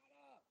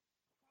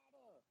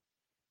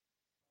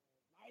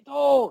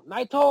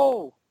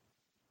 Naito.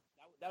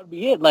 That would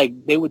be it.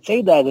 Like they would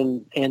say that,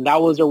 and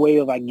that was their way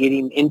of like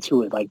getting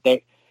into it. Like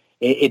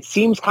it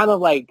seems kind of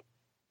like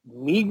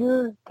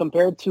meager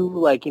compared to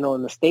like,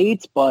 in the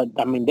States, but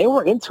I mean, they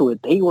were into it.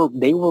 They were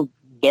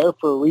there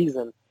for a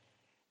reason.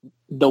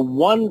 The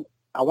one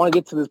I want to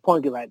get to this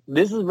point, because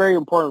this is very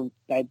important.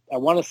 I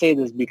want to say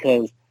this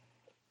because,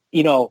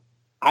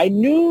 I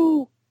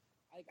knew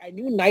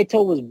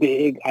Naito was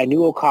big. I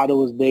knew Okada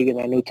was big, and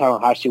I knew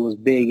Tanahashi was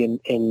big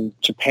in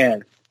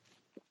Japan.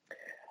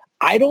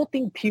 I don't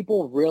think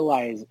people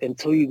realize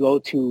until you go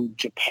to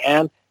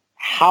Japan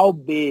how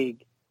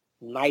big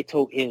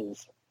Naito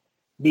is.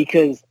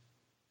 Because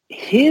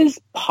his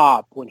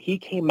pop when he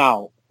came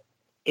out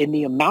and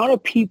the amount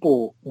of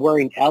people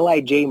wearing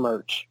LIJ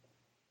merch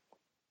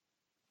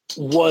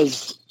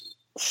was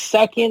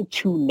second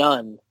to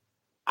none.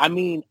 I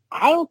mean,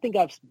 I don't think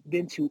I've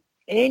been to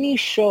any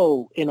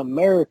show in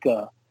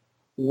America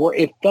where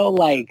it felt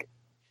like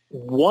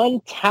one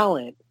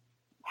talent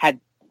had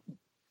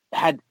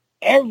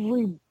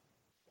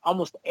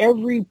almost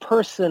every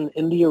person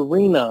in the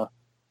arena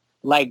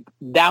like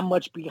that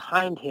much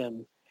behind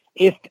him.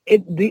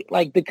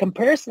 The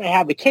comparison I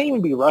have, it can't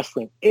even be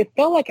wrestling. It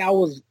felt like I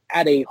was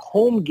at a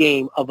home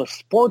game of a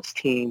sports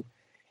team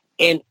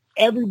and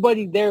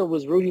everybody there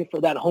was rooting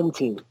for that home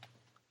team,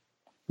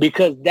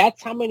 because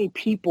that's how many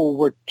people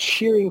were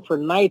cheering for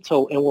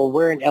Naito and were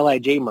wearing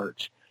LIJ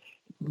merch.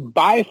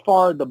 By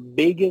far the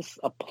biggest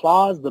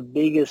applause, the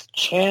biggest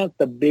chant,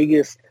 the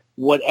biggest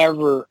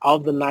whatever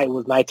of the night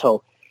was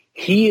Naito.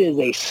 He is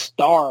a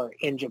star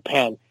in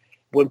Japan.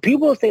 When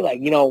people say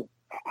like,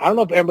 I don't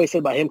know if everybody said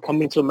about him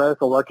coming to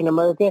America, working in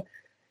America.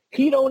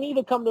 He don't need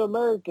to come to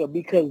America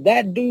because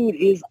that dude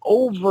is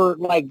over.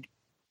 Like,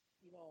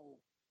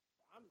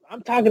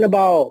 I'm talking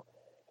about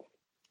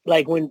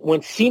like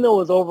when Cena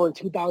was over in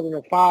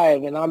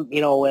 2005, and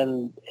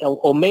and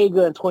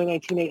Omega in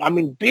 2019. I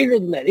mean, bigger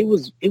than that. It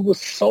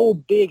was so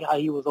big how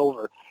he was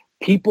over.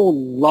 People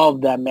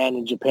love that man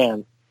in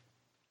Japan.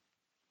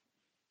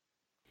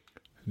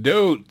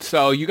 Dude,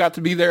 so you got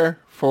to be there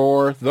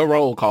for the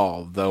roll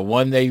call, the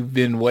one they've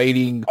been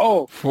waiting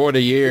for the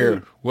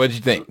year. What'd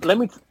you think?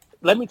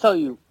 Let me tell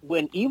you,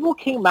 when Evil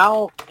came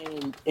out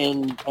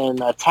and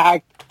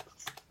attacked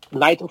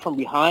Naito from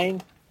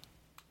behind,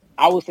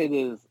 I would say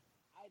this: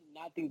 I did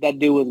not think that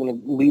dude was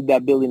going to leave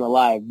that building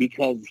alive,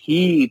 because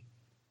he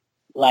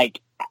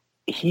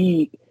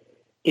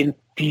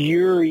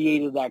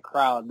infuriated that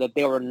crowd that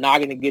they were not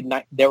going to get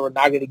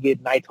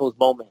Naito's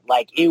moment.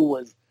 Like it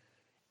was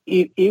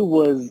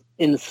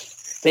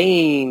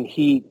insane.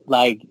 He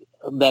like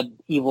that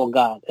Evil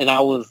got, and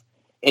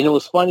it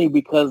was funny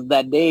because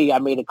that day I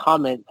made a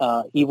comment.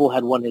 Evil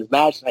had won his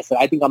match, and I said,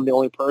 I think I'm the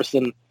only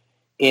person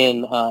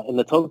in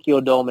the Tokyo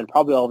Dome and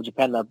probably all of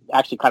Japan that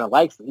actually kind of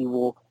likes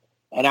Evil.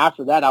 And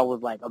after that, I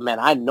was like, oh man,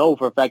 I know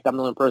for a fact I'm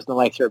the only person that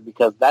likes her,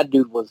 because that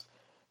dude was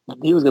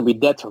going to be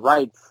dead to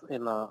rights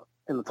in the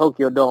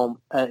Tokyo Dome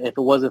if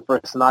it wasn't for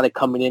Sonata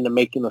coming in and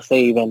making the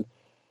save. And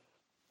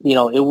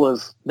it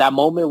was, that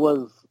moment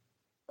was,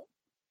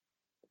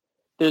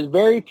 there's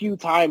very few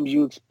times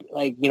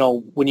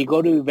when you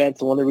go to events,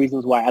 and one of the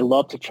reasons why I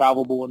love to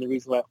travel, but one of the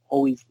reasons why I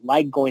always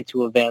like going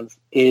to events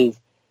is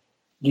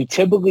you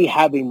typically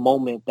have a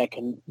moment that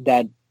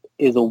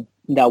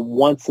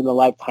once in a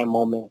lifetime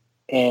moment.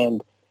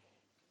 And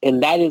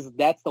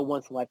that's the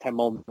once in a lifetime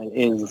moment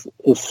is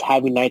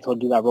having Naito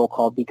do that roll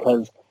call,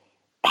 because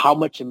how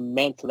much it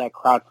meant to that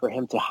crowd for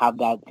him to have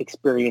that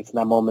experience in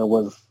that moment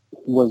was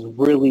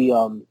really,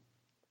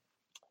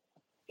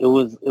 it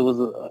was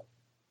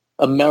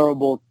a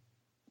memorable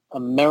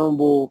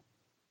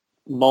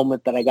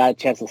moment that I got a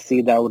chance to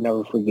see that I would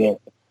never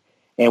forget.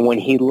 And when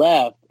he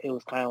left it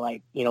was kind of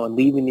like, you know,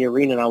 leaving the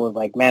arena, and I was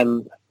like,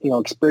 man, you know,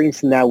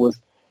 experiencing that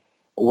was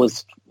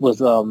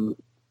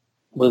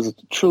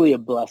truly a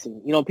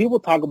blessing. You know, people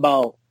talk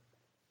about,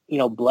 you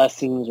know,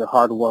 blessings or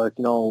hard work,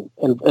 you know,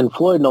 and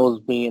Floyd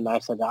knows me, and I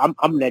said, I'm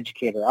an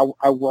educator.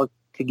 I work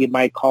to get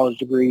my college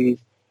degrees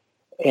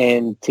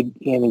and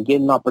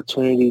get an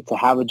opportunity to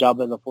have a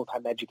job as a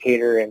full-time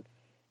educator.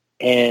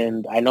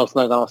 And I know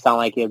sometimes I don't sound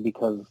like it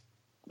because,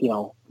 you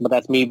know, but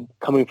that's me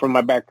coming from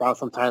my background.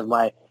 Sometimes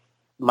my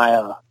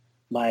as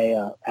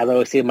I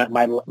always say,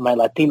 my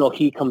Latino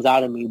heat comes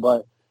out of me,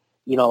 but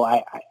you know,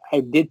 I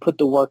did put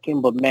the work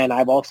in, but man,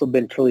 I've also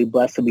been truly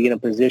blessed to be in a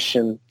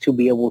position to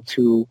be able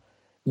to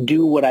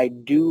do what I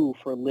do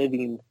for a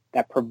living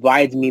that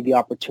provides me the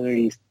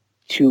opportunities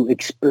to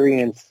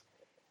experience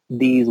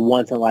these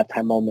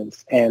once-in-a-lifetime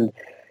moments. And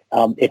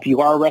if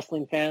you are a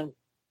wrestling fan,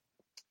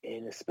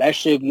 and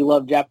especially if you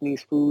love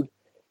Japanese food,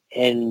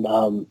 and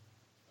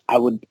I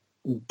would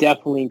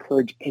definitely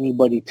encourage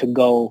anybody to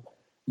go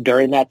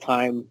during that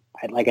time.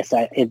 Like I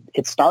said,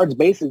 it starts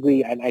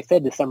basically, and I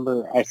said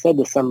December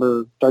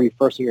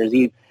 31st, New Year's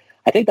Eve.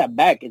 I take that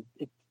back. It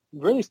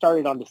really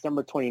started on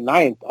December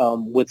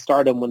 29th with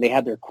Stardom when they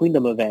had their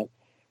Queendom event.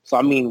 So,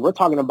 I mean, we're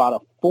talking about a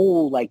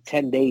full,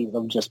 10 days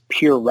of just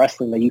pure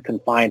wrestling that you can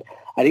find.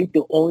 I think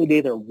the only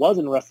day there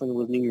wasn't wrestling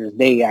was New Year's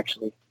Day,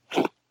 actually.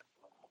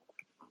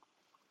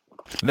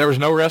 There was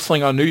no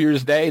wrestling on New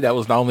Year's Day? That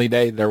was the only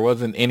day there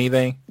wasn't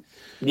anything?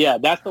 Yeah,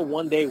 that's the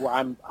one day where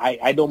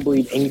I don't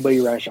believe anybody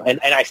wrestling.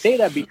 And I say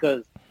that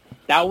because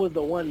that was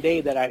the one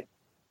day that I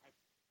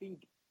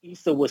think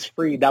Issa was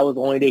free. That was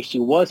the only day she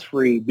was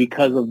free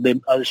because of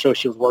the other show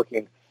she was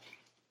working.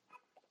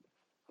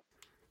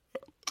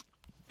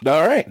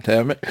 All right.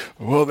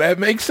 Well, that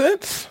makes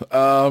sense.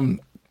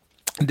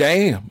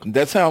 Damn,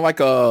 that sounds like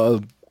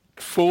a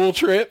full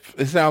trip.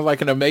 It sounds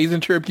like an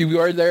amazing trip. You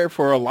were there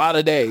for a lot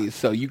of days,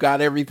 so you got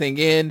everything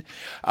in.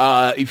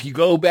 If you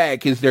go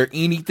back, is there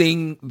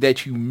anything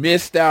that you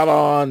missed out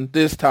on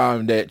this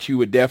time that you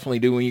would definitely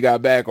do when you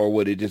got back, or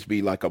would it just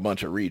be like a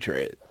bunch of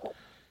retread?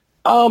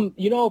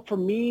 You know, for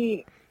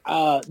me,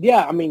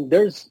 yeah, I mean, you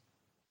could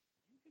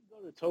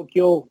go to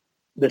Tokyo,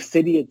 the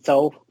city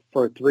itself,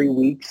 for 3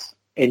 weeks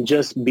and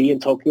just be in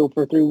Tokyo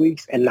for 3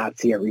 weeks and not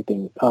see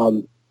everything.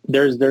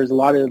 There's a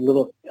lot of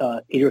little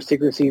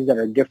idiosyncrasies that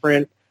are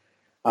different.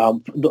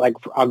 Like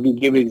I'll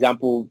give you an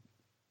example.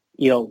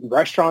 You know,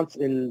 restaurants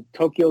in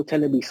Tokyo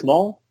tend to be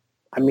small.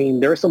 I mean,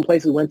 there are some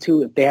places we went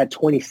to, if they had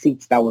 20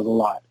 seats, that was a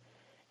lot.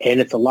 And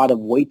it's a lot of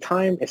wait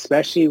time,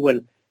 especially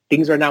when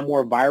things are now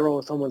more viral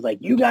and someone's like,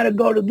 you got to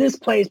go to this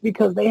place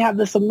because they have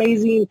this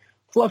amazing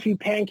fluffy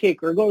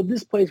pancake, or go to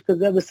this place because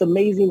they have this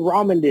amazing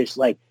ramen dish.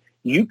 Like,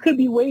 you could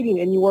be waiting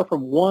anywhere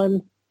from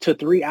 1 to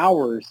 3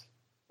 hours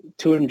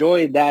to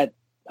enjoy that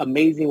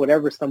amazing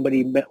whatever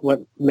somebody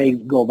may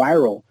go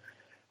viral.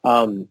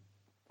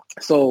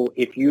 So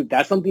if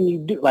that's something you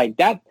do like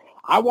that,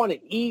 I want to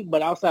eat,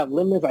 but I also have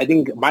limits. I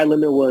think my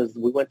limit was,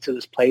 we went to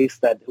this place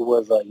that it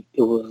was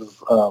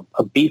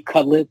a beef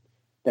cutlet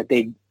that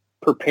they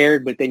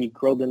prepared, but then you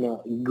grilled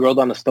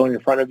on a stone in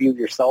front of you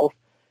yourself.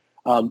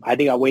 I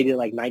think I waited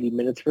 90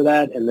 minutes for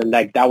that, and then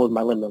that was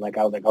my limit.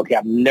 I was like, okay,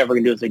 I'm never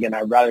gonna do this again.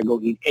 I'd rather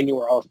go eat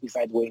anywhere else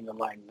besides waiting in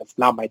line. That's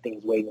not my thing,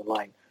 is waiting in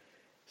line.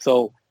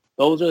 So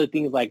those are the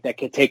things that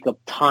can take up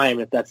time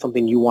if that's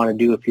something you want to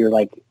do. If you're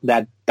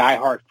that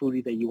diehard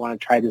foodie that you want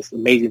to try this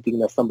amazing thing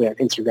that somebody on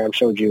Instagram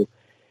showed you.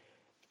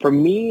 For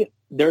me,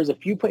 there's a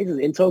few places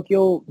in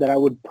Tokyo that I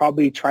would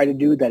probably try to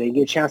do that I didn't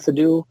get a chance to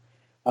do.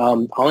 I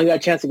only got a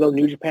chance to go to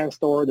the New Japan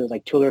store. There's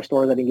 2 other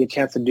stores I didn't get a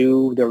chance to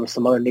do. There were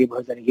some other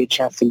neighborhoods I didn't get a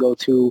chance to go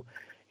to,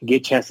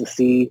 get a chance to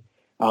see.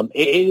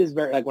 It is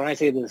very, when I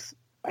say this,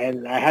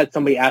 and I had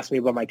somebody ask me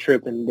about my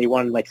trip and they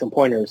wanted some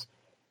pointers.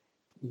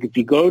 If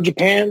you go to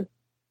Japan,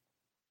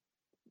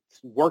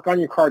 work on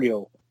your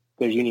cardio,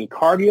 because you need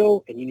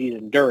cardio and you need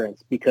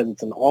endurance, because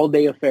it's an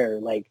all-day affair.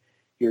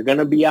 You're going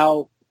to be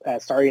out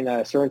starting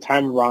at a certain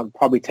time around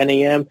probably 10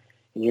 a.m.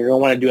 and you're going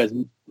to want to do as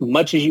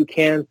much as you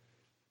can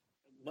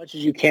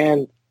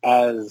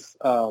as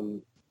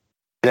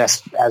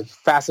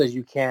fast as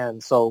you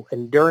can. So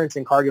endurance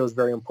and cardio is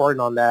very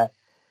important on that.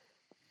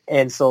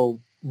 And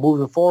so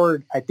moving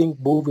forward, I think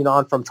moving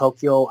on from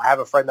Tokyo, I have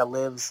a friend that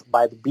lives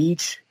by the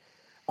beach.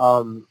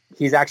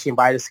 He's actually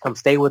invited us to come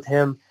stay with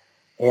him,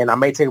 and I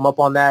may take him up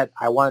on that.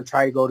 I want to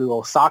try to go to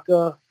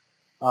Osaka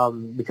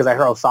because I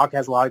heard Osaka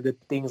has a lot of good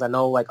things. I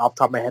know, off the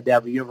top of my head, they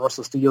have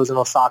Universal Studios in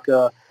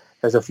Osaka.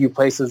 There's a few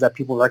places that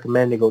people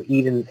recommend to go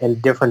eat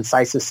and different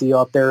sites to see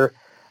out there.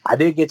 I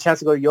did get a chance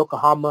to go to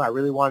Yokohama. I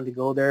really wanted to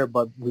go there,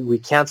 but we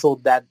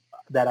canceled that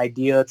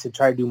idea to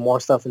try to do more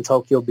stuff in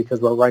Tokyo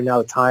because we're running out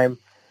of time.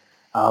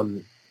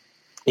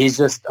 It's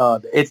just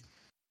it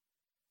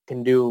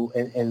can do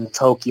in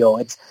Tokyo.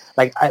 It's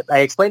like I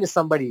explained to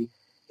somebody,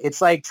 it's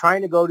like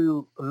trying to go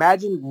to,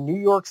 imagine New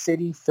York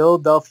City,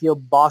 Philadelphia,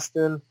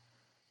 Boston,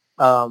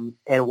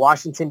 and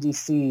Washington,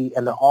 D.C.,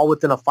 and they're all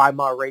within a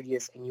 5-mile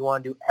radius, and you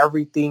want to do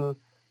everything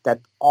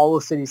that all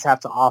the cities have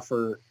to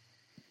offer.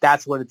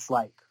 That's what it's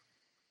like.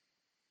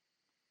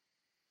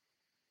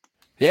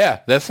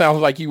 Yeah, that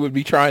sounds like you would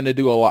be trying to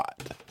do a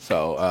lot.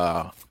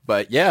 So,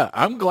 but yeah,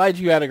 I'm glad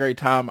you had a great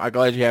time. I'm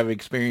glad you have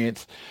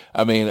experience.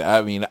 I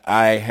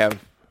have,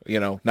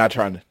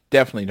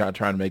 definitely not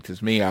trying to make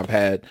this me. I've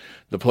had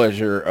the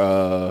pleasure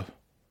of,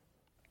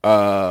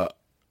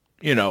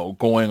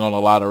 going on a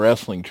lot of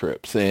wrestling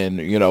trips, and,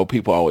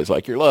 people always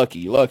like, you're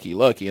lucky, lucky,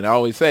 lucky. And I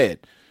always said,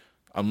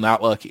 I'm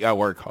not lucky. I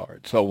work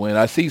hard. So when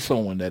I see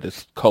someone that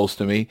is close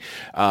to me,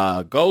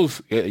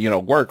 goes,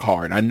 work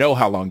hard. I know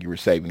how long you were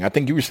saving. I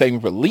think you were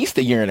saving for at least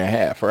a year and a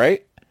half,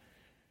 right?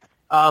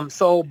 When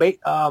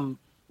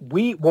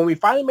we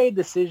finally made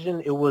the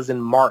decision, it was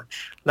in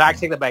March. No, I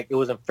take that back. It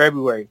was in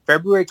February.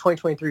 February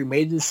 2023,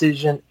 made the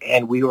decision,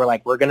 and we were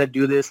like, we're going to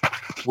do this.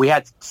 We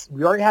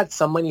already had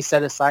some money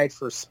set aside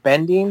for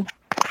spending,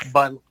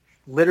 but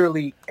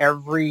literally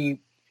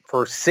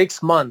for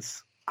 6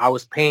 months, I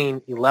was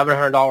paying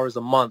 $1,100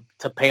 a month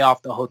to pay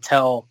off the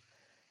hotel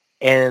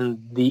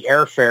and the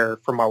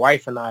airfare for my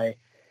wife and I.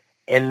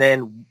 And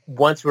then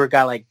once I'm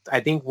trying to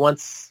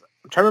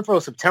remember if it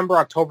was September,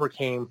 October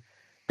came,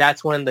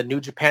 that's when the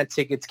New Japan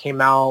tickets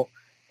came out.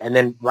 And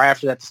then right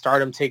after that, the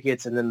Stardom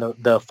tickets, and then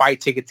the fight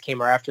tickets came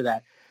right after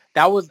that.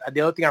 That was the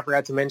other thing I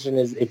forgot to mention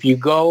is if you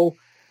go,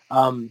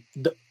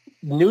 the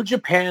New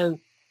Japan,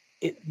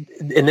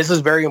 and this is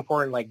very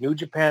important, like New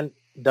Japan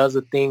does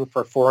a thing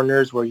for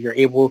foreigners where you're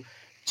able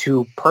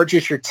to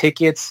purchase your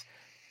tickets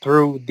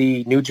through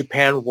the New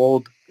Japan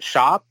World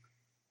Shop.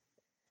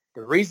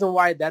 The reason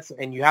why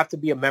and you have to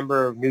be a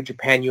member of New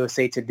Japan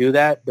USA to do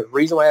that. The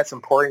reason why that's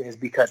important is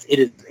because it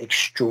is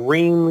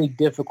extremely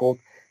difficult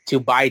to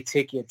buy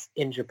tickets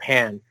in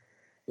Japan.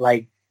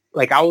 Like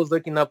I was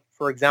looking up,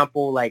 for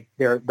example, like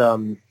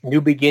the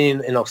New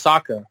Beginning in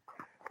Osaka.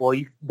 Well,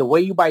 the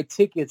way you buy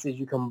tickets is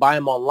you can buy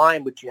them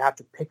online, but you have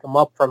to pick them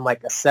up from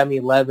like a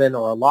 7-Eleven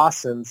or a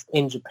Lawson's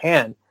in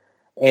Japan.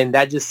 And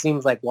that just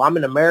seems like, well, I'm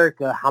in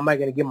America. How am I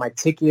going to get my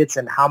tickets?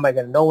 And how am I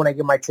going to know when I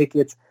get my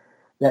tickets?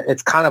 That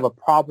it's kind of a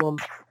problem.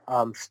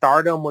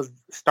 Stardom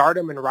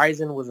and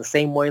Ryzen was the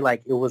same way.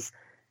 Like it was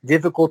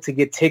difficult to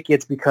get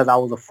tickets because I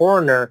was a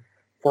foreigner.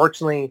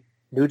 Fortunately,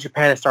 New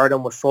Japan and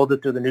Stardom was sold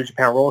it through the New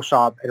Japan Roll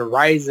Shop, and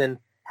Ryzen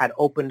had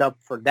opened up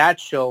for that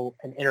show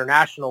an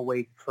international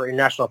way for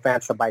international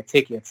fans to buy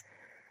tickets.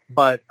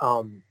 But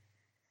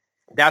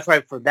that's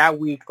why for that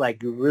week,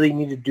 like you really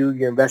need to do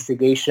your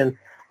investigation.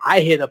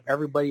 I hit up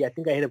everybody. I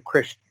think I hit up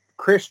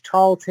Chris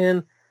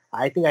Charlton.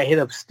 I think I hit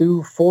up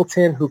Stu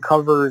Fulton, who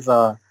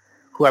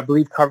I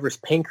believe covers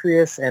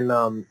Pancreas, and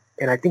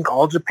I think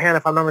All Japan,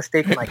 if I'm not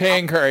mistaken. Like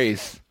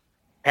Pancreas,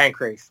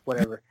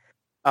 whatever.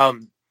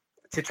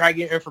 To try to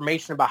get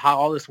information about how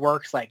all this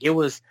works. It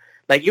was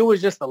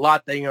just a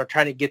lot that,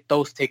 trying to get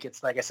those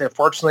tickets. Like I said,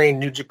 fortunately,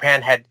 New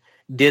Japan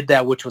did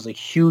that, which was a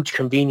huge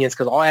convenience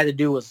because all I had to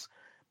do was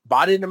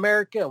bought it in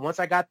America. And once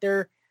I got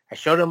there, I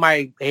showed them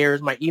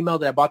here's my email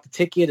that I bought the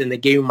ticket, and they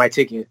gave me my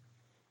ticket.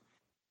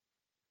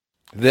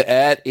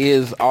 That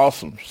is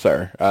awesome,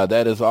 sir.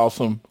 That is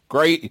awesome.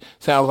 Great.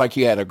 Sounds like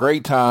you had a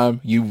great time.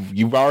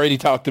 You've already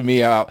talked to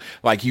me out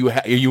like you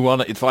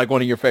want. It's like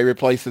one of your favorite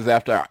places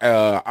after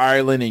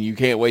Ireland, and you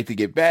can't wait to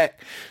get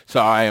back. So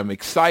I am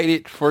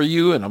excited for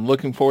you, and I'm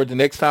looking forward to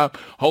next time.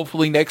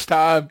 Hopefully, next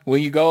time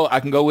when you go,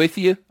 I can go with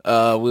you.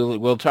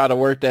 We'll try to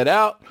work that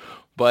out.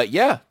 But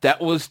yeah,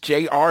 that was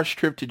JR's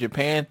trip to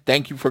Japan.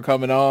 Thank you for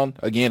coming on.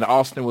 Again,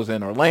 Austin was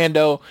in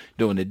Orlando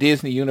doing the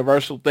Disney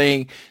Universal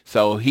thing.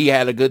 So he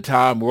had a good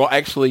time. We're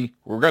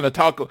going to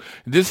talk.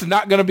 This is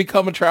not going to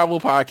become a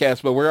travel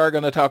podcast, but we are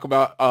going to talk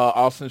about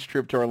Austin's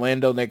trip to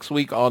Orlando next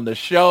week on the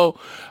show.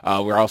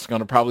 We're also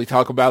going to probably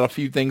talk about a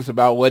few things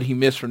about what he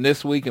missed from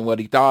this week and what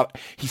he thought.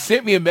 He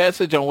sent me a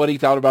message on what he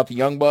thought about the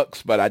Young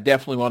Bucks, but I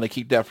definitely want to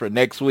keep that for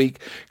next week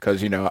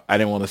because, I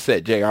didn't want to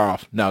set JR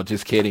off. No,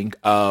 just kidding.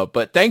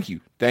 But thank you.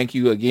 Thank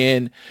you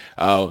again.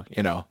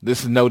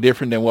 This is no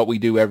different than what we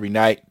do every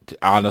night.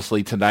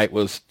 Honestly, tonight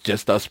was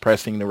just us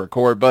pressing the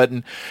record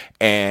button.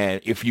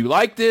 And if you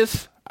like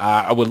this,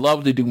 I would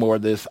love to do more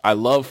of this. I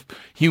love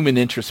human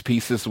interest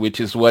pieces, which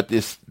is what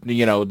this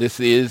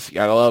is.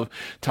 I love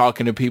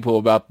talking to people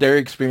about their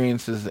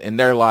experiences in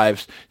their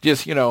lives.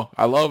 Just,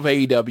 I love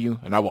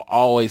AEW, and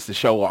the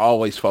show will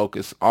always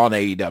focus on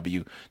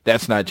AEW.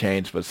 That's not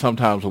changed. But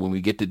sometimes when we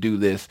get to do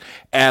this,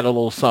 add a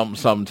little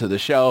something to the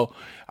show.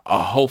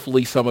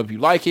 Hopefully some of you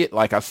like it.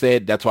 Like I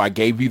said, that's why I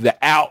gave you the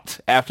out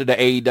after the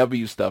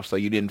AEW stuff, so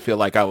you didn't feel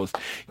like I was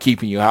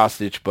keeping you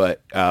hostage.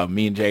 But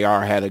me and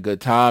JR had a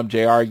good time.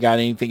 JR, you got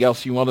anything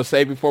else you want to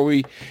say before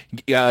we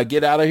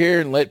get out of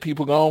here and let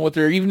people go on with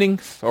their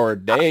evenings or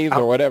days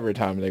or whatever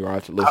time they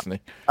were listening?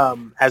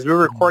 As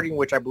we're recording,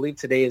 which I believe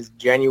today is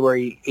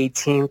January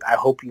 18th, I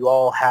hope you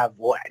all have,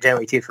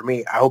 January 18th for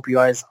me, I hope you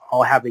guys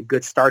all have a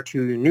good start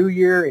to your new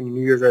year and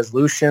New Year's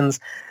resolutions.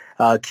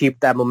 Keep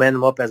that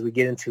momentum up as we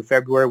get into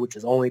February, which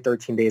is only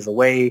 13 days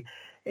away.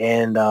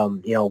 And,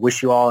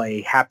 wish you all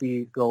a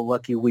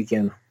happy-go-lucky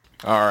weekend.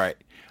 All right.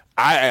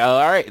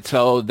 All right.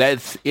 So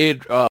that's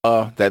it.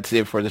 That's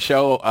it for the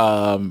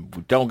show.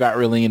 We don't got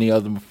really any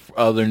other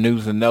other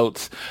news and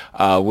notes.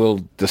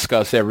 We'll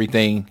discuss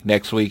everything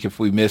next week if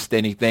we missed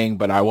anything,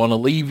 but I want to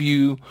leave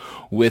you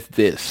with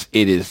this.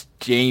 It is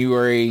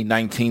January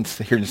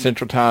 19th here in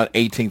Central Time,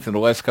 18th in the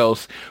West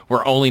Coast.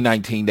 We're only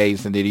 19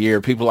 days into the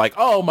year. People are like,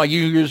 oh, my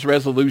New Year's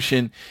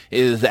resolution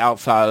is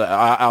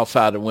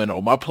outside the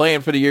window. My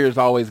plan for the year is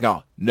always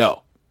gone.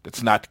 No.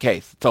 That's not the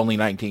case. It's only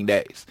 19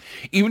 days.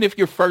 Even if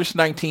your first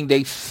 19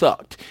 days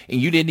sucked and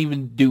you didn't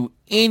even do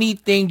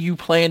anything you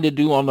planned to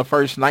do on the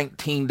first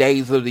 19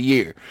 days of the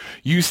year,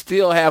 you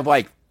still have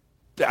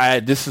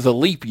this is a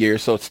leap year,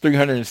 so it's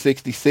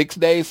 366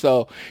 days.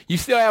 So you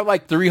still have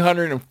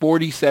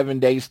 347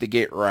 days to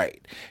get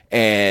right.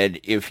 And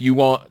if you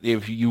want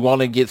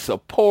to get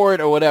support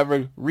or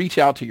whatever, reach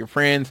out to your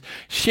friends.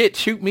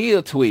 Shoot me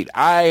a tweet.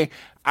 I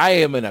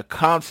am in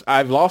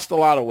I've lost a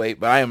lot of weight,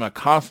 but I am in a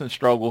constant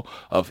struggle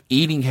of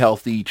eating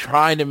healthy,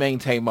 trying to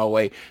maintain my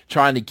weight,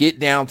 trying to get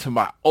down to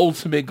my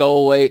ultimate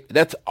goal weight.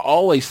 That's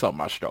always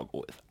something I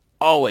struggle with.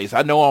 Always.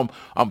 I know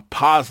I'm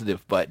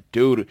positive, but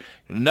dude,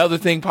 another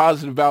thing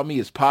positive about me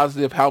is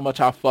positive how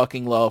much I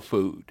fucking love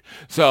food.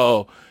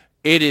 So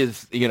it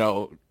is,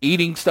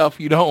 eating stuff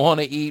you don't want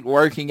to eat,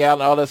 working out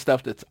and all that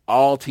stuff, that's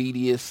all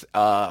tedious.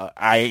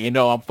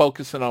 I'm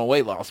focusing on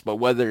weight loss, but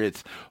whether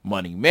it's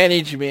money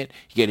management,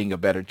 getting a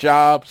better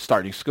job,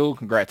 starting school,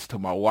 congrats to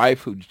my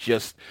wife who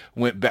just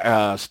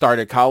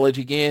started college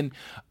again.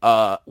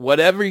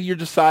 Whatever you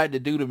decide to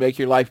do to make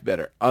your life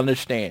better,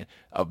 understand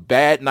a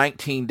bad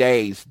 19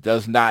 days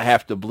does not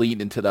have to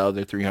bleed into the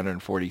other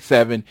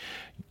 347.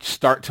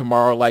 Start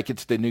tomorrow like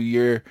it's the new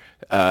year.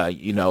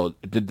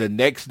 The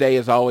next day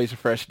is always a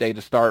fresh day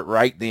to start.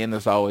 Right then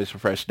is always a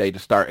fresh day to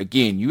start.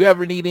 Again, you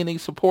ever need any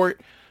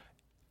support?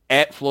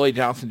 At Floyd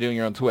Johnson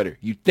Jr. on Twitter.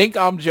 You think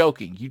I'm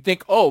joking. You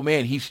think, oh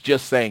man, he's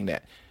just saying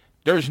that.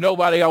 There's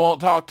nobody I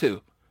won't talk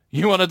to.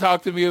 You want to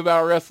talk to me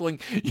about wrestling?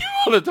 You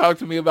want to talk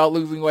to me about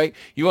losing weight?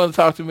 You want to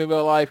talk to me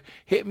about life?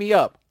 Hit me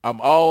up. I'm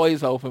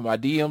always open. My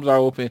DMs are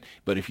open.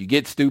 But if you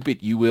get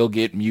stupid, you will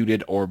get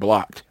muted or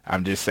blocked.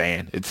 I'm just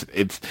saying. This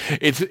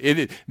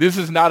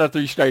is not a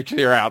 3 strikes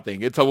you're out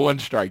thing. It's a 1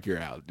 strike you're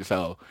out.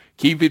 So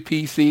keep it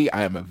PC.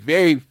 I am a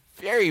very,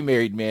 very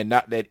married man.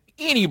 Not that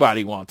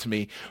anybody wants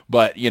me,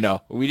 but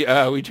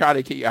we try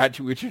to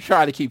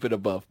keep it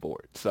above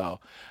board. So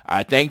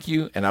I thank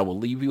you, and I will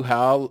leave you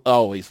how I'll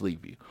always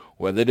leave you.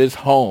 Whether it is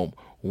home,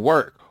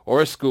 work,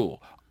 or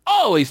school,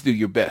 always do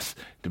your best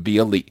to be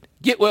elite.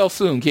 Get well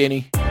soon,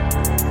 Kenny.